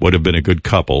would have been a good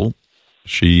couple.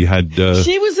 She had.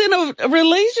 She was in a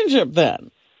relationship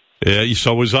then. Yeah,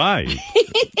 so was I.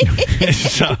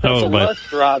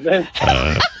 Robin.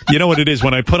 You know what it is?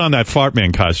 When I put on that fart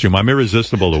man costume, I'm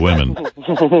irresistible to women.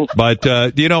 But,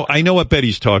 I know what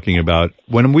Betty's talking about.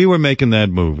 When we were making that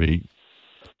movie,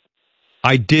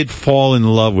 I did fall in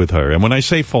love with her. And when I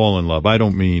say fall in love, I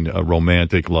don't mean a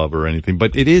romantic love or anything,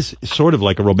 but it is sort of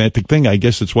like a romantic thing. I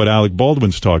guess it's what Alec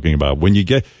Baldwin's talking about. When you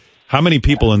get, how many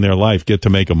people in their life get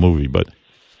to make a movie? But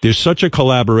there's such a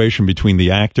collaboration between the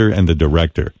actor and the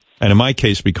director. And in my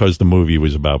case, because the movie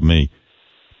was about me,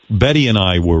 Betty and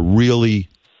I were really,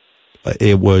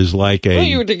 it was like well,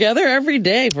 you were together every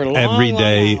day for long, every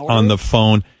day long hours. On the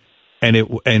phone,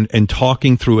 and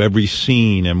talking through every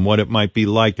scene and what it might be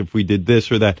like if we did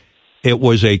this or that. It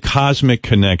was a cosmic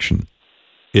connection.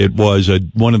 It was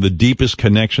one of the deepest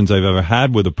connections I've ever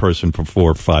had with a person for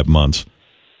 4 or 5 months.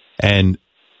 And,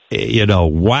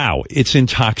 wow, it's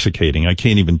intoxicating. I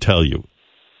can't even tell you.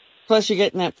 Plus, you're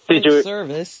getting that free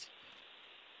service.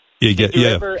 You get,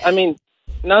 ever, I mean,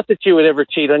 not that you would ever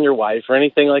cheat on your wife or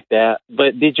anything like that,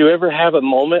 but did you ever have a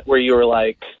moment where you were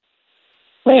like,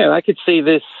 man, I could see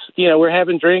this, we're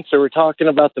having drinks or we're talking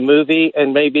about the movie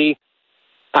and maybe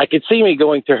I could see me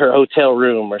going to her hotel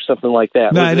room or something like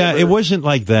that. No, it wasn't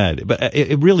like that, but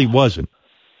it really wasn't.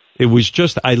 It was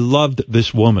just, I loved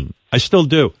this woman. I still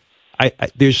do.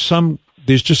 There's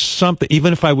just something,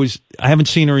 even if I haven't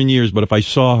seen her in years, but if I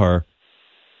saw her,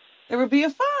 it would be a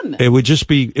fun. It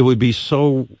would be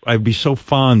so, I'd be so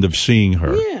fond of seeing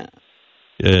her. Yeah.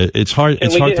 It's hard.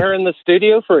 Can we get her in the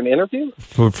studio for an interview?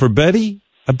 For Betty?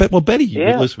 Betty,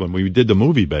 listen, when we did the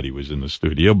movie, Betty was in the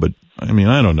studio, but I mean,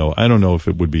 I don't know. I don't know if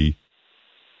it would be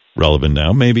relevant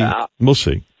now. Maybe. We'll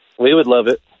see. We would love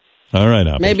it. All right,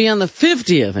 Apple. Maybe on the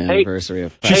 50th anniversary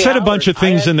of. She said a bunch of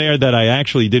things in there that I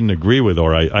actually didn't agree with,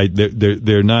 or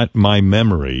they're not my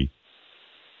memory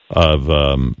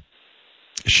of.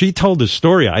 She told a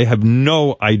story. I have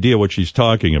no idea what she's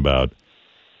talking about.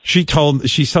 She tells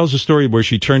a story where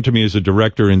she turned to me as a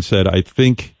director and said, "I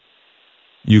think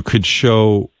you could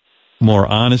show more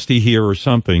honesty here or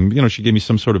something." She gave me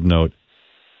some sort of note.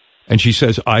 And she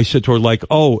says, I said to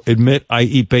her, admit I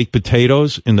eat baked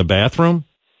potatoes in the bathroom.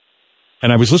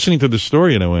 And I was listening to the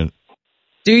story and I went,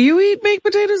 Do you eat baked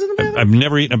potatoes in the bathroom? I've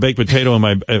never eaten a baked potato in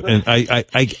my, and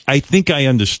I think I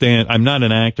understand. I'm not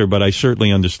an actor, but I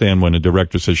certainly understand when a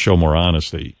director says show more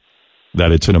honesty,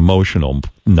 that it's an emotional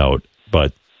note.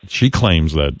 But she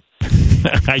claims that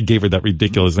I gave her that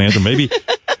ridiculous answer. Maybe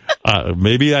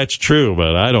that's true,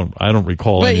 but I don't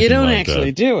recall. But you don't like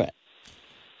actually that. do it.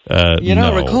 You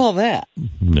don't No. recall that.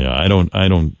 Yeah, I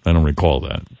don't recall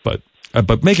that.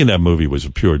 But making that movie was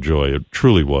a pure joy. It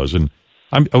truly was. And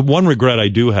one regret I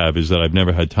do have is that I've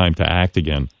never had time to act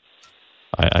again.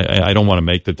 I don't want to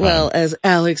make the time. Well, as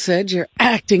Alec said, you're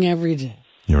acting every day.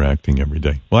 You're acting every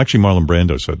day. Well, actually, Marlon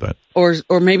Brando said that.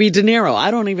 Or maybe De Niro.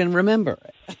 I don't even remember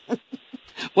it.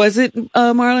 Was it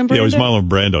Marlon Brando? Yeah, it was Marlon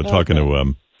Brando talking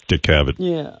to Dick Cavett.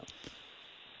 Yeah.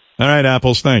 All right,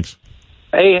 Apples, thanks.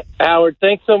 Hey, Howard,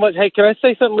 thanks so much. Hey, can I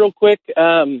say something real quick?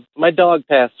 My dog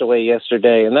passed away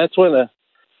yesterday, and that's one of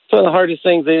the hardest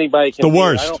things anybody can do. The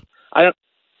worst.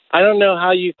 I don't know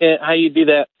how you do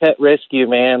that pet rescue,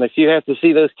 man. If you have to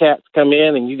see those cats come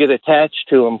in and you get attached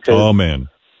to them. Oh, man.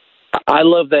 I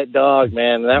love that dog,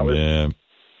 man. That was. Yeah.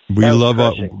 We love,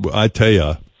 I tell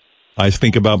you, I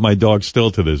think about my dog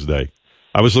still to this day.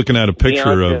 I was looking at a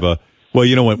picture Bianca. of, well,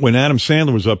 you know, when Adam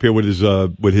Sandler was up here with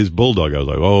his bulldog, I was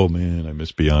like, oh, man, I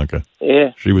miss Bianca.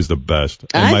 Yeah. She was the best.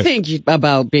 I think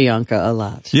about Bianca a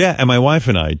lot. Yeah, and my wife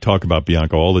and I talk about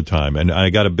Bianca all the time, and I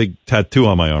got a big tattoo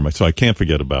on my arm, so I can't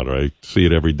forget about her. I see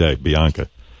it every day, Bianca.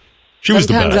 She was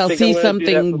the best. Sometimes I'll see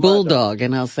something bulldog,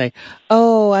 and I'll say,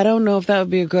 oh, I don't know if that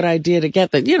would be a good idea to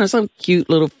get that, some cute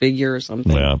little figure or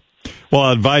something. Yeah. Well,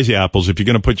 I advise you, Apples, if you're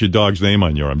going to put your dog's name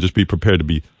on your arm, just be prepared to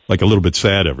be like a little bit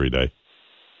sad every day.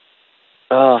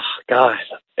 Oh, gosh.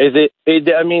 Is it,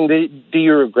 I mean, do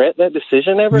you regret that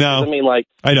decision ever? No. 'Cause, I mean, like,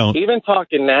 I don't. Even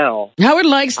talking now. Howard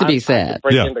likes to be I sad. could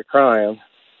break into crying.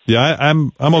 Yeah,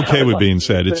 I'm okay with being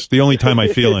sad. It's the only time I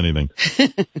feel anything.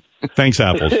 Thanks,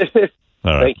 Apples.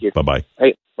 All right. Thank you. Bye-bye.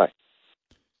 Hey, bye.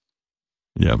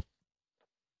 Yeah.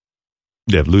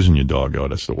 Yeah, losing your dog,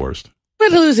 that's the worst.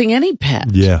 But losing any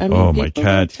pet. Yeah. I mean, my people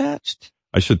cat. get attached.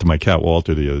 I said to my cat,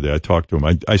 Walter, the other day, I talked to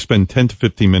him. I spend 10 to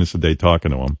 15 minutes a day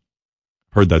talking to him.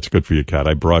 Heard that's good for your cat.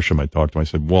 I brush him. I talk to him. I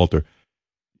said, Walter,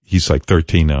 he's like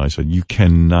 13 now. I said, you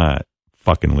cannot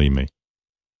fucking leave me.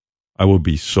 I will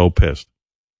be so pissed.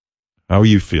 How are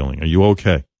you feeling? Are you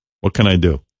okay? What can I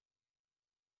do?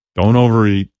 Don't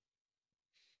overeat.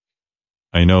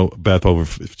 I know Beth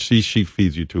she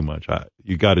feeds you too much.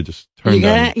 You got to just turn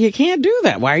down. You can't do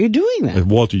that. Why are you doing that?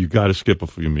 Walter, you got to skip a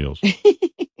few meals.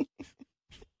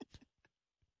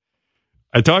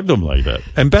 I talk to him like that.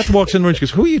 And Beth walks in the room and she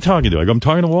goes, who are you talking to? I go, I'm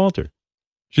talking to Walter.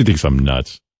 She thinks I'm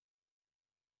nuts.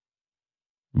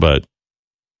 But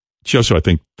she also, I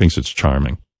think, thinks it's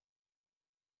charming.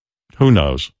 Who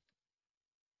knows?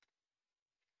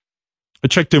 I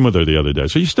checked in with her the other day.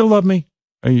 So you still love me?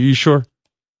 Are you sure?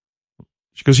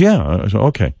 She goes, yeah. I said,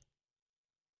 okay.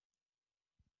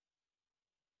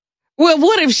 Well,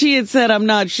 what if she had said, I'm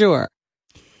not sure?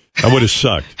 I would have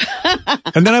sucked.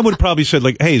 And then I would have probably said,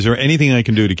 like, hey, is there anything I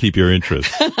can do to keep your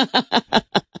interest?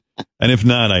 And if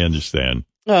not, I understand.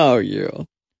 Oh, you.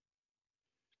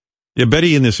 Yeah,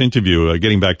 Betty in this interview,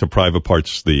 getting back to Private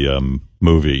Parts, the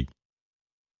movie,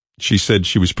 she said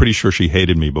she was pretty sure she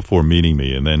hated me before meeting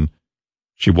me. And then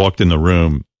she walked in the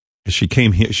room. She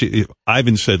came here.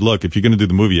 Ivan said, look, if you're going to do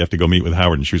the movie, you have to go meet with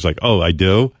Howard. And she was like, oh, I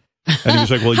do? And he was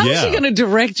like, well, How yeah. is he going to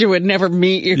direct you and never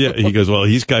meet you? Yeah, he goes, well,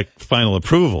 he's got final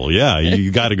approval. Yeah,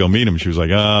 you got to go meet him. She was like,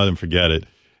 oh, then forget it.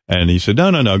 And he said,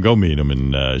 no, go meet him.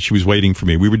 And she was waiting for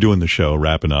me. We were doing the show,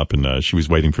 wrapping up, and she was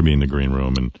waiting for me in the green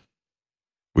room. And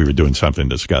we were doing something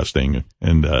disgusting.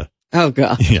 And oh,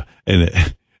 God. Yeah. And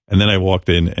then I walked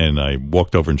in, and I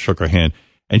walked over and shook her hand.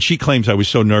 And she claims I was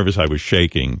so nervous I was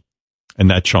shaking, and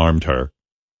that charmed her.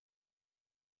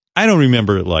 I don't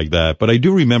remember it like that, but I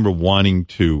do remember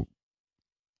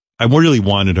I really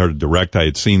wanted her to direct. I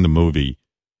had seen the movie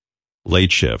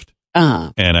Late Shift,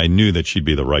 and I knew that she'd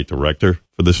be the right director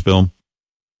for this film.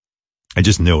 I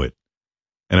just knew it.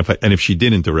 And if she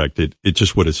didn't direct it, it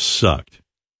just would have sucked.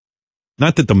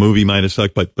 Not that the movie might have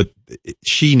sucked, but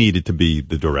she needed to be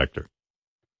the director.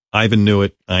 Ivan knew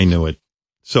it. I knew it.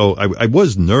 So I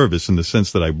was nervous in the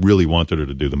sense that I really wanted her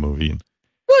to do the movie.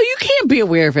 Well, you can't be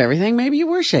aware of everything. Maybe you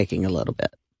were shaking a little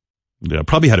bit. Yeah, I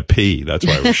probably had to pee. That's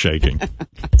why I was shaking.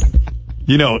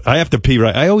 I have to pee,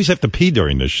 right? I always have to pee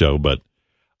during this show, but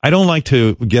I don't like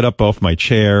to get up off my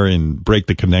chair and break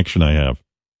the connection I have.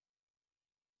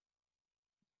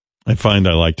 I find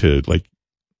I like to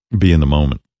be in the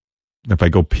moment. If I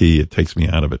go pee, it takes me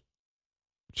out of it.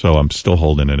 So I'm still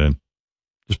holding it in.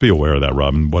 Just be aware of that,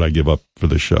 Robin, what I give up for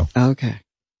this show. Okay.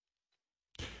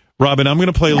 Robin, I'm going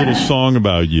to play a little song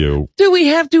about you. Do we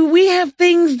have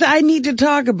things that I need to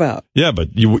talk about? Yeah, but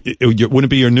it wouldn't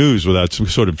be your news without some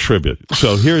sort of tribute.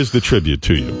 So here's the tribute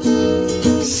to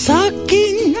you.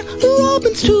 Sucking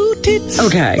Robin's two tits.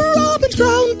 Okay. Robin's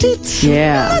brown tits.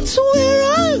 Yeah. That's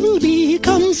where I'll be.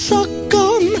 Come suck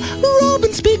on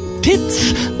Robin's big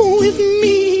tits with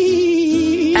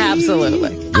me.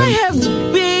 Absolutely. I have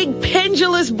big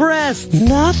pendulous breasts.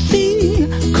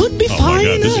 Nothing could be finer. Oh my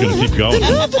God, this is going to keep going. Than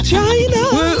her vagina.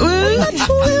 That's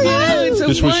where I'll It's a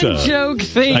This was, one joke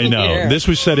thing. I know. Here. This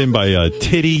was set in by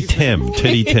Titty Tim.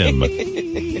 Titty Tim.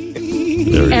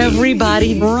 There it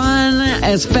Everybody run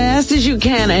as fast as you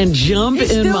can and jump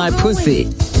in my pussy.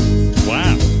 is.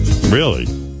 Wow. Really?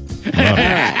 Wow.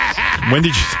 When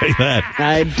did you say that?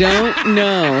 I don't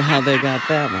know how they got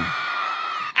that one.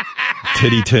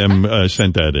 Titty Tim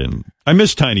sent that in. I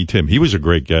miss Tiny Tim. He was a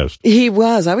great guest. He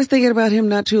was. I was thinking about him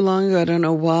not too long ago. I don't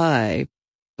know why,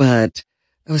 but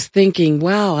I was thinking,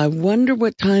 wow, I wonder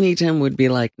what Tiny Tim would be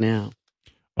like now.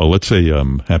 Oh, let's say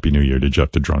Happy New Year to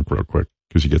Jeff the Drunk real quick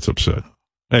because he gets upset.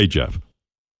 Hey, Jeff.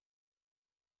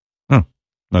 Oh,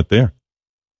 not there.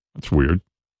 That's weird.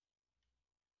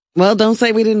 Well, don't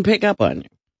say we didn't pick up on you.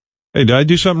 Hey, did I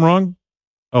do something wrong?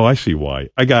 Oh, I see why.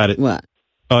 I got it. What?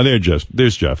 Oh,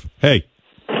 there's Jeff. Hey.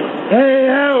 Hey,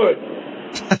 Howard.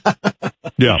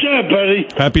 Yeah. What's up, buddy?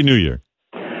 Happy New Year.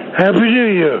 Happy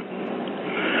New Year.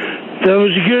 That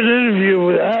was a good interview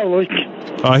with Alec.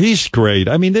 He's great.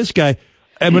 I mean, this guy,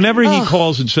 and whenever he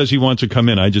calls and says he wants to come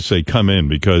in, I just say, come in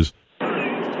because,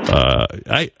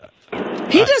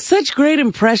 he does such great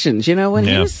impressions. You know, when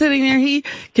he was sitting there, he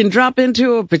can drop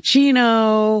into a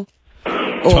Pacino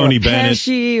or Tony a Bennett.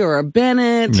 Pesci or a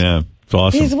Bennett. Yeah, it's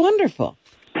awesome. He's wonderful.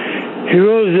 He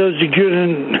really does a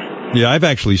good. Yeah, I've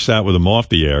actually sat with him off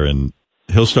the air, and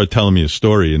he'll start telling me a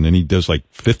story, and then he does like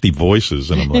 50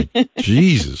 voices, and I'm like,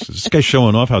 Jesus, is this guy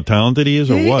showing off how talented he is,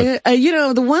 or what? You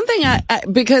know, the one thing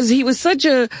because he was such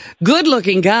a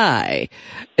good-looking guy,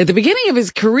 at the beginning of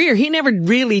his career, he never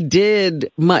really did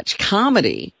much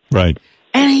comedy. Right.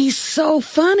 And he's so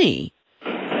funny.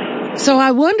 So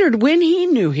I wondered when he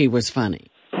knew he was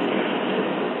funny.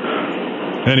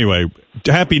 Anyway,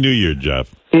 Happy New Year,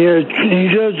 Jeff. Yeah, he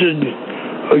does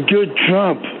a good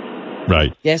Trump.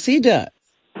 Right. Yes, he does.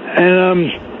 And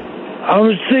I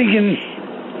was thinking,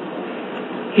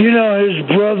 you know, his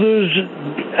brothers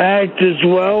act as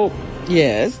well.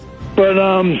 Yes. But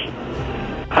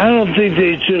I don't think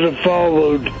they should have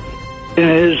followed in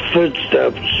his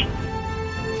footsteps.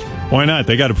 Why not?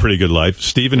 They got a pretty good life.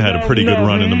 Steven had a pretty good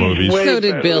run in the movies. So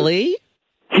did Billy.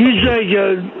 He's like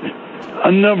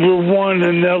a number one,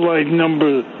 and they're like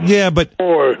number but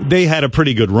 4. They had a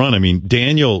pretty good run. I mean,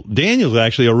 Daniel's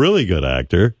actually a really good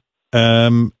actor.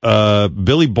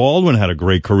 Billy Baldwin had a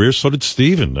great career. So did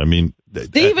Steven. I mean,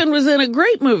 Steven was in a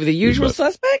great movie, The Usual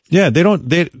Suspects. Yeah, they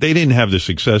didn't have the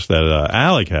success that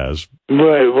Alec has.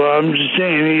 Right. Well, I'm just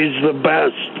saying he's the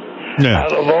best. Yeah.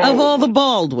 Of all the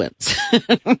Baldwins.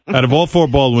 Out of all 4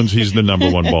 Baldwins, he's the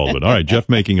number 1 Baldwin. All right, Jeff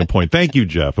making a point. Thank you,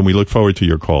 Jeff, and we look forward to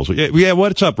your calls. Yeah,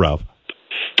 what's up, Ralph?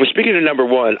 Well, speaking of number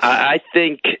 1, I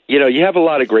think, you know, you have a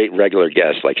lot of great regular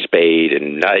guests like Spade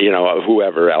and, you know,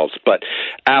 whoever else, but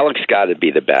Alec's got to be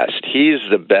the best. He's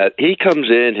the best. He comes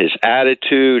in, his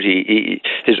attitude,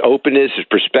 his openness, his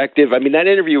perspective. I mean, that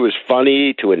interview was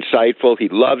funny to insightful. He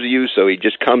loves you, so he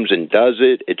just comes and does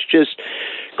it. It's just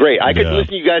great. I could listen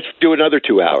to you guys do another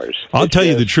 2 hours. I'll tell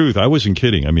you the truth. I wasn't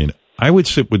kidding. I mean, I would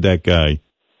sit with that guy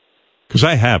because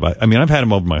I have. I mean, I've had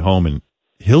him over my home, and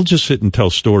he'll just sit and tell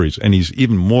stories, and he's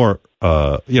even more,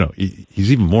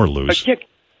 he's even more loose.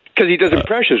 Because he does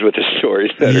impressions with his stories.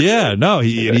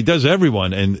 He does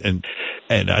everyone, and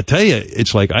I tell you,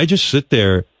 it's like I just sit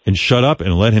there and shut up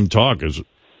and let him talk.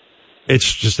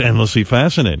 It's just endlessly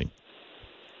fascinating.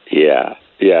 Yeah,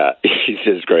 he's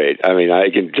just great. I mean,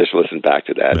 I can just listen back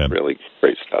to that. Really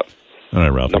great stuff. All right,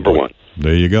 Ralph. Number 1.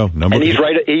 There you go. And he's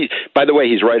right. By the way,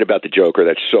 he's right about the Joker.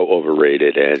 That's so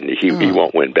overrated, and he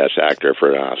won't win Best Actor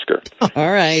for an Oscar.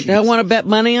 All right. Don't want to bet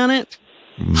money on it?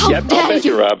 Yep, I'll bet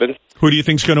you, Robin. Who do you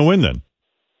think's going to win then?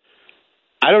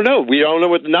 I don't know. We don't know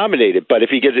what's nominated, but if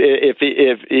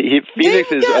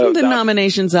Phoenix is gotten the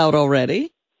nominations out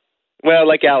already. Well,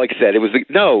 like Alec said, it was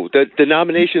the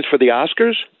nominations for the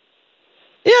Oscars.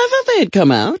 Yeah, I thought they had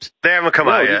come out. They haven't come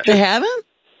out yet. They haven't?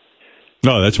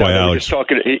 No, that's why Alex. Just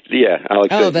talking. Alex.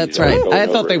 Oh, that's right. I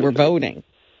thought they were voting.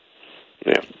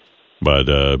 Yeah, but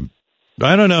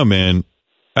I don't know, man.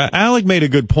 Alec made a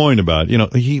good point about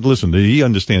he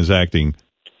understands acting,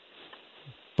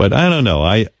 but I don't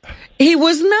know. He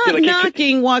was not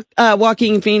knocking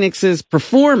Joaquin Phoenix's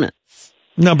performance.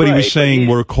 No, but he was saying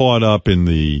we're caught up in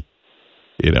the.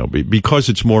 You know, because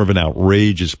it's more of an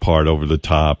outrageous part, over the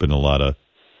top, and a lot of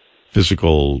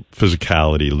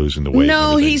physicality, losing the weight.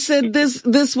 No, he said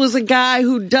this was a guy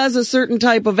who does a certain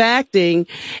type of acting,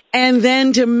 and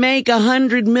then to make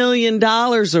 $100 million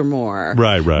or more.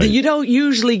 Right. You don't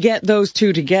usually get those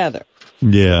two together.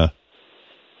 Yeah.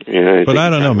 Yeah, but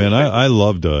I don't know, man. I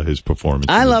loved his performance.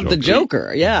 I love the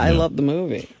Joker. Yeah, I love the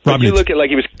movie. But you look at, like,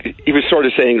 he was sort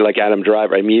of saying, like, Adam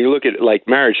Driver. I mean, you look at, like,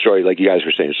 Marriage Story, like you guys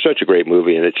were saying, it's such a great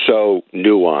movie, and it's so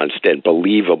nuanced and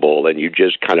believable, and you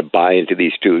just kind of buy into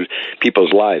these two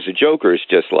people's lives. The Joker is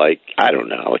just like, I don't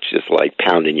know, it's just like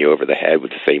pounding you over the head with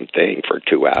the same thing for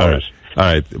 2 hours. All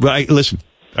right. Well, listen,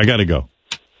 I got to go.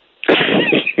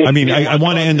 I mean, I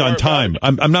want to end on time.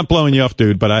 I'm not blowing you off,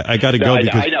 dude, but I got to go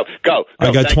because I know. Go.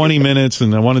 I got 20 minutes,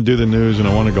 and I want to do the news, and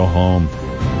I want to go home.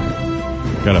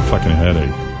 Got a fucking headache.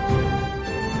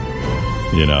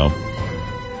 You know.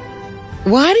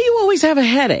 Why do you always have a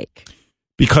headache?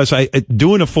 Because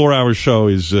doing a 4-hour show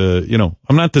is, I'm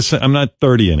not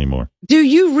 30 anymore. Do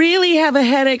you really have a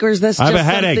headache, or is this I just have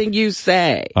a headache. something you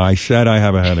say? I said I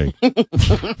have a headache.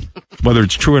 Whether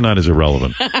it's true or not is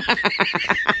irrelevant.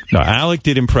 Now, Alec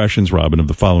did impressions, Robin, of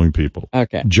the following people.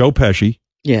 Okay. Joe Pesci.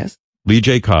 Yes. Lee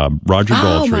J. Cobb, Roger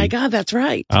Daltrey. Oh, my God, that's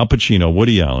right. Al Pacino,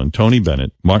 Woody Allen, Tony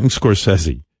Bennett, Martin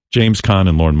Scorsese, James Caan,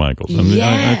 and Lorne Michaels. I mean,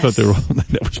 Yes. I thought they were all,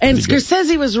 that was And pretty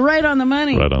Scorsese was right on the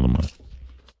money. good. Right on the money.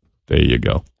 There you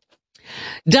go.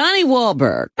 Donnie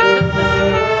Wahlberg.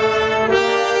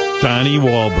 Donnie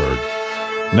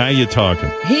Wahlberg. Now you're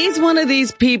talking. He's one of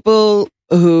these people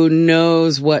who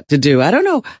knows what to do. I don't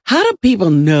know. How do people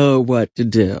know what to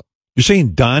do? You're saying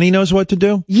Donnie knows what to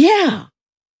do? Yeah.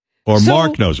 Or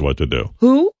Mark knows what to do?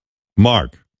 Who?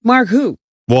 Mark. Mark who?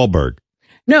 Wahlberg.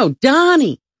 No,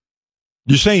 Donnie.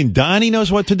 You're saying Donnie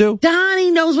knows what to do? Donnie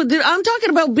knows what to do. I'm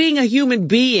talking about being a human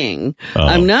being. Oh.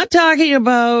 I'm not talking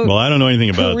about Well, I don't know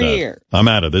anything about career. that. I'm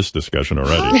out of this discussion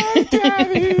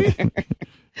already.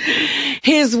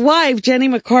 His wife, Jenny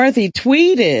McCarthy,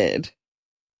 tweeted,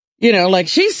 like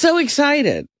she's so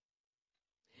excited.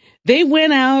 They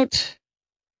went out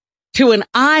to an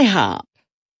IHOP.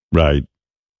 Right.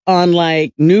 On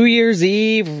like New Year's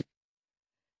Eve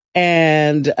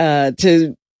and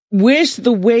to wish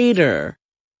the waiter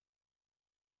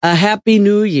a happy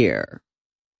new year.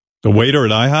 The waiter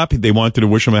at IHOP, they wanted to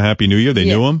wish him a happy new year? They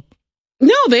knew him?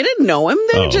 No, they didn't know him.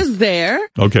 They were just there.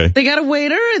 Okay. They got a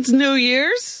waiter. It's New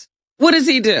Year's. What does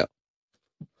he do?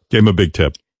 Gave him a big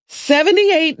tip.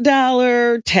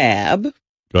 $78 tab.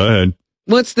 Go ahead.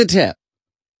 What's the tip?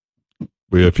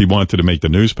 If he wanted to make the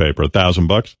newspaper,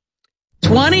 $1,000?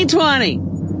 2020.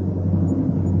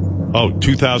 Oh,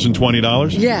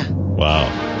 $2,020? Yeah. Wow.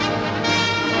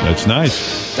 That's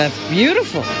nice. That's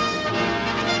beautiful.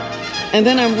 And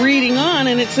then I'm reading on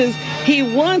and it says he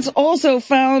once also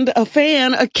found a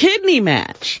fan a kidney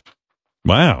match.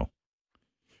 Wow.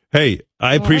 Hey,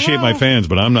 I appreciate my fans,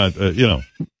 but I'm not,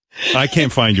 I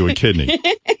can't find you a kidney.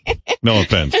 No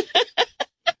offense.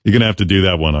 You're going to have to do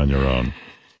that one on your own.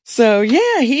 So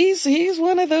yeah, he's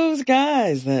one of those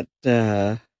guys that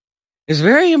is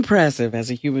very impressive as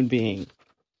a human being.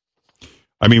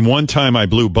 I mean, one time I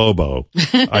blew Bobo.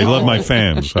 I love my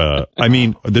fans.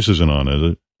 This isn't on,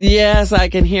 is it? Yes, I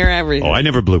can hear everything. Oh, I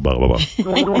never blew Bobo.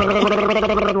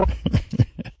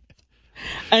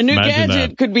 A new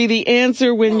gadget could be the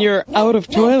answer when you're out of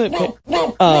toilet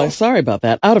paper. Sorry about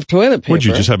that. Out of toilet paper. Would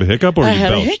you just have a hiccup or I you had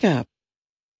belched? a hiccup.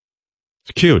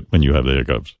 It's cute when you have the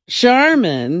hiccups.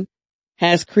 Charmin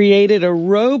has created a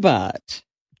robot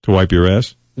To wipe your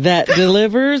ass? that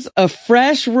delivers a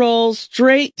fresh roll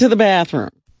straight to the bathroom.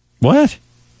 What?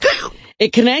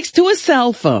 It connects to a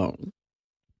cell phone.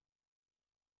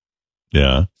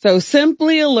 Yeah. So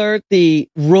simply alert the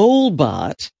roll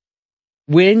bot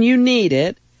when you need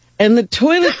it, and the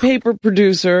toilet paper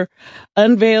producer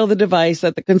unveiled the device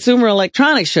at the Consumer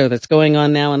Electronics Show that's going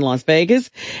on now in Las Vegas.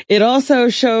 It also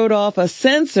showed off a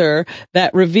sensor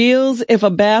that reveals if a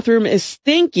bathroom is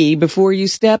stinky before you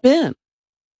step in.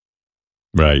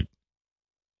 Right.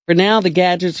 For now, the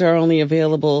gadgets are only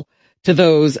available to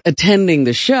those attending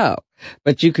the show,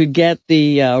 but you could get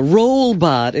the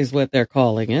Rollbot is what they're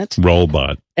calling it.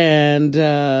 Rollbot. And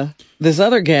this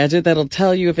other gadget that'll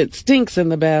tell you if it stinks in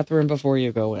the bathroom before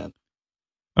you go in.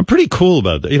 I'm pretty cool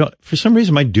about that. For some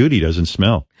reason, my duty doesn't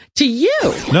smell. To you?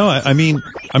 No, I mean,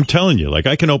 I'm telling you, like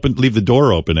I can leave the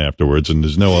door open afterwards and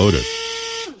there's no odor.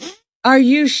 Are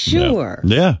you sure?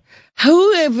 Yeah.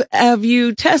 Who have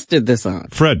you tested this on?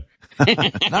 Fred.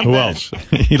 Who else?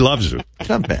 He loves it.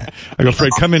 Not bad. I go,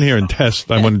 Fred, come in here and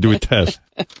test. I want to do a test.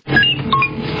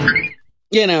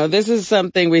 You know, this is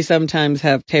something we sometimes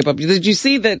have tape up. Did you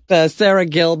see that Sarah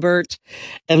Gilbert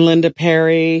and Linda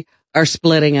Perry are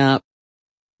splitting up?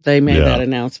 They made that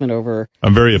announcement over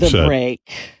I'm very upset. The break.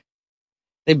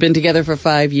 They've been together for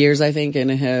 5 years, I think,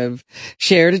 and have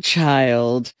shared a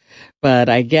child. But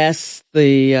I guess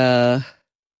the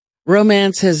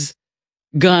romance has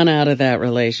gone out of that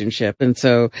relationship. And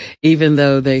so even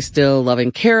though they still love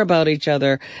and care about each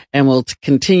other and will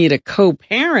continue to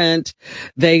co-parent,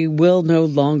 they will no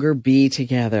longer be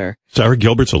together. Sarah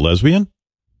Gilbert's a lesbian?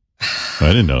 I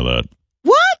didn't know that.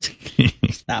 What?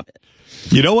 Stop it.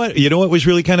 You know what? You know what was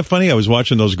really kind of funny? I was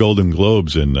watching those Golden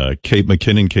Globes and Kate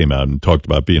McKinnon came out and talked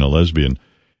about being a lesbian.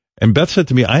 And Beth said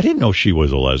to me, I didn't know she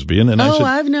was a lesbian. And I said,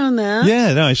 I've known that.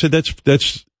 Yeah, no, I said,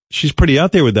 that's, she's pretty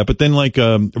out there with that. But then like,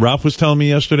 Ralph was telling me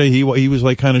yesterday, he was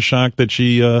like kind of shocked that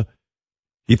he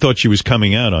thought she was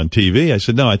coming out on TV. I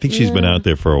said, no, I think she's been out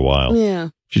there for a while. Yeah.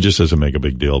 She just doesn't make a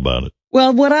big deal about it.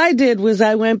 Well, what I did was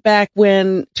I went back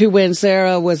when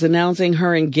Sarah was announcing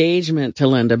her engagement to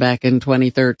Linda back in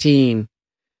 2013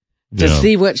 to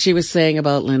see what she was saying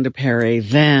about Linda Perry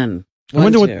then. I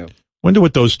wonder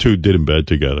what those two did in bed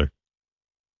together.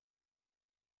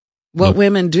 What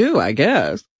women do, I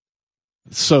guess.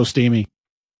 So steamy.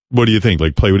 What do you think?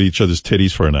 Like play with each other's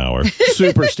titties for an hour?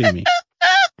 Super steamy.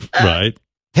 Right?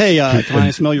 Hey, can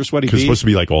I smell your sweaty Because it's bees? supposed to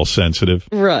be like all sensitive.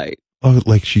 Right. Oh,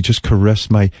 like she just caressed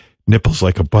my nipples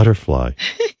like a butterfly.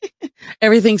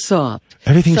 Everything's soft.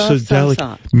 Everything's so Soft, delicate.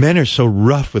 soft. Men are so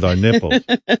rough with our nipples.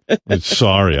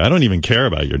 Sorry. I don't even care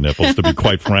about your nipples, to be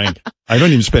quite frank. I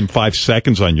don't even spend 5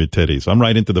 seconds on your titties. I'm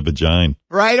right into the vagina.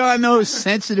 Right on those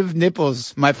sensitive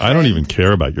nipples, my friend. I don't even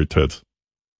care about your tits.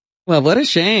 Well, what a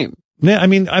shame. Yeah, I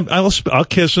mean, I'll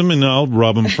kiss them and I'll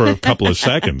rub them for a couple of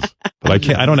seconds, but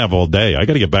I don't have all day. I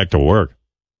got to get back to work.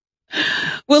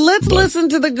 Well, let's listen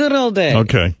to the good old days.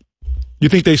 Okay. You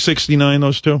think they 69,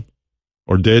 those two?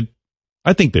 Or did?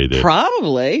 I think they did.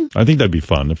 Probably. I think that'd be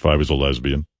fun if I was a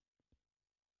lesbian.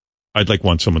 I'd like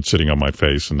want someone sitting on my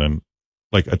face and then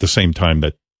like at the same time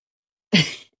that,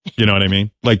 you know what I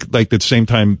mean? Like at the same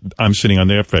time I'm sitting on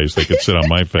their face, they could sit on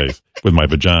my face with my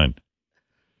vagina.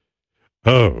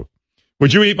 Oh,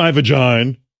 would you eat my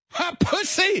vagina?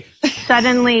 Pussy!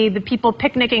 Suddenly, the people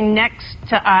picnicking next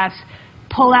to us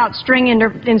pull out string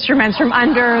instruments from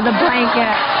under the blanket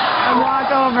and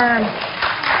walk over,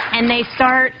 and they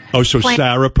start. Oh, so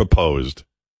Sarah proposed,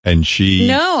 and she.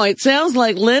 No, it sounds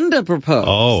like Linda proposed.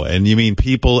 Oh, and you mean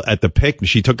people at the picnic?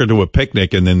 She took her to a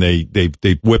picnic, and then they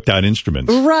whipped out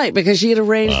instruments. Right, because she had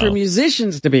arranged for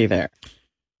musicians to be there.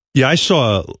 Yeah, I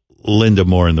saw Linda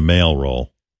more in the male role.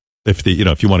 If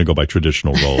you want to go by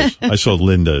traditional roles, I saw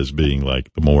Linda as being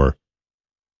like the more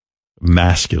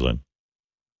masculine.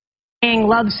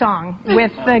 Love song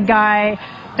with the guy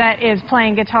that is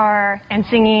playing guitar and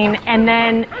singing, and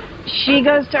then she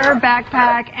goes to her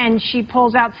backpack and she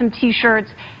pulls out some t-shirts,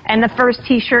 and the first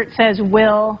t-shirt says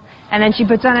Will, and then she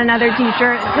puts on another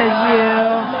t-shirt that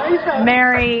says You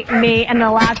Marry Me, and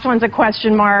the last one's a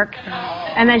question mark,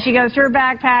 and then she goes to her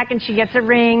backpack and she gets a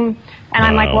ring, and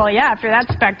I'm like, well, yeah, after that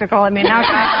spectacle, I mean, how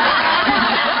can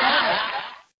I...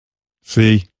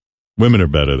 See, women are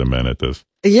better than men at this.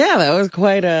 Yeah, that was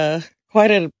quite a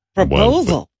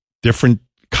proposal. Different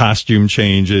costume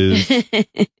changes.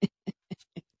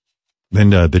 Then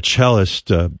the cellist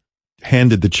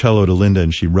handed the cello to Linda,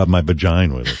 and she rubbed my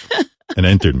vagina with it and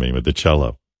entered me with the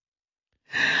cello.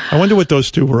 I wonder what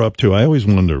those two were up to. I always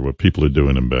wonder what people are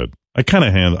doing in bed. I got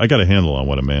a handle on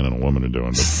what a man and a woman are doing.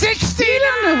 But 60. You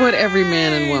don't know what every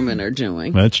man and woman are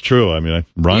doing. That's true. I mean,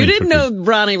 Ronnie. You didn't know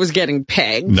Ronnie was getting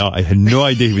pegged. No, I had no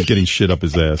idea he was getting shit up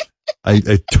his ass.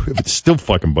 It's still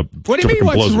fucking. What do you mean?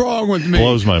 What's wrong with me?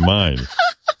 Blows my mind.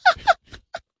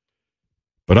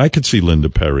 But I could see Linda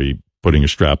Perry putting a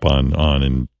strap on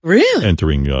and really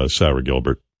entering Sarah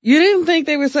Gilbert. You didn't think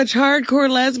they were such hardcore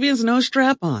lesbians? No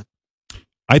strap on.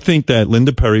 I think that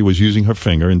Linda Perry was using her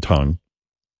finger and tongue.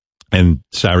 And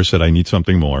Sarah said, I need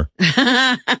something more.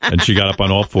 And she got up on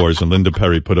all fours, and Linda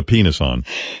Perry put a penis on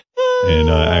and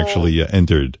actually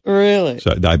entered. Really?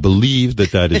 So I believe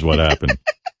that is what happened.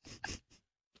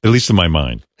 At least in my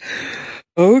mind.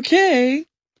 Okay.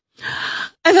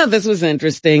 I thought this was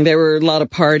interesting. There were a lot of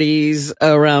parties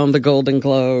around the Golden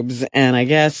Globes, and I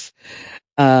guess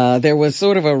there was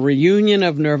sort of a reunion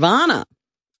of Nirvana.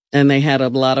 And they had a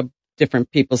lot of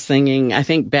different people singing. I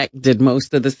think Beck did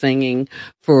most of the singing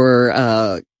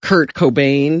for Kurt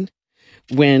Cobain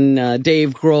when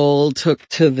Dave Grohl took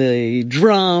to the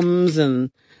drums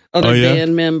and other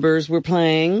band members were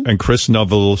playing. And Chris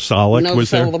Novoselic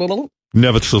was there.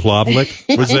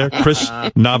 Novoselic was there. Chris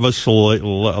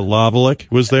Novoselic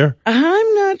was there.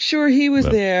 I'm not not sure he was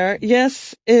there.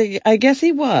 Yes, I guess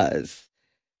he was.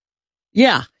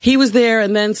 Yeah, he was there,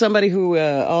 and then somebody who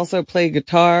also played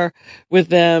guitar with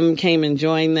them came and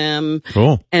joined them.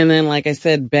 Cool. And then, like I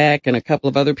said, Beck and a couple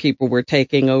of other people were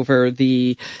taking over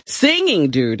the singing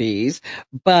duties.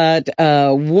 But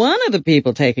one of the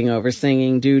people taking over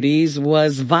singing duties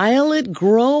was Violet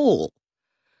Grohl,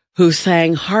 who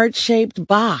sang Heart-Shaped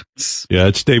Box. Yeah,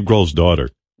 it's Dave Grohl's daughter.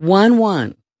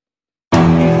 1-1.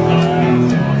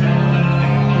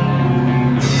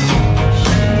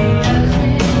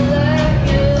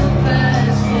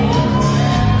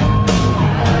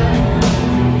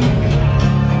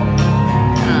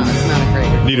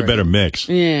 Need a better mix.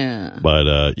 Yeah.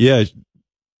 But, yeah,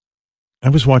 I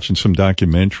was watching some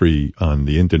documentary on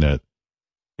the internet.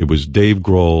 It was Dave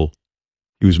Grohl.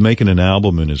 He was making an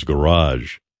album in his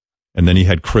garage, and then he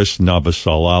had Chris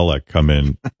Novoselic come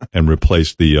in and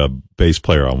replace the bass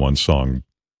player on one song.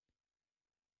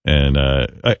 And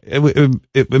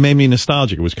it made me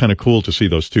nostalgic. It was kind of cool to see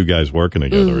those two guys working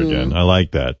together again. I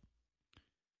like that.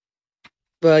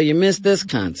 Well, you missed this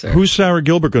concert. Who's Sarah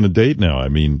Gilbert going to date now? I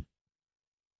mean...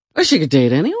 Well, she could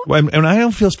date anyone. And I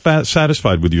don't feel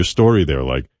satisfied with your story there.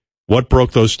 Like, what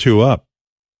broke those two up?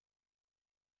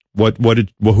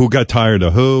 Who got tired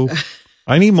of who?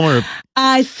 I need more.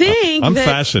 I think I'm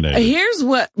fascinated. Here's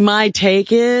what my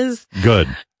take is. Good.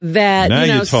 That,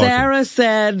 now Sarah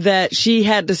said that she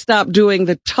had to stop doing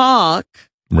the talk.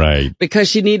 Right. Because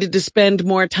she needed to spend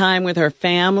more time with her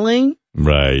family.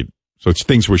 Right. So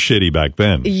things were shitty back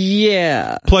then.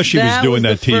 Yeah. Plus she was doing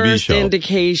that TV show.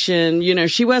 Indication,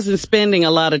 she wasn't spending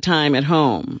a lot of time at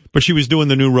home. But she was doing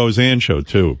the new Roseanne show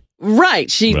too. Right.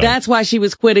 That's why she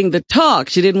was quitting the talk.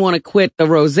 She didn't want to quit the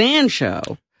Roseanne show.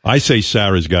 I say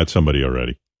Sarah's got somebody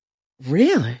already.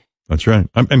 Really? That's right.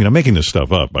 I'm making this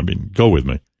stuff up. I mean, go with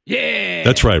me. Yeah.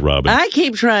 That's right, Robin. I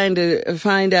keep trying to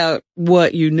find out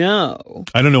what you know.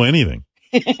 I don't know anything.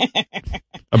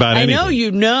 About anything. I know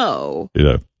you know.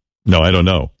 Yeah. No, I don't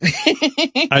know.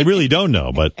 I really don't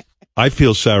know, but I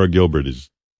feel Sarah Gilbert has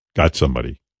got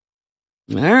somebody.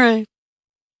 All right.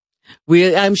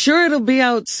 I'm sure it'll be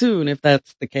out soon if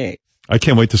that's the case. I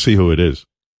can't wait to see who it is.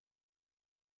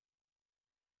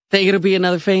 Think it'll be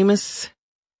another famous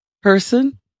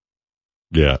person?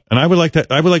 Yeah. And I would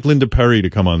like Linda Perry to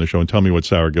come on the show and tell me what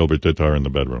Sarah Gilbert did to her in the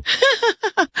bedroom.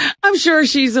 I'm sure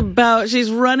she's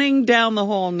running down the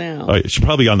hall now. She's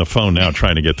probably on the phone now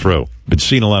trying to get through. Been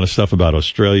seeing a lot of stuff about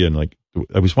Australia, and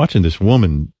I was watching this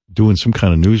woman doing some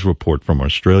kind of news report from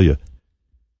Australia.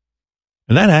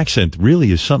 And that accent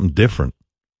really is something different.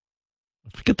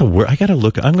 I forget the word. I got to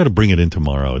look. I'm going to bring it in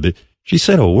tomorrow. She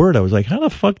said a word. I was like, how the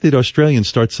fuck did Australians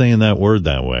start saying that word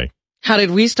that way? How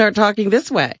did we start talking this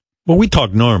way? Well, we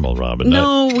talk normal, Robin.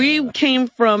 No, we came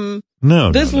from...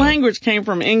 This language came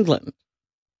from England.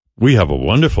 We have a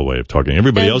wonderful way of talking.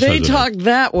 Everybody else has they talk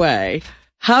that way.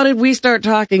 How did we start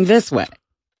talking this way?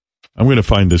 I'm going to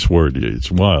find this word.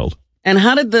 It's wild. And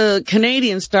how did the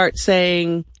Canadians start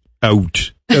saying...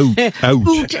 Out.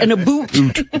 Boot and a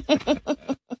boot.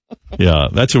 Yeah,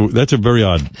 that's a very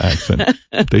odd accent.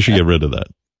 They should get rid of that.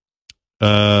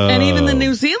 And even the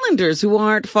New Zealanders, who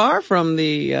aren't far from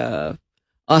the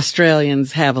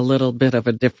Australians, have a little bit of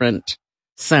a different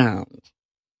sound.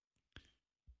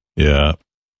 Yeah.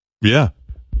 Yeah.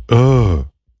 Oh.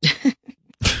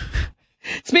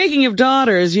 Speaking of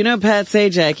daughters, Pat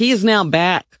Sajak, he is now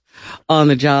back on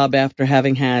the job after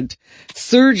having had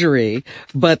surgery,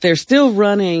 but they're still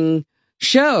running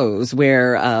shows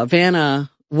where Vanna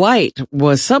White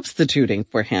was substituting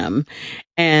for him.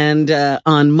 And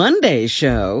on Monday's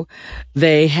show,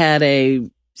 they had a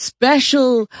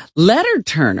special letter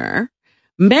turner,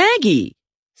 Maggie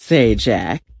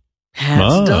Sajak,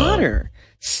 Pat's daughter,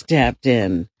 stepped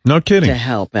in. No kidding. To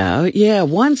help out. Yeah,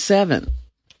 1-7.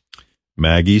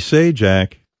 Maggie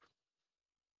Sajak.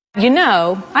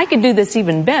 I could do this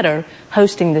even better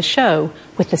hosting the show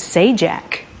with the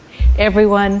Sajak.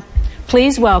 Everyone,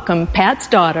 please welcome Pat's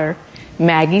daughter,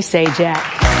 Maggie Sajak.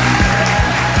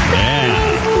 Yeah.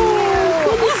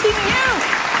 Good to see you.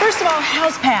 First of all,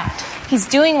 how's Pat? He's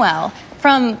doing well.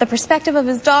 From the perspective of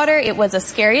his daughter, it was a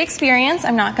scary experience,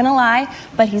 I'm not going to lie,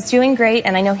 but he's doing great,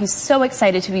 and I know he's so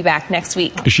excited to be back next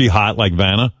week. Is she hot like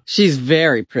Vanna? She's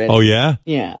very pretty. Oh, yeah?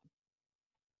 Yeah.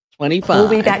 25. We'll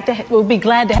be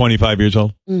glad to 25 years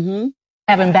old? Mm-hmm.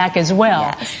 Have him back as well.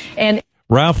 Yes. And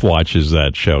Ralph watches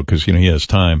that show because, he has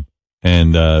time,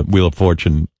 and Wheel of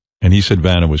Fortune, and he said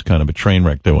Vanna was kind of a train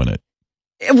wreck doing it.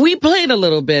 We played a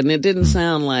little bit, and it didn't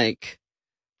sound like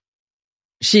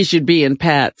she should be in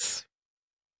Pat's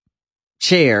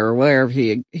chair or wherever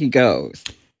he goes.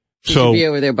 She should be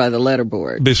over there by the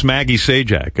letterboard. This Maggie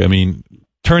Sajak,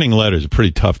 Returning letters is a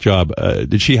pretty tough job.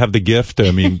 Did she have the gift?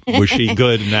 I mean, was she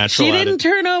good and natural? She didn't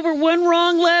turn over one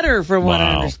wrong letter, from what I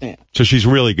Wow. understand. So she's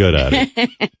really good at it.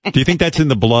 Do you think that's in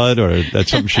the blood, or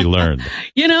that's something she learned?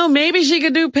 You know, maybe she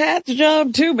could do Pat's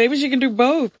job too. Maybe she can do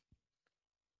both.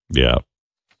 Yeah.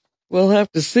 We'll have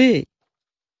to see.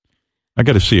 I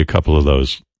got to see a couple of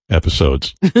those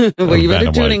episodes. Well, you better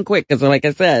Vanna tune White. in quick because, like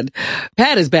I said,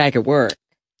 Pat is back at work.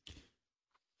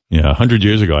 Yeah, 100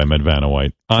 years ago, I met Vanna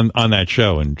White on that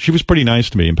show, and she was pretty nice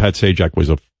to me, and Pat Sajak was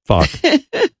a fuck.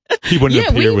 He wouldn't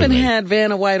Yeah, we appear with even me. had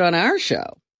Vanna White on our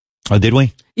show. Oh, did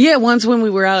we? Yeah, once when we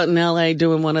were out in L.A.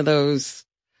 doing one of those,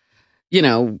 you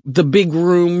know, the big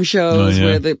room shows Oh, yeah.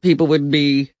 where the people would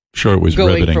be Sure, it was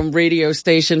going riveting. from radio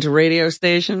station to radio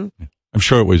station. I'm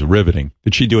sure it was riveting.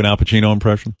 Did she do an Al Pacino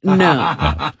impression? No,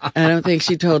 I don't think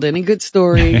she told any good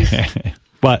stories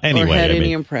But anyway, or had I any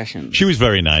mean, impressions. she was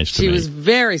very nice to She me. was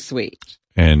very sweet.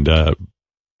 And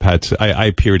Pat, I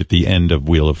appeared at the end of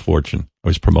Wheel of Fortune. I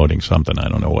was promoting something. I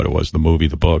don't know what it was, the movie,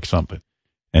 the book, something.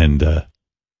 And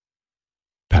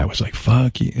Pat was like,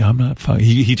 fuck you. I'm not fuck.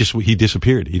 He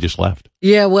disappeared. He just left.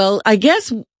 Yeah, well, I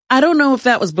guess, I don't know if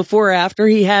that was before or after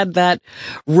he had that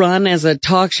run as a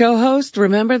talk show host.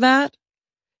 Remember that?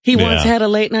 He once had a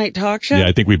late night talk show. Yeah,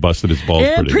 I think we busted his balls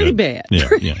Yeah, pretty good. bad. Yeah,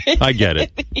 yeah. I get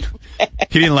it.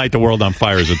 He didn't light the world on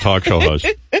fire as a talk show host.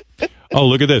 Oh,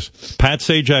 look at this. Pat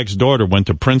Sajak's daughter went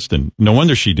to Princeton. No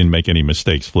wonder she didn't make any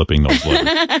mistakes flipping those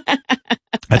letters.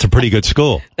 That's a pretty good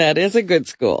school. That is a good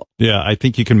school. Yeah, I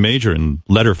think you can major in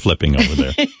letter flipping over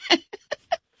there.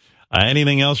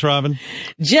 Anything else, Robin?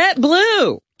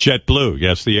 JetBlue. JetBlue,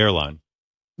 yes, the airline.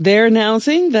 They're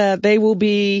announcing that they will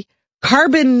be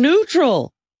carbon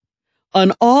neutral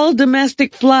on all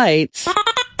domestic flights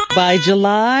by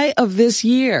July of this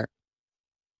year.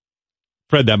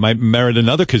 Fred, that might merit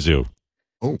another kazoo.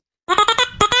 Oh.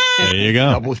 There you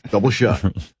go. Double shot.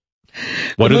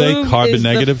 What are they? Move Carbon is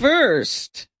negative? The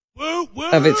first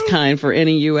of its kind for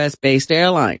any U.S.-based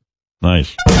airline.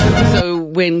 Nice. So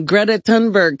when Greta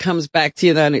Thunberg comes back to the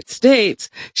United States,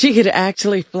 she could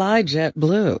actually fly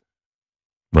JetBlue.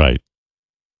 Right.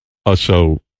 Oh,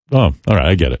 all right,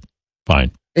 I get it.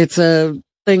 Fine. It's a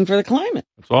thing for the climate.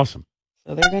 That's awesome.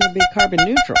 So they're going to be carbon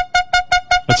neutral.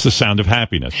 That's the sound of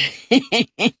happiness.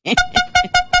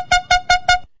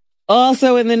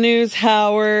 Also in the news,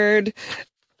 Howard,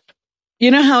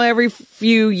 you know how every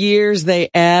few years they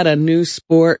add a new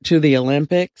sport to the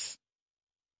Olympics?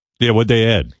 Yeah, what'd they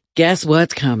add? Guess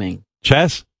what's coming?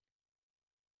 Chess?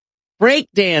 Break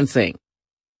dancing.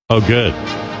 Oh, good.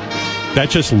 That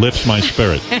just lifts my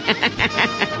spirit.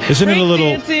 Isn't it a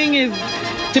little... Breakdancing is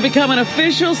to become an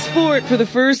official sport for the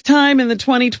first time in the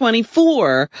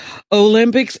 2024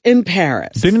 Olympics in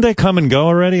Paris. Didn't they come and go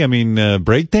already? I mean,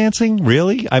 breakdancing?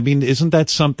 Really? I mean, isn't that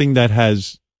something that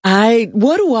has...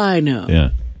 What do I know? Yeah.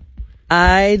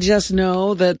 I just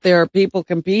know that there are people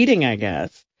competing, I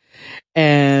guess.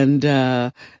 And,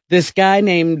 this guy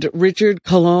named Richard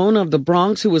Colon of the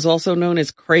Bronx, who was also known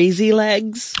as Crazy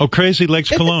Legs. Oh, Crazy Legs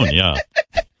Cologne, yeah.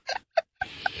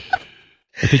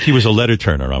 I think he was a letter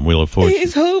turner on Wheel of Fortune.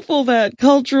 He's hopeful that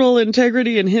cultural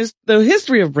integrity and the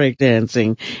history of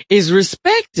breakdancing is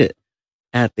respected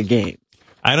at the game.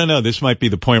 I don't know. This might be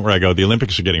the point where I go, the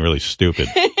Olympics are getting really stupid.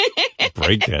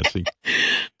 Breakdancing.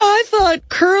 I thought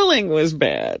curling was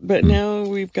bad, but now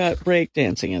we've got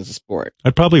breakdancing as a sport.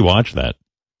 I'd probably watch that.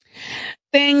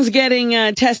 Things getting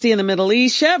testy in the Middle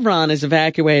East. Chevron is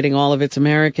evacuating all of its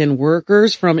American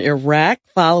workers from Iraq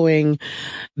following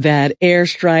that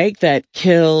airstrike that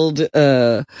killed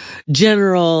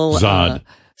General Zod.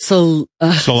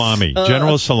 Salami.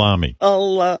 General Salami.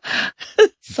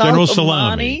 General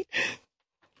Salami.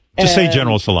 Just say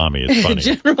General Salami. It's funny.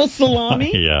 General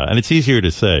Salami? Yeah, and it's easier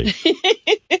to say.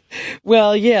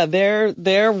 Well, yeah,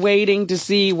 they're waiting to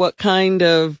see what kind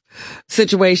of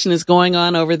situation is going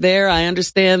on over there. I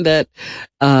understand that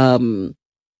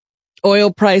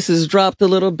oil prices dropped a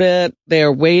little bit.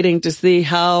 They're waiting to see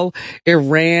how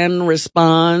Iran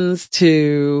responds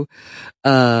to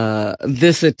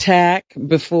this attack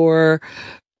before,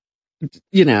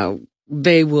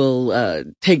 they will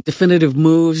take definitive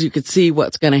moves. You could see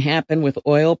what's going to happen with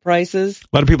oil prices.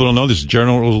 A lot of people don't know this.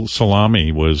 General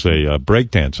Salami was a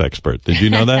breakdance expert. Did you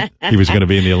know that? He was going to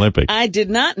be in the Olympics. I did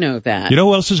not know that. You know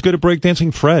who else is good at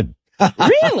breakdancing? Fred.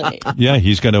 Really? Yeah,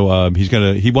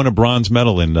 he won a bronze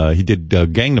medal he did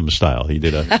Gangnam Style. He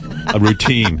did a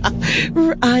routine.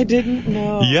 I didn't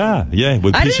know. Yeah,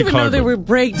 with I piece didn't of even know cardboard. there were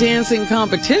breakdancing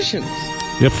competitions.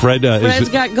 Yeah, Fred's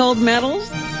got gold medals?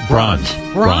 Bronze.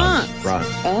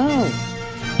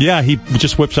 Oh. Yeah, he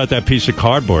just whips out that piece of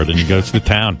cardboard and he goes to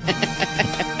town.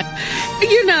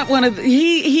 You're not one of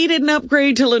he didn't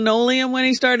upgrade to linoleum when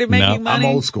he started making money.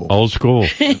 I'm old school. Old school.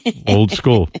 Old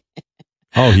school.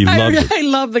 Oh, he loved it. I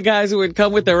love the guys who would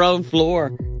come with their own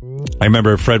floor. I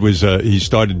remember Fred was, he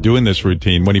started doing this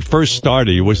routine. When he first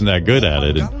started, he wasn't that good at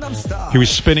it. And he was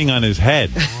spinning on his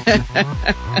head.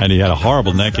 And he had a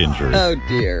horrible neck injury. Oh,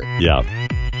 dear. Yeah.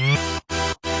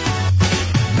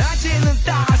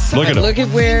 Look at him. Look at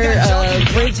where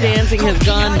breakdancing has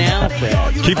gone now,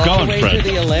 Fred. Keep All going, the way Fred. to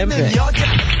the Olympics.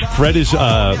 Fred is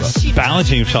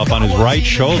balancing himself on his right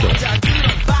shoulder.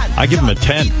 I give him a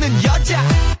 10.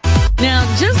 Now,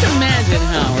 just imagine,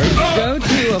 Howard, you go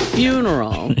to a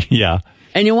funeral Yeah.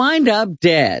 and you wind up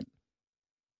dead.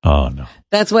 Oh, no.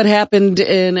 That's what happened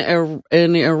in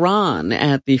Iran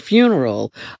at the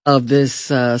funeral of this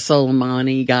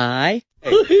Soleimani guy.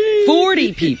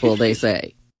 40 people, they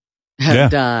say, have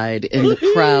died in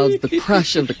the crowds, the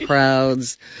crush of the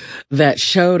crowds that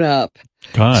showed up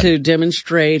to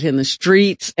demonstrate in the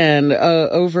streets, and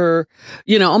over,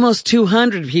 almost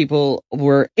 200 people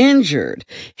were injured.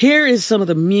 Here is some of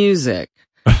the music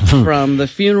from the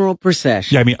funeral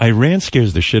procession. Yeah, I mean, Iran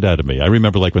scares the shit out of me. I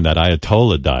remember when that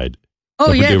Ayatollah died.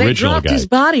 Oh, yeah, the they original dropped guy. his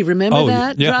body. Remember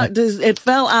that? Yeah. It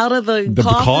fell out of the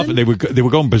coffin. They were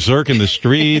going berserk in the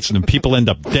streets, and then people end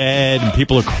up dead, and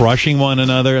people are crushing one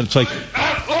another. And it's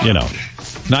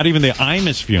not even the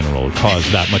Imus funeral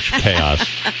caused that much chaos.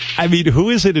 I mean,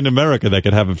 who is it in America that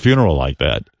could have a funeral like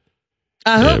that?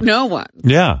 I hope no one.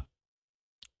 Yeah.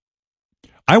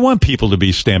 I want people to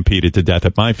be stampeded to death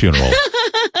at my funeral.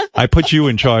 I put you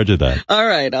in charge of that. All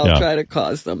right, I'll try to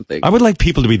cause something. I would like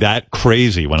people to be that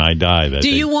crazy when I die.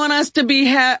 Do you want us to be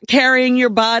carrying your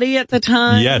body at the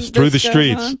time? Yes, through the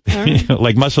streets. Right.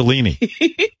 Like Mussolini.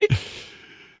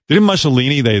 Didn't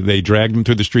Mussolini, they dragged him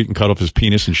through the street and cut off his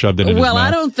penis and shoved it in his mouth? Well,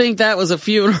 I don't think that was a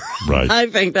funeral. Right. I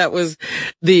think that was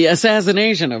the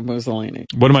assassination of Mussolini.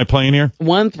 What am I playing here?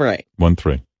 1-3.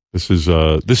 1-3. This is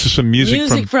some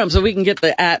music from so we can get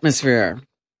the atmosphere.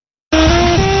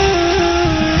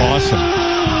 Awesome.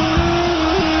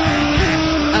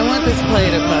 I want this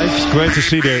played at my glad to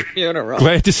see their funeral.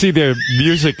 Glad to see their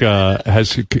music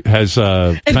has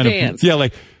kind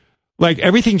of like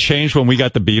everything changed when we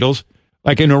got the Beatles.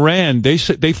 Like in Iran, they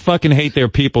fucking hate their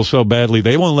people so badly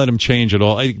they won't let them change at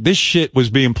all. This shit was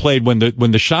being played when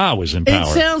the Shah was in power. It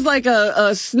sounds like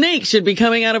a snake should be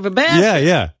coming out of a basket.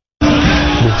 Yeah.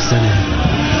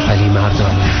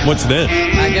 What's this?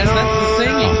 I guess that's the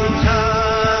singing.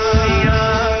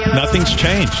 Nothing's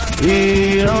changed.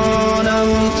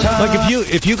 Like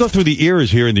if you go through the eras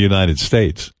here in the United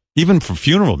States, even for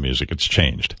funeral music, it's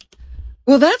changed.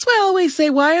 Well, that's why I always say,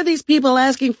 why are these people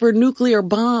asking for nuclear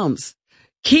bombs?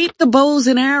 Keep the bows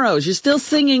and arrows. You're still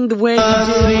singing the way you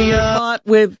did when you fought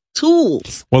with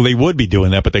tools. Well, they would be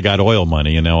doing that, but they got oil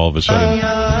money, and now all of a sudden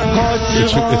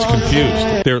it's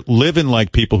confused. They're living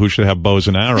like people who should have bows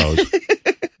and arrows,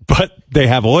 but they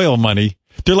have oil money.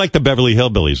 They're like the Beverly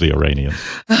Hillbillies, the Iranians.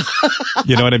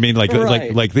 You know what I mean? Like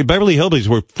the Beverly Hillbillies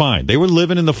were fine. They were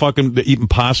living in eating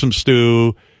possum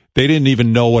stew. They didn't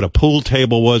even know what a pool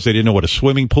table was. They didn't know what a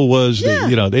swimming pool was. Yeah.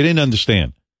 They didn't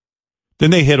understand. Then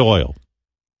they hit oil.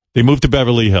 They moved to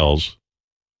Beverly Hills.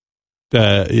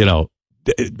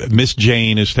 Miss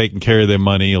Jane is taking care of their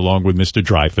money along with Mr.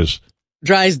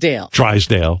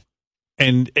 Drysdale.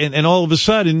 And all of a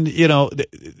sudden,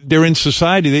 they're in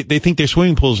society. They think their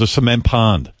swimming pool is a cement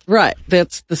pond. Right.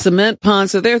 That's the cement pond.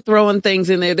 So they're throwing things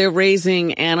in there. They're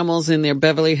raising animals in their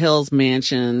Beverly Hills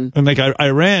mansion. And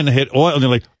Iran hit oil, and they're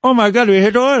like, oh my God, we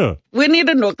hit oil. We need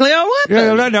a nuclear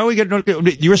weapon. Yeah, now we get nuclear.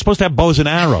 You were supposed to have bows and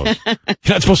arrows. You're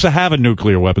not supposed to have a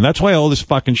nuclear weapon. That's why all this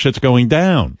fucking shit's going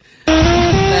down.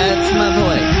 That's my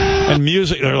point. And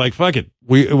music, they're like, fuck it.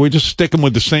 We're just sticking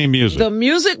with the same music. The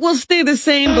music will stay the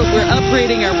same, but we're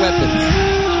upgrading our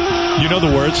weapons. You know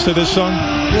the words to this song?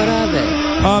 What are they?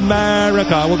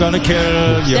 America, we're gonna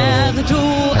kill you. Death to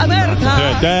America.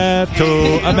 Death to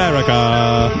America.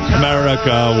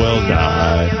 America will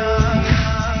die.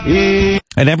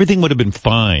 And everything would have been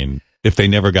fine if they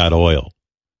never got oil.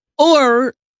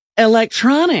 Or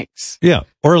electronics. Yeah,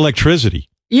 or electricity.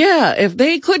 Yeah, if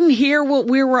they couldn't hear what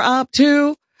we were up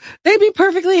to, they'd be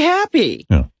perfectly happy.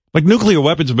 Yeah. Like nuclear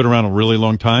weapons have been around a really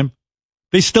long time.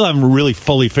 They still haven't really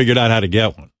fully figured out how to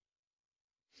get one.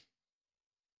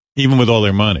 Even with all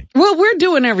their money. Well, we're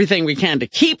doing everything we can to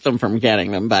keep them from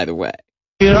getting them, by the way.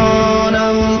 By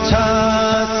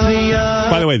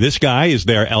the way, this guy is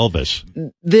their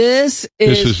Elvis. This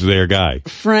is their guy.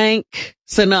 Frank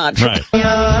Sinatra. Right.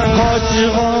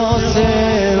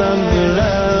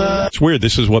 It's weird.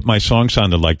 This is what my song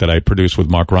sounded like that I produced with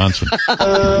Mark Ronson.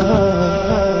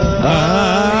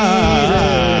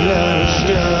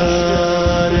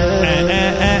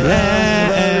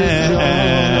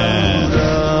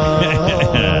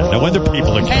 No wonder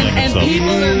people are killing And themselves. people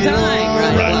are dying,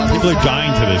 right? Right. People are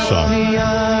dying to this song.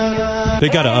 They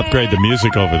got to upgrade the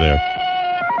music over there.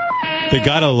 They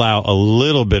got to allow a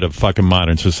little bit of fucking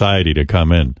modern society to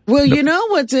come in. Well, you know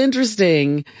what's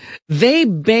interesting? They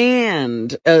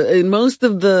banned, in most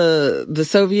of the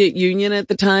Soviet Union at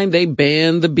the time, they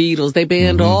banned the Beatles. They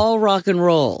banned all rock and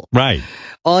roll. Right.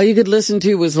 All you could listen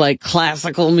to was like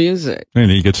classical music.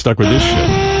 And you get stuck with this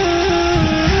shit.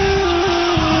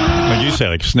 Like you said,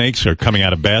 like snakes are coming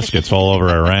out of baskets all over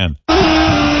Iran.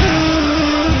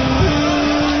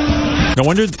 No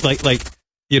wonder, like,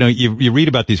 you know, you read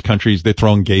about these countries, they're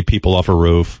throwing gay people off a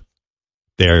roof.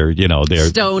 They're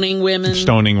stoning women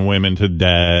to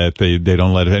death. They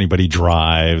don't let anybody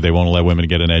drive. They won't let women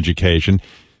get an education.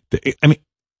 I mean,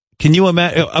 can you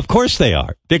imagine? Of course they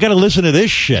are. They got to listen to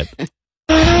this shit. What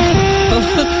do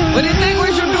you think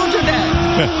we should do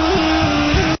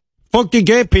today? Fuck the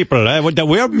gay people.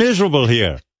 We're miserable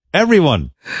here.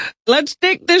 Everyone. Let's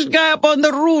take this guy up on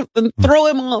the roof and throw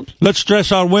him off. Let's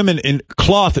dress our women in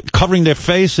cloth covering their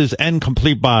faces and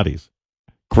complete bodies.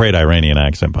 Great Iranian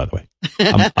accent, by the way.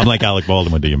 I'm like Alec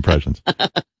Baldwin with the impressions.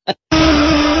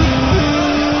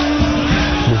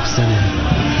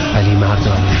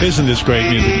 Isn't this great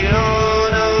music?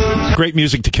 Great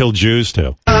music to kill Jews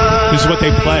to. This is what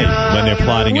they play when they're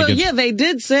plotting against. Well, yeah, they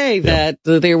did say that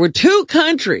there were two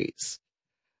countries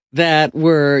that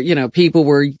were, you know, people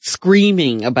were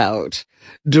screaming about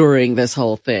during this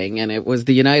whole thing, and it was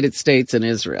the United States and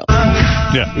Israel.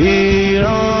 Yeah.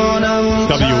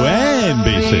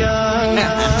 WNBC.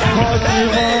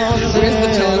 Where's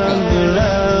the toga?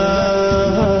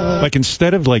 Like,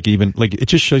 instead of it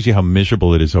just shows you how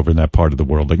miserable it is over in that part of the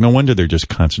world. Like, no wonder they're just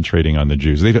concentrating on the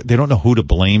Jews. They don't know who to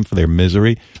blame for their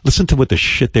misery. Listen to what the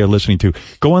shit they're listening to.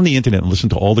 Go on the internet and listen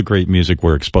to all the great music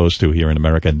we're exposed to here in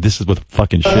America, and this is what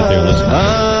fucking shit they're listening to.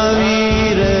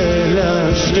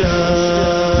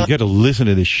 You gotta listen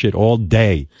to this shit all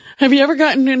day. Have you ever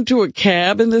gotten into a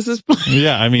cab and this is playing?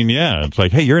 Yeah, I mean, yeah. It's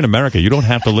like, hey, you're in America. You don't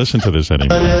have to listen to this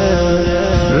anymore.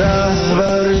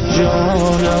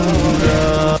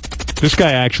 This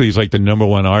guy actually is like the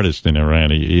 #1 artist in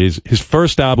Iran. His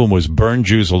first album was Burn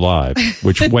Jews Alive,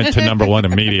 which went to #1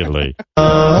 immediately.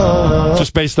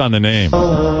 Just based on the name.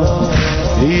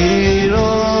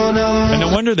 And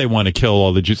no wonder they want to kill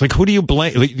all the Jews. Like, who do you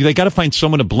blame? Like, they got to find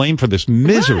someone to blame for this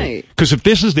misery. Because if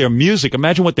this is their music,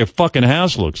 imagine what their fucking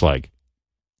house looks like.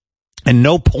 And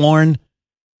no porn.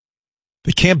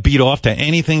 They can't beat off to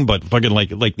anything but fucking like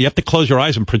you have to close your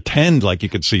eyes and pretend like you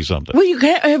could see something. Well, you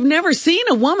have never seen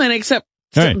a woman except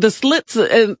the slits,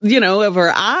 of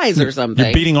her eyes or something.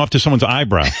 You're beating off to someone's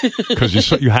eyebrow because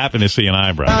you happen to see an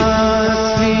eyebrow.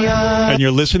 And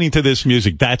you're listening to this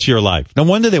music. That's your life. No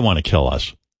wonder they want to kill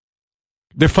us.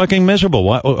 They're fucking miserable.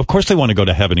 Why? Of course they want to go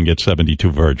to heaven and get 72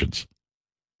 virgins.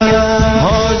 But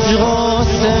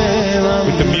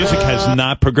the music has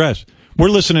not progressed. We're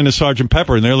listening to Sgt.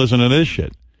 Pepper, and they're listening to this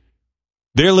shit.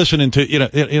 They're listening to,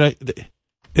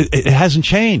 it hasn't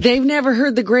changed. They've never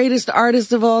heard the greatest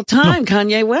artist of all time,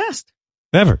 Kanye West.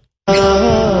 Never.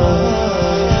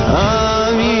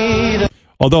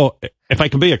 Although, if I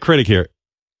can be a critic here,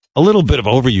 a little bit of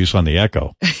overuse on the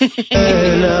echo.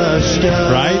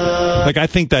 Right? Like, I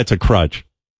think that's a crutch.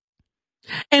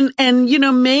 And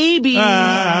maybe...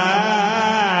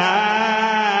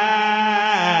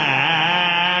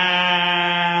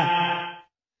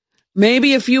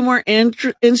 Maybe a few more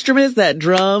instruments, that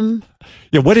drum.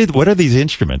 Yeah, what are these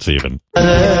instruments even? I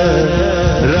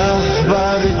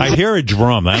hear a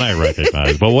drum, that I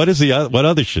recognize. But what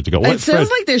other shit to go? It sounds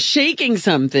like they're shaking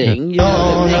something.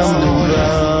 That makes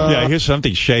noise. Yeah, I hear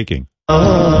something shaking. Yeah,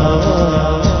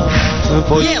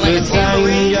 like a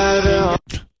tambourine.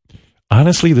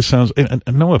 Honestly, this sounds, and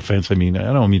no offense, I mean,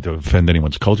 I don't mean to offend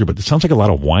anyone's culture, but it sounds like a lot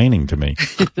of whining to me.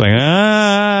 Like,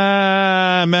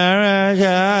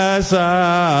 America sucks,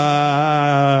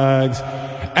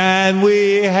 and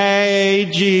we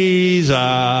hate Jesus.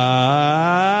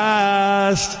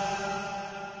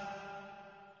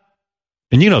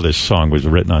 And this song was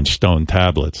written on stone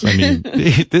tablets. I mean,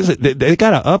 they got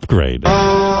to upgrade.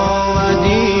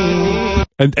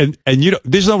 And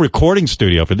there's no recording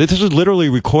studio for this. This is literally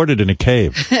recorded in a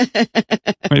cave. Cave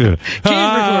recording.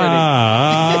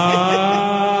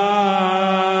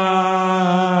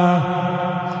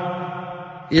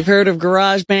 You've heard of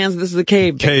garage bands? This is a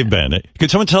cave band. Cave band. Could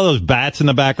someone tell those bats in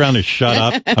the background to shut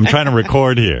up? I'm trying to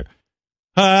record here.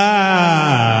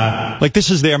 Like, this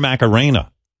is their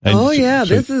Macarena. And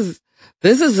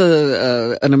this is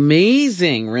an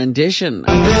amazing rendition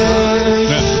of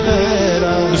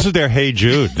This is their Hey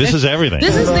Jude. This is everything.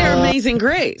 This is their Amazing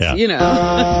Grace,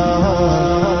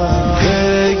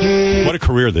 What a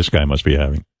career this guy must be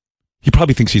having. He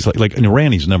probably thinks he's like in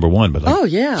Iran, he's number one. But oh,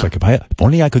 yeah. It's like, if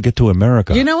only I could get to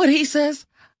America. You know what he says?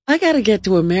 I got to get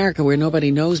to America where nobody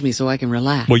knows me so I can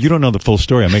relax. Well, you don't know the full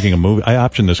story. I'm making a movie. I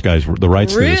optioned the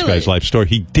rights to this guy's life story.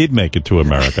 He did make it to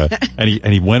America. and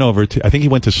he went over to, I think he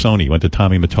went to Sony, went to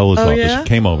Tommy Mottola's office. Yeah?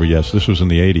 Came over, yes. This was in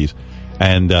the 80s.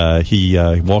 And he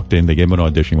walked in, they gave him an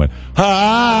audition, he went,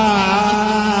 ah!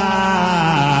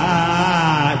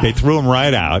 They threw him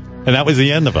right out, and that was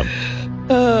the end of him.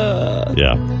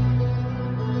 Yeah.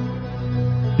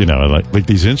 You know, like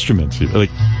these instruments, like,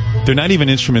 they're not even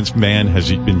instruments man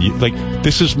has been, like,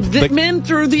 this is... Like, men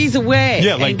threw these away.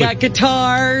 Yeah, like... And got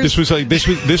guitars.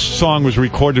 This song was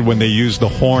recorded when they used the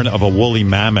horn of a woolly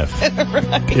mammoth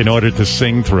right. in order to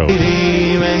sing through.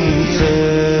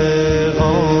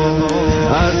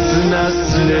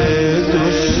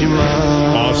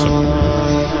 Awesome.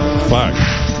 Fuck.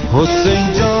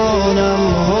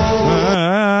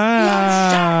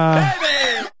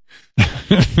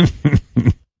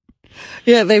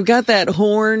 Yeah, they've got that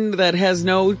horn that has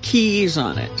no keys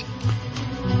on it.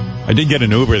 I did get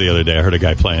an Uber the other day. I heard a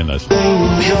guy playing this. It's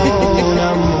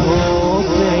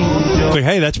like,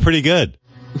 hey, that's pretty good.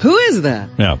 Who is that?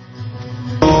 Yeah.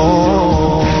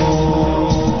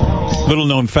 Little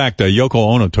known fact, Yoko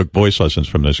Ono took voice lessons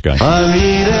from this guy.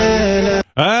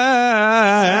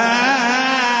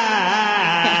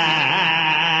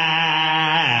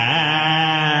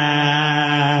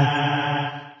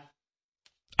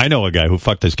 I know a guy who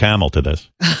fucked his camel to this.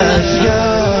 But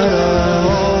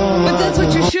that's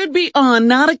what you should be on.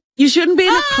 You shouldn't be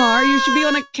in a car. You should be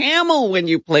on a camel when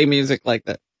you play music like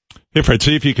that. Here, Fred,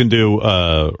 see if you can do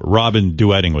Robin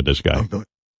duetting with this guy. Go. There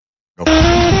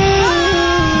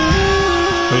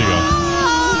you go.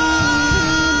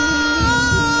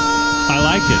 I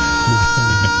liked it.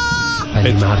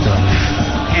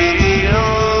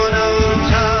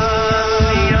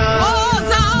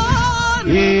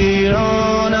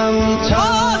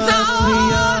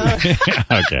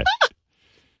 Okay.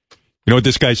 You know what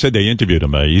this guy said? They interviewed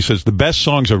him. He says, the best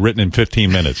songs are written in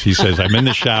 15 minutes. He says, I'm in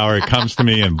the shower, it comes to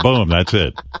me, and boom, that's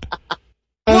it.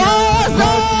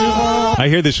 I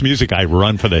hear this music, I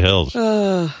run for the hills.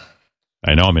 I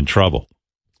know I'm in trouble.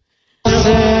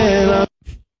 I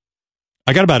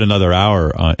got about another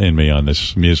hour in me on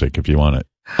this music, if you want it.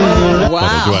 Wow. But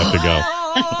I do have to go.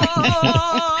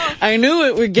 I knew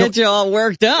it would get you all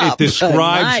worked up.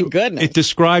 My goodness. It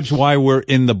describes why we're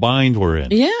in the bind we're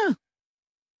in. Yeah.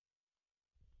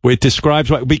 It describes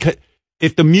why, because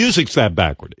if the music's that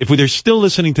backward, if they're still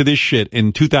listening to this shit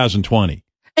in 2020.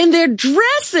 And they're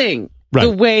dressing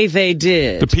the way they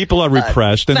did. The people are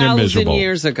repressed and they're miserable. 1,000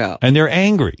 years ago. And they're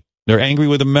angry. They're angry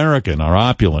with America and our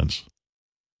opulence.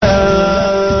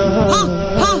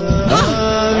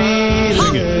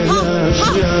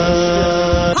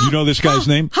 You know this guy's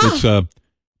name? It's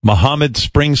Mohammed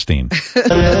Springsteen.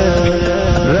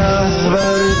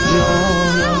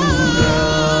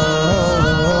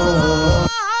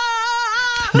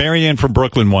 Marianne from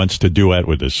Brooklyn wants to duet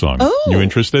with this song. Oh, you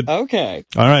interested? Okay.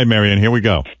 All right, Marianne, here we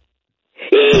go.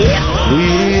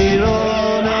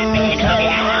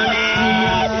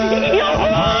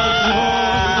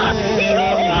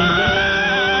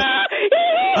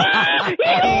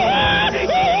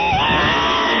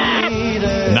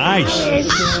 Nice.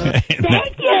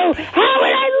 Thank you. Howard,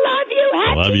 I love you.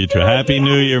 Love you too. Happy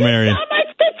New Year, Marianne. So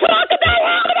much to talk about,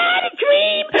 Howard. I had a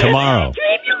dream. Tomorrow. I had a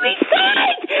dream you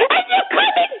resigned, and you're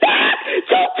coming back to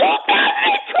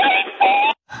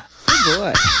 2024. Oh,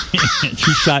 boy.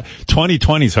 She shot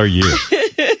 2020's her year.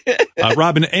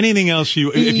 Robin, anything else if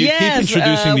you keep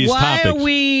introducing these topics. Why are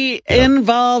we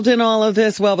involved in all of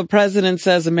this? Well, the president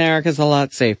says America's a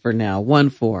lot safer now.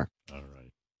 1-4.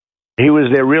 He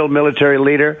was their real military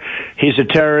leader. He's a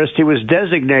terrorist. He was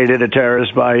designated a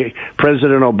terrorist by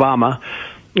President Obama.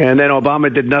 And then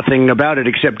Obama did nothing about it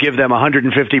except give them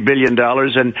 $150 billion,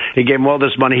 and he gave them all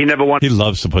this money. He never wanted. He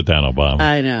loves to put down Obama.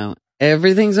 I know.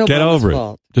 Everything's Obama's Get over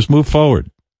fault. it. Just move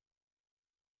forward.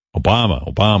 Obama.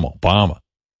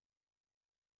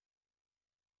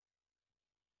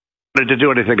 To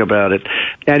do anything about it.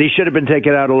 And he should have been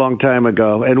taken out a long time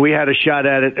ago. And we had a shot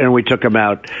at it, and we took him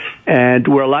out. And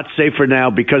we're a lot safer now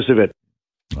because of it.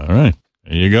 All right.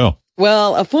 There you go.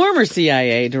 Well, a former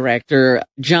CIA director,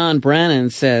 John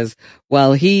Brennan, says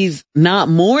while he's not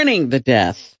mourning the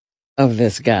death of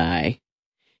this guy,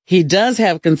 he does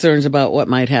have concerns about what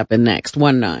might happen next.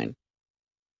 1-9.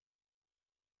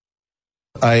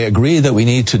 I agree that we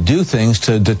need to do things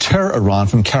to deter Iran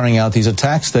from carrying out these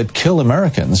attacks that kill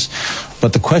Americans.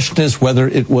 But the question is whether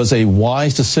it was a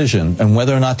wise decision and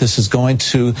whether or not this is going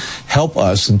to help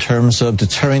us in terms of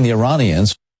deterring the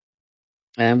Iranians.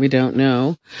 And we don't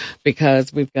know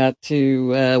because we've got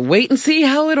to wait and see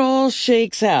how it all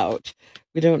shakes out.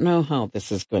 We don't know how this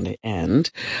is going to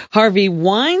end. Harvey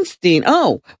Weinstein.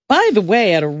 Oh, by the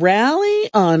way, at a rally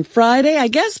on Friday, I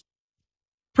guess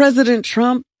President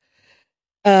Trump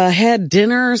had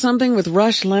dinner or something with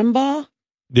Rush Limbaugh.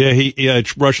 Yeah,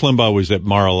 Rush Limbaugh was at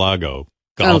Mar-a-Lago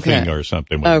golfing or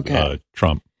something with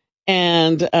Trump.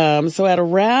 And so at a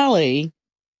rally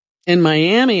in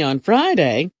Miami on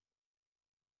Friday,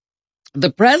 the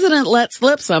president let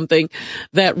slip something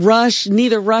that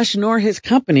neither Rush nor his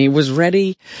company was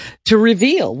ready to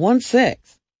reveal. 1-6.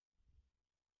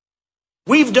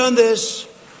 We've done this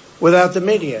without the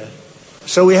media.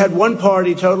 So we had one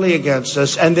party totally against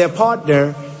us, and their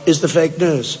partner is the fake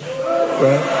news.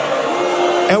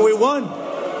 Right? And we won.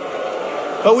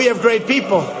 But we have great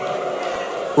people.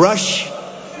 Rush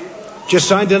just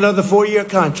signed another 4-year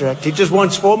contract. He just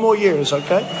wants 4 more years,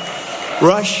 okay?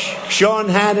 Rush, Sean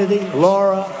Hannity,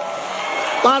 Laura,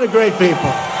 a lot of great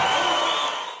people.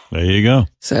 There you go.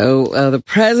 So the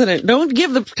president,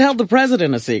 tell the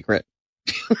president a secret.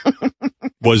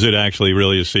 Was it actually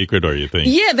really a secret, or you think?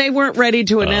 Yeah, they weren't ready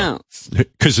to announce.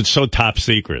 Because it's so top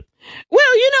secret.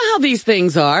 Well, you know how these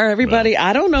things are. Everybody,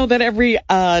 I don't know that every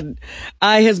I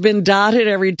has been dotted,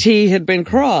 every T had been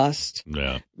crossed.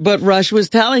 Yeah. But Rush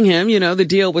was telling him, the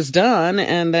deal was done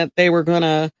and that they were going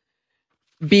to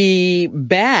be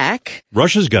back.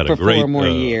 Russia's got for a great 4 more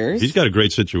years. He's got a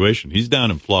great situation. He's down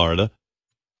in Florida,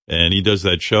 and he does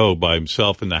that show by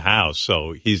himself in the house.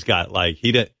 So he's got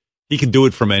he can do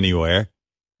it from anywhere,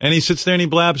 and he sits there and he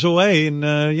blabs away,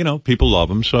 and people love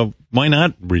him. So why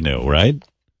not renew, right?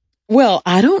 Well,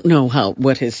 I don't know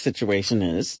what his situation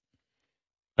is.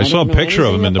 I saw a picture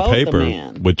of him in the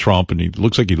paper with Trump, and he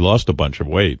looks like he lost a bunch of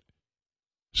weight.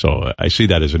 So I see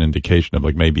that as an indication of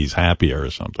maybe he's happier or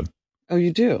something. Oh,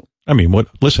 you do? I mean, what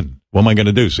am I going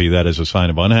to do? See that as a sign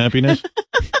of unhappiness?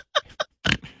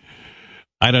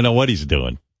 I don't know what he's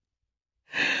doing.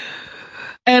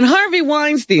 And Harvey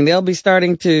Weinstein, they'll be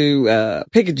starting to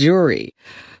pick a jury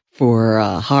for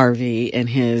Harvey and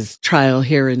his trial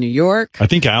here in New York. I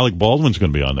think Alec Baldwin's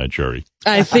going to be on that jury.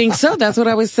 I think so. That's what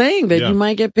I was saying, that you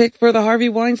might get picked for the Harvey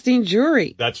Weinstein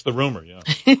jury. That's the rumor, yeah.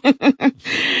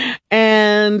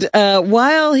 And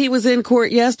while he was in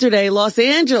court yesterday, Los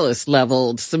Angeles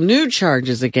leveled some new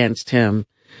charges against him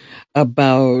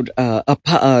about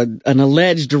an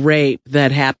alleged rape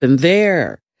that happened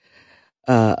there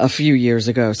a few years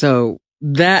ago. So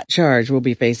that charge will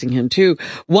be facing him too.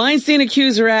 Weinstein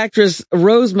accuser actress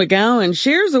Rose McGowan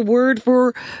shares a word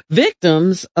for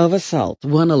victims of assault.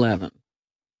 111.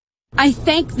 I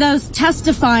thank those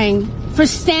testifying for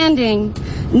standing,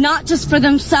 not just for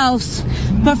themselves,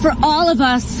 but for all of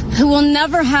us who will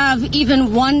never have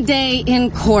even one day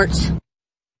in court.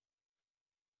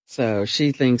 So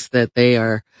she thinks that they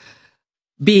are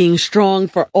being strong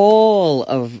for all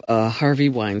of Harvey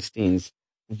Weinstein's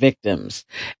victims.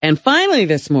 And finally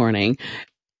this morning,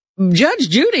 Judge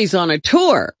Judy's on a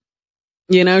tour.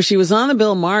 She was on the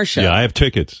Bill Maher show. Yeah, I have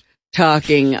tickets.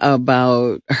 Talking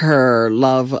about her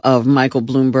love of Michael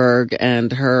Bloomberg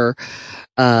and her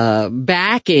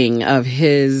backing of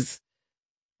his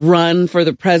run for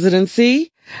the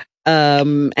presidency.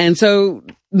 And so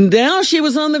now she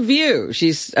was on The View.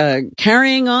 She's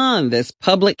carrying on this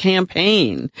public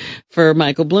campaign for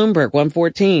Michael Bloomberg.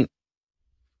 114.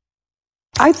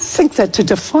 I think that to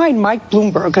define Mike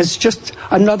Bloomberg as just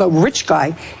another rich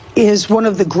guy is one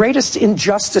of the greatest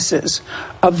injustices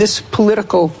of this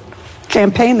political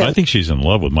campaign. I think she's in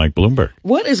love with Mike Bloomberg.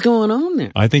 What is going on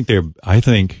there? I think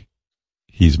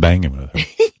he's banging with her.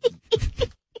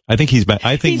 I think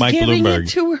Mike Bloomberg. It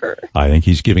to her. I think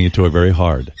he's giving it to her very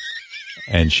hard.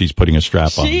 And she's putting a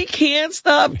strap on. She can't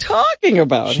stop talking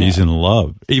about it. She's in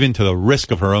love, even to the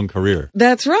risk of her own career.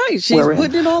 That's right. She's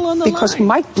putting it all on the line. Because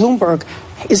Mike Bloomberg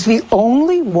is the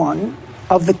only one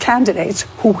of the candidates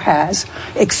who has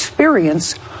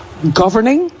experience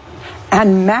governing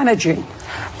and managing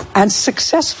and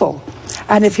successful.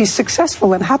 And if he's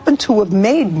successful and happened to have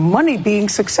made money being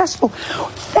successful,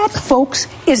 that, folks,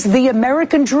 is the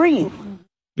American dream.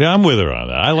 Yeah, I'm with her on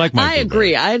that. I like Mike Bloomberg. I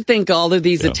agree. I think all of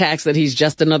these attacks that he's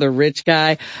just another rich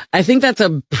guy, I think that's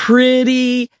a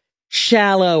pretty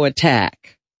shallow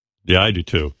attack. Yeah, I do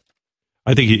too.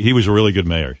 I think he was a really good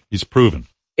mayor. He's proven.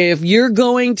 If you're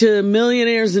going to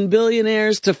millionaires and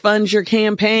billionaires to fund your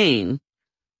campaign,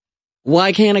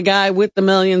 why can't a guy with the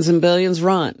millions and billions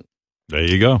run? There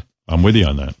you go. I'm with you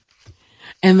on that.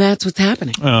 And that's what's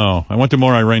happening. Oh, I want the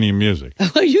more Iranian music.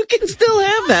 Well, you can still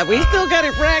have that. We still got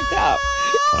it racked up.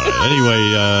 All right.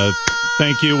 Anyway,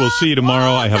 Thank you. We'll see you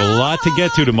tomorrow. I have a lot to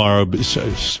get to tomorrow.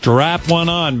 Strap one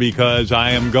on because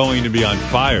I am going to be on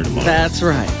fire tomorrow. That's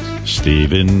right.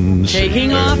 Steven.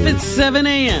 Taking off at 7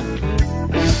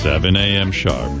 a.m. 7 a.m. sharp.